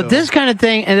habit, too. But this kind of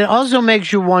thing, and it also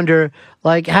makes you wonder,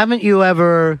 like, haven't you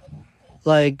ever,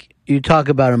 like, you talk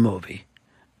about a movie,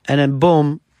 and then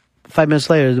boom, 5 minutes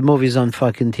later, the movie's on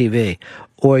fucking TV.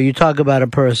 Or you talk about a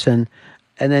person,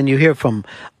 and then you hear from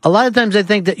them. A lot of times I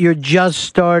think that you're just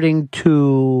starting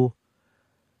to...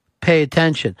 pay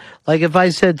attention. Like if I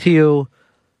said to you,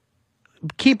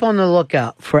 keep on the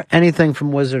lookout for anything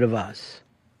from Wizard of Oz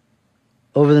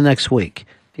over the next week.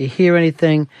 If you hear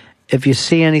anything, if you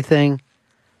see anything,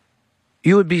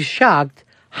 you would be shocked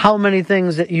how many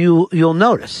things that you'll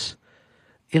notice.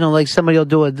 You know, like somebody will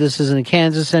do it, this isn't in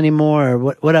Kansas anymore or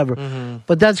whatever.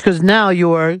 But that's because now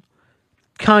you're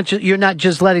conscious, you're not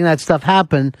just letting that stuff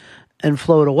happen and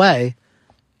float away.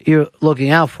 You're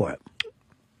looking out for it.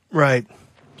 Right.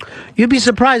 You'd be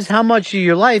surprised how much of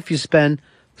your life you spend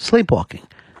sleepwalking.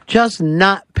 Just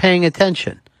not paying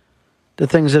attention to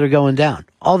things that are going down.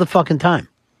 All the fucking time.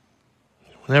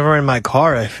 Whenever in my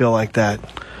car, I feel like that.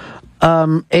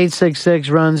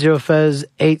 866-RON-0-FEZ,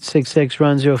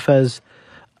 866-RON-0-FEZ.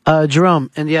 Jerome,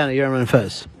 Indiana, you're on Run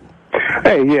Fez.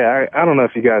 Hey, yeah, I don't know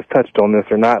if you guys touched on this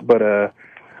or not, but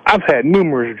I've had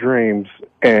numerous dreams,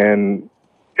 and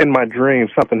in my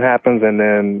dreams something happens, and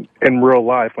then in real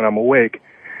life when I'm awake,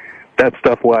 that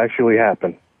stuff will actually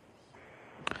happen.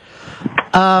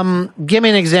 Give me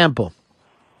an example.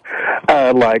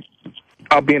 Like,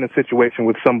 I'll be in a situation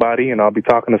with somebody, and I'll be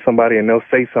talking to somebody, and they'll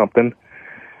say something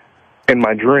in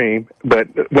my dream, but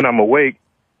when I'm awake,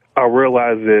 I'll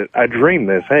realize that I dreamed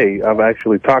this. Hey, I've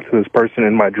actually talked to this person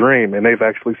in my dream, and they've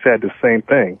actually said the same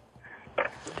thing.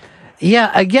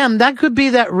 Yeah, again, that could be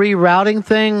that rerouting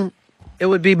thing. it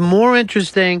would be more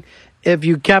interesting if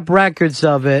you kept records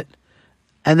of it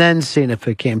and then seen if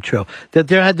it came true. That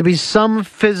there had to be some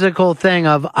physical thing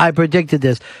of, I predicted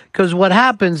this. Because what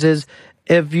happens is,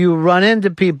 if you run into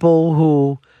people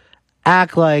who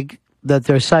act like that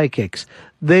they're psychics,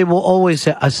 they will always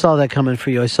say, I saw that coming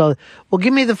for you. I saw that. Well,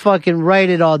 give me the fucking, write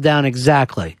it all down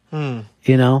exactly. You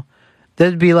know?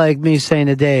 That'd be like me saying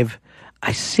to Dave,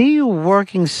 I see you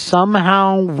working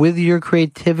somehow with your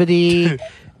creativity,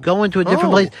 going to a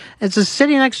different place. It's a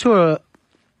city next to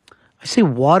I see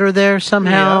water there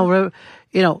somehow. Yeah.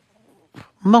 You know,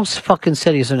 most fucking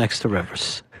cities are next to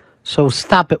rivers. So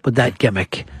stop it with that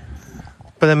gimmick.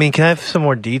 But I mean, can I have some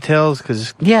more details?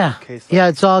 Yeah,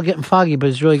 it's all getting foggy, but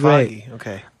it's really great.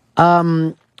 Okay.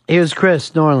 Here's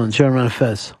Chris, New Orleans. You're on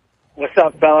Fez. What's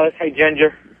up, fellas? Hey,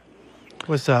 Ginger.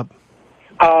 What's up?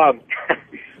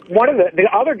 One of the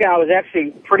other guy was actually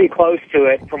pretty close to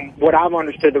it, from what I've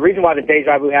understood. The reason why the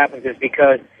deja vu happens is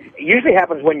because it usually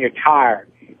happens when you're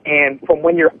tired, and from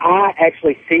when your eye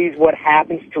actually sees what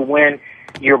happens to when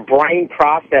your brain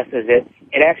processes it.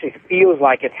 It actually feels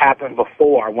like it's happened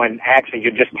before, when actually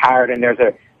you're just tired and there's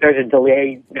a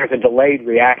delayed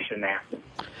reaction there.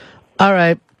 All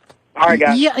right. All right,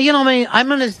 guys. Yeah, you know, I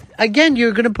mean,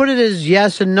 you're gonna put it as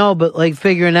yes and no, but like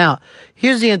figuring out.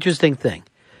 Here's the interesting thing.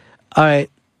 All right,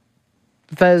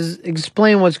 Fez,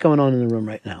 explain what's going on in the room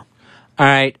right now. All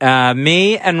right,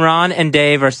 me and Ron and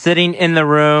Dave are sitting in the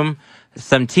room.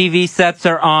 Some TV sets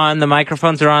are on, the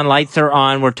microphones are on, lights are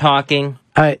on. We're talking.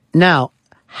 All right, now,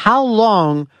 how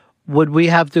long would we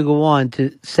have to go on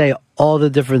to say all the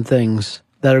different things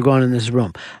that are going on in this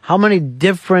room? How many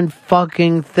different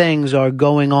fucking things are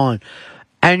going on?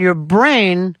 And your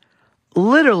brain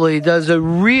literally does a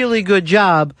really good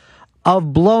job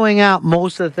of blowing out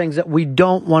most of the things that we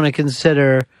don't want to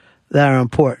consider that are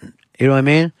important. You know what I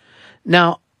mean?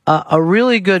 Now, a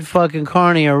really good fucking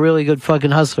carny, a really good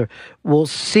fucking hustler will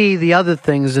see the other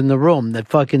things in the room that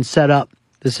fucking set up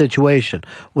the situation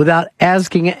without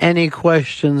asking any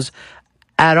questions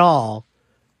at all.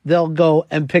 They'll go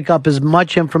and pick up as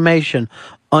much information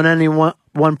on any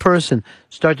one person,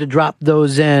 start to drop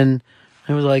those in.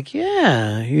 And we're like,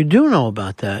 yeah, you do know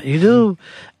about that. You do.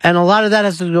 And a lot of that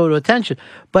has to go to attention.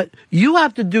 But you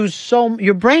have to do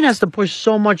your brain has to push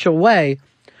so much away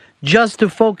just to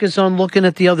focus on looking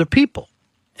at the other people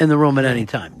in the room at any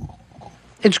time.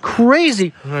 It's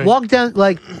crazy. Right. Walk down,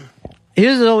 like,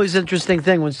 here's an always interesting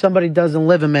thing when somebody doesn't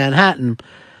live in Manhattan.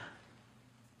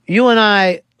 You and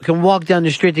I can walk down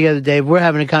the street together, Dave. We're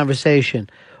having a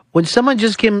conversation. When someone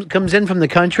just comes in from the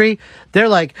country,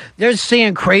 they're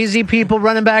seeing crazy people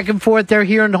running back and forth. They're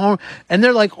hearing home, and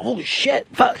they're like, "Oh shit!"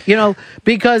 You know,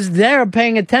 because they're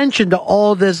paying attention to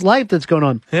all this life that's going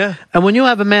on. Yeah. And when you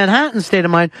have a Manhattan state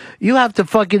of mind, you have to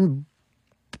fucking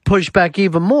push back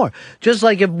even more. Just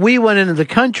like if we went into the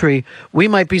country, we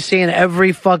might be seeing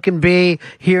every fucking bee,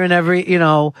 hearing every, you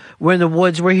know, we're in the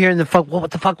woods, we're hearing well,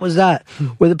 what the fuck was that?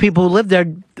 Where the people who live there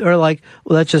are like,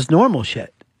 well, that's just normal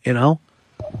shit, you know?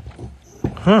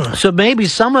 So maybe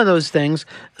some of those things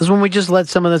is when we just let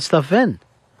some of that stuff in.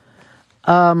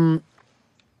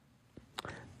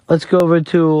 Let's go over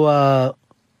to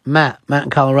Matt in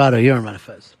Colorado. You're in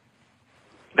Fez.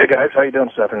 Hey guys, how you doing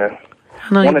this afternoon?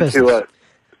 None of your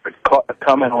Wanted to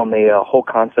comment on the whole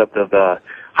concept of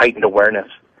heightened awareness.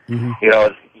 Mm-hmm. You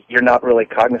know, you're not really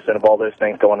cognizant of all those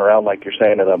things going around, like you're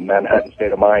saying, in the Manhattan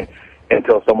state of mind,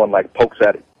 until someone like pokes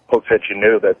at you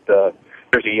new that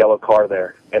there's a yellow car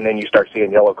there, and then you start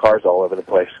seeing yellow cars all over the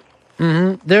place.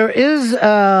 Mm-hmm. There is,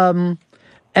 and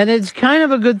it's kind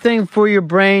of a good thing for your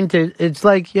brain to. It's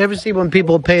like, you ever see when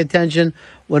people pay attention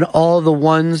when all the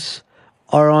ones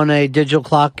are on a digital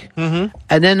clock, and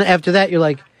then after that you're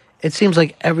like, it seems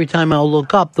like every time I'll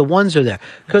look up, the ones are there,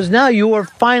 because now you are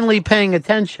finally paying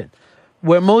attention.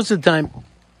 Where most of the time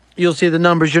you'll see the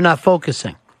numbers, you're not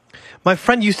focusing. My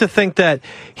friend used to think that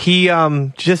he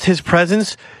just his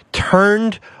presence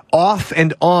turned off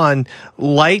and on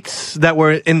lights that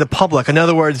were in the public. In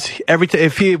other words,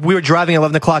 if we were driving at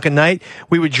 11 o'clock at night,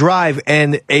 we would drive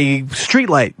and a street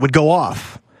light would go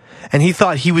off. And he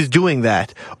thought he was doing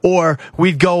that. Or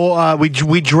we'd go,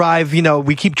 we'd drive, you know,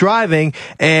 we keep driving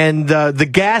and the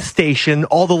gas station,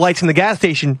 all the lights in the gas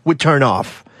station would turn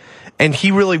off. And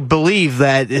he really believed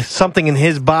that something in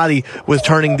his body was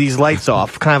turning these lights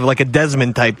off, kind of like a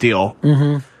Desmond type deal.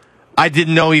 Mm-hmm. I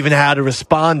didn't know even how to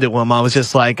respond to him. I was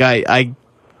just like, I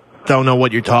don't know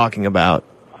what you're talking about.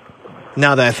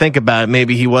 Now that I think about it,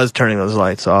 maybe he was turning those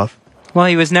lights off. Well,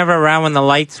 he was never around when the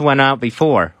lights went out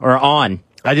before, or on.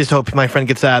 I just hope my friend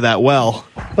gets out of that well.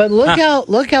 But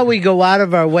look how we go out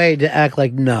of our way to act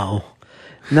like no.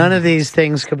 None of these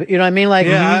things could be, you know what I mean? Like,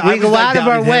 Yeah, we I go was out of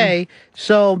our doubting him. way.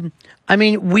 So, I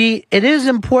mean, it is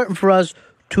important for us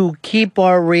to keep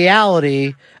our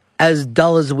reality as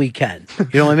dull as we can.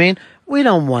 You know what I mean? We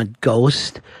don't want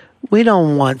ghosts. We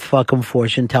don't want fucking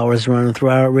fortune tellers running through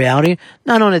our reality.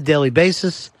 Not on a daily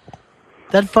basis.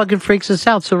 That fucking freaks us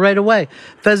out. So right away,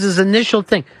 Fez's initial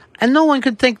thing, and no one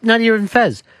could think, not even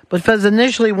Fez, but Fez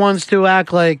initially wants to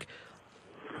act like,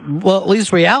 well, at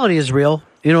least reality is real.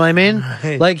 You know what I mean?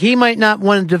 Right. Like, he might not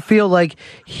want to feel like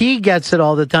he gets it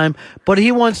all the time, but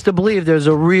he wants to believe there's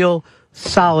a real,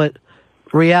 solid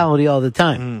reality all the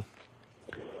time.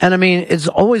 And I mean, it's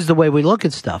always the way we look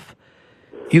at stuff.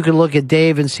 You can look at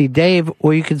Dave and see Dave,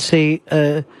 or you can see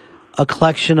a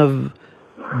collection of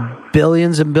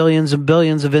billions and billions and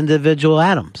billions of individual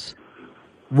atoms.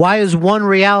 Why is one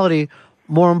reality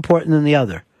more important than the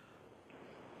other?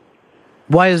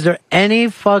 Why is there any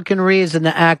fucking reason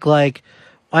to act like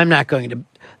I'm not going to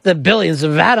the billions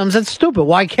of atoms? That's stupid.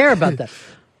 Why care about that?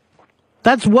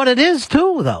 That's what it is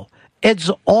too, though.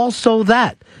 It's also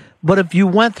that. But if you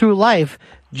went through life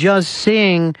just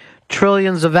seeing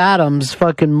trillions of atoms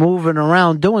fucking moving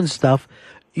around doing stuff,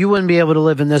 you wouldn't be able to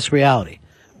live in this reality.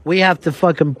 We have to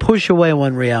fucking push away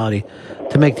one reality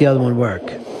to make the other one work.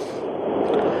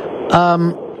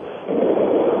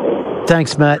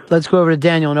 Thanks, Matt. Let's go over to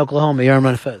Daniel in Oklahoma. You're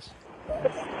on Fez.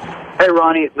 Hey,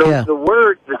 Ronnie,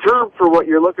 the term for what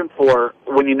you're looking for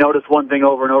when you notice one thing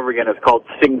over and over again is called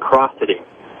synchrosity.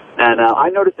 And I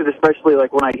notice it especially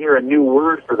like when I hear a new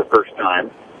word for the first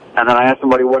time, and then I ask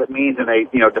somebody what it means, and they,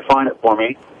 define it for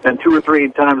me. Then 2 or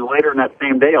 3 times later in that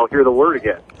same day, I'll hear the word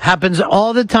again. Happens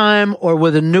all the time, or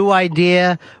with a new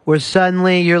idea, where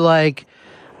suddenly you're like,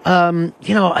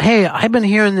 hey, I've been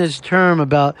hearing this term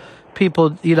about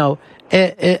people,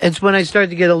 it's when I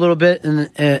started to get a little bit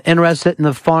interested in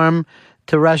the farm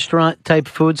to restaurant type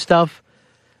food stuff.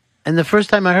 And the first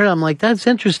time I heard it, I'm like, that's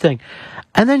interesting.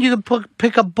 And then you can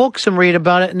pick up books and read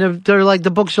about it, and they're like,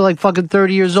 the books are like fucking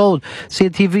 30 years old. See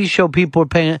a TV show people are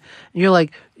paying it. And you're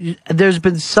like, there's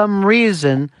been some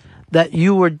reason that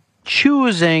you were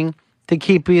choosing to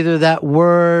keep either that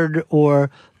word or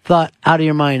thought out of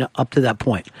your mind up to that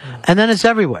point. And then it's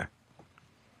everywhere.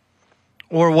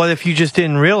 Or what if you just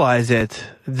didn't realize it?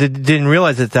 Didn't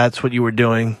realize that that's what you were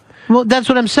doing? Well, that's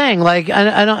what I'm saying. Like,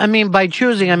 I mean by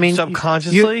choosing, I mean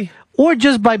subconsciously, or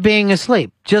just by being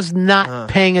asleep, just not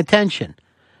paying attention.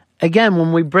 Again,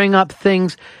 when we bring up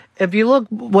things, if you look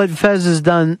what Fez has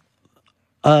done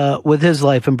with his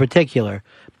life in particular,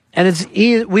 and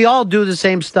we all do the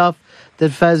same stuff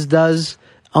that Fez does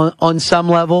on some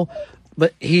level,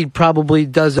 but he probably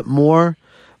does it more.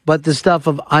 But the stuff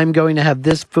of I'm going to have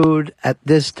this food at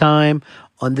this time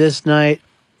on this night,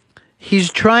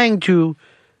 he's trying to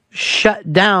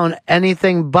shut down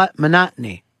anything but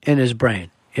monotony in his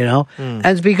brain, And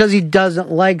it's because he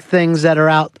doesn't like things that are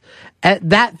out.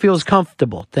 That feels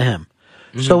comfortable to him.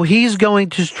 Mm-hmm. So he's going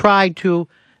to try to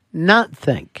not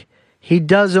think. He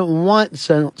doesn't want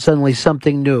suddenly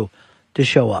something new to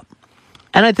show up.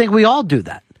 And I think we all do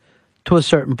that to a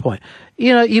certain point.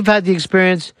 You've had the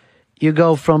experience, you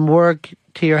go from work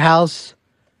to your house,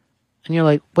 and you're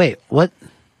like, wait, what?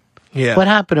 Yeah. What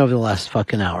happened over the last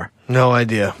fucking hour? No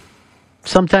idea.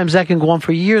 Sometimes that can go on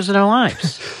for years in our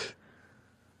lives.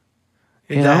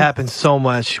 That happens so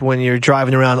much when you're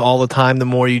driving around all the time. The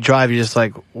more you drive, you're just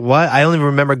like, what? I only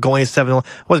remember going to 7-Eleven.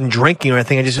 I wasn't drinking or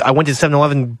anything. I went to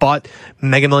 7-Eleven, bought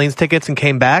Mega Millions tickets, and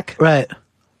came back. Right.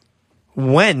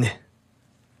 When?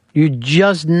 You're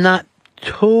just not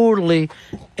totally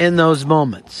in those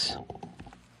moments.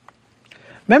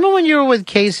 Remember when you were with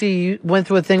Casey, you went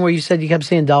through a thing where you said you kept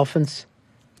seeing dolphins?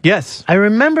 Yes. I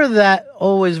remember that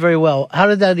always very well. How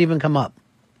did that even come up?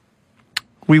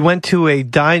 We went to a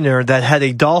diner that had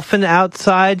a dolphin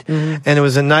outside, and it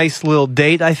was a nice little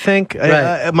date, I think.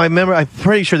 Right. I'm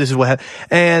pretty sure this is what happened.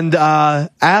 And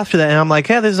after that, and I'm like,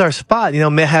 hey, this is our spot.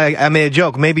 I made a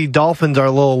joke. Maybe dolphins are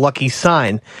a little lucky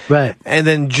sign. Right. And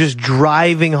then just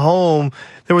driving home,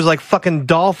 there was like fucking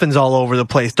dolphins all over the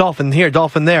place. Dolphin here,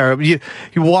 dolphin there. You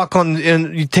walk on,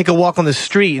 and you take a walk on the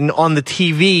street, and on the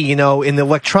TV, in the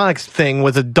electronics thing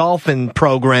was a dolphin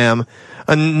program.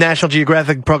 A National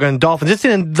Geographic program, dolphins, just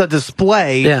in the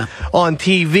display on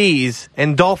TVs,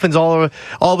 and dolphins all over.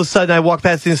 All of a sudden, I walked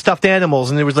past these stuffed animals,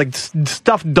 and there was like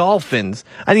stuffed dolphins.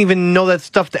 I didn't even know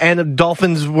that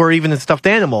dolphins were even a stuffed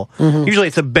animal. Mm-hmm. Usually,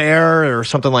 it's a bear or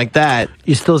something like that.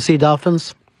 You still see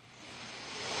dolphins?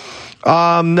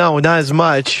 No, not as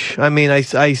much. I mean,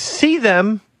 I see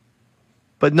them,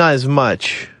 but not as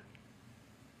much.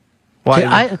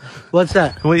 Why? What's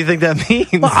that? What do you think that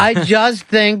means? Well, I just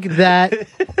think that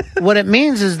what it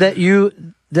means is that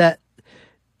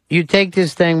you take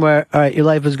this thing where, all right, your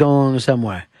life is going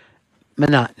somewhere.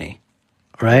 Monotony,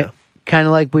 right? Yeah. Kind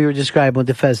of like we were describing with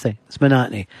the Fez thing. It's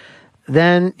monotony.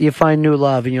 Then you find new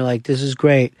love, and you're like, this is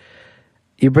great.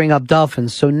 You bring up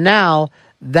dolphins. So now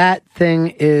that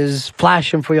thing is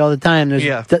flashing for you all the time.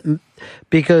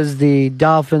 Because the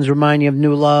dolphins remind you of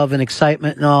new love and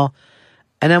excitement and all.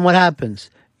 And then what happens?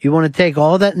 You want to take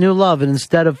all that new love, and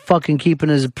instead of fucking keeping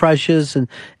it as precious and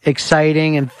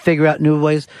exciting and figure out new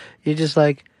ways, you're just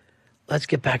like, let's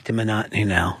get back to monotony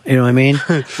now. You know what I mean?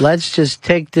 Let's just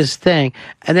take this thing,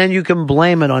 and then you can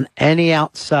blame it on any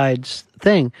outside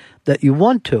thing that you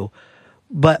want to.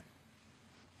 But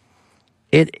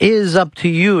it is up to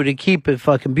you to keep it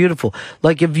fucking beautiful.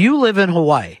 Like if you live in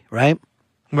Hawaii, right?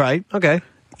 Right. Okay.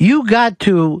 You got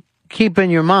to keep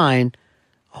in your mind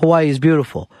Hawaii is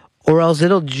beautiful, or else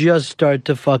it'll just start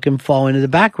to fucking fall into the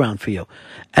background for you.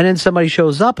 And then somebody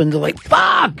shows up and they're like,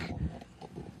 fuck!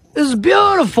 This is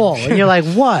beautiful. And you're like,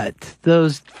 what?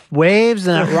 Those waves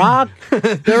and that rock?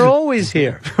 They're always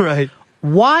here. Right.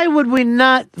 Why would we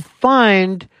not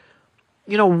find,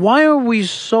 why are we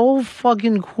so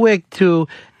fucking quick to,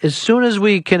 as soon as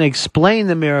we can explain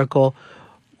the miracle,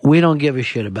 we don't give a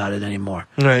shit about it anymore.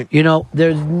 Right.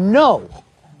 There's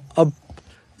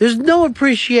no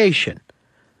appreciation.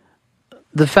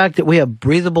 The fact that we have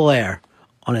breathable air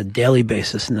on a daily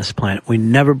basis in this planet. We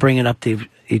never bring it up to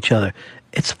each other.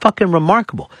 It's fucking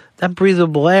remarkable. That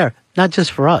breathable air, not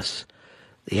just for us,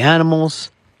 the animals,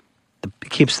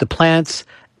 keeps the plants,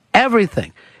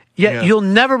 everything. Yet you'll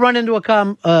never run into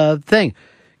a thing.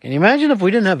 Can you imagine if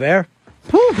we didn't have air?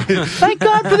 Whew, thank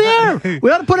God for the air. We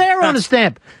ought to put air on a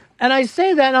stamp. And I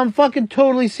say that, and I'm fucking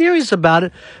totally serious about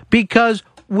it, because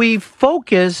we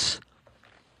focus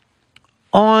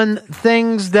on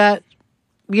things that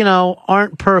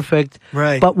aren't perfect,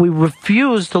 right? But we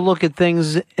refuse to look at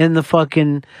things in the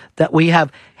fucking that we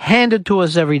have handed to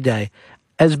us every day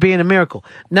as being a miracle.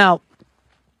 Now,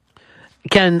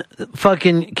 can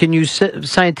you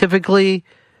scientifically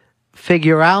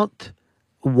figure out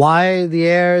why the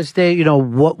air stays?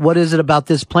 What is it about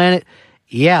this planet?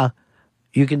 Yeah,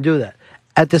 you can do that.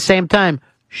 At the same time,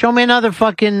 show me another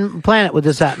fucking planet with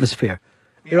this atmosphere.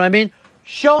 You know what I mean?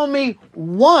 Show me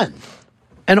one.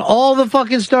 And all the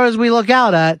fucking stars we look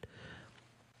out at,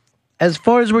 as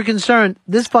far as we're concerned,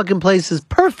 this fucking place is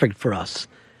perfect for us.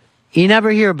 You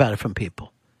never hear about it from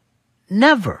people.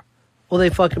 Never will they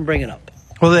fucking bring it up.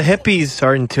 Well, the hippies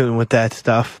are in tune with that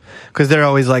stuff because they're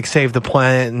always like, save the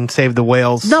planet and save the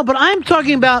whales. No, but I'm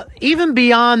talking about even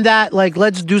beyond that, like,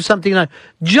 let's do something like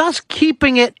just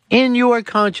keeping it in your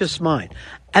conscious mind.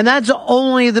 And that's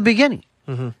only the beginning.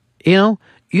 Mm-hmm.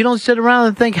 You don't sit around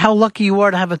and think how lucky you are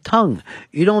to have a tongue.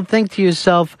 You don't think to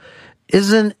yourself,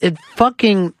 isn't it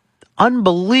fucking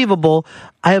unbelievable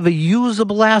I have a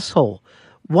usable asshole?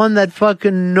 One that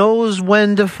fucking knows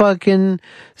when to fucking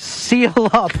seal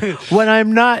up when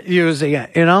I'm not using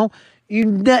it, the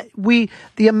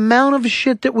amount of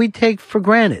shit that we take for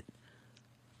granted.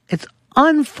 It's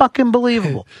unfucking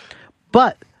believable.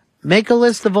 But make a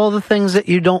list of all the things that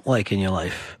you don't like in your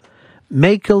life.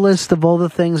 Make a list of all the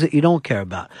things that you don't care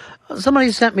about.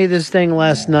 Somebody sent me this thing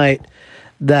last night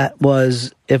that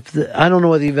was, I don't know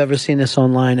whether you've ever seen this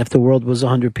online, if the world was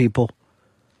 100 people.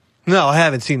 No, I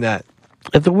haven't seen that.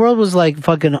 If the world was like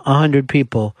fucking 100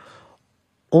 people,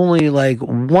 only like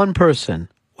one person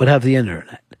would have the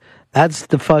internet. That's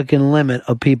the fucking limit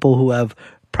of people who have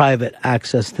private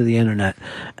access to the internet.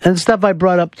 And stuff I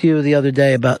brought up to you the other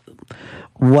day about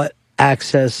what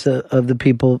access of the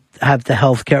people have to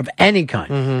health care of any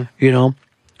kind,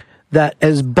 that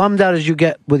as bummed out as you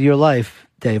get with your life,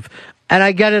 Dave, and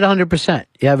I get it 100%.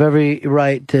 You have every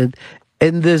right to,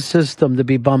 in this system, to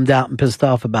be bummed out and pissed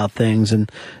off about things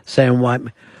and saying why.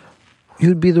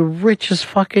 You'd be the richest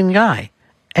fucking guy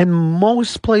in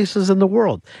most places in the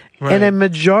world. Right. In a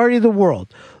majority of the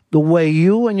world, the way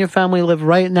you and your family live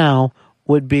right now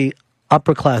would be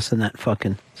upper class in that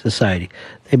fucking society.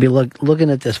 They'd be looking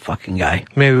at this fucking guy.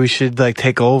 Maybe we should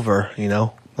take over,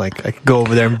 like I could go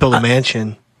over there and build a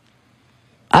mansion.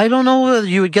 I don't know whether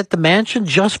you would get the mansion.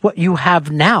 Just what you have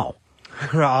now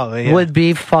would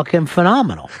be fucking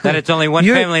phenomenal. That it's only one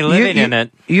family living in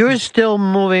it. You're still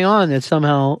moving on that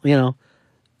somehow,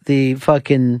 the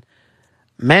fucking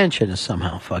mansion is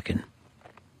somehow fucking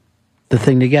the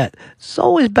thing to get. It's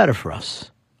always better for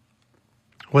us.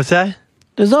 What's that?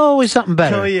 There's always something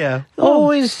better. Oh, yeah.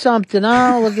 Always something.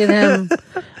 Oh, look at him.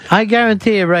 I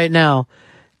guarantee you right now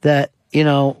that,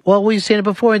 we've seen it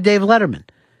before in Dave Letterman.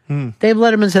 Dave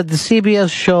Letterman's had the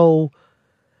CBS show.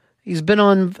 He's been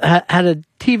on, had a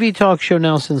TV talk show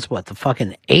now since what, the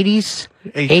fucking 80s?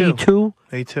 82?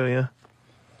 82, yeah.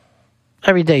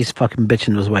 Every day he's fucking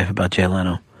bitching to his wife about Jay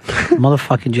Leno.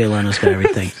 Motherfucking Jay Leno's got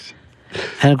everything.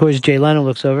 And of course, Jay Leno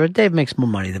looks over. Dave makes more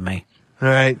money than me. All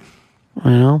right.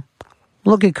 You know?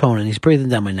 Look at Conan. He's breathing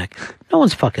down my neck. No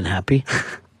one's fucking happy.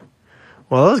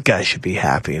 Well, those guys should be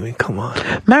happy. I mean, come on.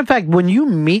 Matter of fact, when you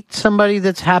meet somebody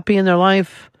that's happy in their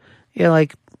life, you're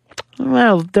like,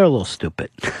 well, they're a little stupid.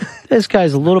 This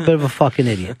guy's a little bit of a fucking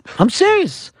idiot. I'm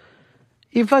serious.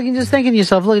 You're fucking just thinking to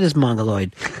yourself, look at this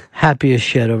mongoloid. Happy as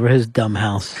shit over his dumb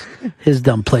house. His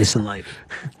dumb place in life.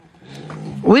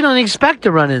 We don't expect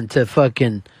to run into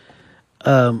fucking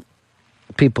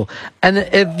people. And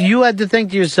if you had to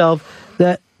think to yourself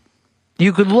that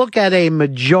you could look at a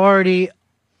majority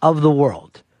of the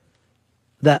world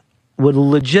that would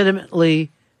legitimately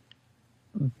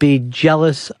be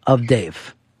jealous of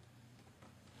Dave,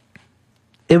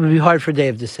 it would be hard for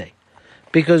Dave to say.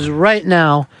 Because right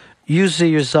now, you see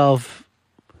yourself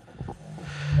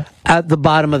at the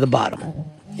bottom of the bottom.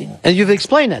 And you've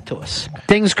explained that to us.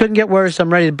 Things couldn't get worse.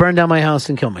 I'm ready to burn down my house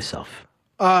and kill myself.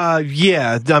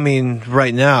 Yeah. I mean,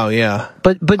 right now, yeah.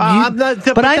 But I'm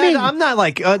not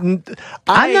like. I'm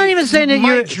not even saying that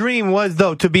my dream was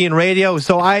though to be in radio.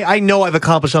 So I know I've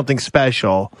accomplished something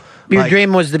special. Your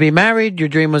dream was to be married. Your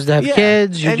dream was to have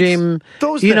kids. Your dream,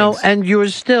 you know, and you were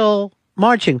still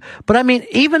marching. But I mean,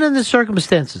 even in the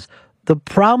circumstances, the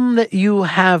problem that you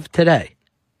have today.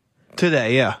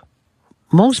 Yeah.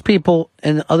 Most people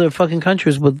in other fucking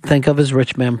countries would think of as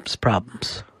rich man's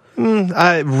problems.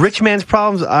 Rich man's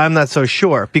problems, I'm not so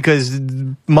sure, because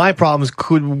my problems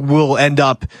will end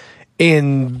up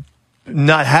in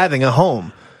not having a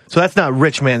home. So that's not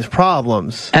rich man's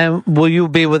problems. And will you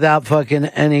be without fucking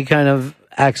any kind of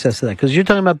access to that? Because you're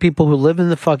talking about people who live in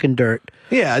the fucking dirt.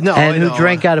 Yeah, no, and I who know.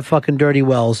 drink out of fucking dirty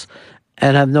wells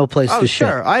and have no place to shit.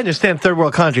 Sure, I understand third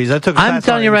world countries. I took. I'm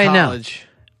telling you right now, now,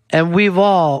 and we've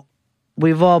all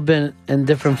been in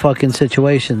different fucking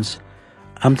situations.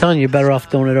 I'm telling you, you're better off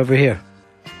doing it over here.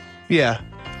 Yeah.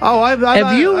 Oh, I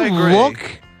agree.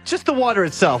 Look, just the water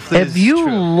itself. If you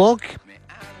look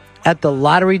at the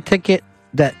lottery ticket,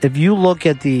 if you look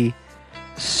at the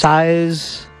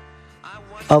size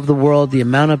of the world, the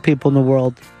amount of people in the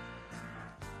world,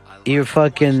 you're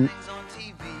fucking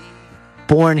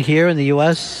born here in the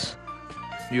U.S.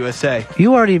 USA.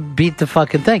 You already beat the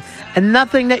fucking thing. And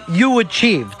nothing that you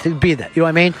achieved to be that. You know what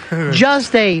I mean?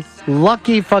 Just a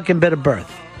lucky fucking bit of birth.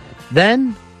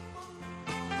 Then,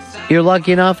 you're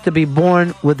lucky enough to be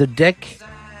born with a dick,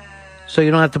 so you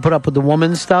don't have to put up with the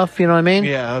woman stuff, you know what I mean?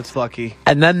 Yeah, that's lucky.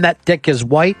 And then that dick is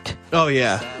white. Oh,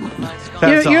 yeah.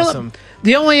 That's awesome.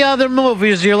 The only other move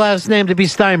is your last name to be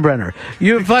Steinbrenner.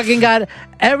 You fucking got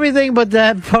everything but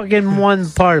that fucking one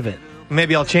part of it.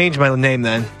 Maybe I'll change my name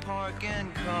then.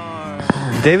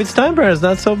 David Steinbrenner is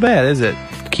not so bad, is it?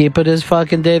 Keep it as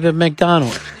fucking David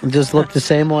McDonald. And just look the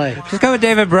same way. Just go with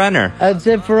David Brenner. That's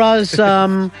it for us.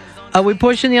 Are we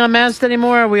pushing the unmasked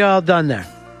anymore? Or are we all done there?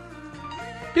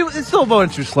 It's still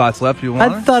about 2 slots left. You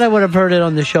want? I thought I would have heard it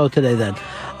on the show today then.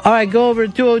 All right, go over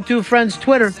to 202 Friends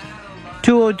Twitter.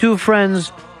 202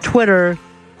 Friends Twitter.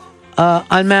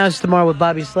 Unmasked tomorrow with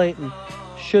Bobby Slayton.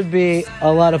 Should be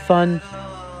a lot of fun.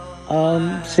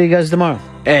 See you guys tomorrow.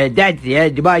 That's the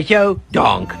end of my show.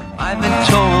 Donk. I've been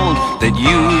told that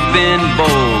you've been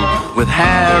bold with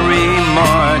Harry,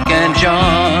 Mark, and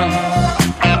John.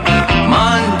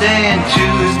 Monday and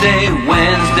Tuesday,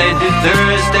 Wednesday to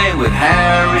Thursday with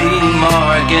Harry,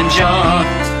 Mark, and John.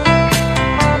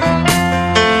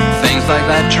 Things like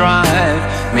that drive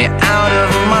me out of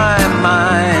my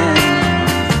mind.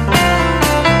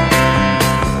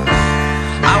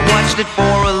 I watched it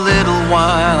for a little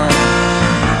while.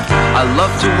 I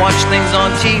love to watch things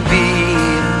on TV.